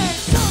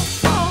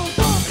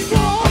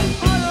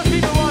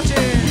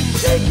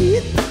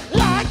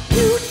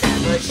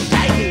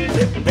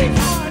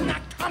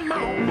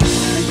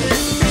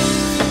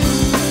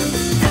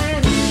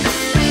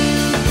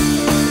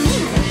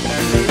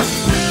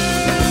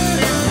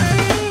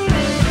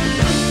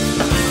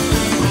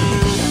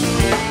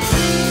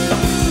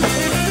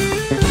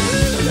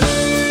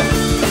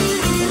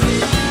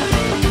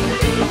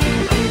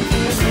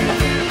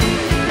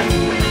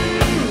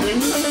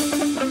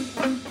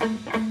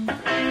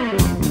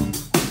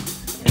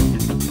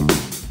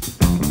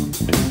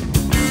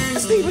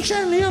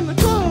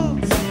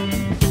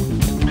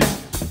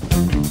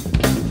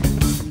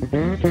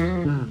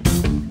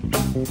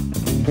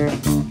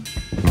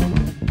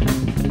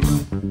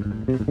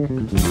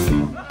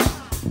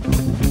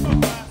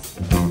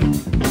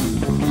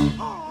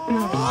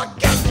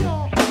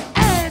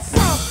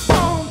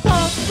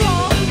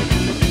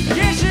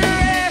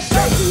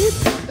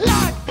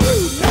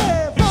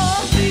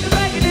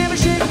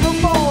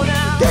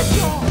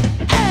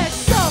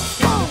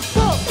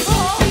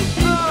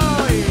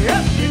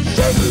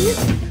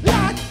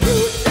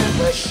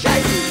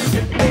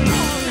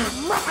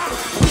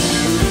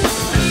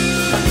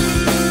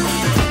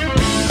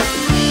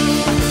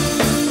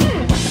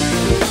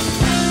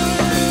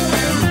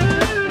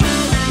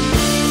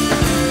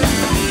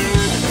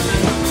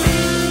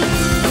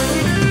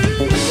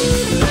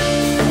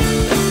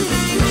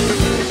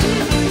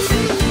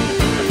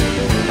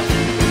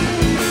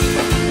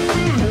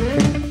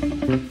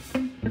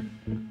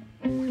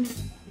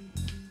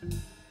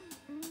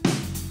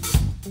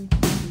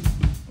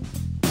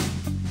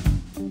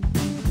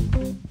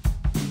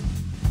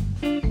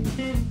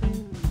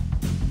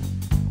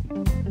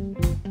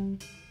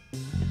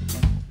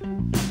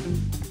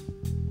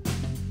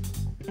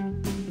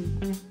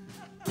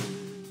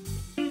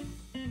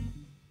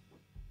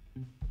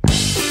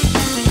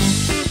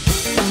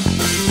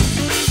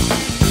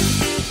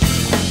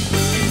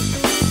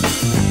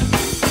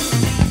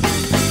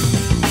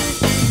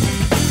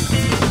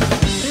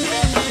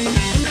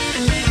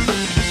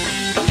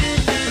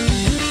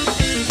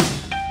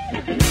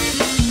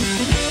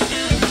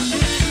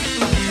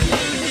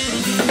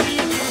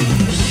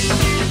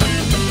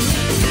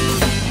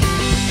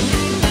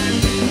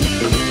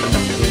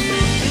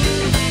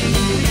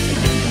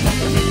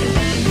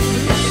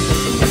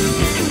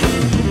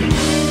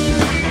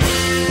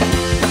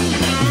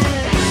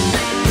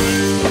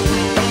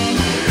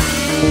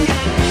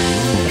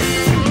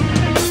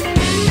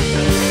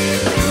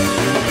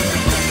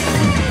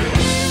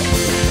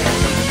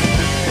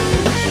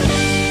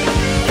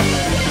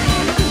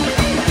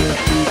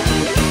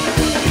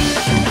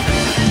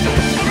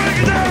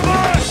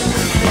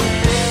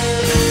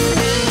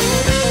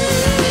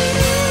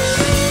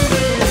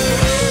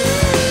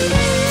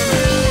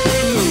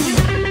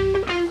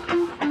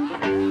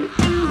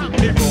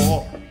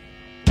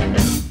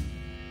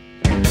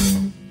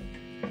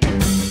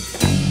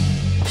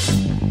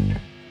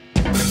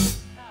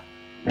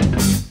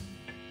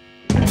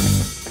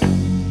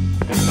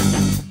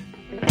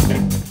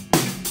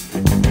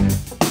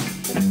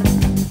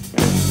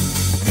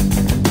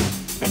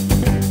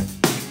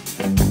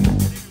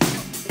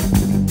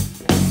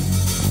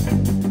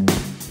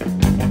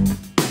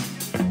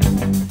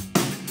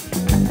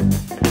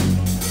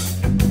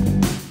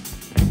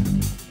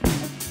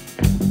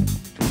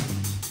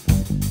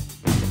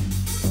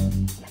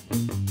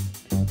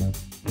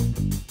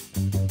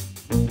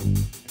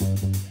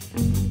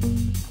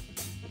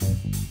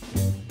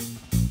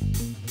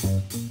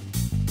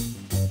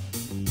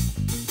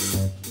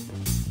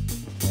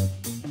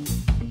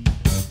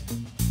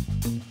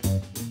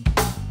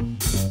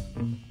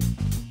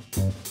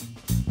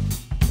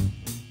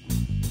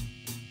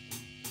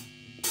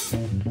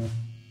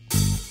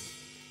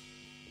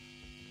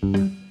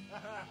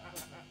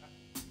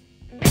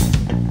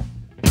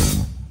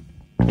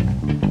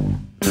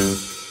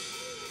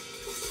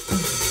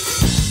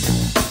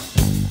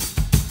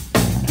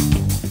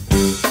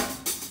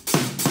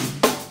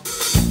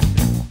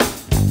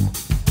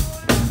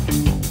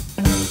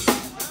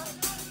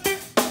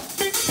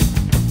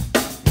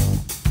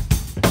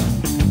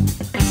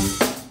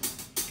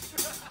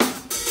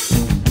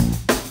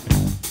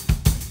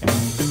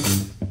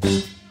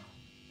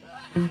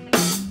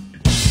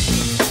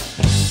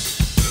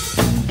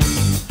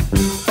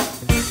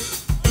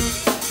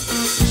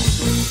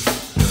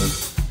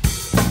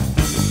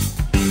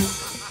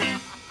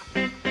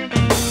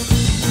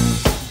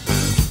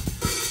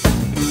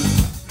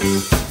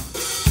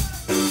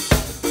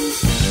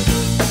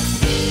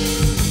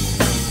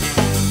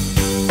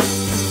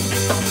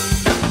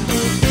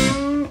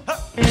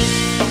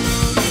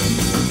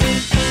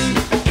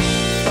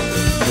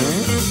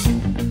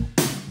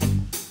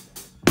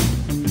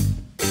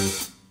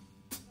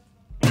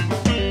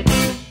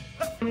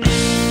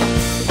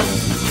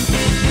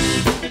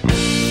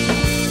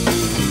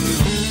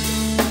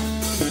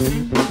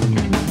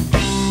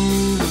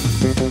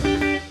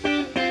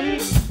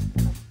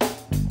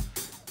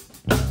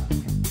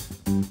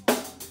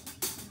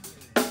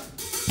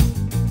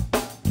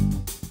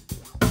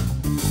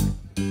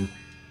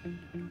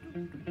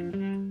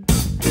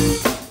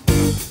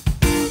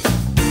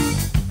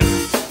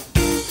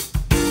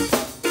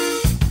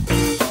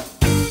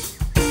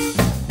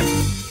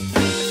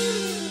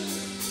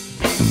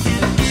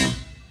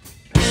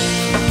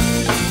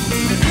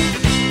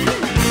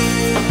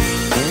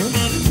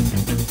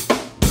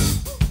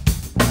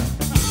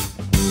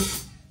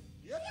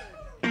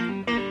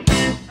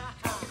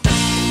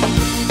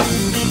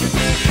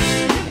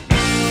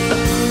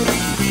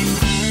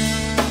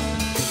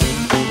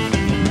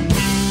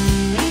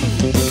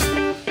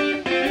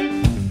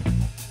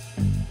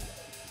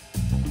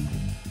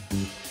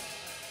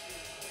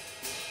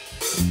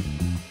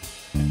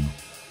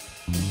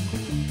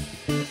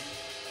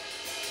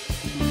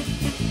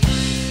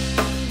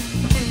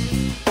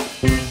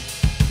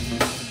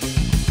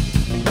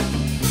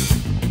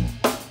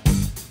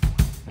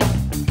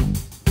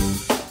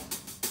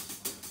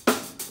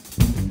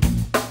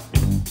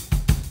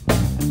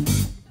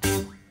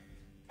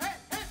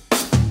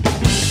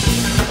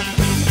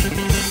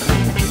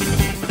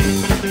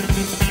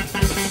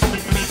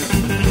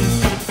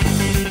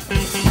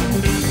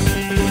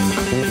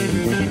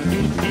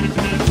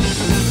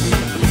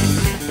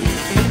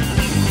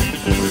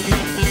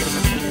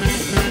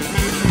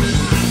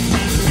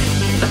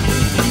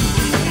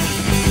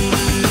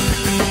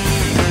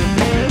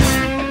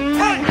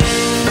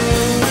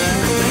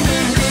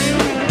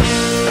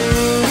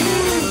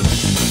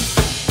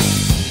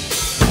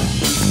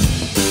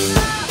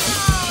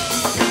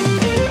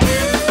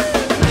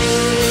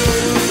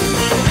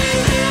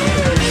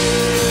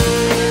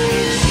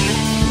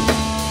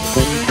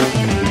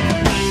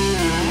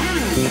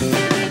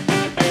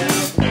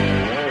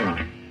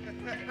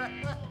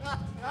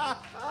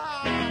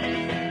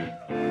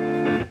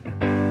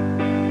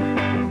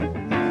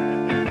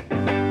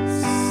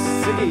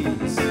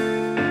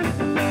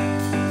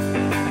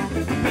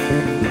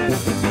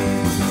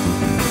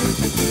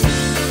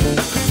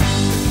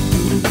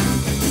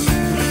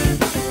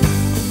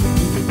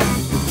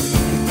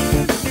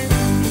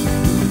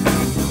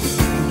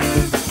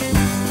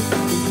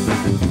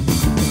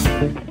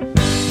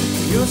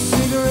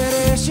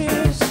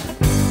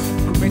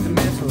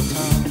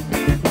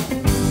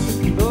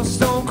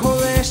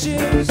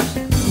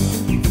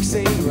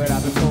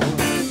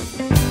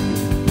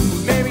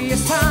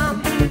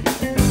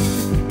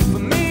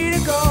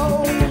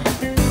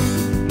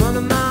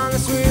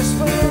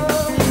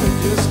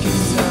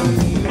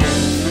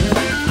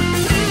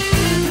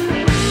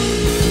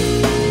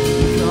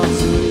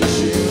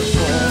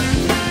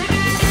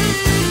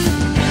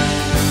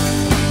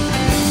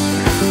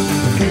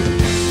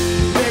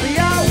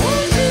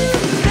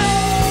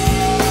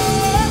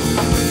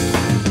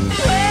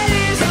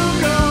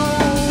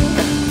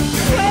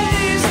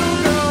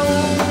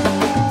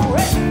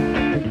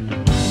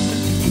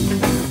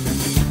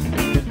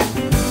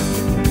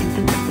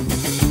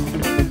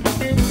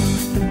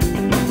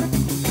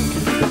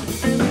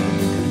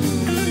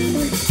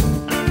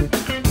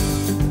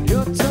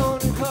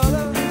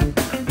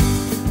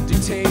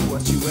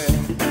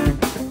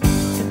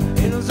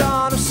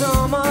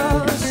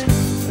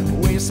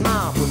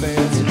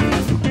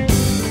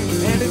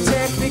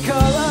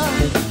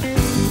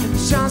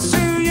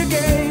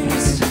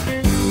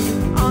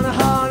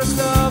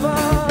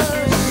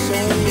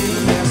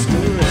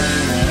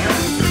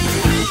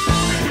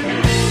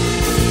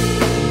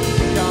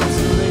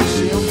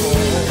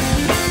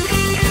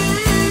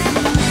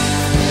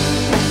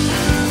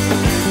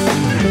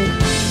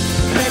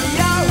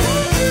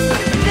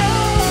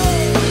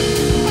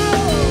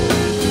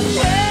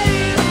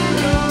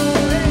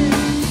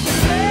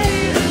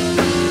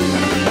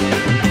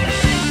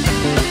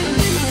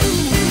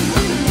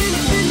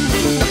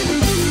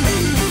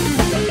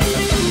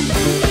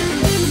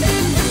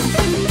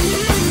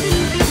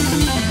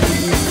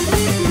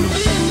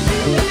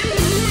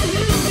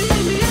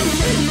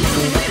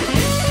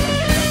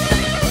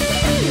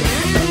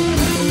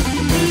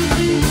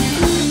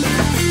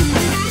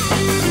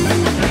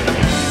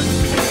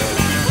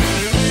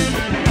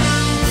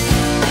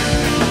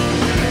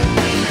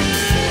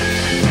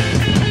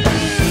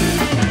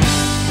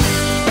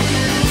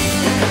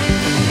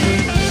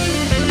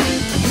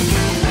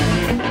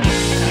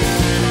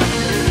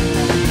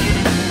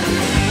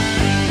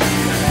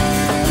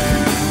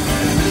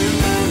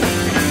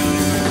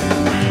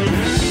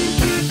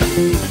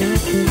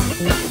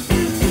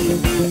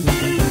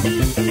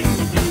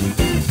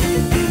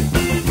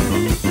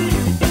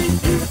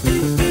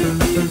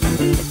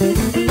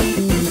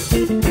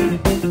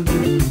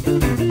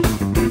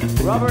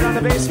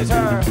the bass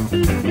guitar.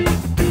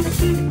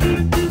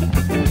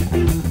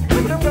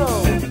 Look at them go.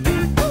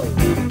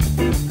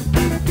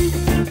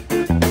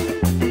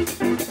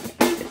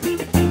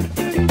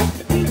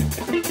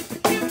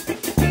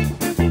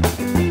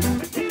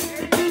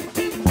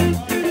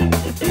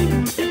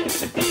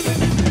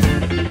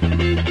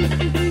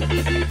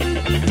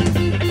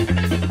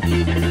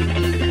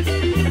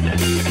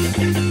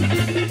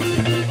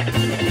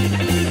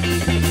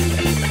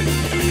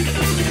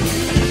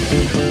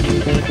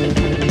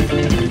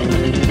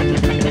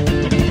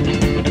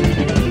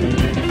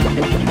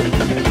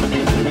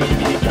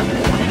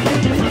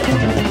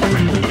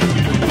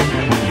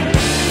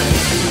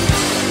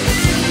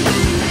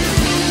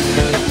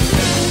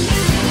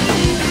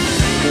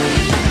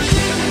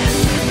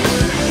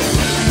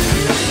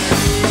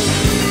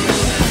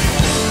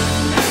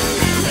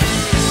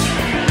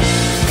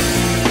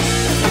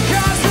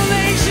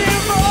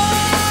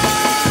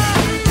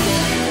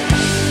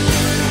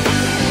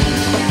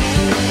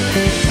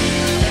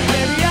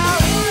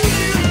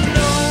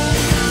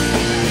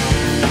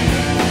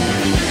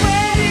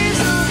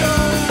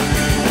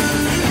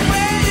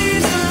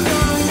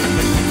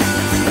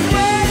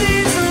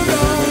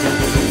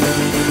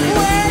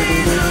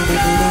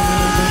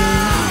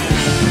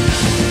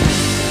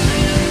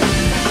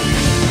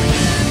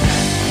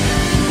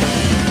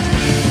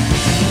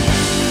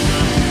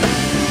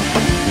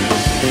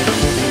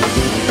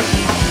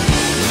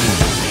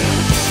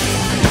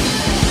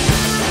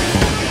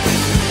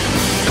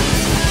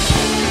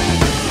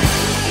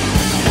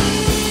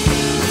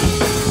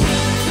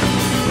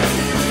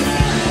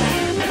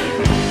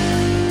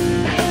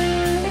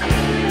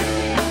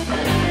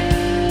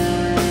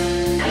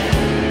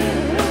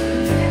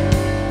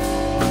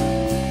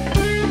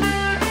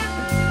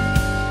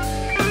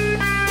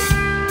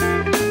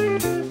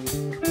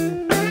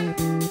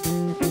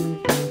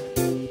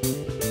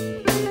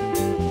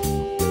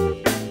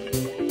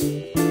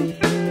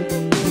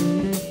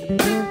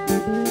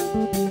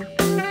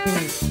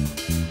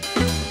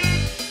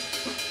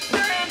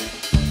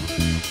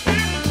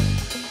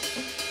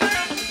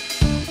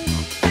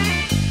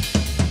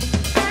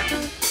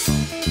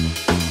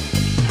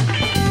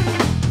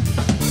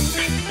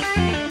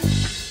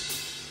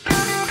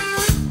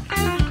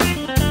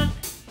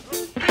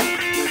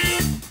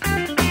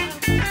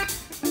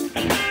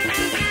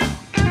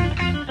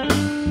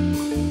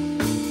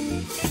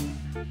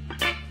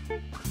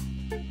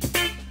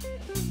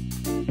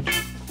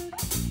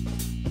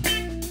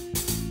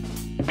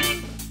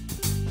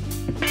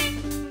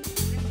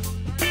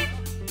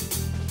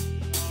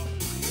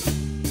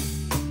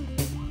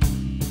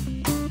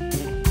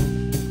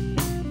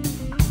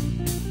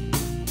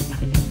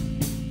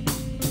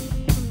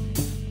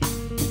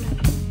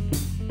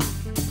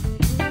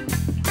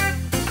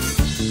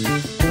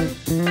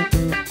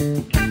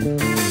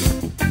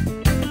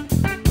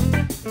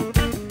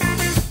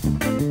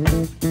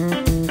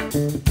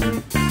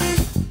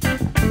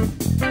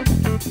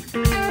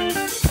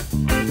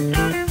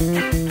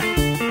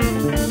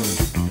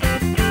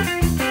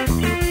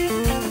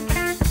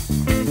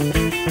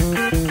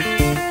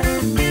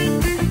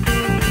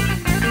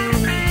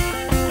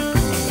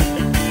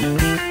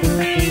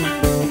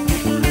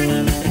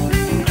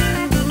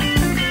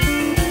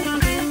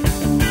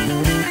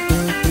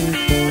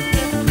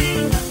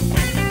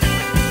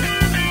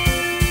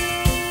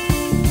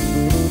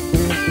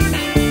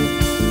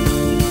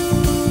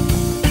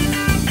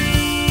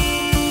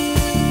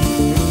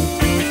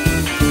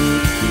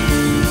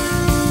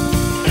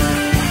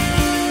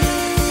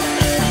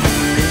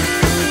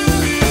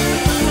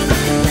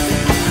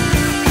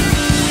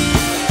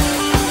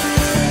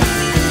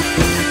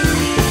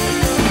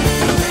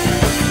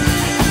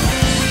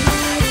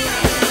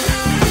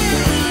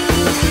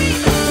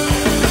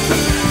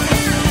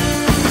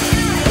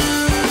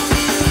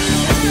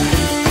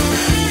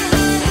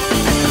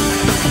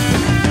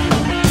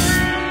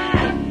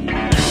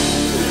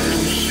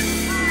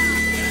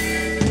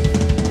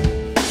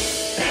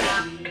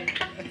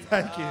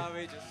 Thank you.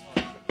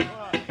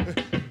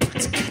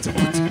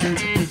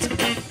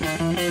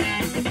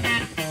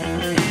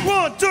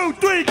 One, two,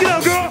 three, get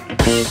out, girl.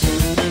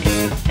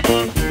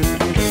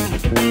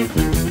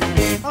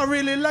 I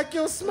really like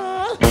your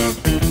smile.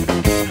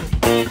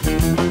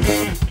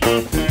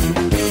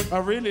 I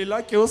really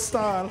like your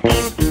style.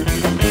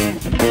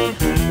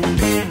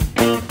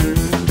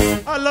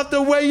 I love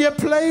the way you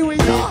play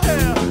with your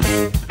hair.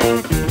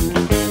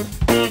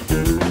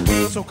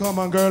 So come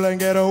on, girl, and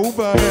get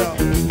over here.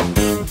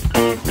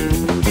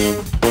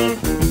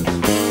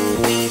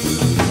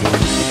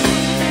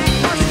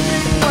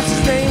 What's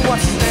his name?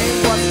 What's his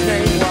name? What's his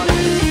name?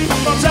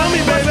 Don't tell me,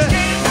 baby.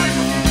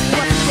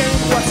 What's his name?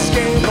 What's his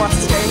name? What's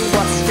his name?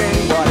 What's his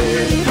name? What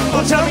is?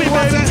 Don't tell me,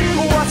 baby.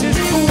 Who what is?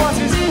 Who what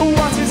is? Who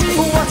what is?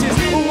 Who what is?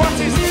 Who what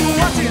is? Who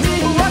what is?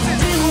 Who what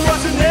is? Who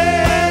what's his name?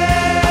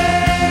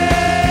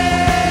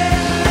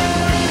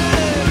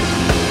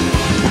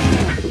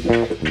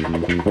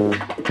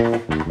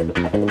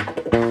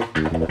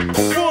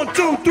 One,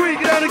 two, three,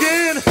 get out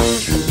again.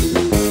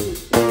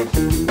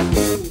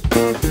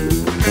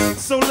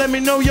 So let me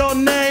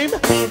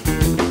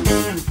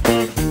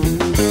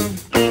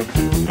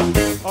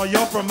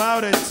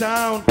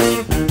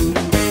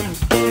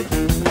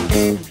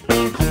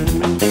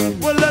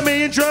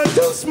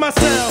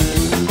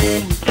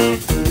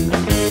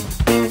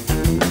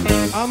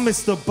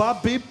Mr.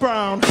 Bobby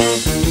Brown.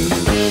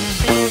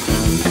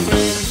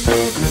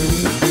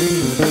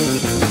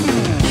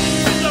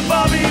 Mr.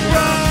 Bobby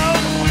Brown,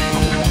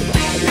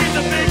 he's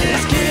the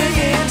biggest king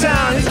in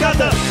town. He's got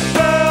the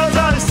girls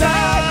on his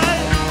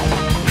side,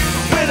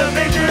 with a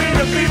major in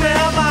the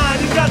female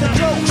mind. He's got the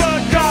jokes,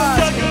 the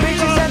cars, the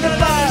bitches and the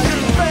flies.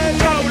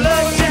 Go,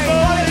 love,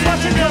 boys, what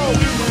you know.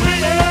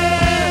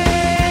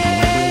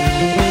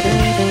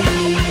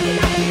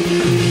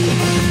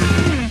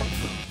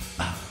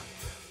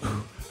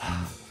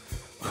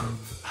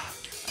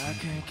 I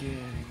can't get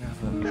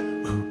enough of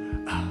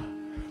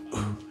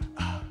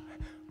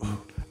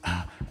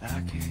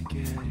I can't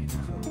get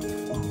enough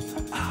of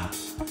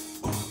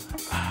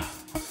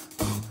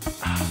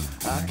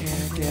I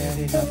can't get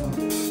enough of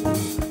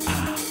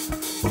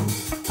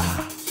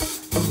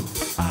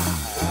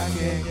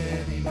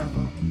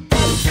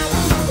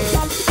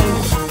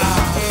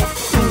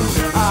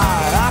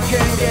I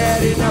can't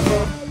get enough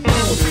of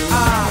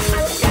I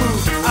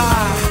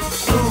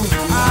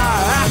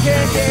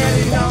can't get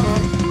enough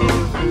of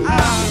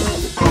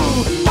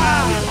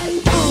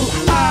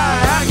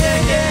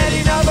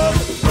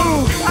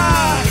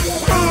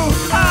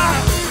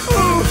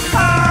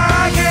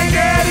I can't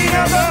get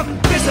enough of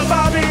Mr.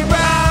 Bobby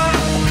Brown,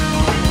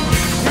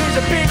 he's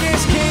the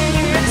biggest king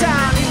in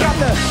town. He's got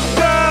the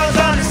girls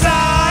on his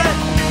side,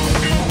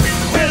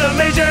 with a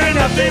major in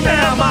a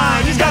female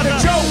mind. He's got the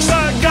jokes,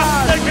 the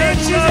guys, the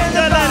bitches, and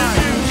the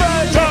latitude.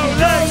 Virgin,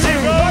 lazy,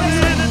 boys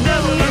in the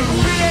devil.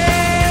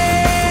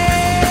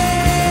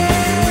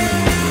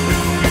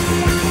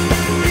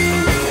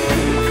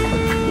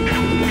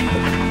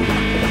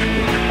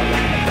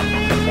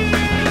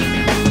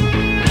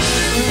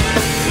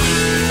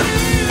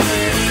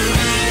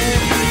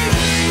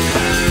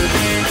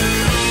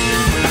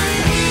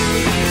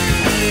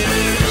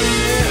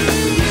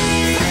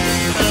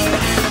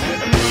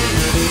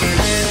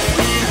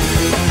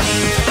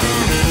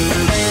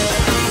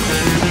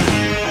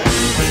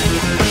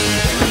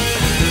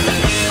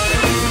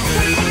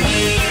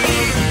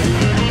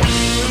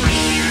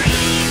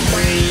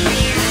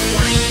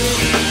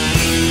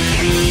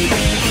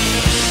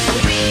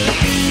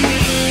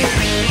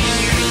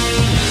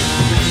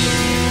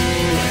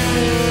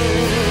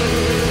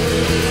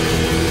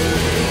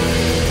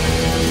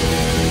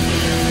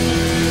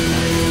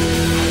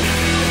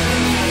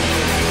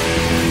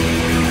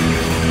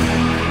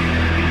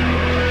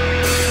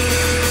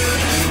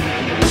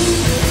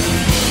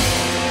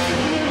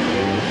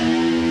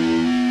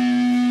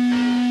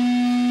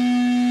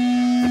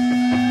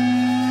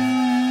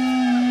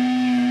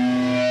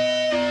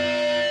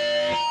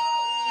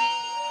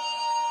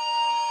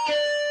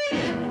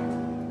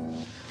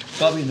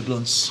 Bobby and the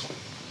Blunts.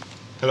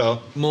 Hello.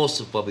 Most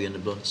of Bobby and the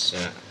Blunts.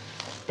 Yeah.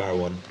 Bar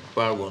one.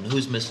 Bar one.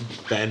 Who's missing?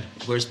 Ben.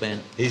 Where's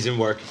Ben? He's in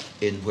work.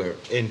 In where?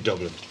 In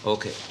Dublin.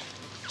 Okay.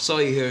 Saw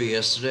you here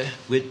yesterday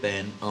with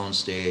Ben on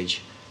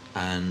stage,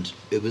 and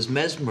it was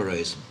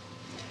mesmerising.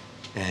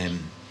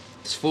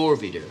 There's 4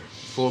 of you there,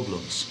 4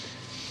 Blunts.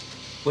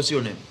 What's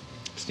your name?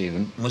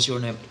 Stephen. What's your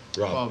name?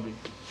 Rob. Bobby.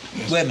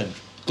 Wait a minute.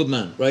 Good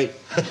man, right?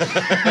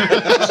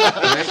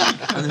 Right?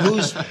 And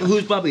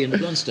who's Bobby in the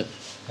Blunts then?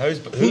 Who's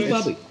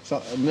Bobby?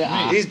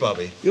 He's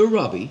Bobby. You're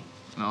Robbie.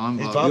 No, I'm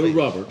He's Bobby. Bobby. You're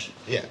Robert.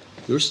 Yeah.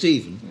 You're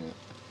Stephen. Yeah.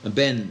 And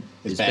Ben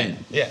is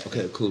Ben. Yeah.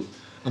 Okay, cool.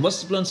 And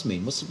what's the Blunts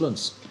mean? What's the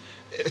Blunts?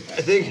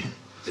 I think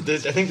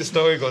the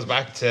story goes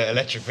back to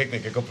Electric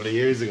Picnic a couple of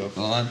years ago.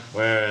 Go on.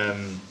 Where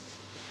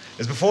it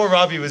was before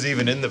Robbie was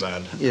even in the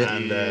band. Yeah.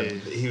 And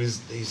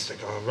he's like,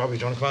 oh, Robbie, do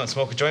you want to come out and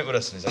smoke a joint with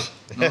us? And he's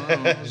like,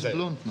 No, it was a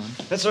blunt, man.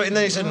 That's right. And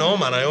then he said, no,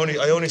 man, I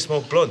only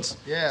smoke blunts.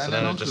 Yeah, So and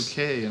then Uncle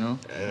K, you know.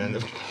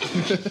 And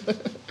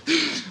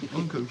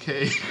Uncle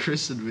K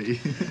christened me.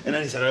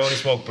 then he said, I only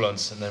smoke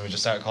blunts. And then we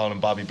just started calling him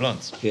Bobby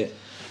Blunts. Yeah.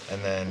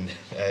 And then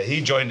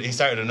he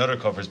started another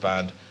covers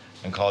band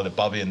and called it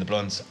Bobby and the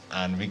Blunts.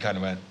 And we kind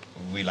of went,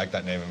 we like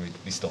that name, and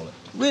we stole it.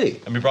 Really?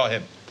 And we brought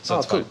him. So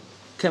it's cool. fun.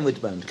 Came with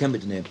the band, came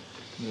with the name.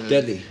 Yeah.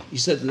 Deadly. You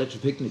said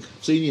Electric Picnic.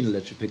 I've seen you in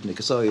Electric Picnic.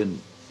 I saw you in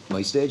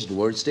my stage, the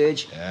World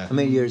stage. Yeah. How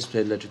many years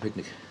played Electric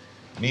Picnic?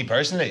 Me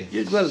personally?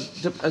 Yeah, well,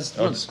 as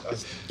Blunts. I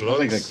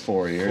think like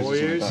 4 years. 4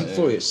 years? Like that,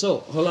 4 years.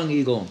 So, how long are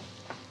you going?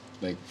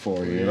 Like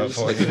 4 years. About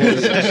 4 Like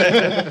years. 4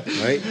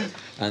 years. Right?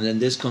 And then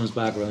this comes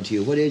back around to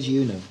you. What age are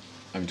you now?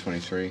 I'm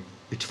 23.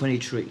 You're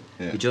 23.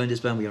 Yeah. You joined this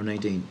band when you were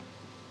 19.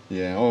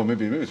 Yeah. Oh,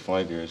 maybe it's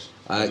 5 years.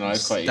 I don't know, I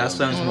was quite that young.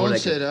 sounds more don't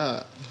like say it.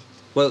 that.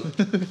 Well,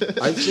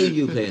 I've seen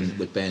you playing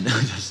with Ben. That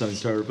sounds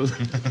terrible.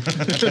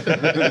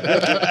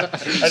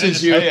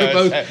 Since you're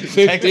about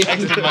 50.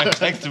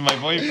 Texted my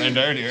boyfriend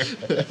earlier.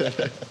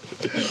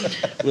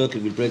 Look,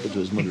 we'll break up to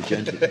his mother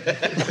gently.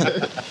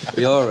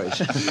 Be all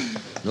right.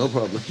 No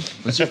problem.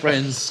 Once you're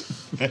friends.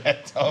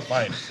 It's all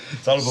fine.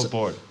 It's all above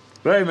board.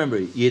 But I remember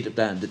you had the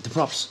band, the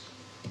props.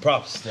 The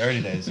props, the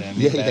early days. Yeah,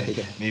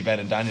 Yeah. Me, Ben,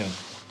 and Daniel.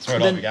 That's where it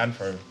And all then- began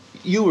for.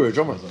 You were a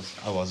drummer.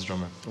 I was a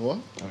drummer. What?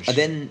 And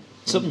then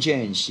something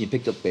changed. You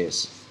picked up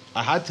bass.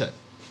 I had to.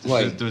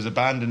 Why? There was a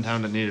band in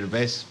town that needed a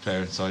bass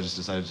player, so I just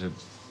decided to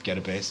get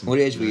a bass. And What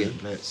age were you?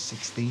 play it.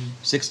 16.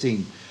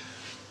 16.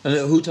 And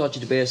who taught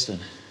you the bass then?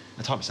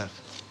 I taught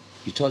myself.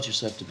 You taught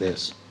yourself the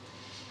bass.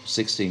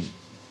 16.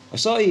 I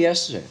saw you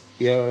yesterday.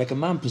 You're like a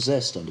man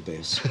possessed on the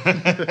bass.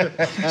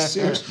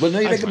 Seriously. Well, no,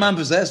 you're like a man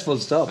possessed, full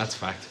stop. That's a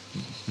fact.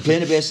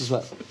 Playing the bass as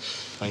well.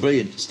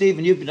 Brilliant.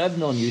 Stephen, I've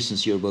known you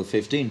since you were about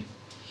 15.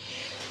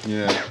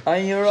 Yeah.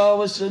 And you're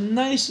always the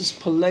nicest,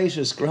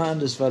 politest,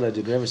 grandest fella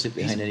to ever sit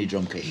behind any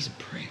drum kit. He's a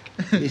prick.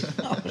 He's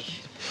not.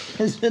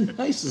 He's the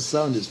nicest,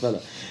 soundest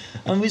fella.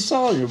 And we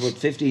saw you about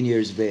 15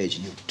 years of age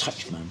and you were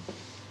tight, man.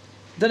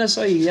 Then I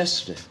saw you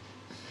yesterday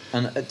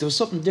and there was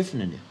something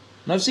different in you.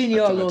 And I've seen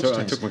you all those times.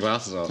 I took my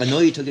glasses off. I know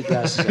you took your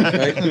glasses off,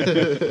 right?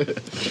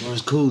 It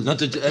was cool. Not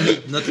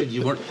that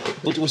you weren't,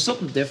 but there was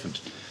something different.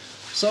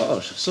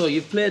 So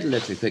you've played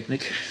Electric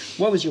Picnic.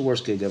 What was your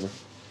worst gig ever?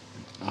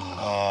 We've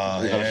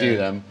had a few of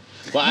them.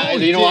 But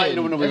you know what?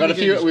 No, we've had a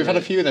few. We've had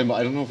a few of them, but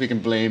I don't know if we can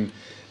blame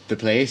the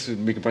place.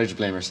 We can probably just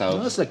blame ourselves.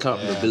 No, that's like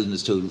carpenter building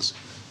his tools.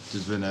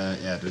 There's been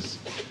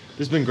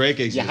there's been great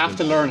gigs. You have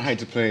to learn how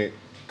to play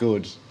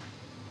good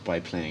by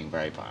playing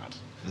very bad.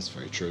 That's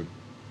very true.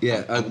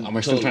 Yeah, and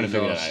we're still trying to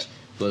figure that out.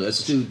 But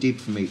it's too deep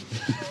for me.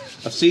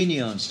 I've seen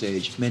you on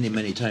stage many,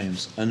 many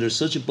times, and there's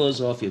such a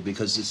buzz off you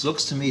because it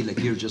looks to me like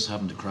you're just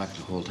having to crack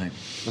the whole time.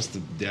 That's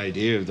the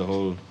idea of the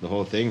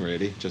whole thing,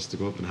 really. Just to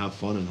go up and have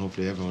fun, and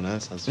hopefully everyone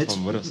else has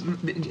fun with us.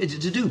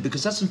 To do,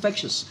 because that's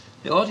infectious.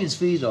 The audience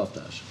feeds off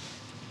that.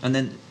 And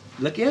then,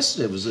 like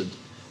yesterday was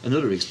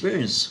another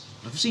experience.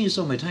 I've seen you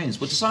so many times,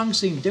 but the songs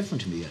seemed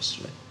different to me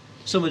yesterday.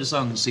 Some of the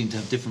songs seemed to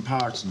have different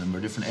parts in them or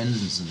different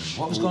endings in them.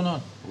 What was going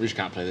on? We just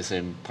can't play the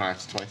same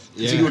parts twice.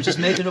 Yeah. So you were just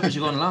making up as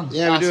you're going along?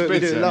 Yeah, we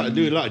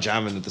do a lot of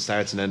jamming at the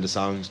starts and end of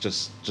songs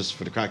just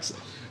for the cracks.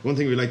 One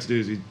thing we like to do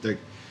is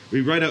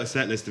we write out a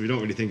set list and we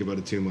don't really think about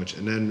it too much.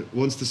 And then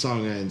once the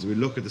song ends, we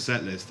look at the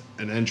set list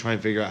and then try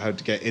and figure out how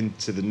to get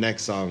into the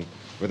next song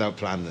without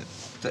planning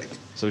it.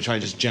 So we try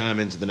and just jam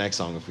into the next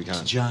song if we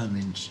can. Jam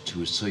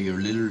into it, so you're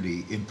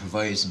literally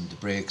improvising the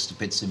breaks, the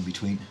bits in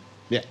between.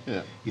 Yeah.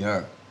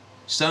 Yeah.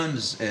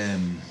 Sounds,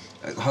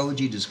 how would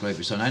you describe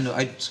your sound?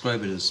 I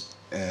describe it as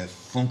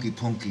funky,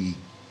 punky,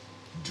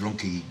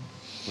 drunky.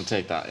 We'll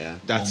take that, yeah.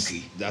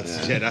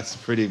 That's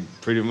pretty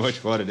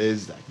much what it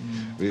is. Like,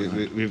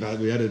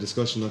 we had a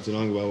discussion not too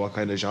long about what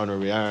kind of genre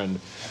we are, and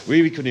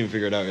we couldn't even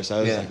figure it out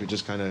ourselves. Yeah. Like we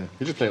just kind of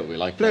play what we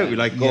like.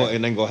 Go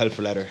and then go hell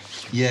for leather.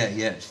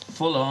 Yeah,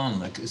 full on.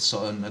 Like it's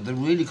so, and that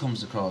really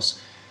comes across.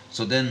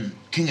 So then,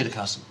 King of the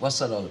Castle. What's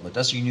that all about?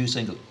 That's your new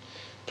single.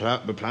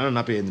 We're planning on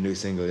that being the new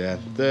single, yeah.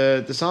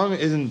 The song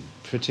isn't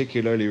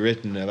particularly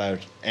written about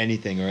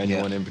anything or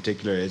anyone in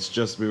particular. It's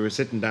just we were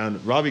sitting down.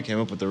 Robbie came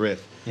up with the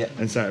riff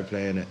and started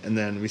playing it, and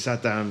then we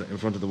sat down in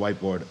front of the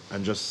whiteboard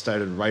and just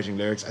started writing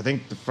lyrics. I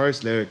think the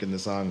first lyric in the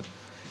song,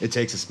 "It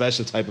takes a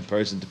special type of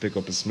person to pick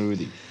up a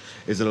smoothie,"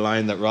 is a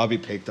line that Robbie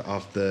picked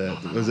off the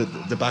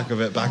back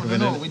of it.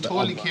 No, we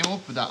totally came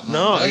up with that. Man.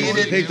 No, he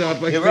picked off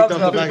the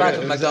back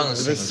of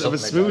McDonald's of a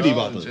smoothie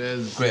bottle.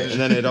 Great. And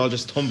then it all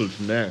just tumbled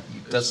from there.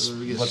 That's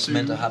what's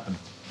meant to happen.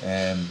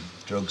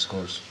 Drugs, of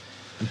course.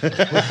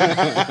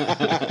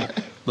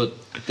 But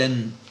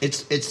then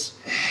it's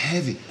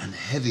heavy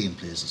in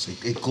places.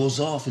 It goes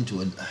off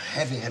into a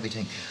heavy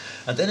thing,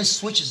 and then it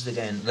switches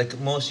again, like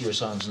most of your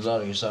songs and a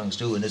lot of your songs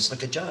do, and it's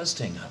like a jazz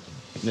thing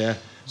happening. Yeah.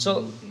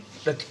 So,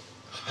 like,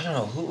 I don't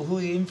know, who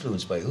are you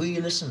influenced by? Who are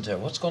you listening to?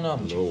 What's going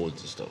on with you?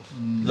 Loads of stuff.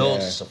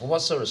 Loads of stuff. Well,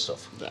 what sort of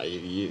stuff? I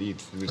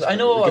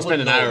know we I could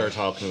spend an wouldn't know. hour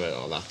talking about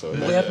all that though.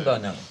 We haven't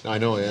got now. I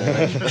know,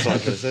 yeah. That's what I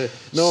was going to say.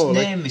 No,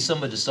 name me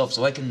some of the stuff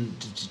so I can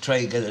try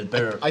and get it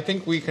better. I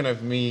think we kind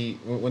of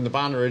when the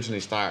band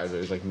originally started, it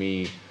was like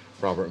me,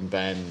 Robert and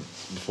Ben,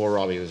 before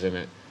Robbie was in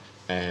it,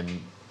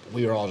 and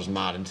we were all just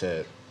mad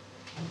into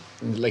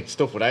like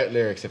stuff without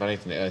lyrics, if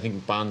anything. I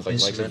think bands like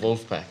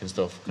Wolfpack and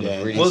stuff kind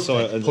of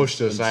really pushed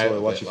us out.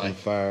 Watch it from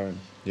far.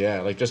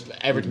 Yeah, like just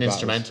everything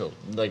instrumental,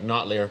 like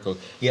not lyrical.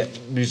 Yeah,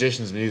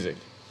 musicians' music.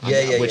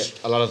 Which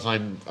a lot of the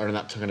time, around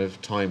that kind of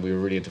time, we were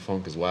really into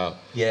funk as well.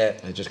 Yeah,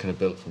 and it just kind of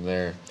built from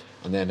there,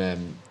 and then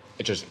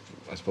it just,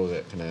 I suppose,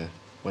 it kind of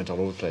went all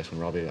over the place when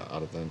Robbie got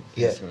out of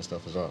this kind of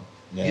stuff as well.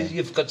 Yeah.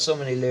 You've got so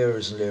many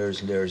layers and layers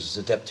and layers.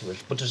 There's a depth to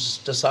it, but there's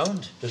the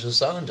sound. There's a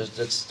sound.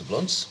 That's the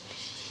blunts.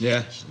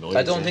 Yeah,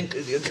 I don't think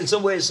in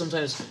some ways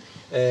sometimes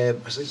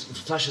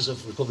flashes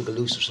of Republic of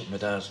Loose or something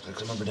like that. I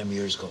remember them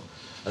years ago.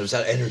 And it was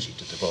that energy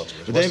that they brought to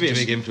it. But they'd be a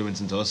big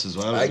influence into us as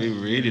well. We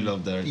really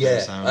loved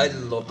their sound. I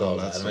loved all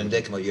that. I mean,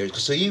 they came out years.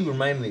 So you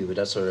remind me with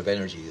that sort of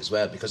energy as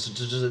well, because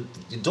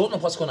you don't know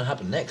what's going to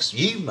happen next.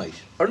 You might,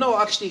 or no,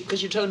 actually,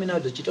 because you're telling me now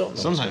that you don't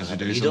know. Sometimes we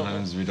do,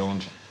 sometimes we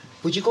don't.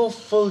 But you go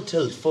full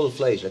tilt, full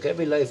flight, like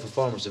every live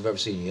performance I've ever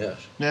seen you at.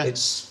 Yeah,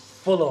 it's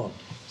full on.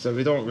 So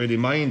we don't really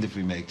mind if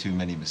we make too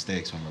many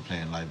mistakes when we're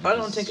playing live. I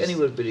don't think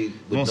anybody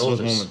would most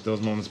notice. Of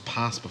those moments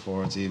pass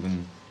before it's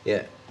even.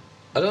 Yeah.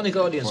 I don't think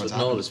audience would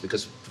notice,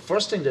 because the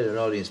first thing that an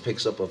audience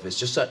picks up of is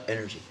just that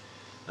energy,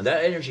 and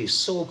that energy is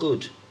so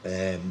good.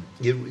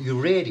 You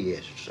radiate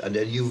it, and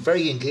then you're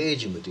very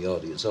engaging with the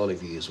audience, all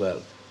of you as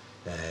well.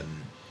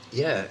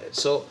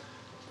 So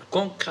I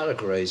can't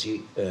categorise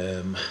you,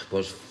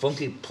 but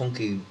funky,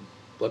 punky,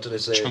 what did I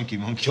say? Chunky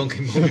monkey. Chunky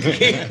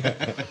monkey.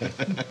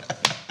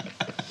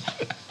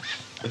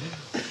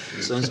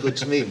 Sounds good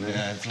to me, man.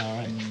 Yeah, it's all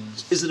right.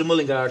 Is it a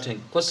Mullingar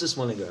thing? What's this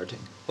Mullingar thing?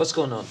 What's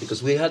going on?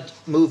 Because we had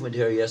movement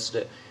here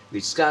yesterday. We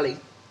had Scally,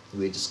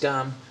 we had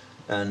Skamm,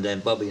 and then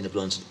Bobby and the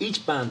Blunts.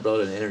 Each band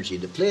brought in energy.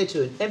 They played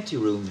to an empty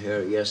room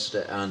here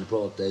yesterday and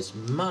brought this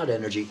mad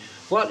energy.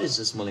 What is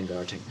this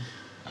Mullingar thing?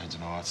 I don't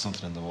know. It's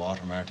something in the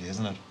water, Marty,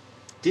 isn't it?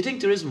 Do you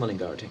think there is a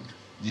Mullingar thing?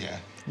 Yeah.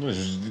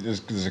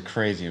 There's a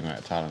crazy amount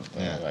of talent.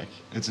 Yeah, like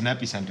it's an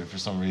epicenter for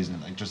some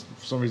reason. Like just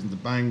for some reason, the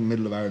bang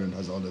middle of Ireland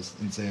has all this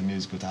insane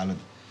musical talent.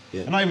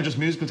 Yeah. And not even just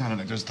musical talent.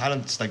 Like there's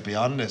talents like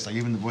beyond this. Like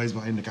even the boys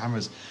behind the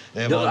cameras,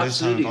 they have No, all this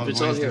absolutely, talent. All but the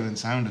it's boys all doing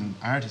sound and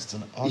artists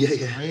and all Yeah,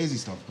 this yeah. crazy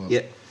stuff. But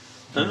Yeah.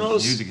 for And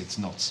also- music, it's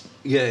nuts.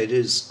 Yeah, it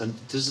is. And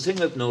there's a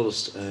thing I've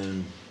noticed,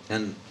 and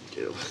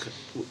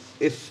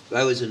if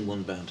I was in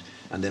one band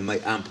and then my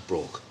amp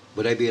broke,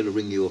 would I be able to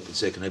ring you up and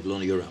say, can I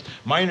loan your amp?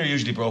 Mine are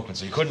usually broken,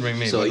 so you couldn't ring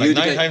me. So but you like the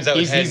 9 guy- times out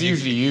of 10, He's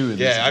usually you. in this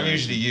Yeah, I'm situation.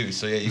 usually you.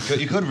 So yeah,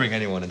 you could ring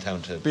anyone in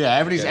town to. But yeah,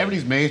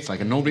 everybody's mates, like,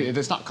 and nobody.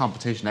 It's not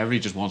competition.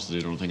 Everybody just wants to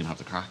do their own thing and have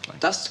the crack. Like,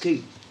 That's the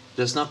key.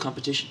 There's not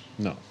competition.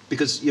 no.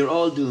 Because you're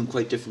all doing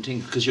quite different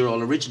things, because you're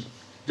all original.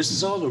 This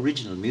is all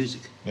original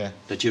music Yeah.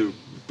 that you're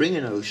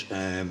bringing out.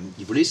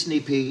 You've released an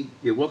EP,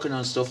 you're working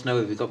on stuff now.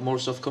 Have you got more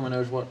stuff coming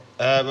out? What?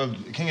 Well,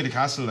 King of the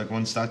Castle, like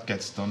once that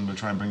gets done, we'll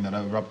try and bring that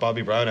out. Rob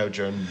Bobby Brown out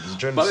during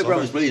the Bobby summer.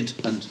 Brown was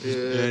brilliant, and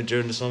Yeah,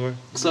 during the summer.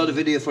 saw the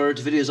video for it.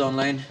 The video's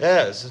online.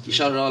 Yeah, You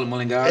shot it all in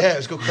Mullingar. Yeah, it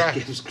was good crack.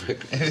 It was great.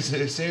 It's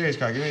a serious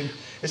crack. I mean,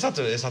 it's not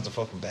the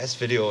fucking best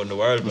video in the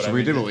world, but So I we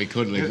mean, did what we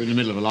could, like, in the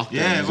middle of a lockdown.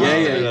 Yeah, as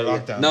well, well. Yeah.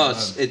 lockdown. No,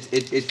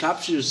 it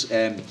captures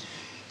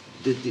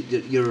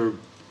your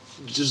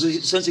there's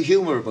a sense of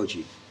humour about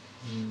you.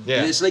 Yeah.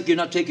 And it's like you're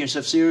not taking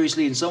yourself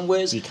seriously in some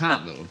ways. You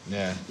can't though.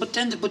 Yeah. But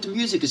the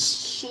music is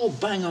so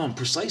bang on,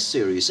 precise,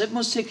 serious. It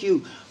must take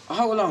you.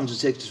 How long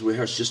does it take to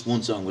rehearse just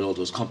one song with all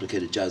those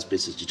complicated jazz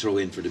bits that you throw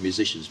in for the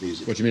musicians'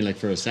 music? What do you mean, like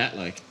for a set,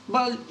 like?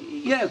 Well,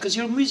 yeah, because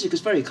your music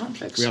is very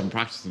complex. We haven't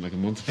practiced in like a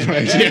month.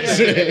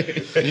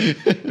 Yesterday.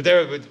 But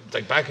there,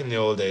 like back in the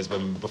old days,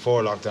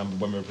 before lockdown,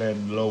 when we were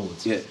playing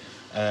loads. Yeah.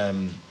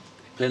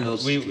 Playing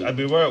loads. We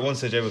were at one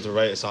stage able to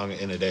write a song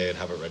in a day and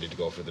have it ready to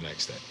go for the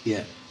next day.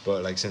 Yeah.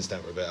 But like since then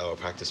we're a bit out of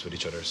practice with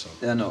each other, so.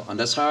 Yeah, no, and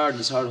that's hard.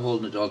 It's hard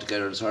holding it all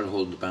together. It's hard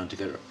holding the band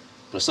together.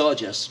 But I saw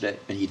it yesterday,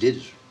 and you did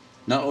it.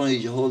 Not only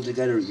did you hold it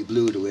together, you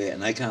blew it away,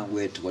 and I can't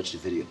wait to watch the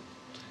video.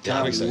 Yeah, I'm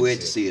Can't excited wait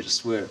to to see see it. I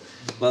swear.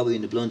 Bobby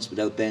and the Blunts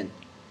without Ben.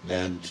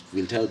 And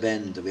we'll tell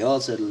Ben that we all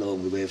said hello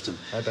and we waved him.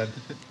 Hi Ben.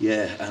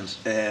 Yeah, and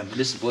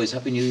listen, boys,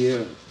 Happy New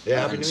Year.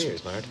 Yeah, Happy And New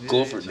Year's, man.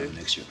 Go for it now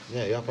next year.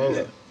 Yeah, yeah, probably.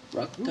 Yeah.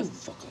 Rock the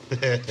fuck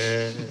out.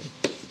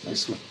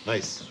 Nice one.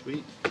 Nice.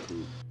 Sweet.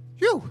 Cool.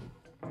 You.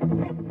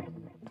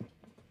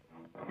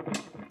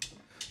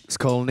 It's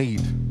called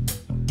Need.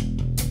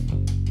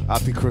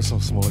 Happy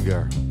Christmas,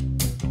 Mullingar.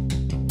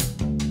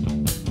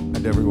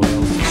 And everyone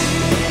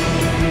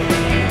else.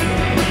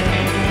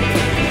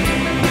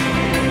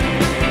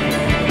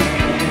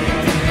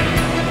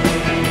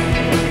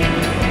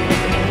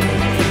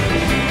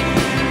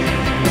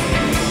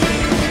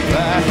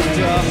 Like a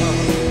dog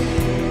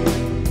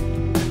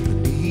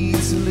that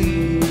needs a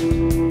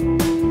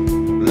lead,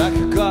 like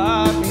a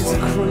god needs a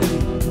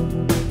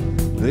cream.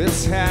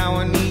 That's how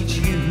I need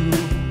you.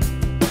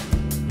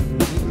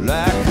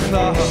 Like a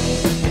clock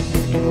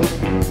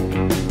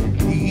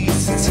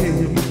needs a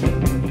tick,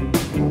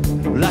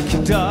 like a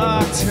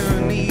doctor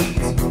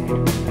needs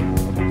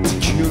to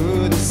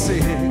cure the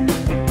sick,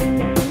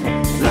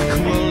 like a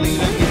world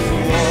leader needs a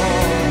war,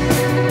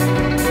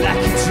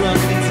 like a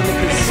drunk needs a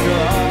liquor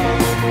store,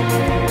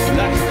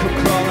 like a cook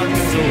crawler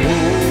needs a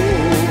hole.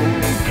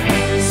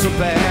 So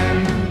bad,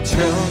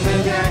 tell me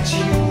that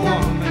you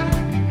want me,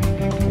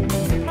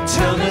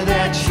 tell me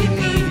that you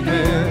need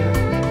me,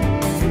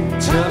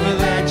 tell me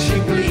that you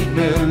bleed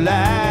me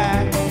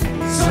like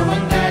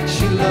someone that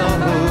you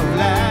love,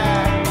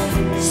 like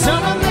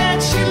someone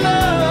that you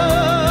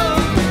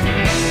love.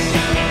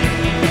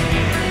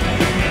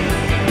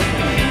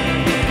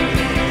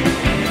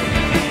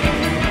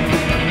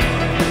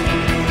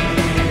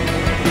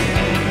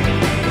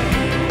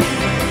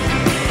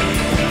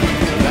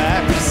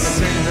 Like a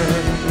singer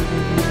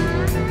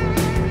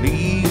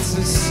leads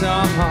a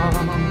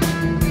song,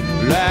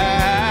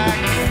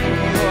 like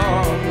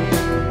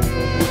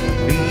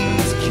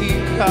leads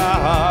King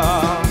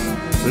Kong,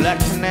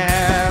 like an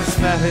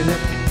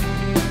asthmatic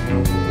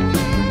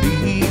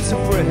needs a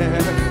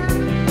breath,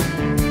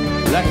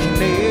 like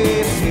an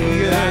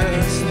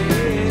atheist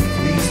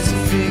needs to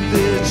think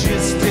they're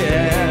just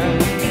dead,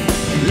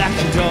 like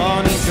a dog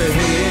needs a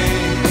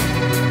head,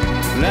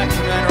 like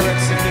an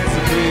anorexic needs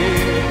a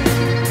bed,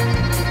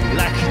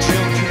 like a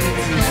junkie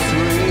needs a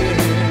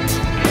thread.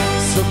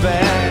 So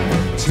bad,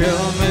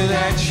 tell me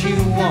that you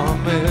want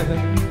me,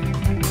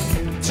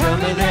 tell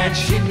me that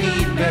you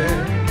need me,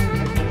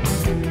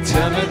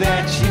 tell me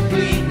that you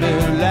bleed me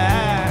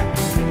like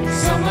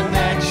someone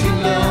that you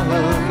love,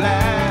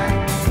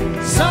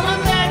 like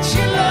someone that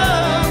you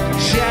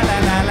love.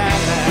 Sha-la-la-la-la.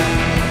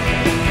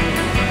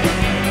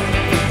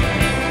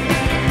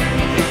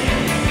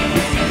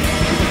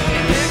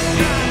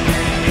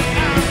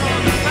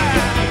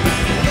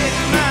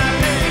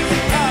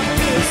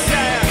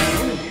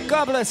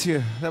 bless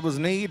you. That was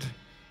neat.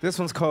 This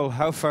one's called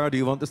How Far Do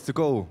You Want This to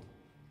Go?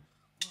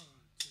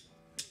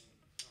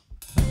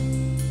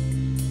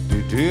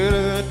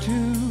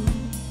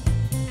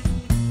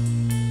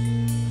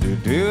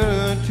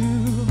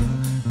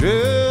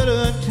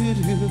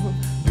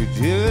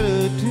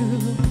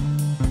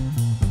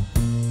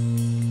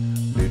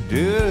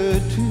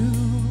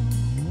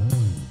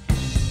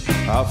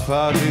 How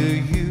far do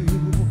you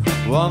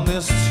want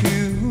this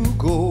to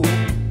go?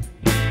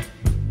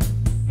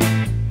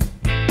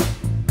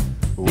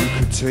 We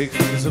could take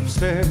things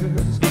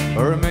upstairs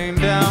or remain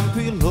down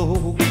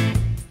below.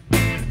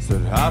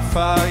 Said how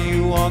far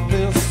you want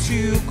this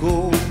to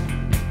go?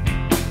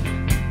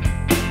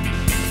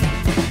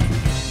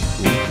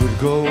 We could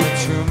go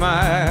into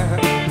my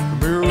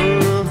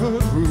mirrored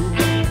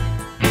room.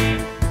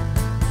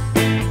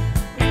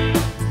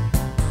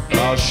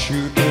 I'll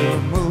shoot the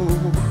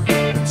moon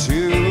into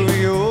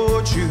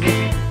your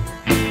June.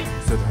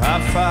 Said how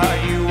far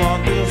you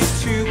want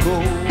this to go?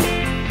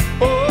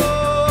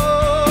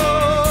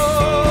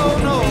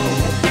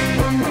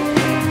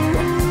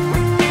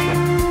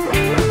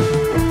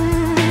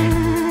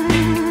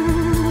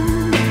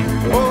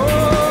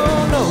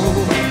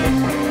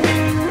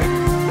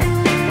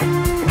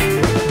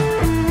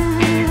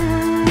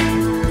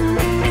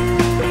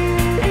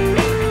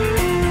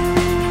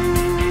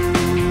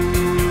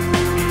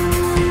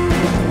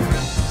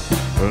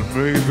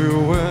 Maybe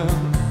when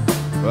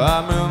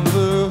I'm in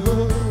the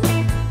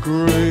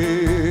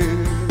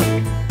grave,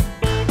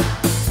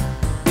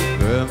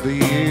 then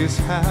these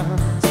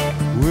hands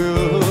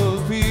will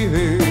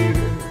behave.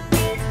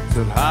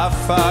 Said how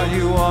far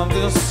you want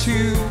this to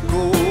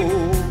go?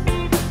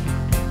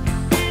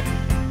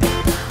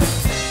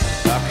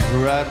 I could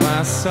write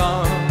my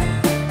song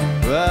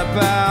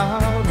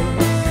about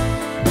us,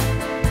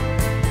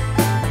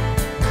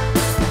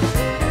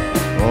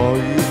 or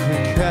you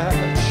can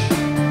catch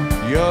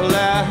your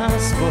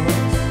last bus.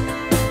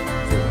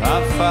 So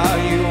how far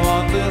you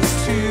want this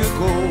to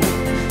go?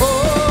 Oh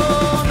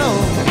no.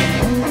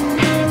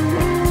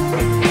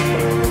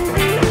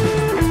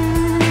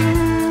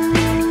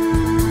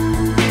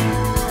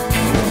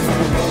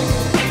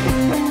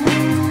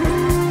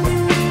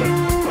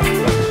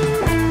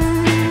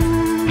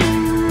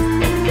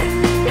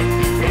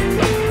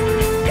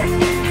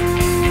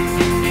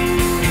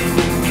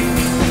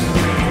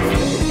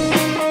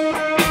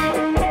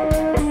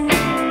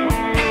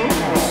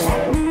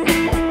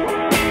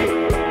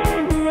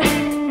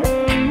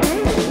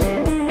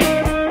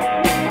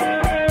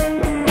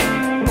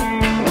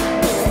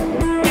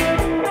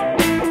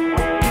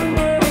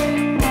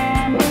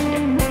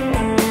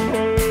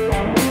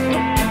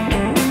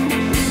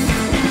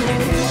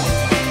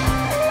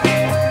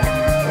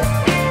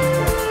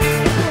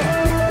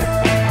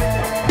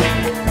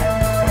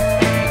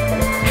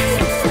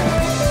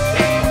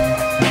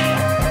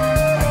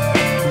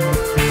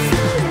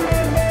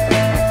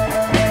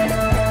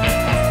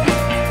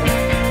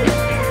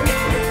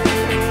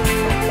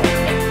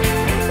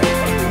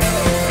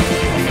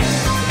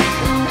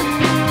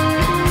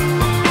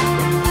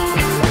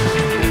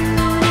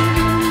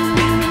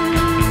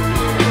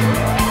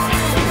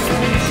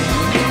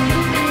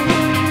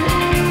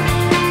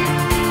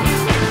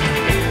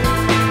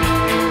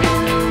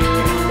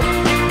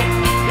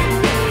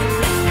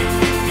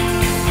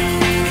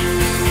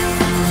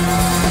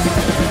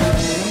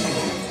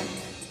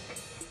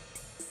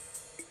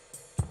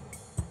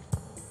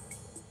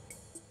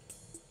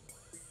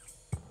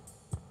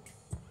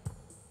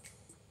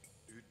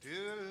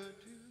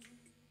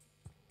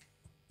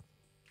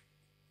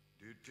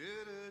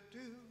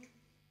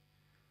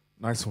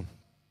 Nice one.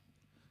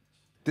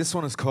 This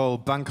one is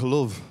called Bank of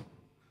Love,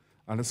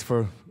 and it's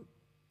for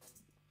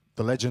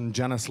the legend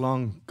Janice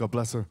Long, God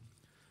bless her.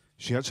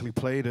 She actually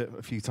played it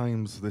a few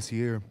times this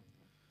year,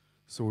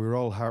 so we were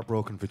all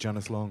heartbroken for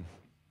Janice Long.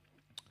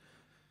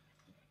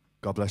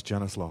 God bless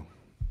Janice Long.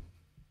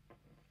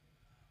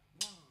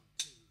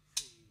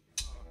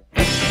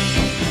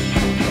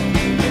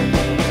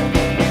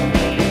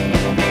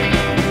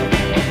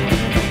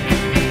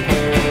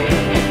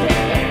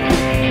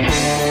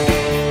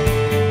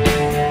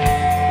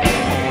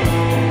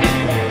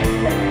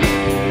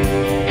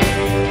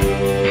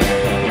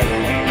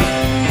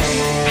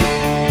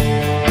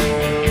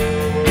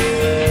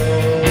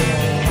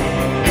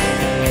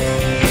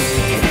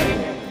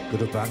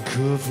 Bank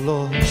of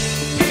love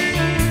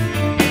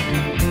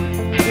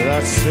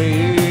that's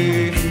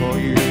safe for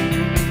you.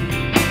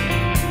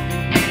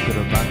 Got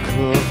a bank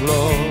of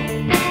love.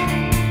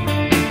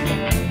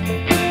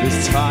 This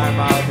time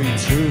I'll be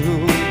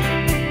true.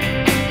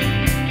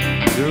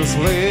 Just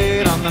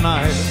late on the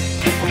night,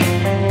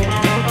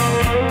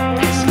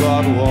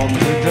 Scott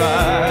Walker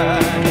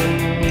died,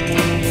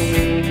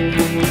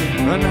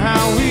 and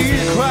how we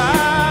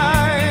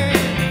cried,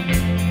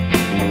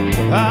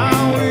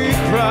 how we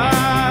cried.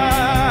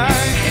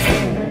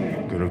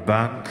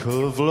 Bank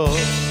of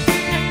love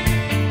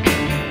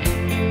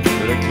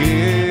that I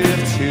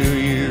give to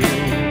you.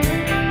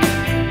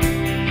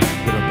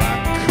 Got a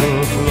bank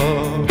of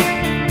love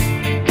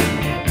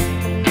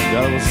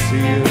that will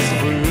see us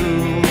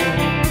through,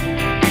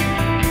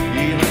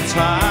 even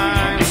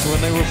times when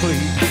they were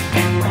bleak.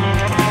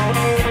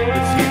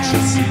 The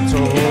future seemed to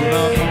hold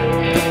up.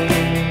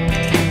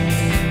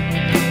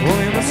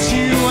 Only it's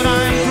you and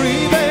I'm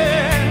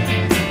breathing,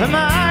 and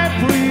I'm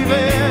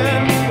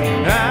breathing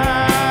now.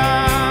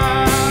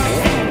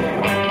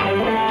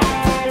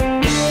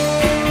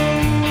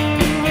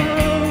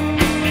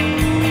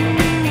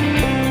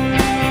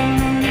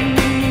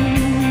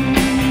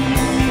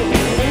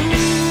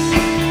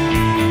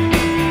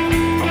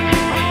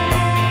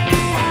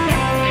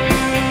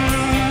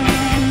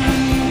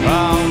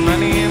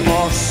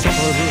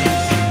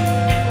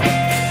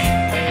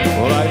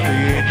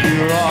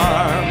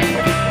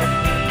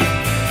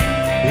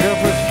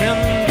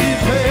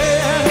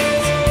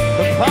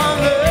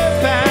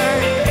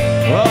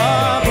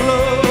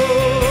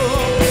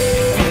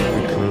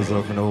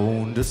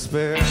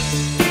 Despair,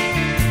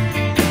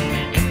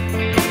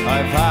 I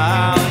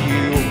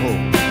value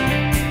hope,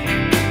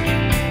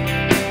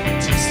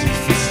 tasted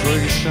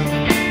frustration,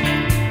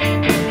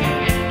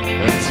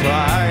 and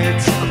try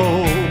to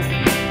cope.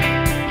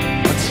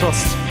 And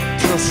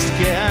trust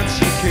gets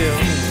you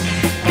killed,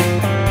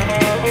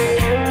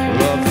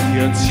 love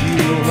gets you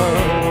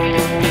hurt.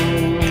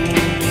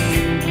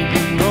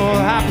 No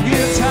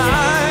happier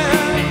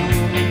time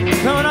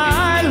can I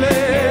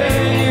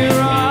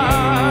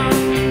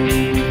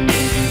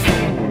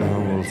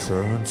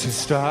to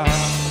start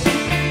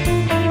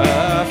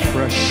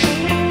afresh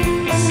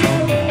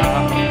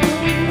somehow.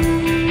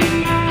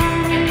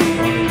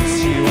 Only it's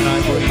you and I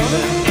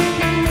breathing,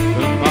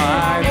 and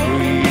my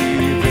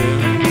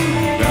breathing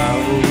now.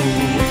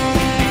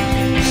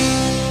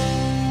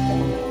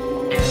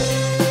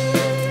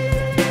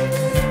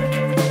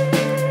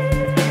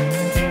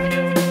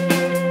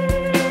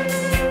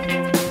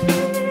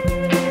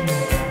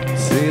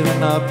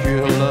 Saving up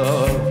your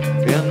love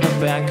in the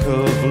bank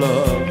of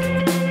love.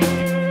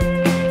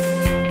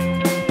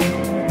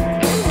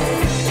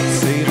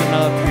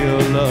 Up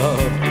your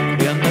love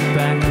in the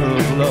bank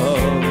of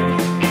love.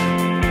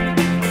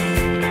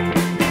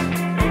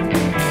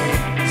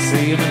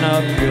 Saving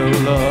up your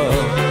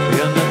love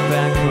in the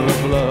bank of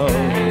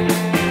love.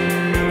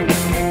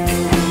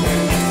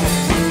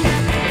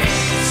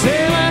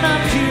 Saving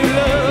up your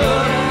love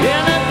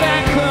in the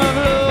bank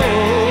of love.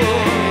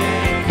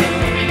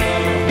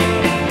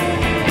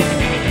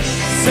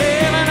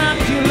 Saving up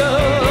your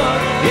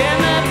love in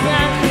the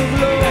bank of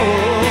love.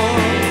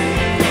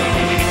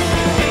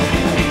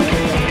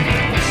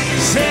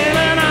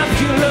 Saving up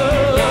your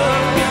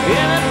love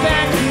in the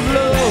bank of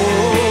love.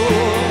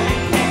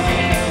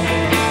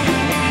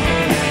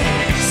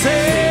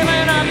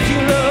 Saving up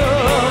your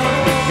love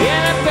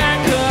in the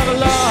bank of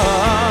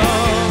love.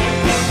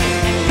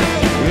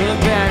 In the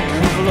bank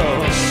of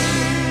love.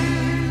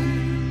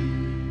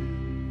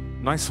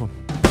 Nice one.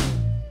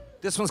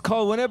 This one's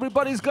called When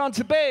Everybody's Gone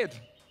to Bed.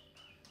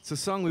 It's a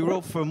song we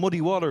wrote for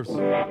Muddy Waters.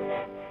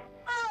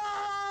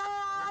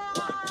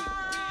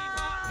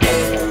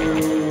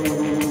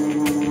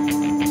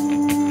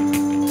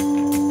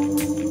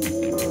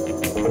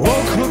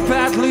 Woke up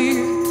badly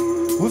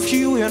with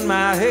you in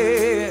my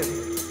head.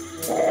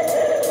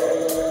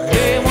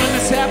 Hey, when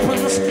this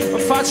happens,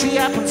 unfortunately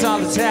happens all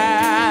the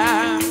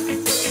time.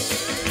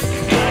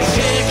 I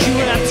shake you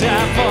and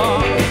die for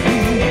me.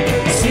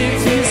 Sit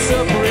for your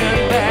supper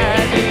and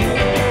badly.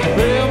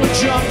 Then we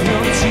jump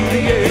into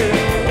the air.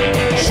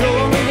 Show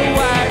me the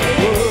white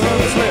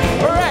world's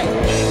left. All right.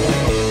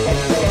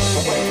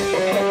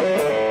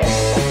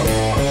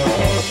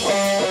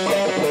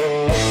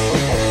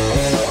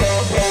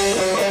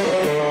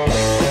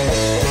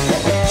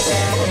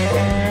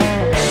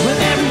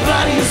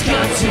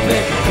 To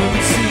bed, come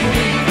and see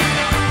me.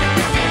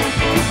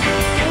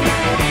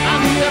 On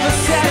the other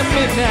side of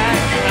midnight,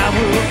 I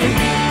will be.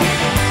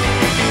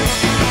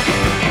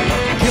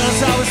 Girls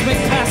always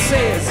make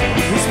passes,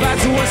 despite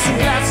to wear some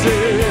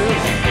glasses.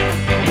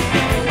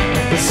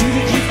 But see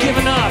that you've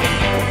given up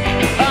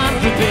on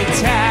the big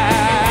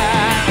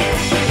time.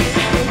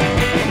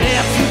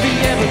 After the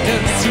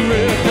evidence to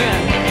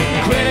repent,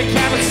 credit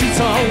card receipts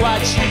on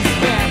what she's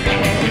spent.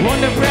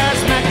 Wonder Brass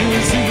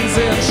magazines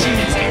and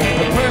sheets,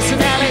 a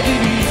personality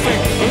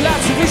defect,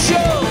 lots of issues.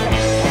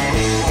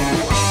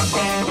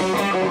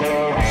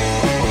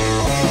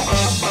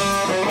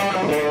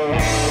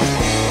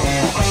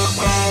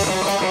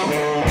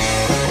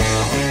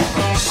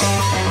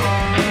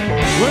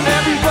 When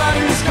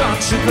everybody's gone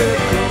to bed,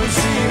 come and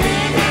see me.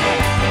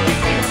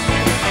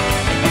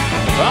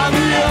 On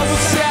the other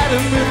side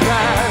of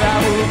midnight, I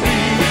will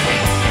be.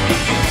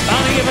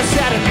 On the other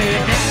side of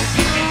midnight.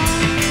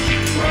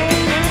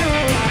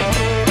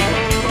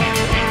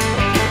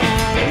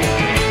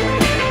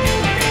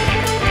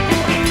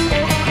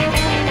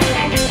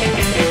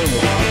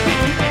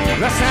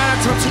 Last night I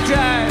took to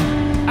die.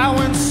 I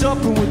went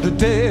supping with the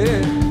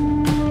dead.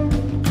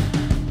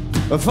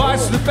 A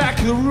voice in the back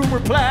of the room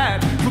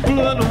replied, for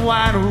blood and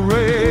wine and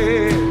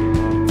red.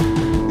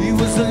 He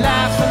was the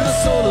life and the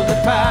soul of the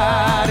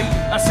party.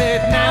 I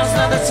said, now's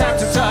not the time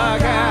to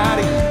talk,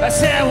 Hardy. I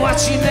said,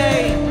 what's your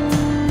name?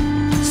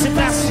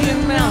 Sebastian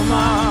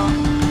Melmar.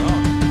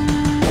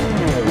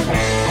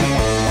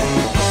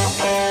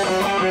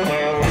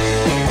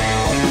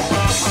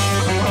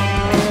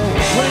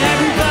 When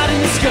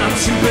everybody's gone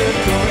to bed,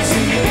 come and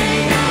see me.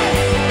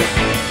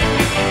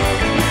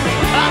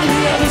 On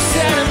the other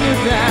side of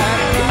midnight,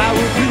 I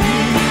will be.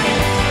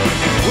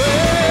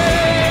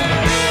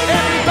 When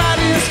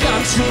everybody's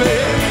gone to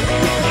bed,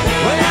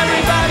 when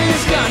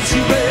everybody's gone to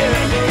bed,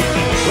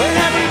 when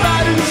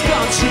everybody's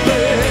gone to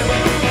bed,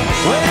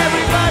 when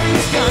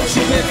everybody's gone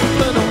to bed for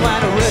blood and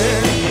white and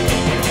red,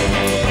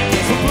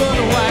 for blood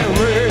and white and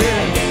red,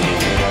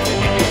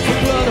 for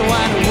blood and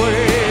white and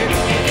red,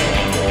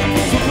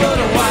 for blood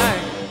and white.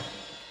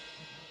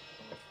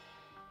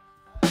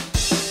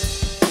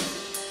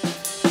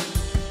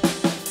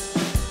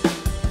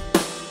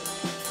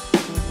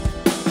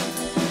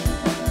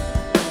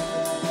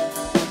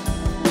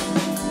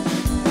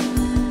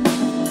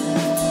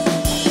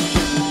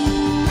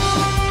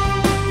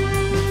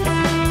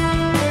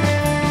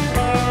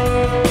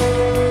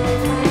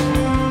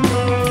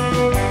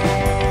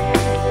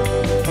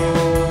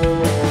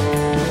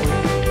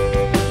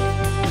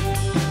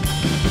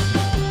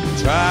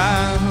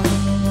 Time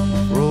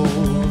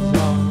rolls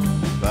on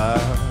by.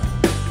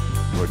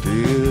 Where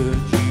did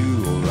you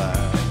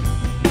lie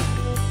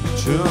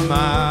to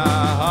my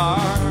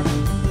heart?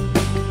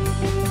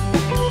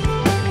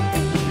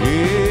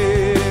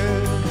 It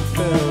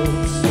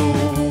felt so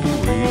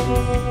real.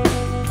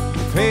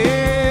 The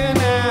pain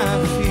I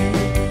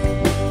feel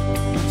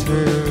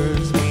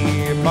tears me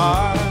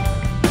apart.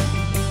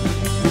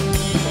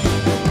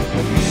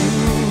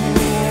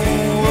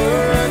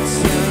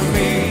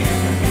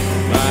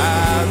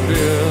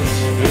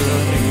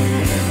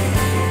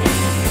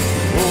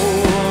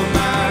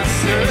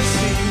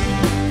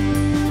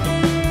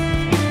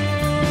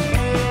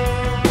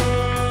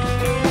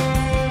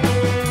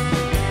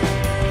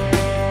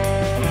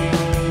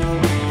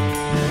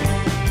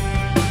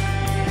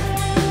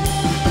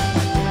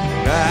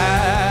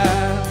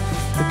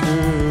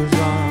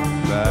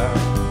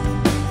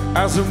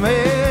 As I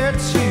made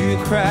you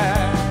cry,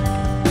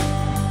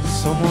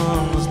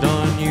 someone's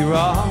done you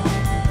wrong.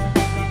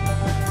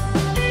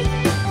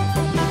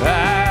 I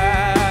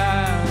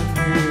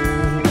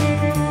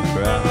knew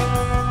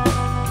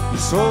brown,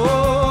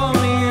 sold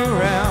me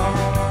around,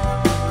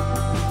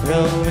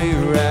 helped me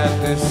write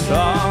this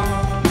song.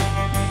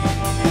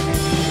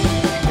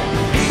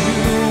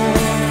 You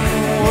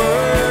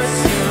were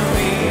to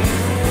me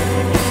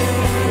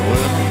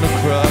when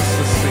across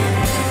the sea.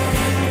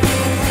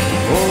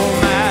 Oh,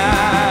 my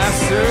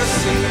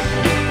Circe.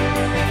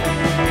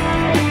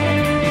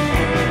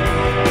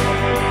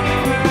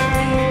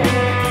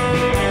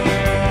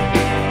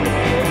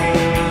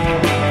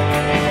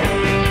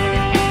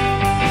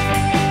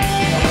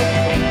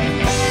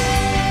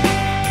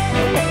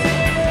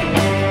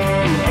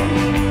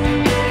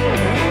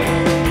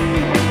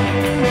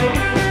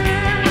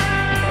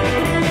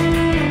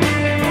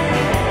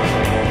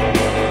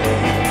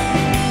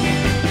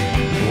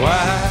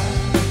 Why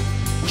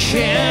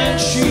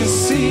can't you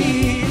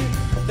see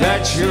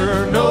that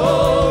you're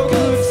no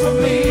good for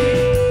me?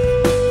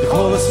 The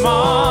coldest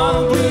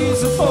morning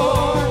blues are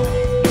for,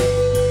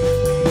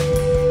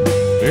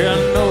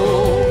 and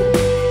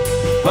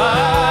nobody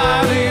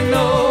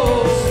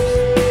knows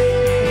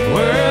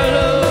where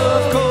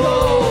love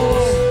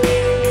goes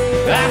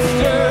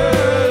after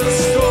the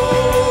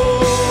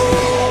storm.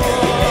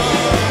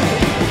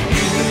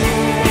 You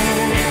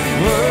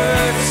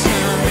were to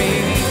me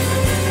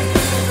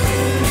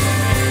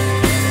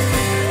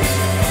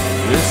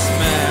this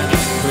man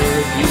is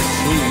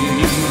purposely.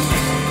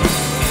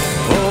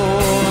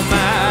 Oh,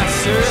 my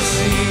Circe.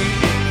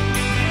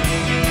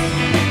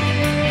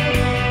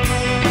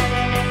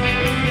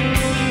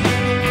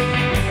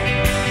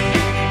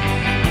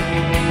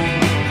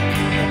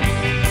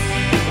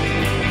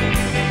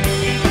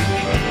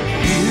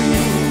 You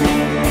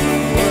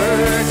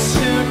were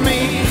to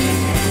me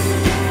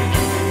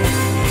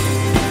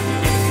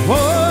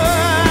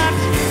what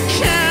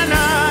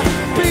cannot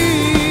be.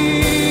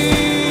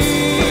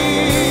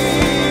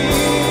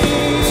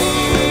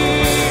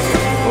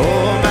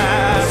 Oh,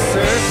 my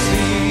Circe.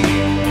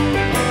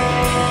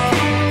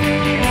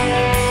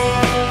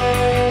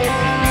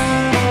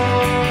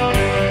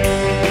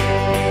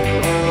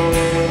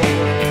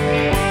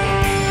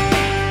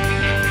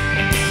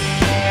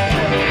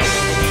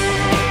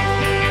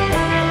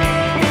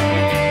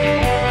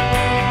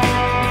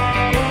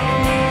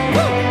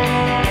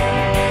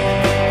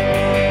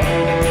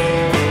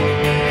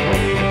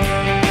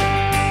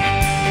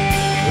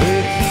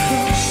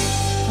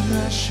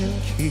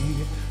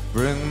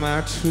 Bring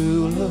my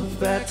true love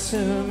back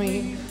to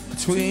me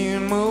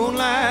between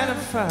moonlight and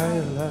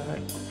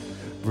firelight.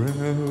 Bring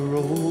her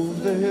over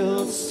the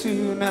hills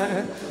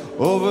tonight,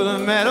 over the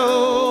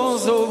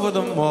meadows, over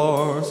the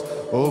moors,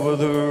 over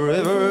the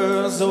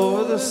rivers,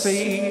 over the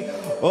sea,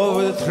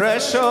 over the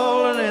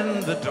threshold and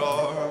in the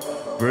door.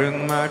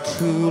 Bring my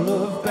true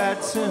love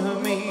back to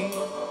me.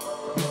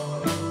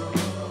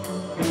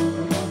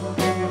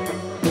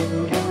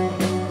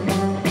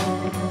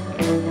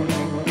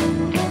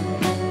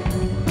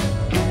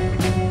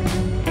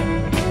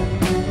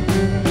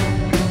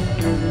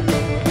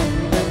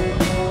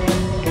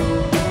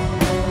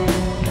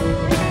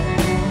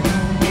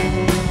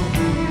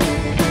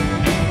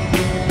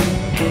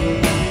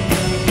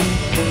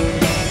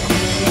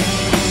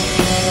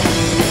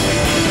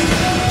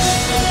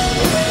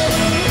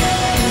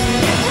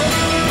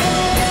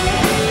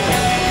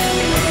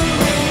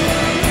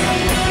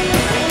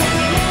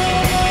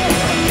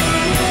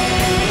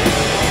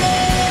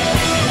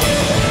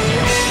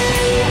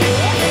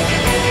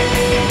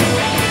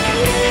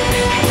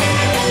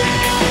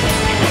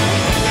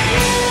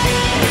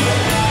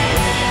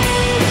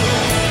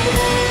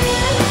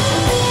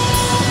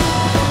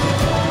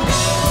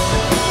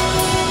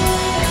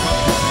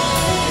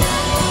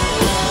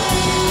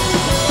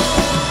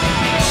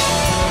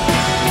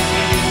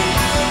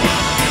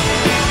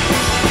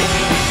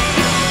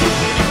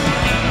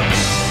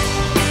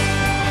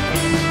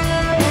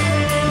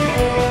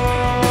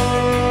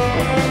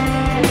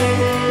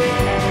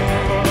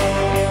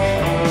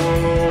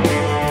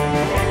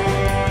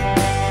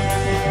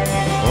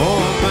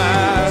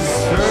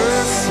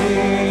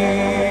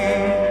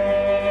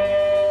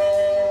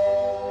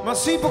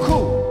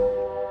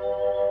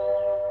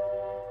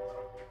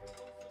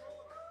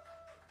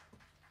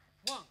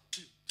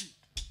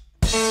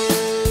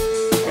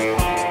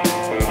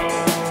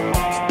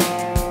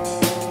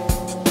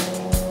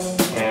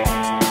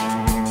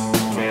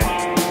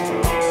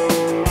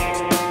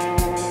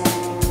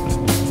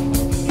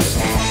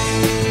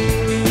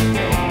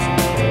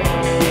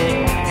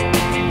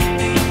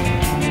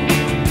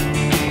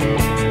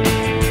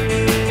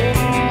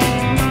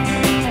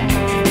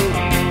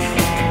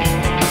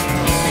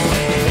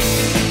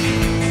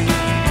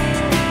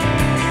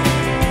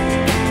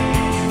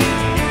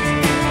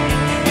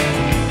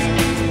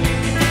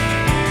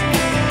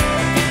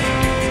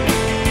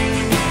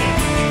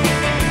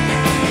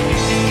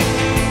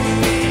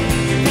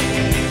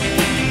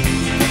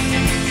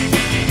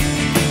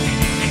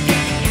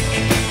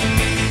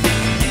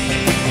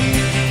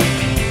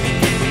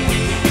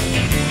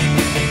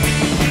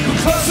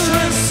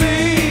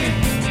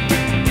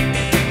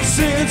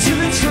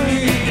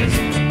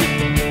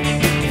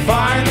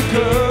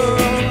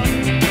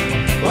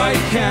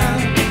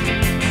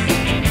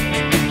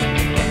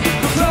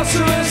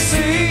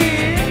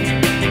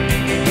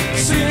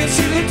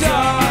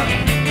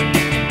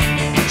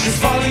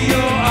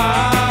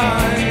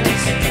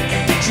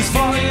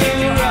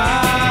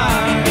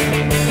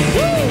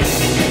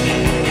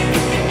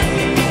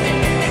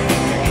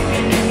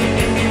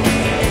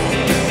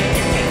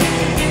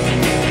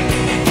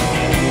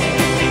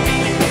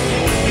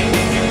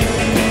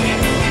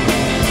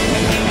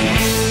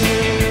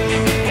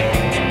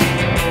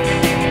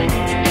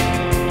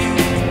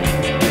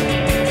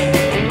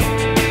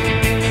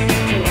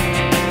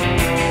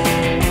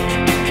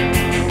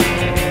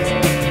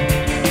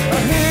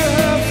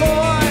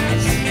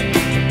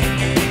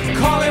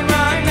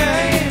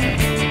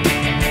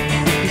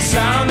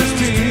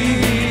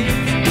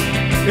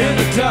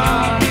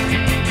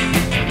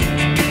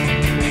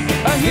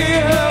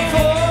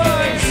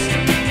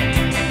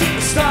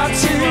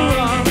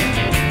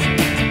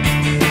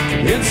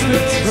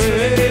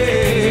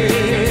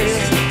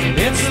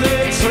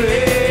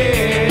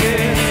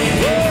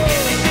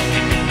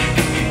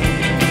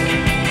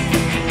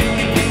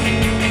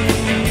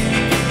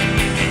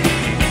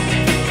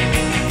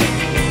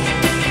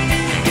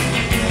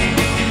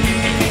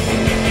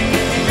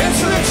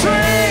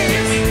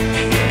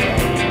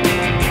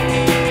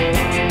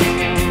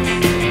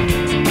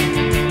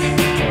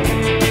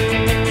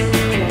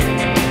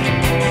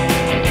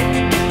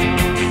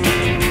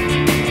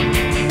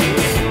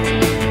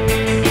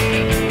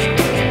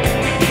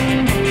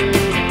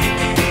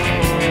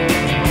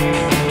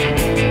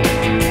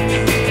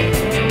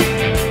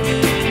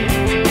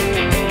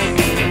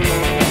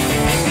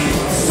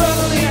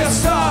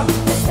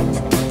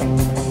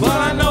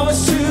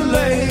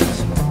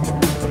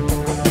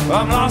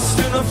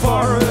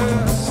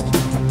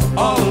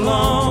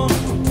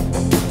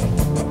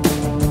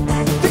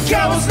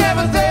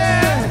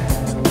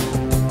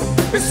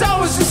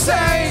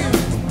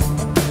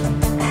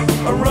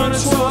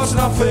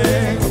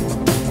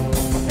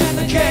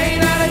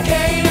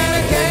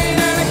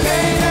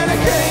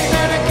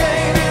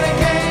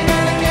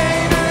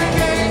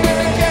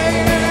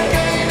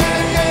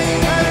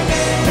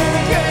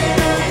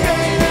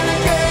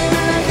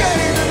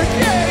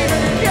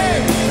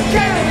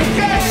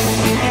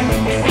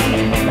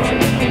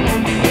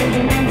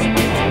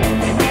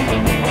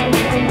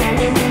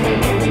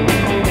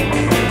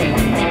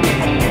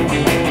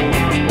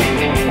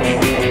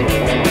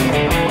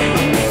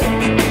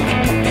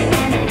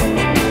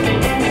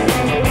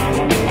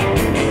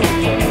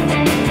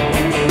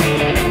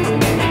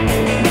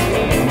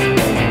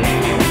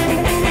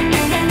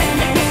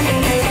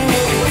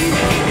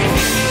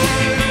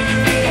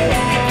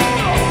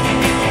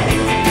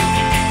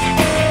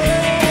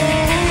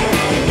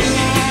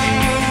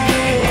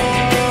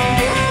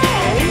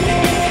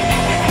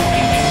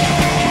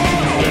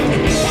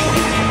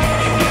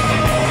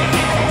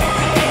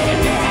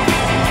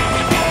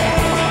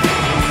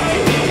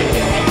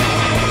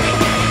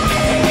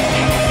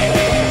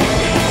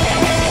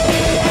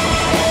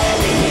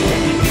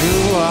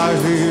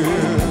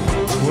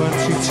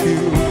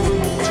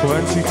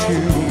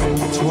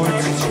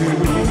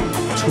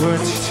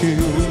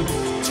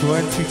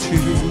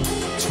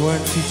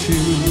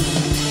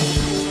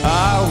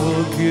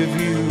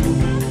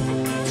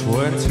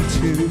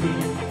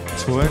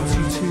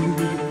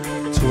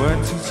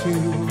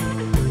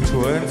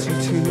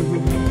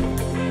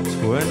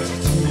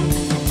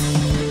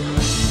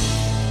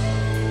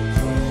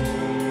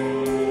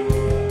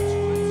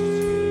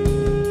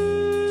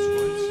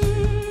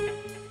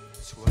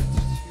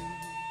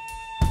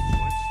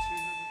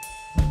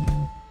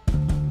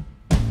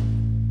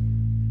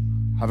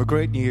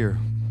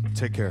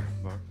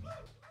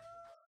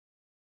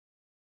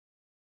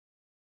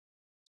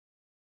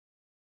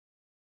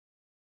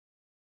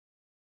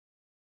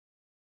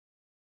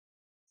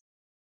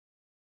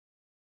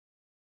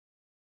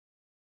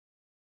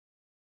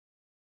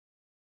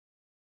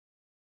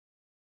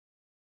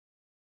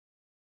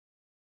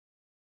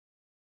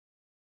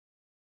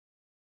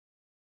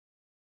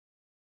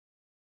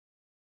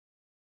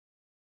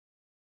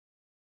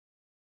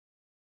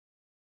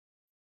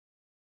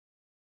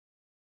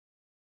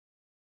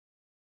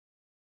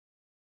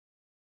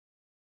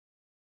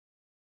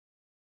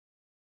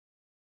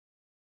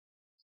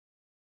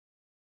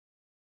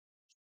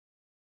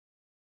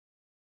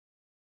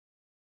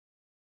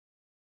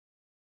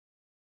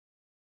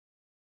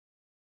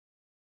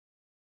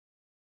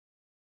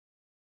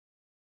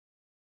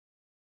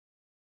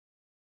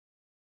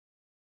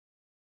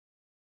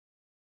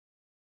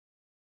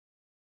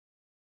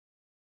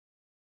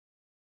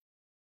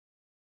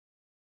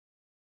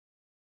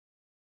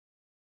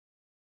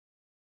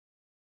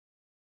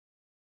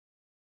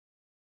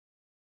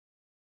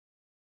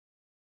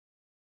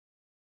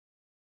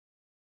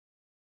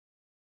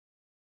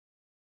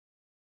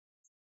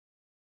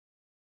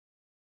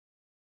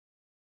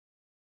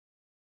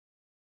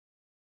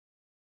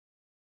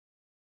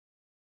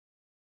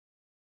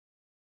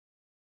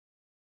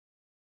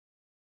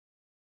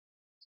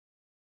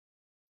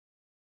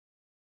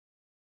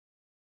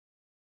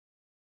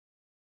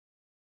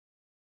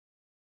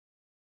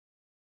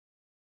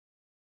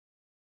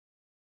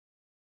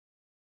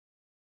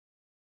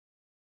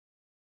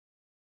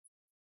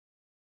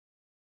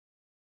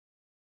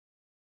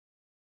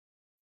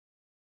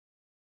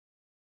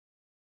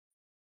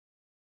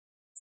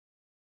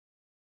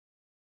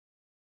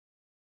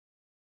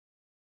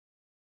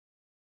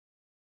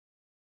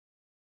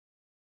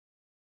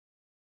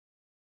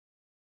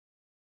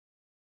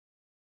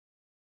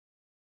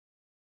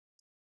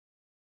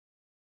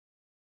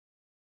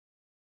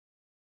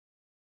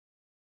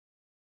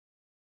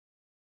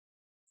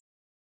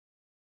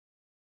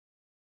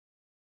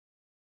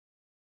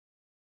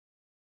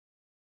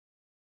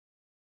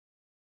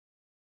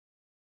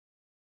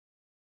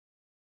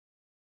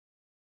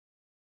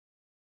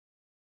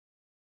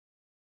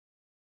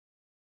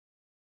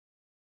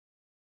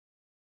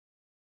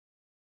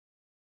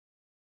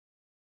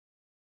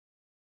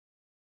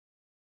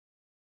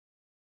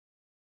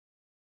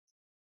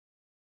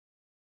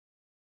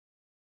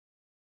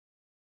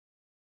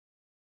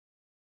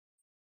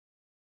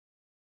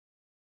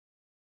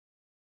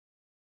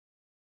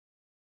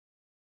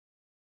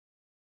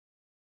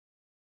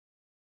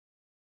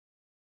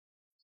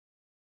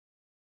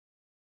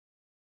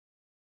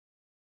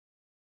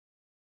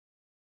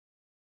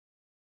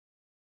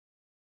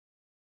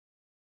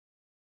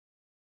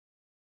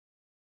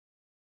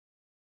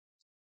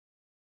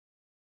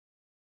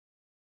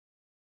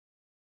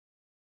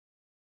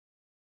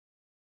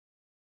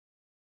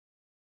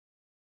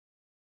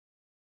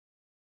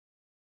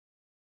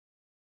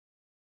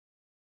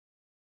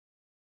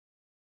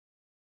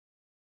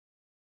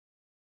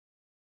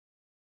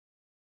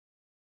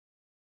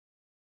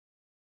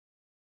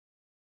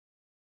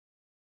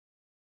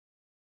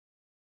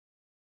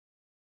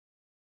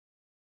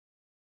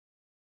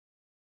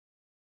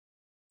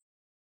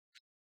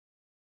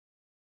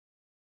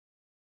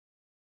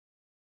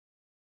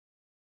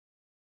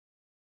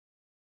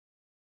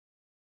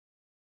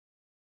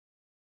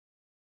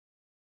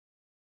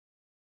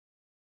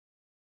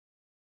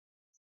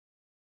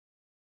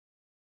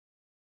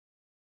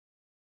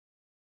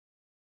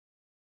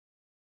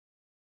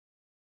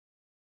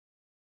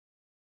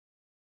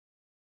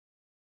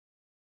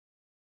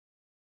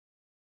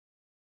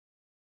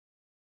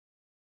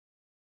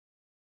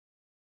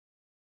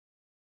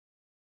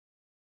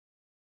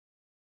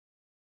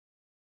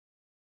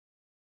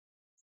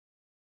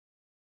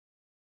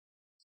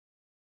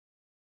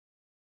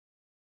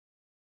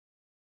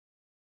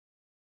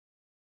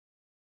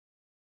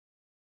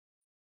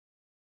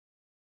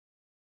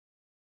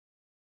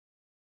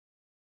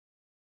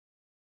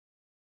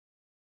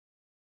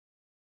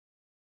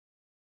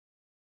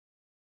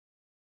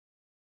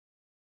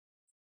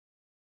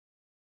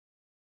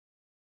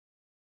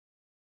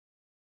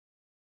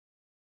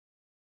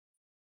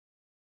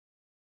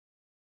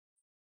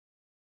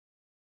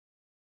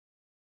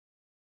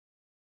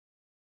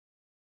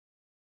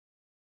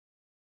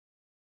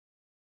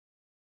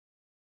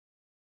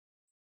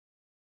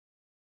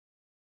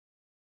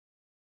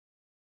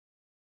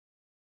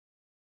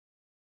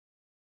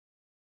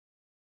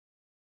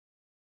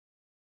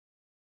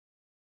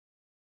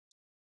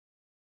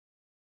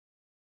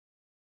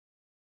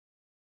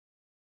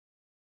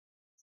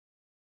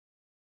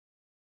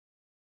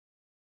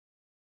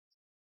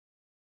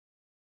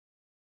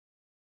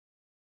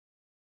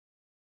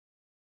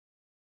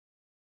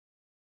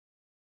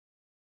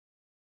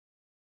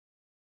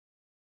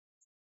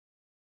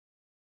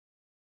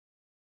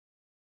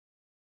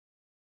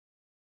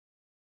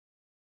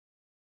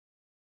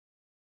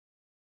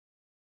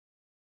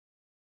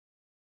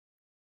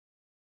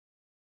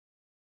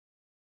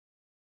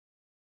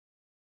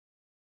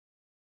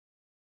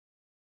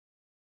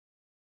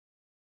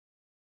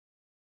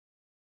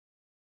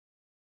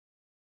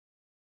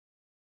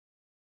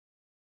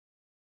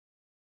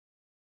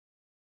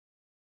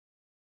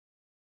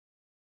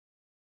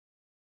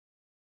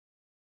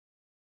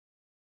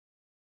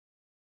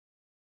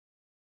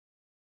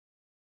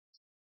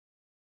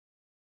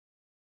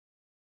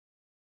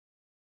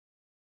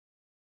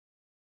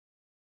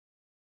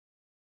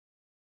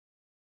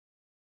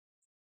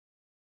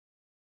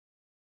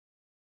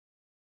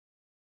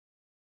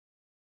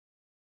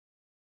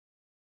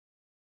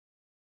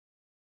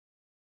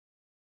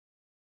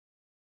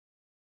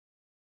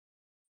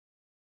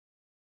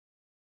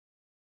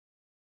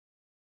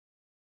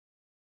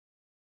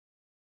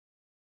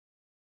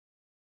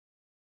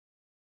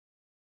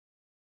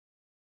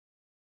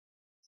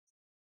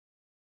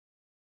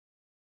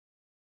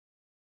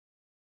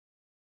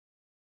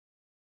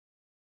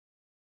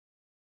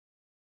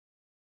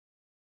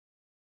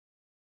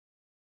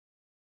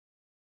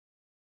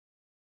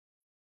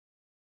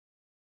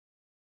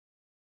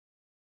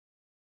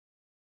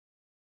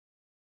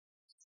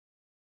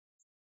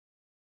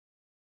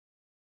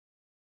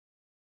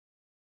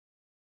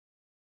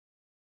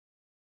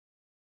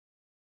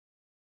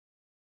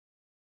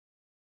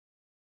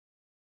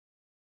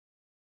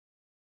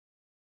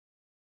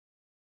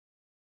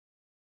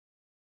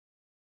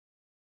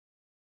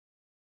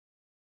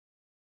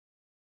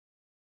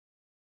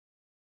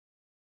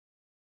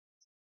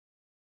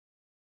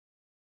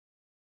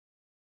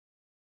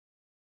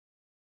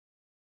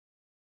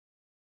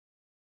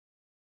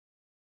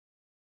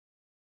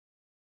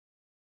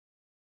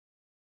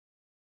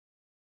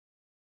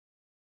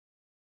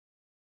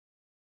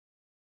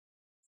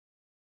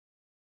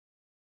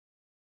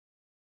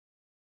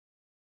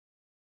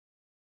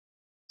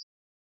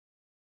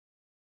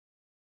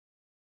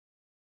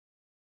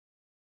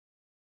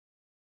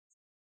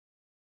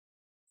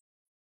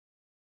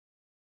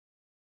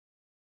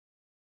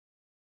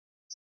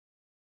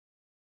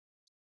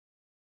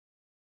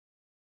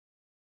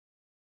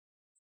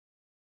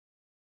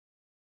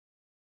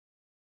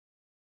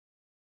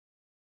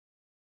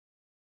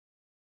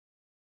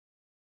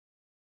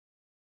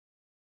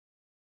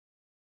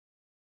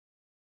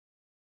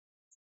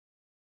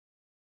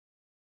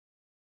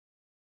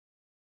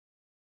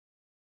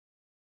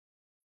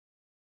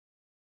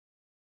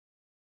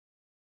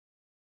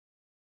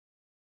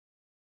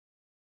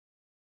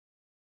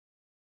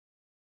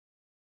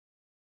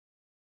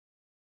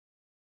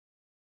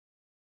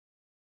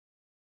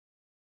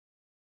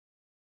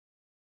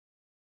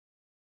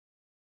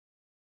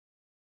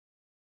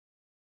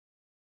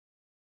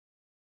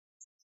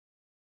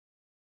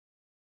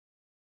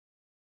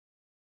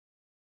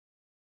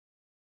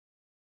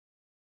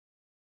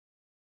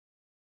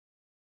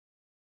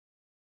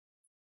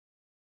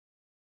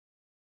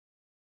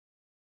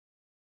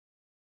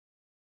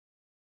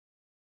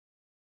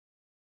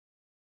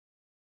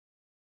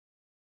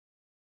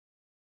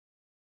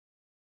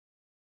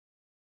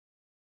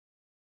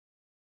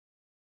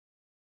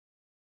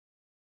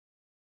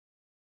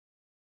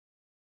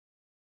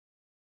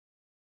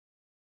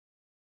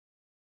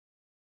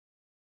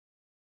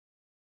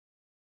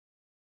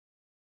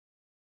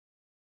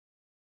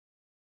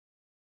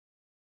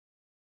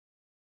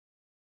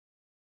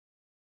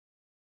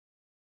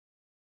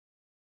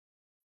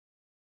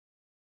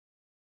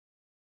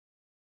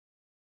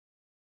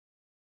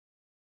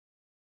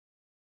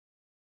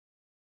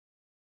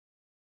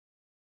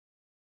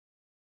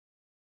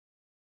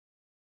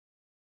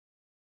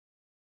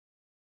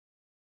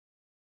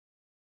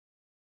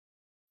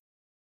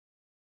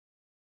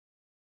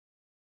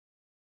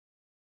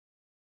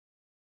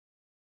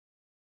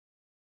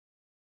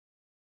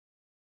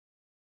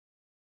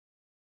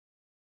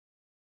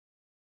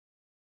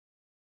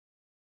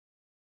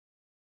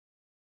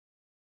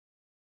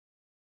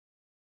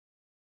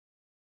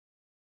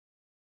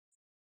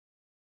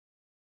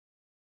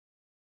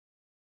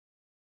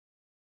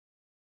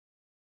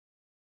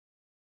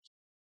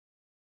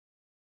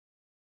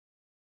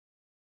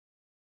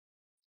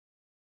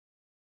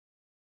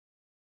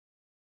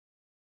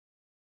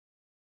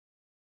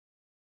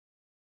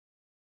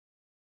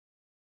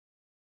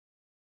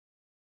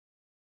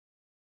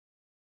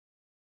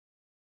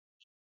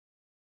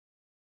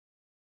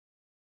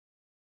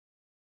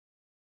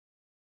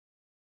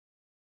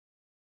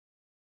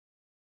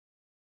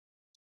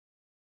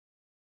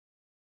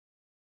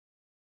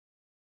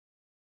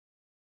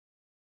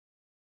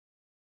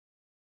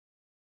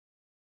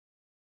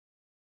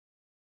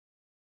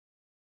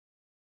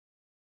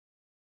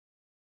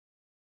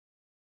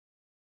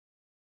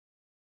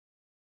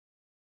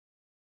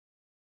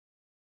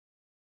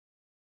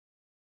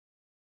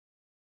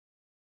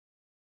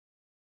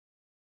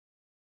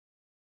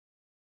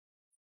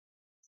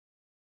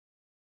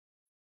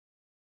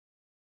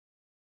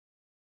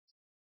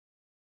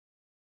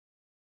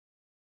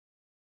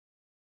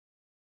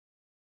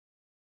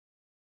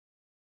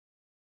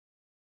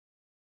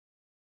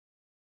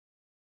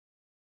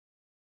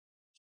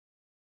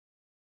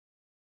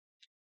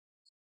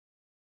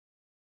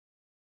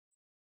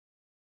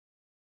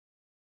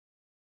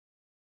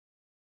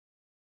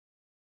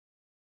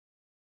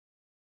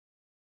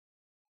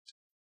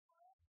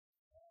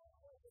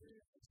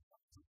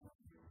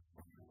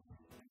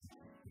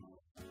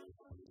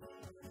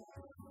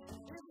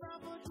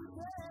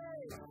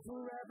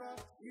 forever,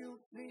 you,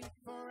 me,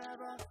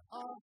 forever,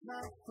 all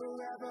night,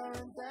 forever,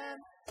 and then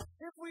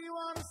if we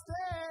wanna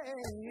stay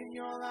in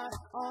your life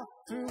all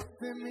through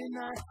the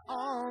midnight,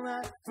 all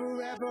night,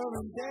 forever,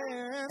 and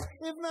then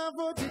if not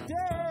for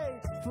today,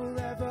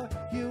 forever,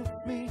 you,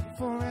 me,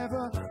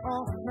 forever,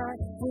 all night,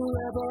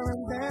 forever,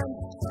 and then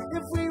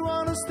if we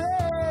wanna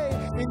stay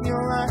in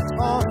your life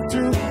all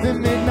through the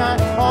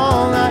midnight,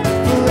 all night,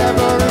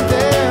 forever, and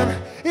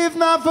then if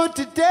not for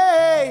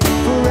today,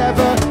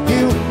 forever,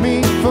 you,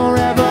 me,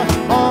 forever.